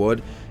 circle. It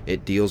would.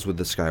 It deals with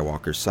the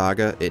Skywalker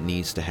saga. It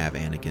needs to have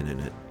Anakin in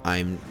it.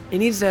 It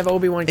needs to have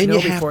Obi-Wan And you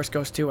Kenobi have- Force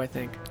Ghost too, I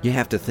think. You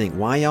have to think,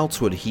 why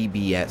else would he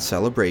be at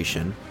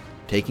Celebration,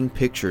 taking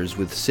pictures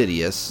with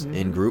Sidious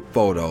in group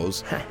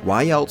photos?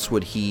 Why else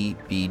would he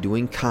be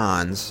doing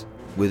cons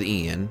with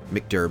Ian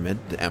McDiarmid,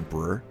 the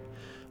Emperor?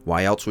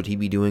 Why else would he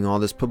be doing all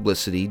this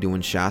publicity,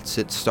 doing shots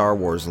at Star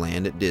Wars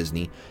Land at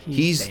Disney?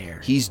 He's there.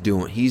 He's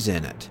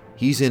in it.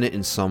 He's in it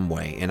in some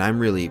way, and I'm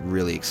really,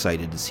 really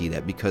excited to see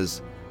that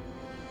because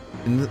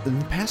in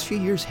the past few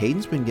years,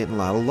 Hayden's been getting a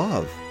lot of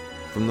love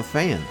from the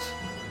fans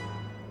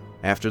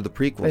after the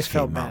prequels They came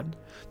felt out. bad.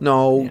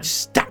 No, Yeah.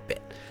 stop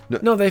it.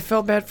 No, they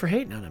felt bad for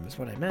hating on him, is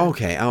what I meant.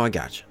 Okay, I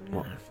got you.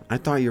 Well, I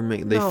thought you were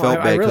making. They No, felt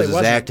I bad really because his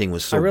wasn't. acting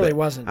was so. I really bad.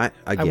 wasn't. I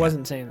get it.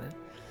 wasn't saying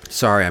that.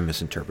 Sorry, I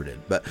misinterpreted.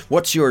 But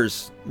what's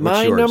yours?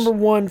 My number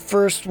one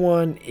first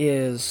one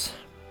is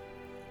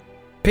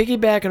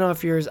piggybacking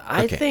off yours.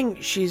 I Okay.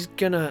 think she's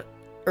gonna,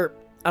 or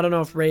I don't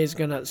know if Rey's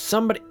gonna.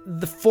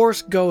 The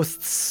Force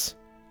Ghosts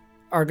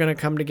are gonna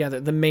come together.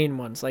 The main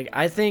ones, like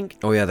I think.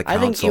 Oh yeah, the I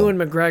council. think Ewan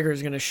McGregor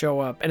is gonna show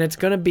up, and it's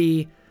gonna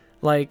be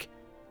like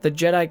the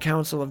Jedi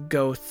Council of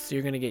Ghosts.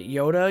 You're gonna get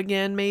Yoda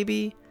again,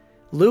 maybe.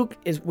 Luke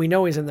is. We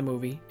know he's in the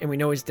movie, and we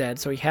know he's dead,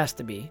 so he has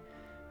to be.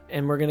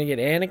 And we're gonna get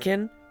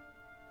Anakin,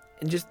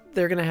 and just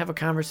they're gonna have a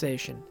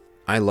conversation,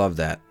 I love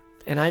that.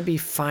 and I'd be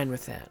fine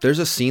with that. There's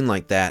a scene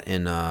like that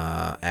in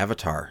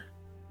Avatar,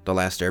 The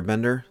Last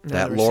Airbender. No,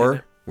 That I've never seen lore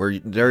it. where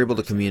they're able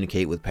to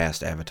communicate with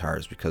past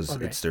avatars because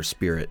Okay. it's their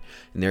spirit,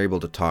 and they're able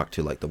to talk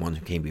to like the one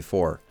who came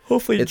before.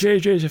 Hopefully, It's-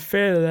 JJ's a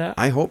fan of that.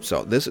 I hope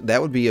so.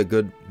 That would be a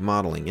good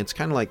modeling. It's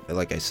kind of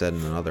like I said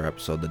in another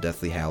episode, the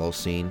Deathly Hallows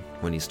scene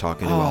when he's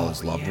talking to all Oh,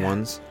 his loved yeah.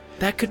 ones.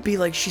 That could be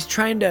like she's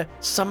trying to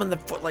summon the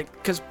foot, like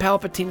because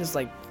Palpatine is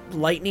like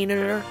lightning at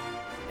her,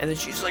 and then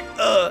she's like,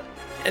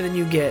 and then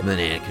you get And then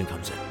Anakin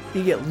comes in.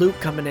 Luke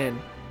coming in,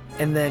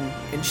 and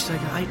she's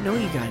like, I know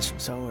you guys from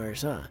somewhere,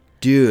 huh?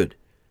 Dude,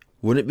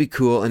 wouldn't it be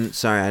cool? And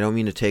sorry, I don't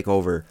mean to take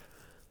over.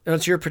 No,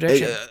 it's your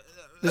prediction.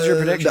 This is your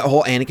prediction. The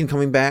whole Anakin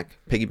coming back,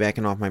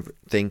 piggybacking off my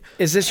thing.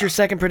 Is this your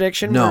second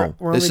prediction? No,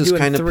 We're this only is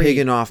doing kind of 3.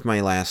 pigging off my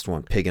last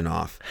one. Pigging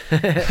off.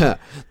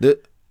 The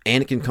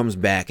Anakin comes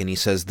back and he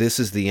says, "This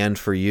is the end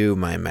for you,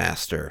 my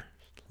master."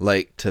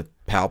 Like to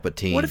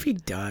Palpatine. What if he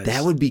does?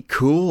 That would be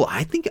cool.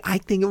 I think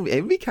it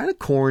would be kind of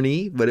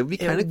corny, but it would be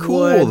kind of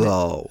cool would.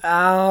 though.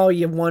 Oh,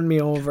 you won me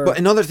over. But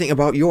another thing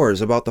about yours,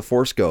 about the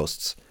Force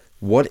Ghosts.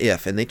 What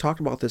if, and they talked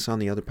about this on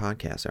the other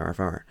podcast,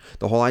 RFR,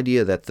 the whole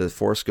idea that the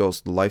Force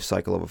Ghost, the life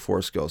cycle of a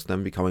Force Ghost,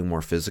 them becoming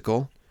more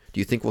physical.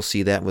 Do you think we'll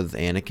see that with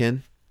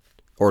Anakin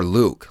or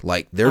Luke?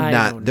 Like they're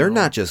I don't they're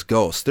know. not just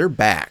ghosts, they're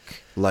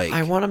back. Like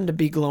I want him to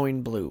be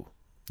glowing blue.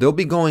 they'll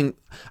be going.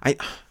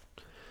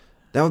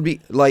 That would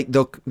be like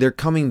they're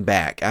coming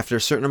back after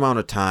a certain amount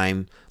of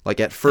time. Like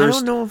at first,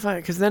 I don't know if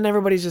because then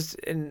everybody's just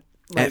in.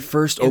 Like, at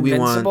first Obi-Wan,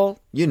 invincible.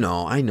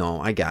 I know,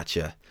 I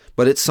gotcha.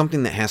 But it's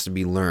something that has to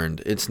be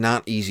learned. It's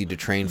not easy to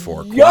train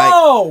for.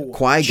 Yo!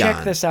 Qui-Gon.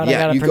 Check this out. I Yeah,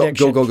 got a you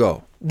prediction.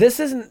 go. This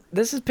is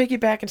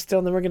piggybacking still,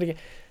 and then we're gonna get.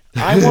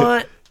 I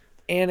want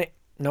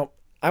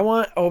I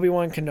want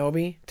Obi-Wan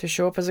Kenobi to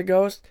show up as a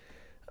ghost,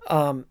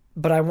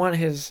 but I want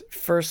his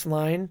first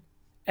line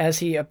as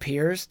he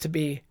appears to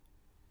be,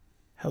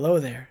 "Hello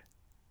there."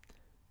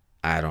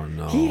 I don't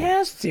know. He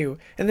has to,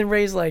 and then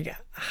Rey's like,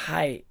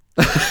 "Hi,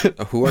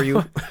 Who are you?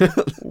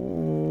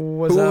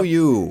 what's Who up? are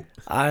you?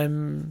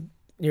 I'm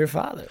your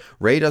father."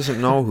 Ray doesn't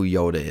know who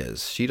Yoda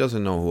is. She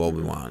doesn't know who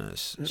Obi-Wan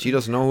is. She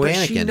doesn't know who But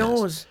Anakin she is.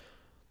 knows.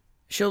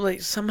 She'll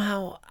like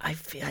somehow.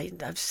 I've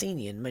seen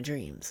you in my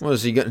dreams. What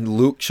is he getting?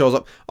 Luke shows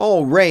up.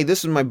 Oh, Ray,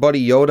 this is my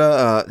buddy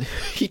Yoda.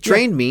 He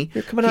trained me.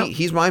 you're coming out.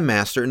 He's my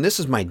master, and this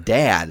is my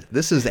dad.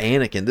 This is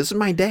Anakin. This is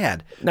my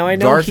dad. Now, I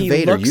know Darth he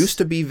Vader looks- used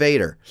to be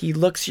Vader. He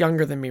looks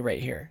younger than me right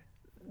here.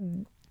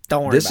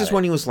 Don't worry. This about is it.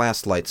 when he was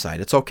last light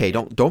side. It's okay.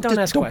 Don't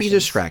ask be questions.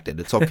 distracted.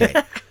 It's okay.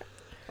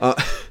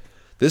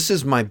 This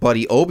is my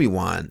buddy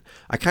Obi-Wan.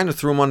 I kind of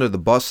threw him under the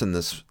bus in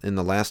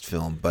the last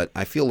film, but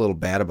I feel a little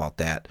bad about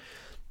that.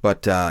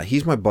 But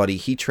he's my buddy.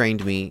 He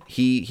trained me.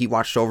 He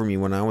watched over me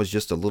when I was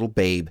just a little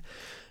babe.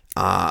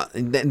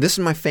 This is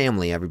my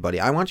family, everybody.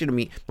 I want you to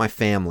meet my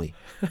family.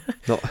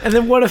 No, And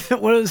then what if it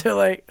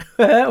like?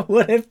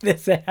 What if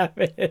this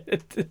happened?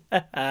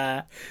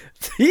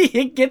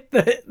 You get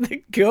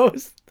the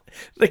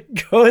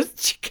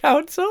ghost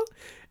council,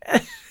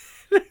 and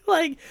they're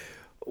like,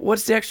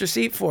 "What's the extra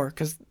seat for?"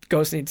 Because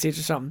ghosts need seats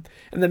or something.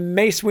 And then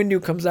Mace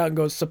Windu comes out and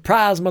goes,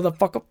 "Surprise,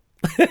 motherfucker!"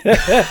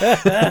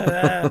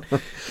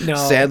 No,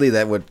 sadly,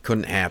 that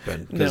couldn't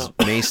happen because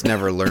No. Mace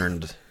never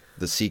learned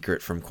the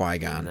secret from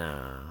Qui-Gon.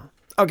 no.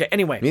 Okay,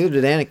 anyway. Neither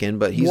did Anakin,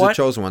 but he's the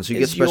chosen one, so you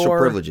get special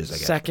privileges, I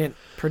guess. Second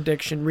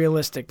prediction,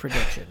 realistic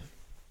prediction.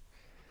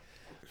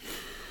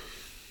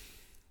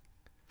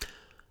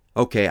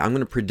 Okay, I'm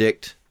going to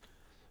predict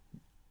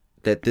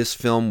that this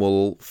film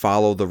will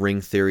follow the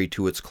ring theory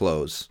to its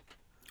close.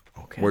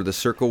 Okay. Where the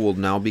circle will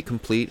now be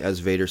complete. As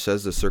Vader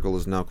says, the circle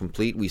is now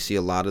complete. We see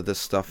a lot of this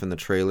stuff in the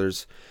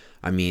trailers.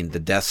 I mean, the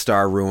Death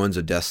Star ruins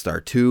of Death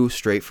Star 2,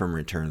 straight from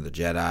Return of the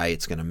Jedi.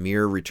 It's going to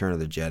mirror Return of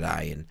the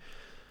Jedi, and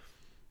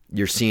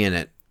you're seeing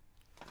it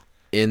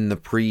in the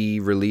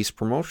pre-release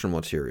promotional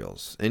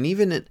materials. And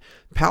even at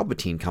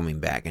Palpatine coming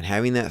back and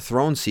having that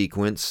throne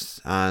sequence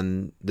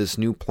on this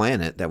new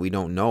planet that we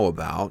don't know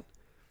about,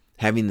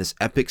 having this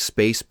epic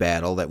space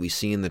battle that we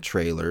see in the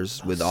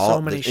trailers with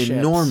all the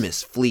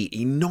enormous fleet,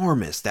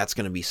 enormous. That's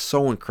going to be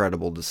so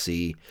incredible to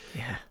see.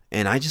 Yeah.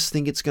 And I just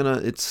think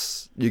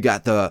you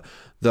got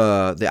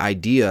the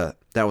idea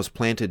that was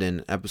planted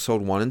in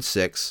episode 1 and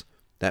 6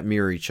 that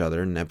mirror each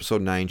other, and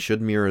episode 9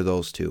 should mirror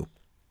those two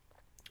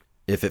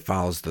if it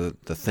follows the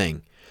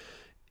thing.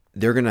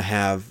 They're going to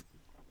have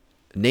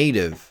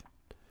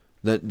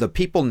the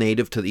people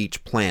native to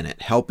each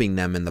planet helping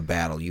them in the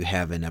battle. You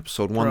have in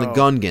episode 1 the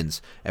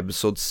Gungans,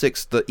 episode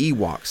 6 the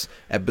Ewoks,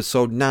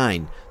 episode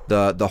 9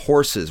 the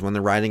horses when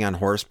they're riding on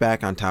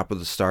horseback on top of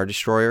the Star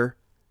Destroyer.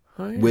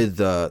 Oh, yeah. With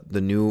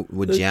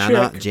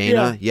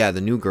Jaina, yeah,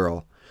 the new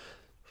girl.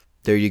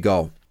 There you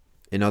go.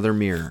 Another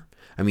mirror.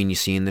 I mean, you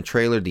see in the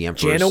trailer the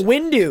Emperor's... Jaina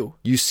Windu.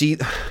 You see...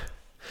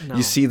 No.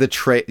 You see in the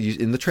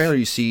trailer.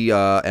 You see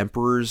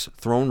Emperor's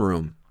throne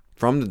room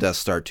from the Death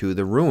Star 2,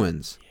 the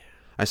ruins. Yeah.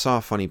 I saw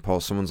a funny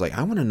post. Someone's like,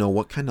 "I want to know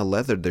what kind of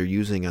leather they're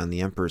using on the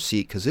Emperor's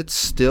seat because it's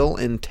still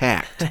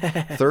intact,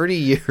 30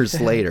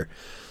 years later."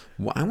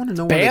 Well, I want to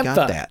know where they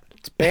got that.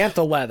 It's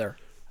bantha leather.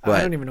 But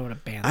I don't even know what a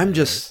bantha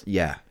is.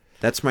 Yeah.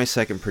 That's my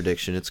second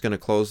prediction. It's going to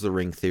close the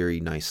ring theory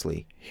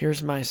nicely.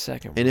 Here's my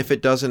second one. And if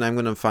it doesn't, I'm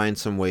going to find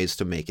some ways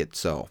to make it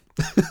so.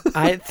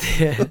 I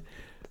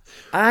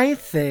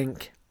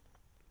think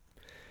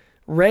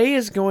Rey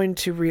is going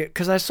to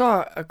because I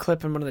saw a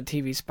clip in one of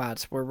the TV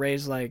spots where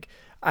Rey's like,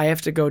 I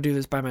have to go do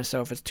this by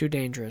myself. It's too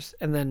dangerous.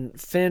 And then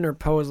Finn or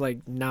Poe's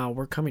like, no,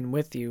 we're coming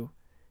with you.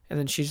 And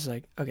then she's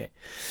like, okay.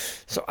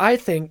 So I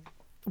think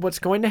what's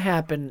going to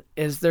happen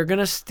is they're going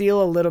to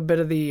steal a little bit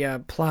of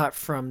the plot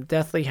from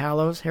Deathly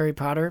Hallows, Harry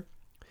Potter.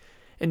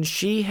 And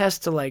she has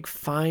to like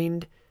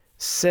find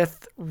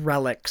Sith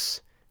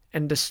relics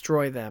and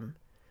destroy them.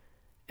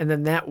 And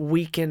then that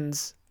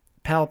weakens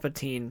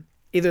Palpatine.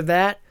 Either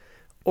that,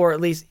 or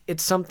at least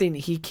it's something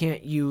he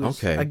can't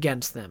use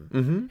against them.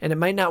 Mm-hmm. And it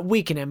might not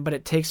weaken him, but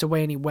it takes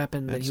away any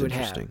weapon that he would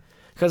have.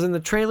 Because in the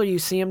trailer, you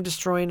see him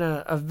destroying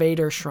a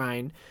Vader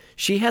shrine.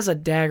 She has a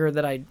dagger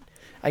that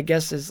I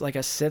guess is like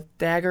a Sith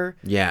dagger.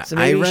 Yeah, so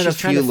maybe I read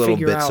she's a few little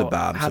bits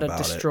about how to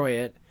destroy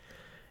it.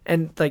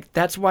 And like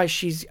that's why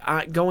she's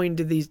going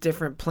to these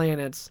different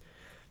planets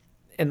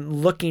and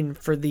looking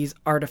for these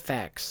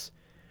artifacts.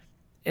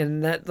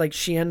 And that like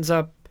she ends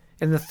up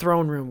in the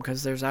throne room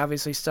because there's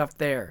obviously stuff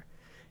there.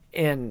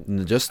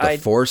 And just the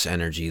Force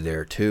energy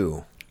there,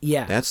 too.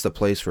 Yeah. That's the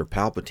place where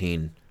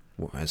Palpatine,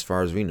 as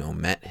far as we know,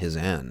 met his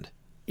end.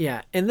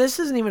 Yeah, and this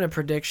isn't even a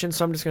prediction,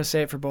 so I'm just going to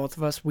say it for both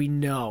of us. We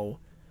know,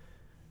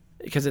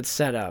 because it's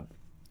set up.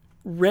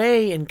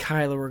 Rey and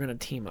Kylo are going to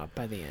team up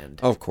by the end.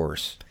 Of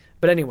course.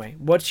 But anyway,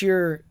 what's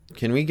your...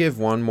 Can we give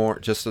one more,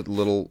 just a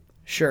little...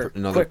 Sure,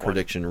 another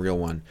prediction, real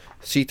one.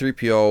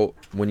 C-3PO,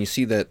 when you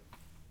see that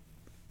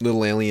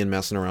little alien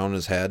messing around in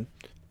his head,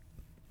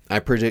 I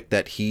predict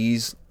that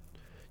he's...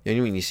 And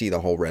when you see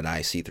the whole red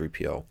eye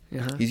C-3PO,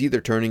 he's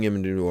either turning him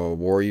into a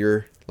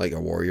warrior, like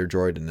a warrior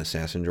droid, an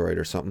assassin droid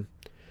or something,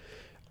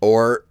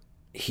 or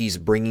he's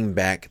bringing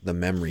back the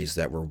memories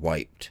that were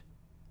wiped.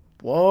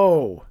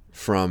 Whoa.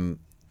 From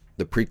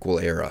the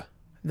prequel era.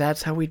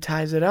 That's how he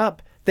ties it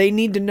up. They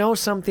need to know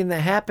something that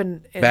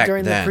happened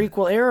during the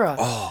prequel era.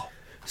 Oh,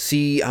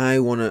 see, I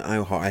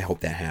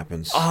hope that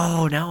happens.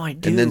 Oh, now I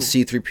do. And then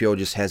C-3PO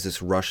just has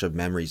this rush of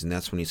memories, and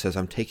that's when he says,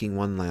 I'm taking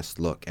one last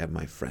look at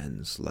my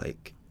friends,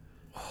 like...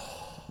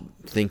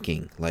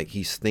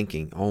 he's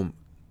thinking, oh,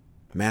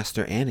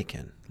 Master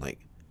Anakin, like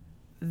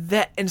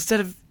that. Instead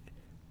of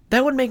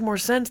that would make more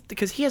sense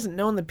because he hasn't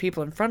known the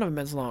people in front of him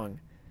as long.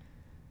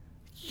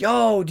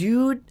 Yo,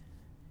 dude,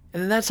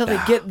 and then that's how they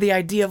get the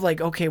idea of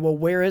like, okay, well,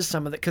 where is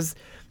some of it? Because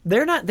they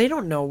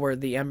don't know where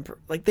the Emperor,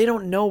 like they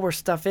don't know where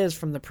stuff is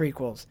from the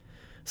prequels,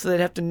 so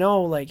they'd have to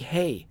know like,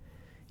 hey,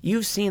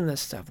 you've seen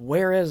this stuff.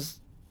 Where is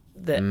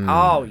that?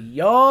 Oh,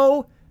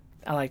 yo,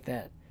 I like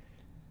that.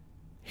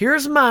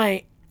 Here's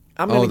my.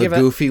 I'm gonna give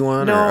goofy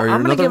one? No, or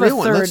I'm going to give real a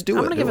one? third. Let's do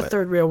I'm it. going to give a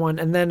third real one,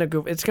 and then a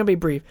goof. It's going to be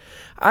brief.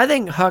 I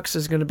think Hux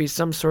is going to be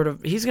some sort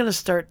of. He's going to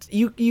start.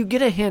 You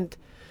get a hint,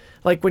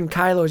 like when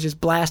Kylo is just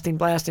blasting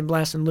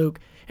Luke,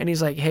 and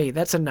he's like, "Hey,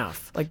 that's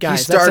enough." Like, guys,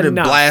 he started that's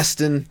enough.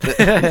 blasting.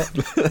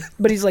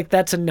 But he's like,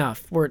 "That's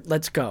enough.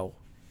 Let's go,"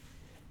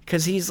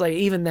 because he's like,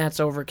 even that's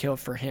overkill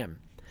for him.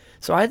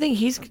 So I think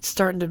he's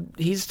starting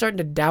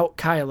to doubt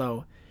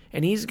Kylo,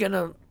 and he's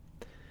gonna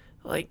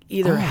like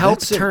either help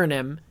turn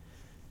him.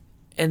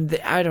 And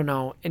I don't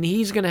know. And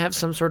he's going to have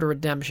some sort of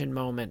redemption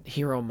moment,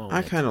 hero moment.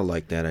 I kind of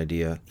like that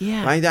idea.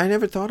 Yeah. I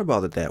never thought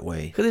about it that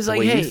way. Because he's the like,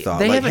 way you hey, thought.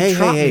 they Like, haven't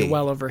treated hey. me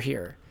well over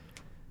here.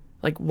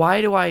 Like, why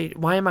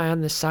am I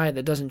on this side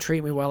that doesn't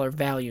treat me well or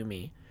value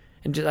me?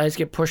 And I just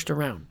get pushed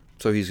around.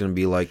 So he's going to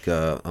be like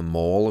a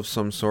mole of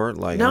some sort?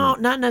 Like No,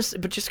 not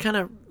necessarily, but just kind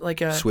of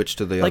like a... switch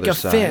to the like other a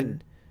side?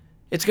 Finn.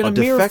 It's going A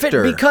to mirror Finn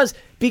defector.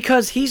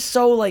 because he's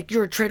so like,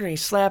 you're a traitor, and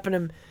he's slapping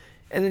him,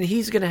 and then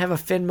he's going to have a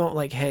Finn moment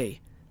like, hey,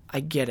 I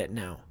get it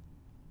now.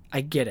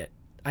 I get it.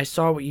 I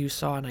saw what you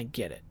saw, and I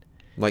get it.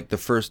 Like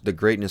the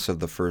greatness of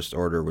the First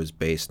Order was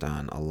based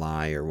on a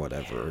lie or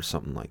whatever, or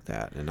something like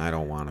that, and I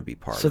don't want to be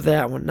part So of it.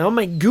 that one. Now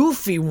my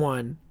goofy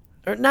one,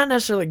 or not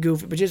necessarily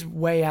goofy, but just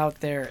way out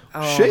there.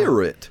 Oh,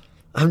 Share it.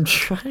 I'm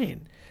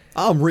trying.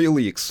 I'm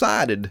really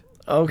excited.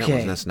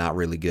 Okay. That's not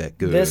really good.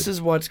 This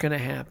is what's going to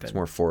happen. It's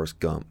more Forrest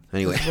Gump.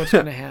 Anyway. This is what's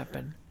going to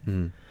happen.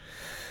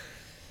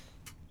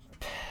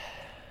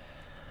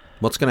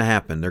 What's going to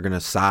happen? They're going to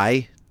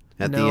sigh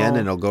at the No. end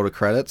and it'll go to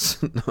credits?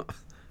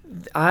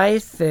 I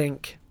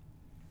think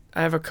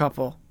I have a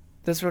couple.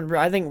 This one,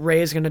 I think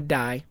Rey's going to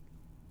die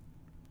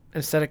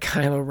instead of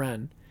Kylo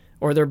Ren,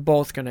 or they're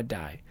both going to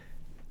die.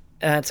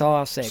 That's all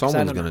I'll say. 'cause I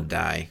Someone's don't going to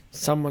know. die.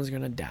 Someone's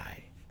going to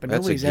die. But That's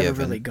a nobody's ever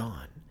given. really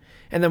gone.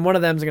 And then one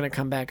of them's going to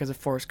come back as a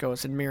Force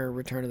Ghost and mirror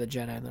Return of the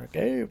Jedi. And they're like,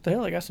 hey, what the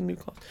hell? I got some new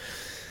clothes.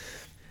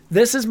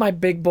 This is my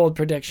big, bold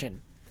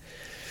prediction.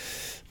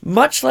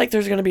 Much like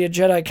there's going to be a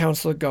Jedi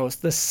Council of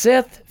Ghosts, the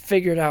Sith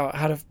figured out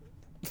how to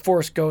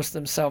Force Ghost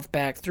themselves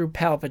back through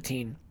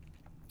Palpatine.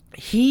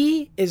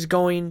 He is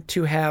going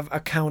to have a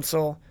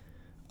council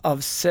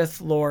of Sith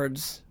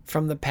Lords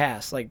from the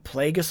past. Like,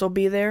 Plagueis will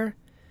be there,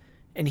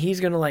 and he's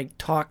going to, like,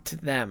 talk to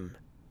them.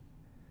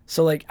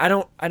 So, like, I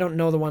don't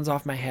know the ones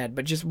off my head,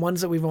 but just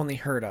ones that we've only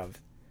heard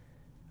of.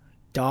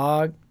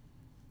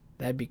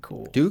 That'd be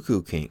cool.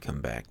 Dooku can't come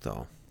back,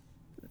 though.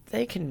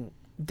 They can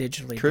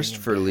digitally bring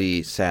Christopher him back.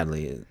 Lee,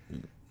 sadly,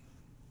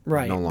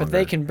 Right, no but they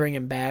longer. can bring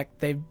him back.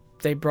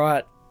 They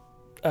brought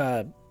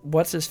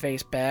what's his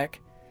face back.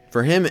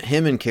 for him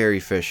and Carrie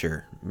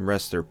Fisher,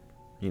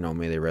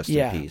 may they rest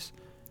Yeah. in peace.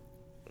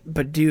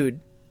 But dude,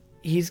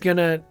 he's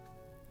gonna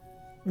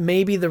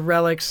maybe the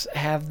relics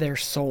have their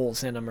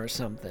souls in them or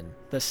something.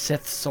 The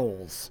Sith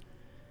souls.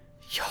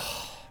 Yo,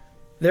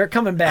 they're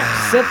coming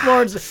back. Sith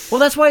Lords. Well,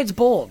 that's why it's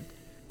bold.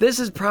 This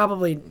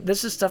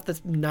is stuff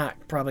that's not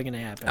probably gonna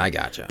happen. I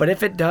gotcha. But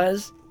if it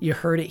does, you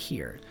heard it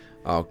here.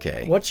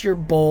 Okay. What's your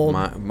bold,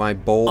 my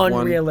bold one?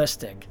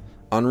 unrealistic?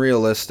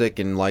 Unrealistic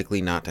and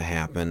likely not to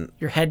happen.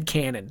 Your head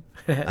canon.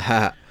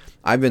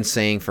 I've been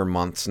saying for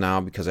months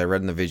now, because I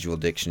read in the Visual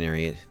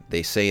Dictionary,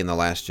 they say in The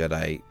Last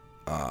Jedi,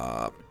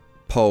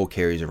 Poe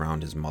carries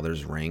around his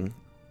mother's ring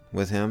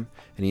with him,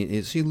 and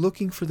is he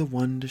looking for the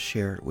one to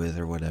share it with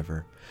or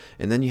whatever.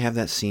 And then you have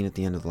that scene at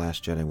the end of The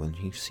Last Jedi when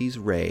he sees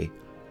Rey.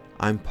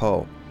 I'm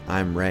Poe.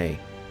 I'm Rey.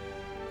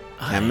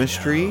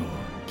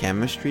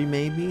 Chemistry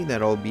maybe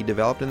that'll be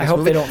developed in this I hope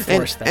movie. they don't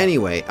force that.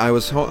 Anyway,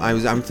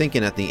 I'm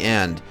thinking at the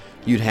end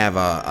you'd have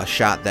a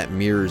shot that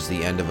mirrors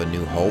the end of A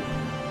New Hope,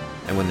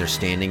 and when they're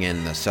standing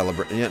in the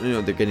celebration,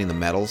 they're getting the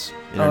medals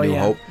in A New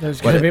Hope.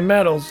 There's gonna be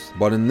medals.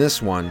 But in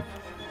this one,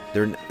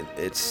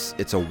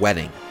 it's a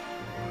wedding.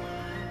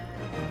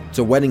 It's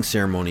a wedding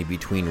ceremony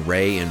between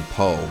Rey and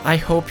Poe, I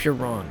hope you're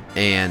wrong.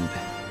 and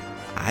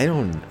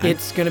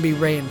It's gonna be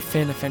Rey and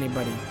Finn, if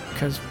anybody,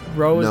 because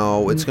Rose.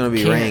 no, it's gonna be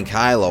can't. Rey and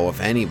Kylo if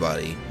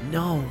anybody.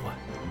 No,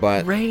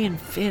 But Rey and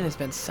Finn has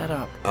been set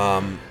up.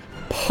 um,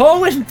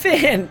 Poe and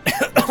Finn.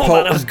 Hold Poe-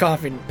 on, I was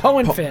coughing. Poe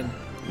and Finn.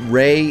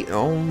 Rey,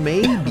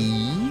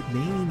 maybe.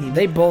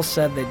 They both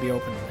said they'd be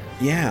open to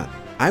that. Yeah,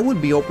 I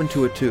would be open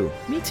to it too.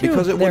 Me too.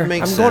 Because it There, would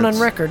make I'm sense. going on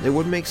record. It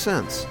would make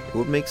sense. It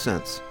would make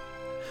sense.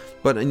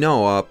 But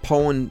no,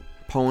 Poe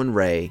and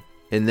Rey,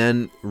 and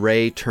then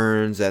Rey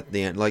turns at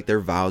the end, like their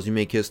vows. You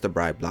may kiss the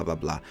bride, blah blah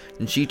blah.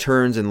 And she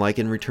turns, and like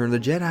in Return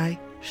of the Jedi,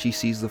 she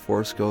sees the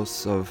Force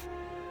ghosts of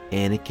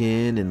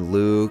Anakin and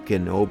Luke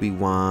and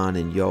Obi-Wan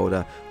and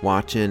Yoda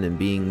watching and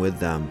being with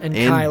them, And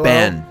Kylo.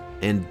 Ben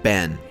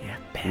Yeah,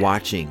 Ben.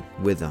 watching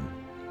with them.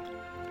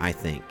 I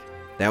think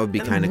that would be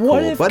kind of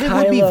What cool, if but it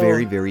would be Kylo-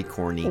 very, very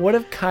corny. What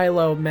if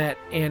Kylo met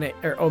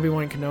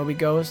Obi-Wan Kenobi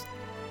Ghost,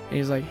 and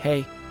he's like,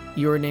 "Hey,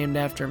 you were named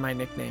after my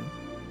nickname."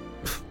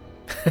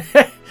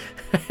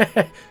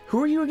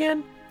 Who are you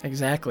again?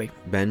 Exactly.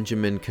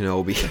 Benjamin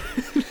Kenobi.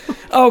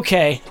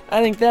 Okay,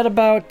 I think that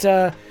about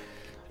That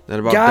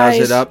about Guys,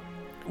 does it up.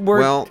 we're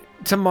Well,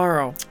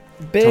 tomorrow.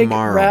 Big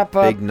tomorrow, wrap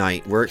up. big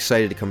night. We're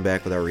excited to come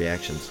back with our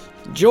reactions.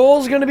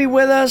 Joel's gonna be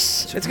with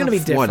us. It's gonna be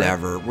different.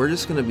 Whatever. We're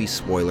just gonna be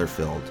spoiler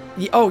filled.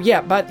 Oh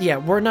yeah, but yeah,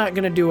 we're not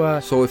gonna do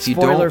a So if you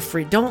spoiler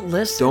free. Don't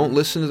listen. Don't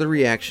listen to the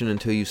reaction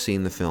until you've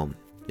seen the film.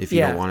 If you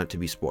Yeah. don't want it to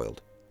be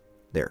spoiled.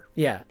 There.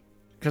 Yeah,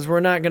 because we're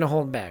not gonna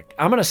hold back.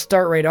 I'm gonna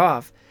start right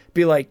off.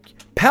 Be like,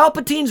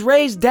 Palpatine's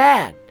Rey's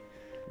dad.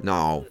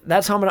 No.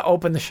 That's how I'm gonna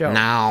open the show.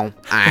 No.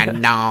 I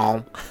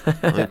know.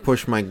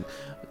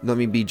 Let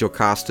me be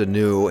Jocasta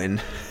new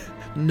and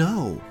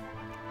no.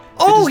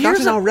 Oh, It is here's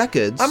not in our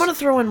records. I'm gonna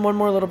throw in one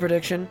more little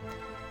prediction.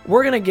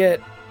 We're gonna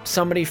get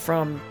somebody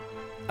from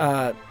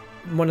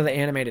one of the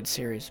animated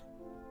series.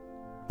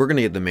 We're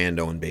gonna get the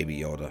Mando and Baby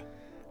Yoda.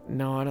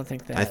 No, I don't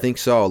think that. I think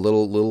so. A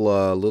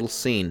little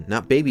scene.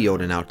 Not Baby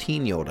Yoda now.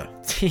 Teen Yoda.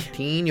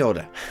 Teen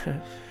Yoda.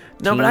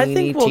 No, but I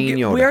think Teen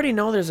we Yoda. already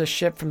know there's a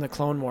ship from the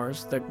Clone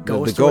Wars, the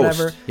Ghost the or Ghost.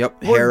 whatever.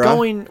 Yep. We're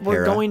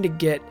Hera. going to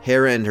get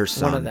Hera and her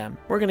son. one of them.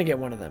 We're gonna get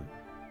one of them,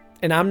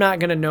 and I'm not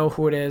gonna know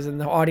who it is,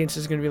 and the audience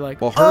is gonna be like,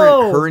 Well,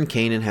 "Oh!" her and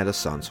Kanan had a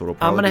son, so it'll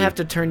probably I'm gonna be have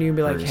to turn to you and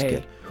be like, Hera's "Hey,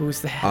 kid.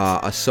 who's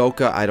that?"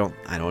 Ahsoka. I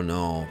don't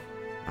know.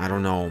 I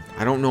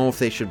don't know if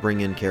they should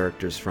bring in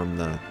characters from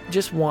the.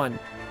 Just one.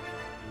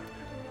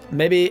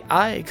 Maybe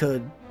I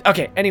could.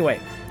 Okay. Anyway,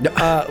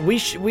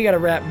 we gotta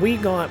wrap. We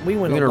went We're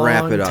a gonna long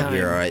wrap it up time.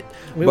 here, all right?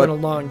 We But went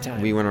a long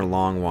time. We went a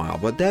long while,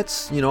 but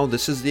that's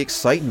this is the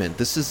excitement.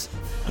 This is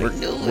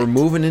we're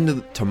moving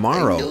into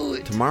tomorrow.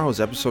 Tomorrow's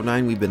episode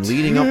 9. We've been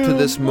leading up to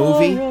this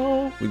movie.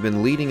 We've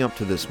been leading up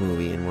to this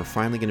movie, and we're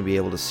finally going to be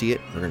able to see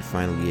it. We're going to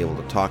finally be able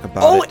to talk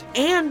about it.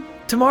 And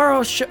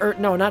tomorrow's show, or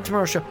no, not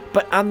tomorrow's show,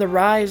 but on the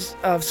Rise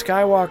of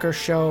Skywalker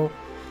show,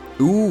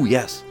 Ooh,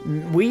 yes.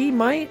 we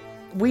might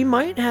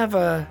have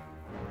a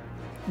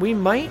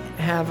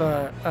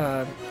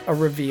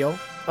reveal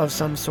of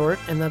some sort,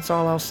 and that's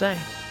all I'll say.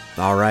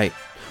 All right.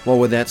 Well,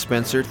 with that,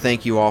 Spencer,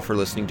 thank you all for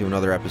listening to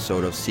another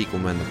episode of Sequel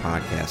Men, the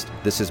podcast.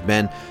 This has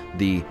been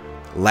the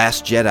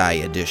Last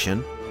Jedi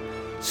edition.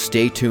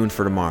 Stay tuned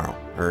for tomorrow,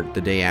 or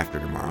the day after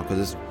tomorrow,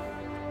 because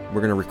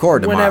we're going to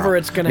record tomorrow. Whenever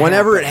it's going to happen.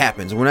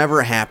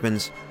 Whenever it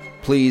happens,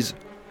 please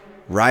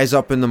rise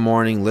up in the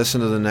morning, listen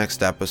to the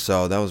next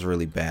episode. That was a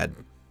really bad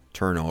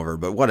turnover,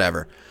 but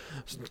whatever.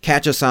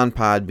 Catch us on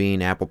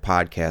Podbean, Apple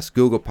Podcasts,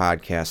 Google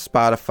Podcasts,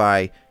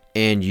 Spotify,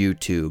 and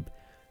YouTube.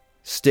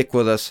 Stick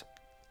with us.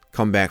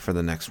 Come back for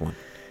the next one.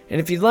 And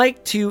if you'd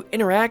like to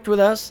interact with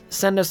us,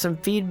 send us some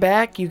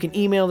feedback, you can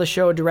email the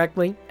show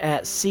directly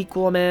at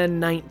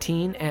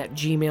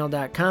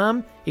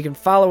sequelman19@gmail.com. You can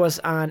follow us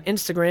on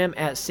Instagram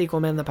at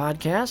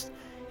sequelmanthepodcast.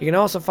 You can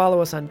also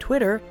follow us on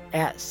Twitter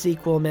at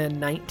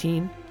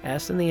sequelman19,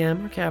 S and the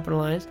M are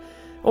capitalized.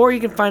 Or you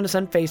can find us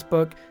on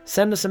Facebook,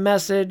 send us a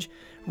message,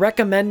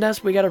 recommend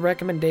us. We got a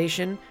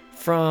recommendation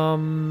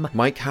from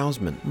Mike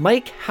Hausman.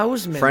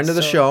 Friend of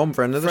the show.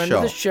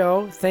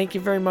 Thank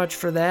you very much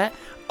for that.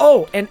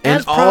 Oh, and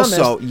as promised,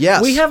 also,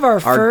 yes, we have our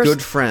first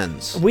good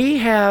friends. We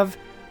have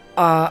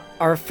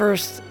our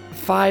first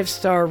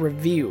 5-star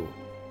review,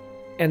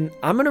 and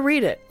I'm gonna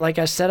read it like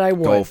I said I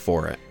would. Go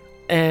for it.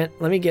 And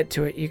let me get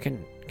to it. You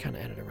can kind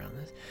of edit around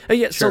this. Oh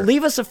yeah, Sure. So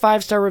leave us a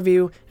 5-star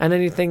review on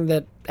anything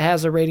that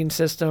has a rating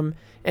system,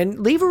 and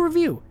leave a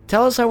review.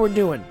 Tell us how we're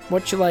doing,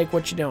 what you like,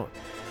 what you don't.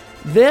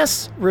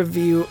 This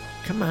review,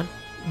 come on,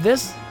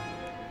 give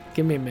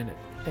me a minute.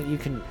 You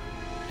can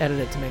edit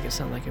it to make it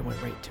sound like it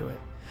went right to it.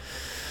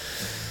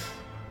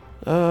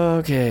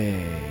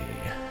 Okay.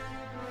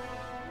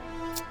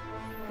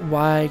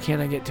 Why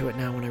can't I get to it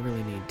now when I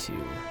really need to?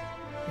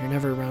 You're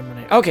never around when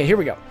I... Okay, here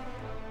we go.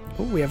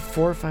 Oh, we have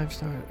 4 or 5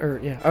 stars.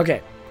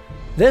 Okay.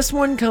 This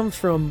one comes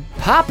from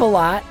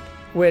Pop-A-Lot,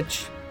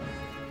 which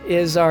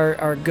is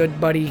our good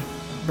buddy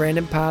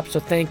Brandon Pop, so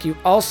thank you.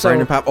 Also,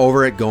 Brandon Pop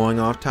over at Going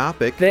Off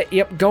Topic.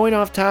 Going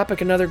Off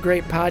Topic, another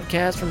great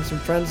podcast from some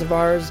friends of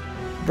ours.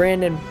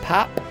 Brandon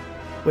Pop,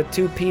 with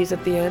 2 P's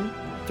at the end,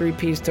 3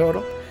 P's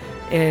total.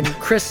 And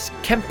Chris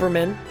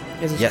Kemperman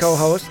is his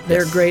co-host.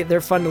 They're great. They're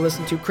fun to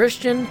listen to.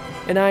 Christian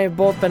and I have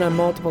both been on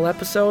multiple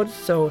episodes,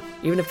 so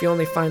even if you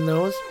only find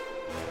those,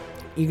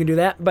 you can do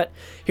that. But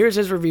here's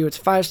his review. It's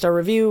a 5-star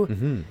review.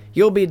 Mm-hmm.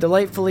 You'll be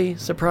delightfully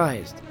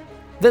surprised.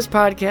 This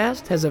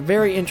podcast has a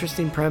very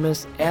interesting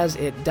premise as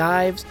it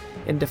dives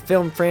into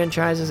film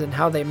franchises and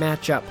how they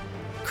match up.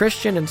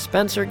 Christian and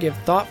Spencer give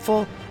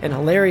thoughtful and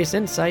hilarious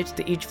insights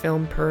to each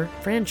film per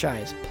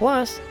franchise.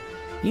 Plus,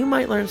 you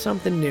might learn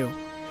something new.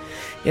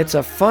 It's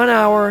a fun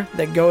hour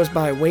that goes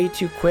by way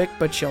too quick,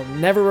 but you'll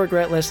never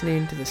regret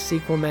listening to the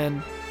Sequel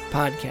Men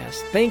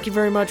podcast. Thank you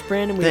very much,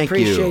 Brandon. We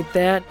appreciate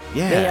that.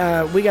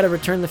 Yeah. We got to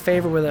return the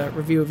favor with a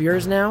review of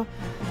yours now.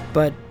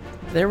 But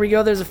there we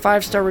go. There's a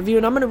 5-star review,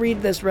 and I'm going to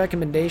read this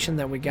recommendation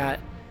that we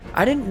got.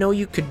 I didn't know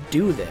you could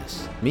do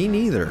this. Me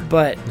neither.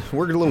 But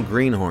we're a little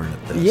greenhorn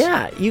at this.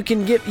 Yeah,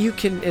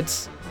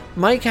 it's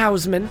Mike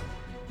Hausman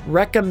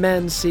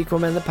recommends Sequel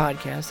Men the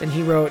podcast, and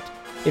he wrote,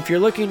 if you're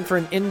looking for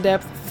an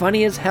in-depth,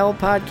 funny-as-hell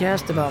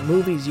podcast about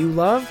movies you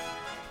love,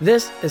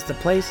 this is the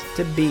place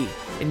to be.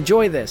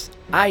 Enjoy this.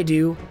 I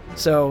do.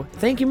 So,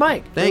 thank you,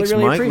 Mike. Thanks,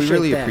 really Mike. We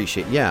really that.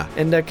 appreciate it. Yeah.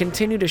 And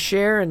continue to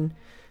share and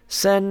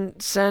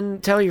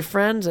tell your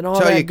friends and all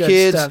tell that your good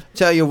kids, stuff.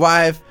 Tell your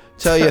wife,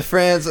 tell your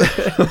friends.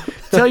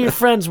 Tell your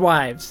friends'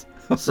 wives.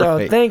 So,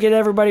 Right. Thank you to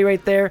everybody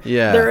right there.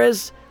 Yeah.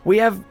 We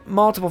have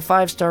multiple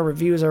 5-star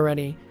reviews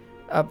already.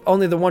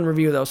 Only the one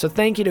review, though. So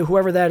thank you to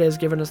whoever that is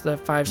giving us the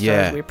 5 stars.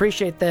 Yeah. We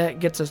appreciate that.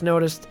 Gets us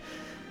noticed.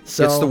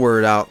 So, Gets the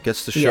word out.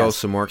 Gets the show Yes.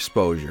 some more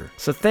exposure.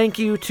 So thank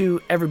you to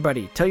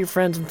everybody. Tell your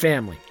friends and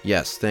family.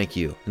 Yes, thank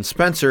you. And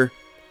Spencer,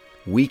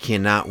 we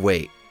cannot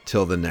wait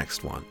till the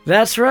next one.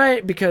 That's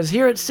right, because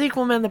here at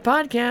Sequel Men, the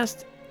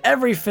podcast,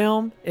 every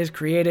film is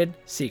created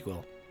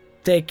sequel.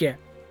 Take care.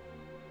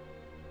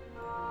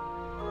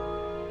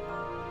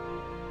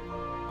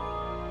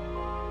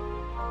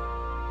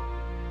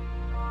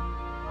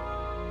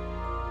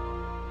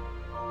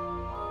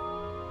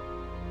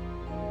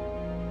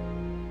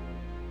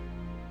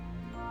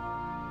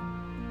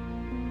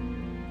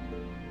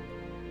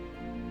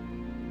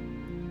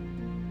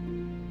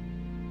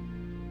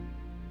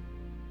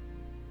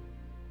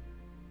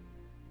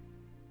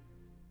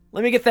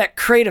 Let me get that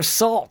crate of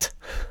salt.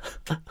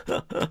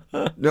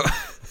 No.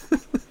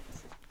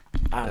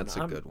 I don't That's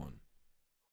know. a good one.